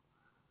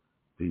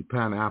the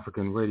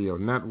Pan-African Radio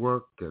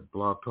Network at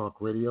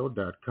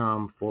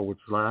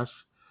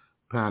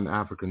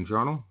blogtalkradio.com/Pan-African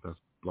Journal. That's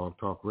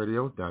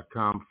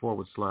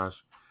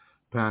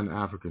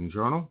blogtalkradio.com/Pan-African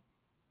Journal.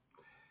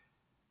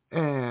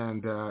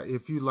 And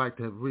if you'd like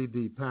to read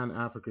the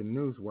Pan-African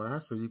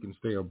Newswire so you can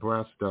stay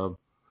abreast of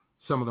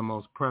some of the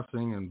most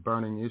pressing and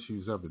burning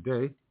issues of the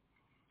day,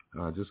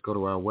 just go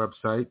to our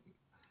website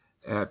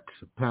at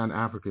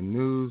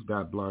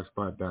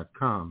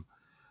panafricannews.blogspot.com.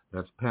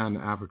 That's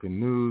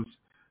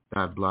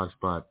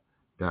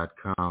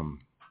panafricannews.blogspot.com.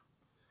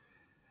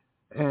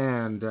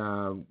 And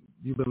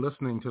you've been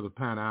listening to the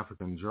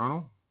Pan-African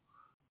Journal,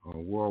 a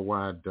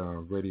worldwide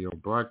radio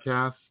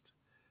broadcast.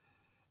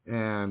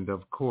 And,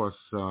 of course,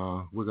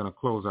 we're going to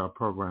close our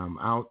program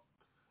out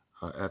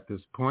at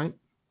this point.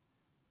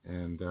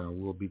 And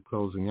we'll be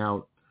closing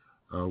out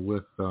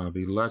with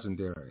the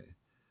legendary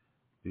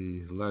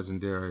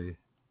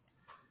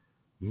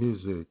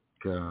music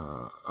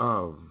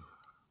of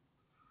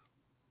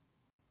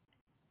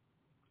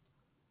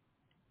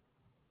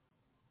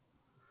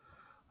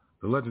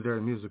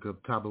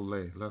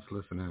Tabule. Let's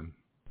listen in.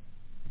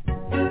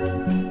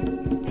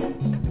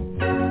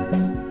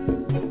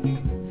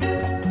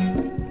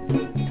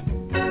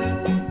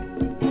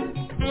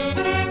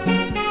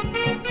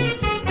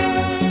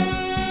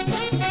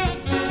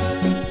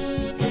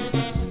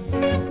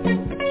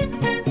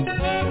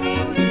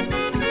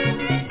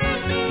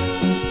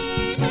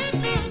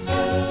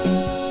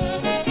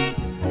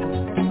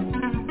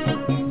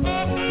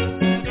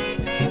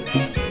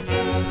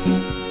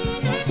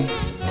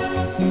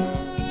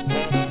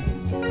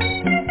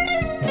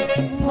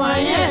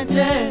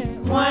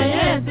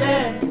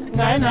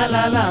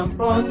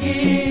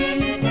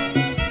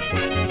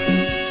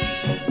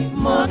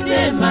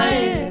 Motema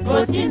e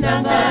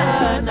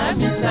otindanga na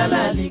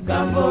misala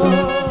likambo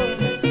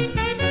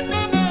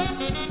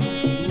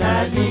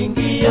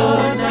nalingi yo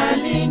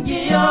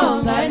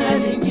ngai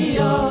nalingi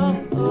yo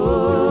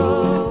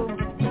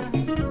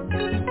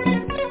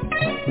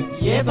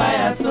yeba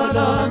ya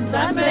solo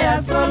nzambe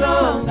ya solo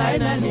ngai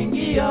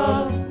nalingi yo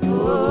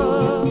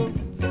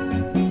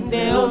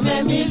nde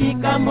omemi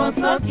likambo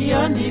soki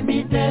ondimi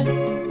te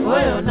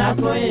oyo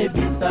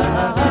nakoyebisa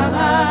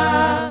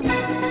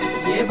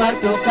yeba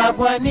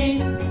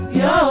tokabwani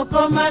yo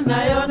okoma na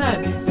yo na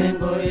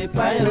bisengo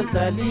epai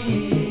ozali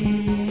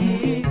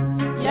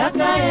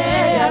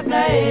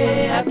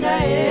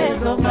yakae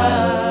zonga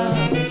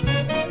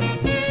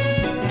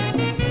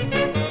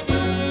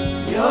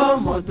yo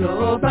moto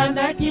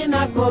obandaki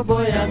na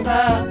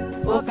koboyanga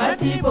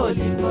okati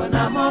bolingo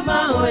na moma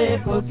oyo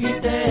ekoki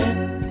te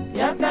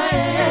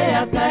yakae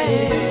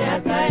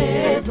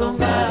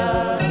zonga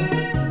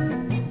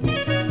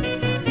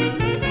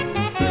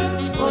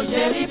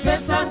ojeri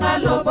pesanga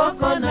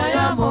loboko na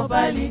yo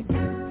mobali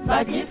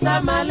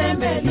bakisa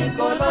malembe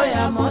likolo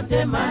ya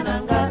motema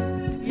nanga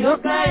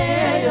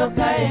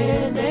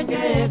yokae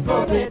ndenge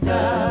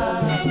ekobeta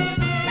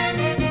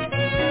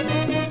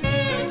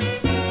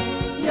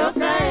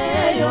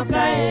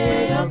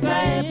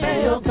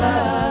yoka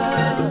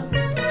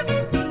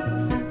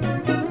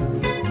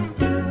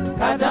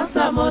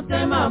kadansa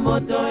motema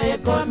moto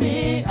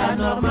ekomi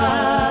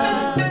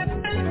anormal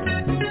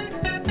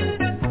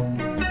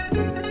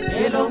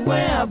elongwe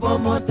ya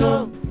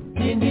bomoto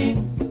tindi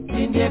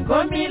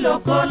ekomi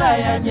lokola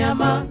ya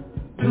nyama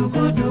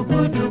dugu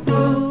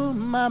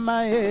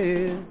mama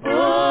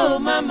oh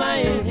mama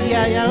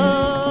yaya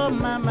oh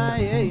mama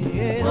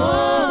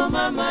oh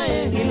mama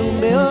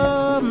ilumbe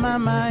oh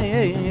mama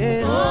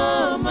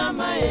oh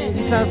mama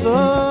saso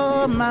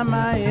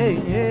mama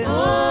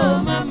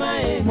oh mama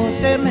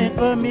moteme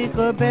komi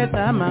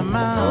kobeta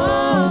mama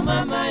oh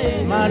mama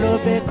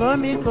malobe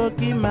komi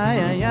kokima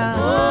yaya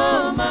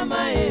oh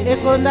mama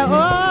ekonda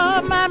oh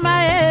mama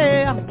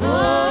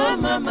oh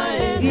mama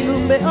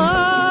ilumbe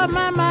oh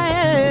mama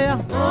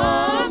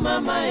oh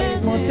mama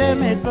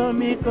moteme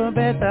komi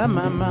kobeta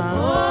mama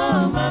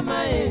oh mama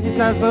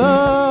saso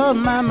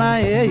mama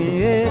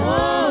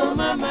oh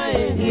mama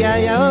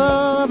yaya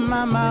oh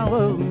mama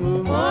oh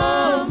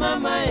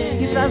mama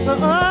saso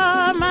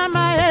oh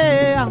mama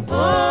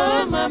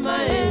oh mama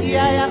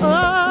yaya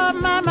oh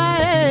mama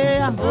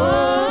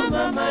oh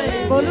mama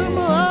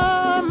volume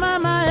oh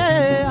mama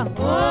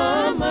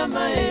oh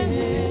mama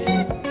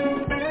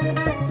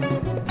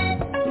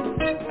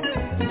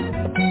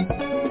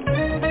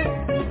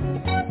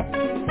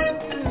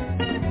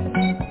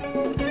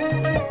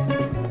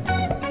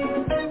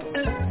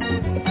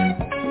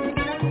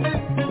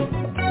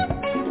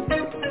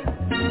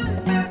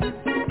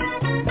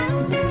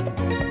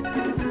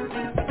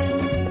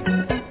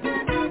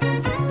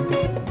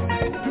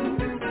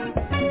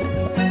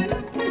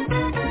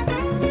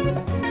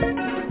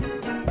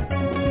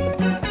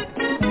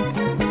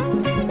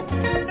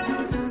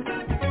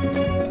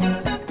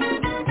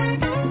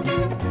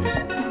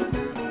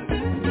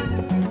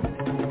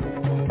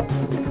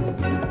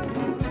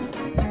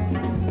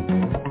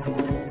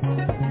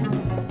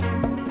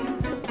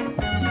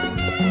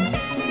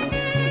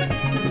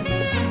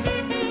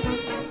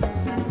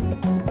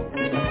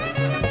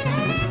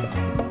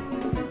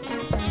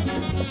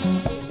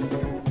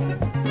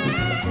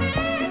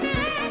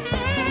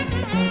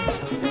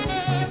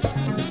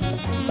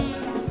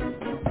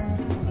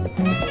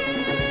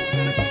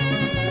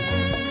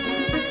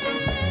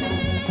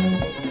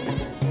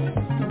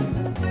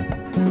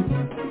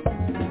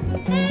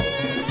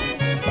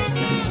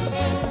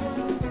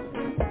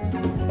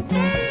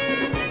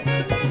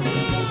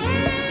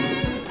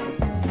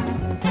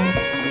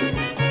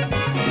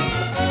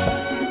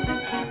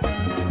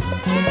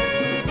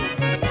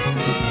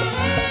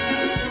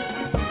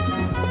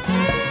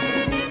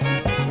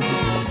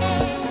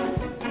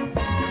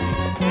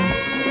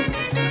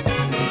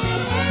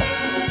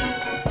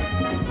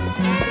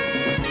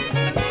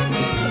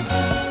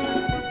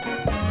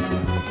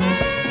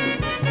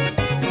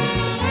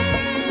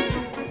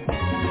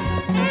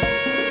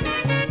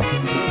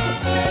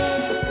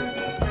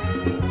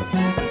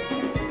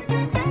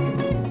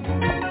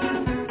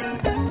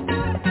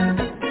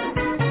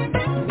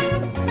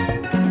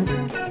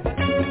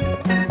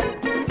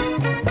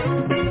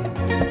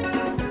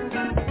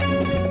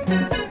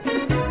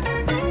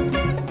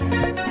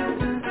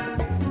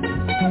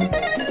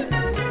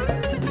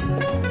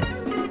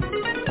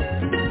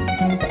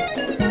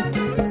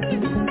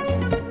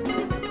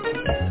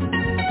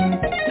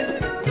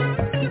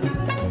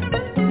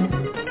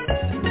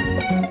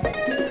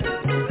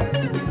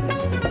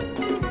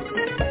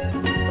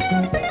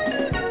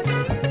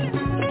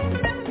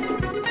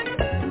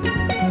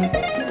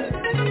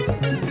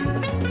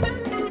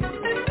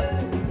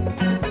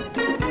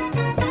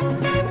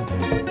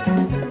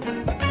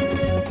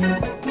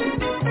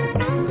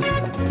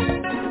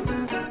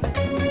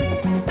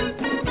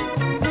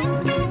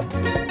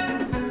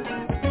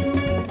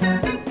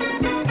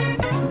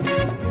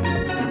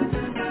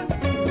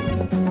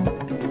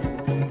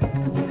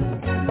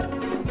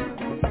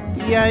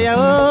Yaya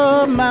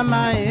oh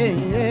mama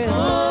eh.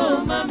 Oh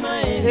mama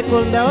eh.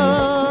 Ekonda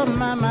oh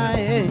mama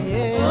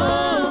eh.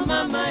 Oh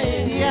mama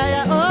eh.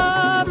 Yaya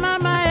oh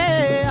mama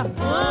eh.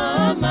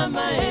 Oh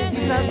mama eh.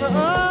 Isaso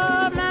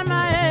oh mama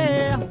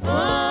eh.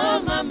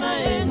 Oh mama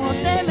eh.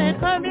 Moteme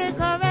komi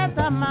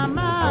koveta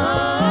mama.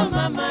 Oh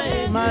mama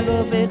eh.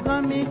 Malobe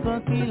komi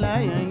kokila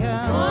yaya.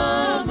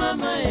 Oh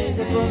mama eh.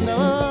 Ekonda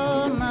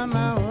oh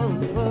mama oh.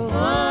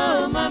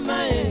 Oh mama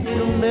eh.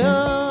 Lumbe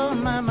oh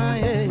mama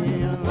eh.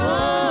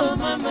 Oh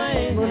mama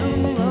eh.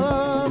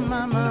 Oh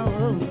mama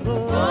oh.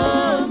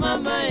 Oh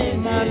mama eh.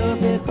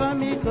 Malobe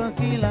komi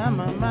kokila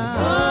mama.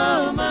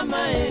 Oh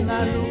mama eh.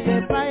 Naluke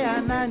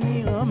paya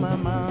nani oh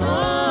mama.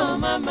 Oh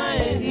mama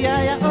eh.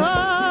 Yaya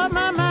oh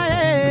mama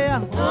eh.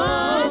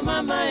 Oh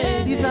mama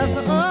eh. Jesus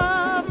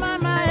oh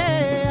mama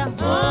eh.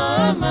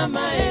 Oh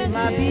mama eh.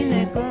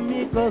 Mabine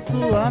komi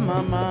kosuwa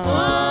mama.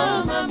 Oh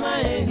mama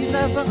eh.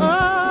 Jesus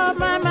oh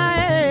mama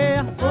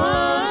eh.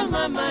 Oh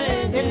mama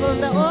eh.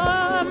 Ekonda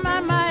oh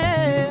mama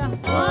eh.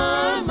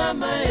 Oh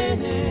mama eh.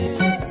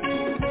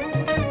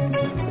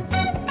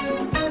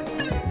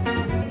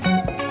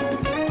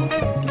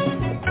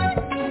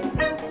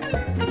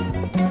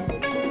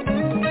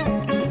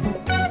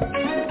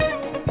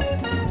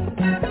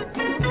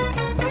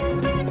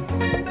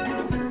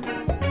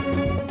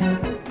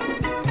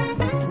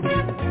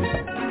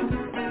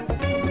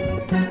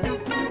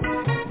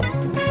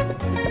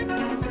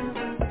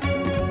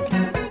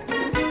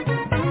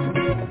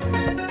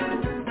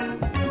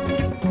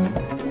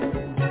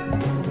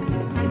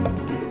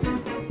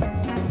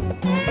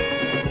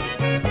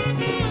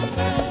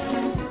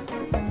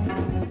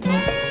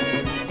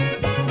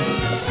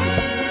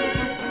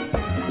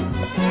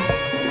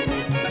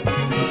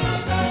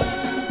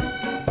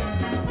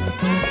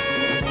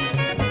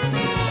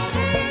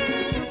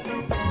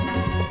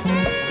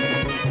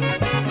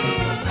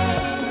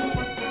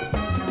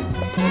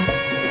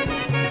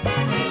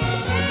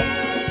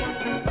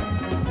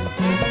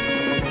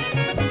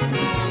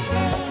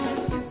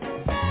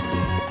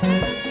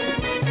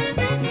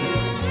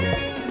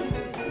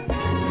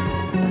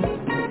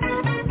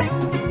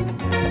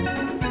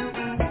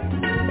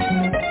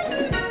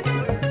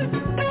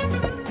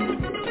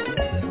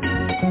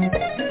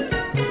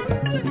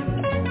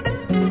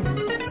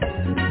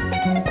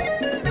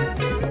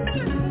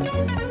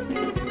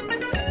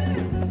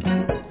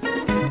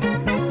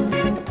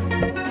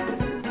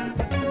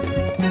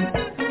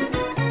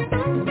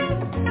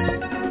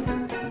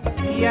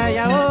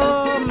 Yaya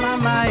oh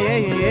mama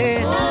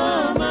eh.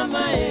 Oh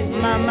mama eh.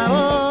 Mama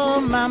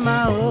oh mama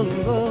oh.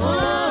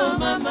 Oh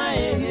mama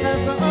eh.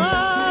 Jesus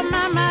oh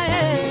mama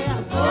eh.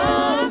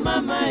 Oh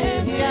mama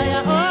eh. Yaya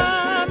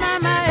oh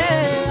mama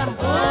eh.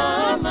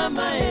 Oh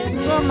mama eh.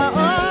 Goma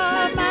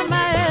oh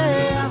mama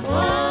eh.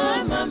 Oh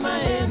mama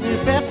eh.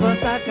 Super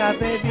kosaka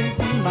baby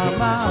si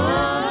mama.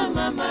 Oh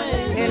mama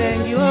eh.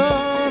 Elengi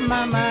oh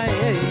mama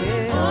eh.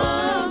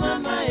 Oh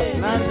mama eh.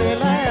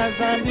 Nandela ya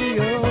zambi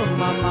oh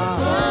mama.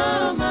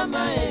 Oh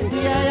mama eh.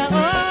 Yaya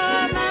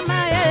oh mama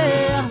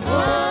eh.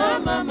 Oh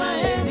mama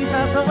eh.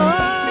 Jesus oh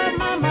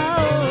mama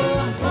oh.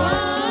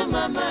 Oh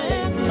mama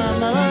eh.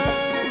 Mama oh.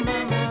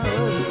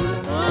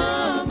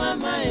 Oh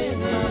mama eh.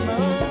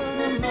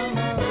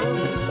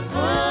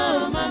 Oh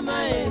mama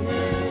eh.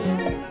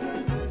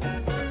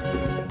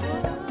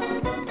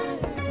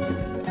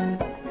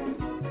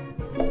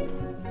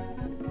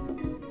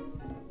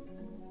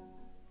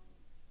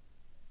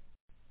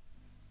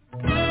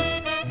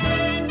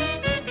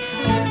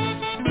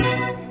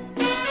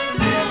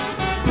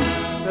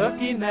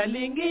 Soki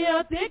nalingi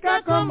yo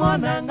tika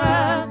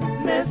komonanga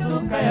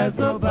nesuka ya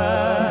zoba.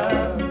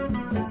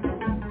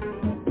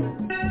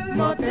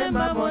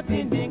 Motema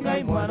motindi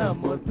ngai mwana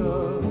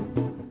moto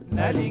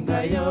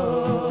nalinga yo.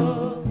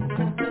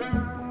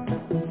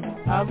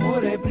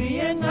 Amour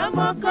ebrie nga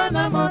moko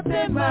na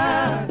motema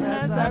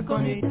naza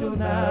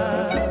komituna.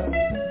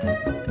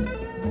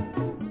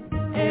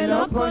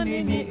 Eloko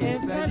nini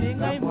ezali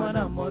ngai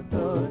mwana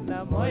moto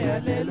na moya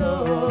lelo.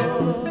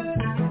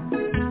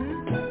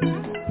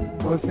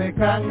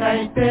 Koseka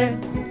ngai te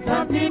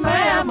santima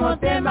ya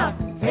motema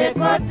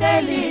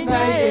ekoteli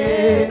ngai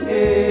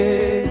ye.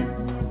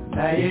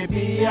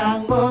 Nayebi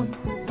yango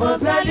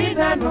ozali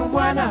nanu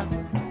mwana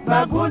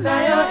babu na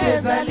yo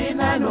ezali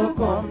nanu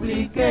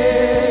komplike.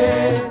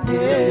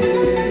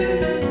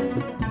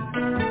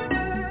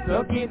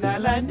 Soki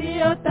nalandi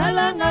yo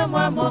talanga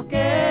mwa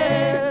moke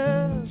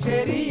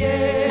sherie.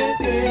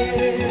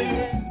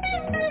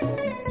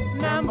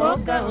 Na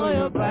mboka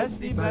oyo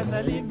basi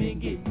bazali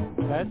mingi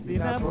kasi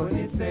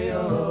naponise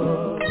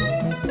yo.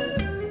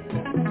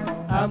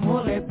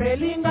 Amour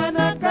epelinga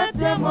na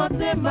kati ya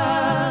motema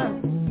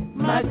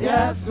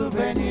madia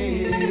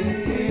souvenir.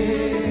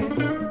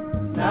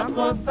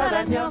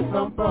 Nakosala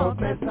nyonso mpo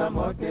opesa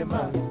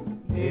motema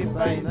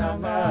epai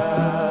nanga.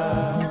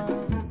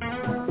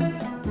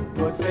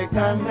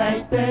 Koseka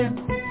ngai te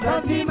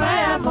santima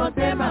ya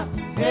motema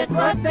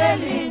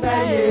ekoteli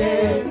ngai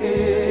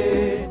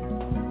ye.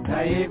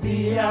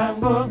 Nayebi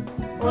yango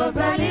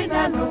ozali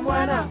nanu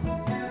mwana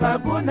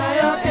babu na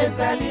yo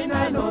ezali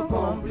nanu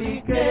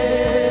komplike.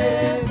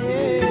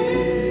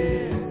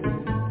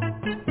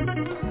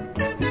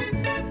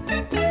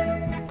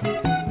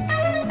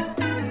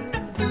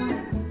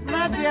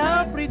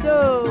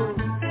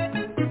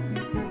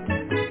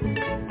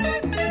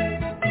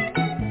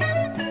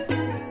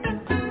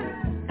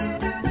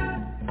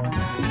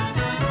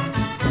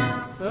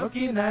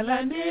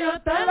 nalandi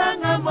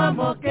otalanga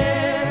mwamoke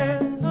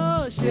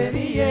oh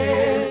sherie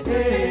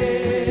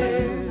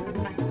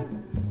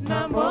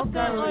na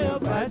mboka oyo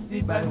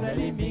basi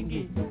bazali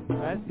mingi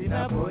basi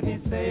na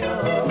bonise yo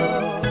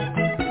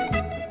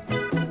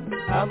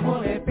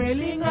amour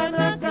epelinga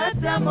na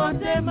kati ya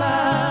motema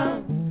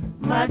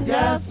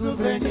madia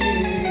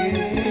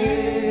souvenir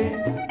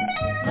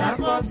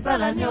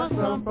nakosala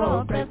nyonso mpo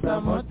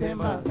opesa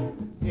motema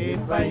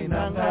epai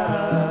nanga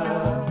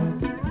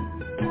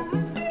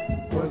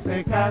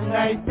koseka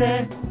ngai te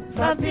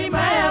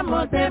santima ya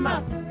motema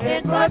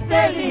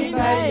ekoteli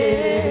ngai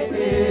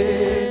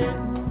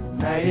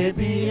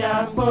nayebi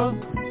yango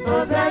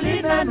tozali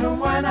nanu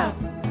mwana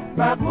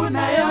babu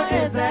na yo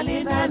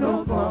ezali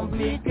nanu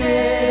komplike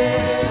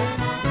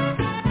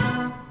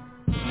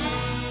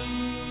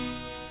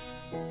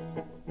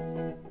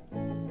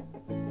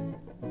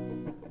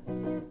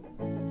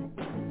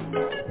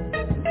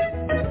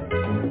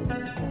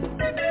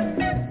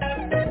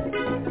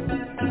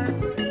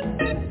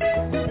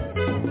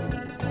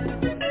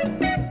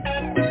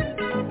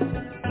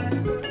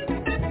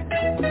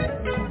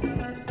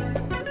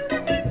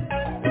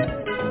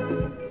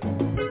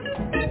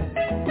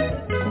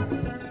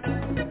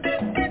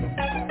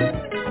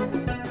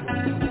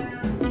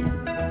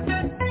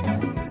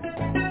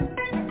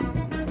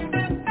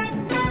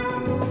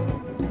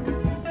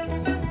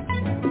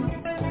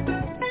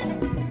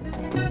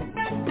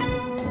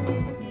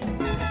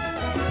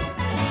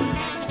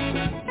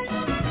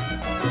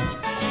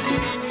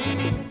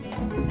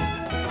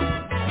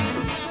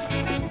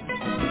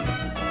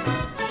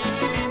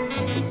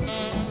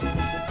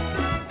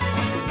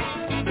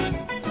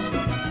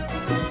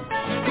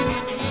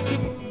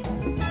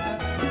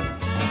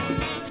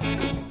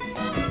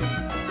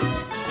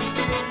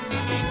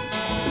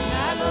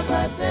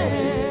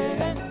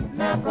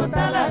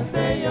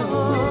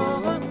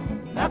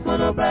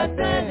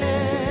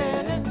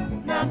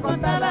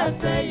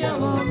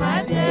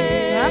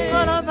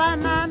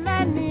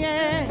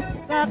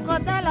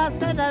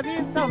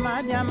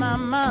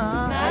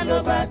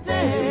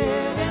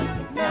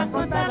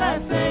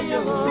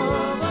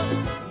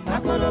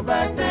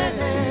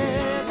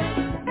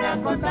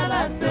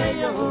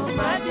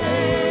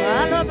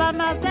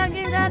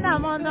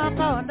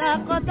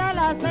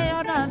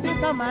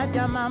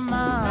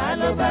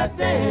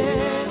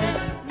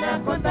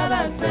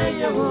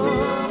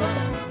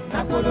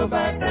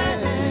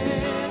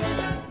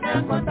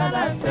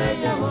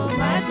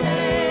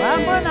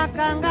Wambona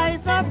kanga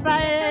iso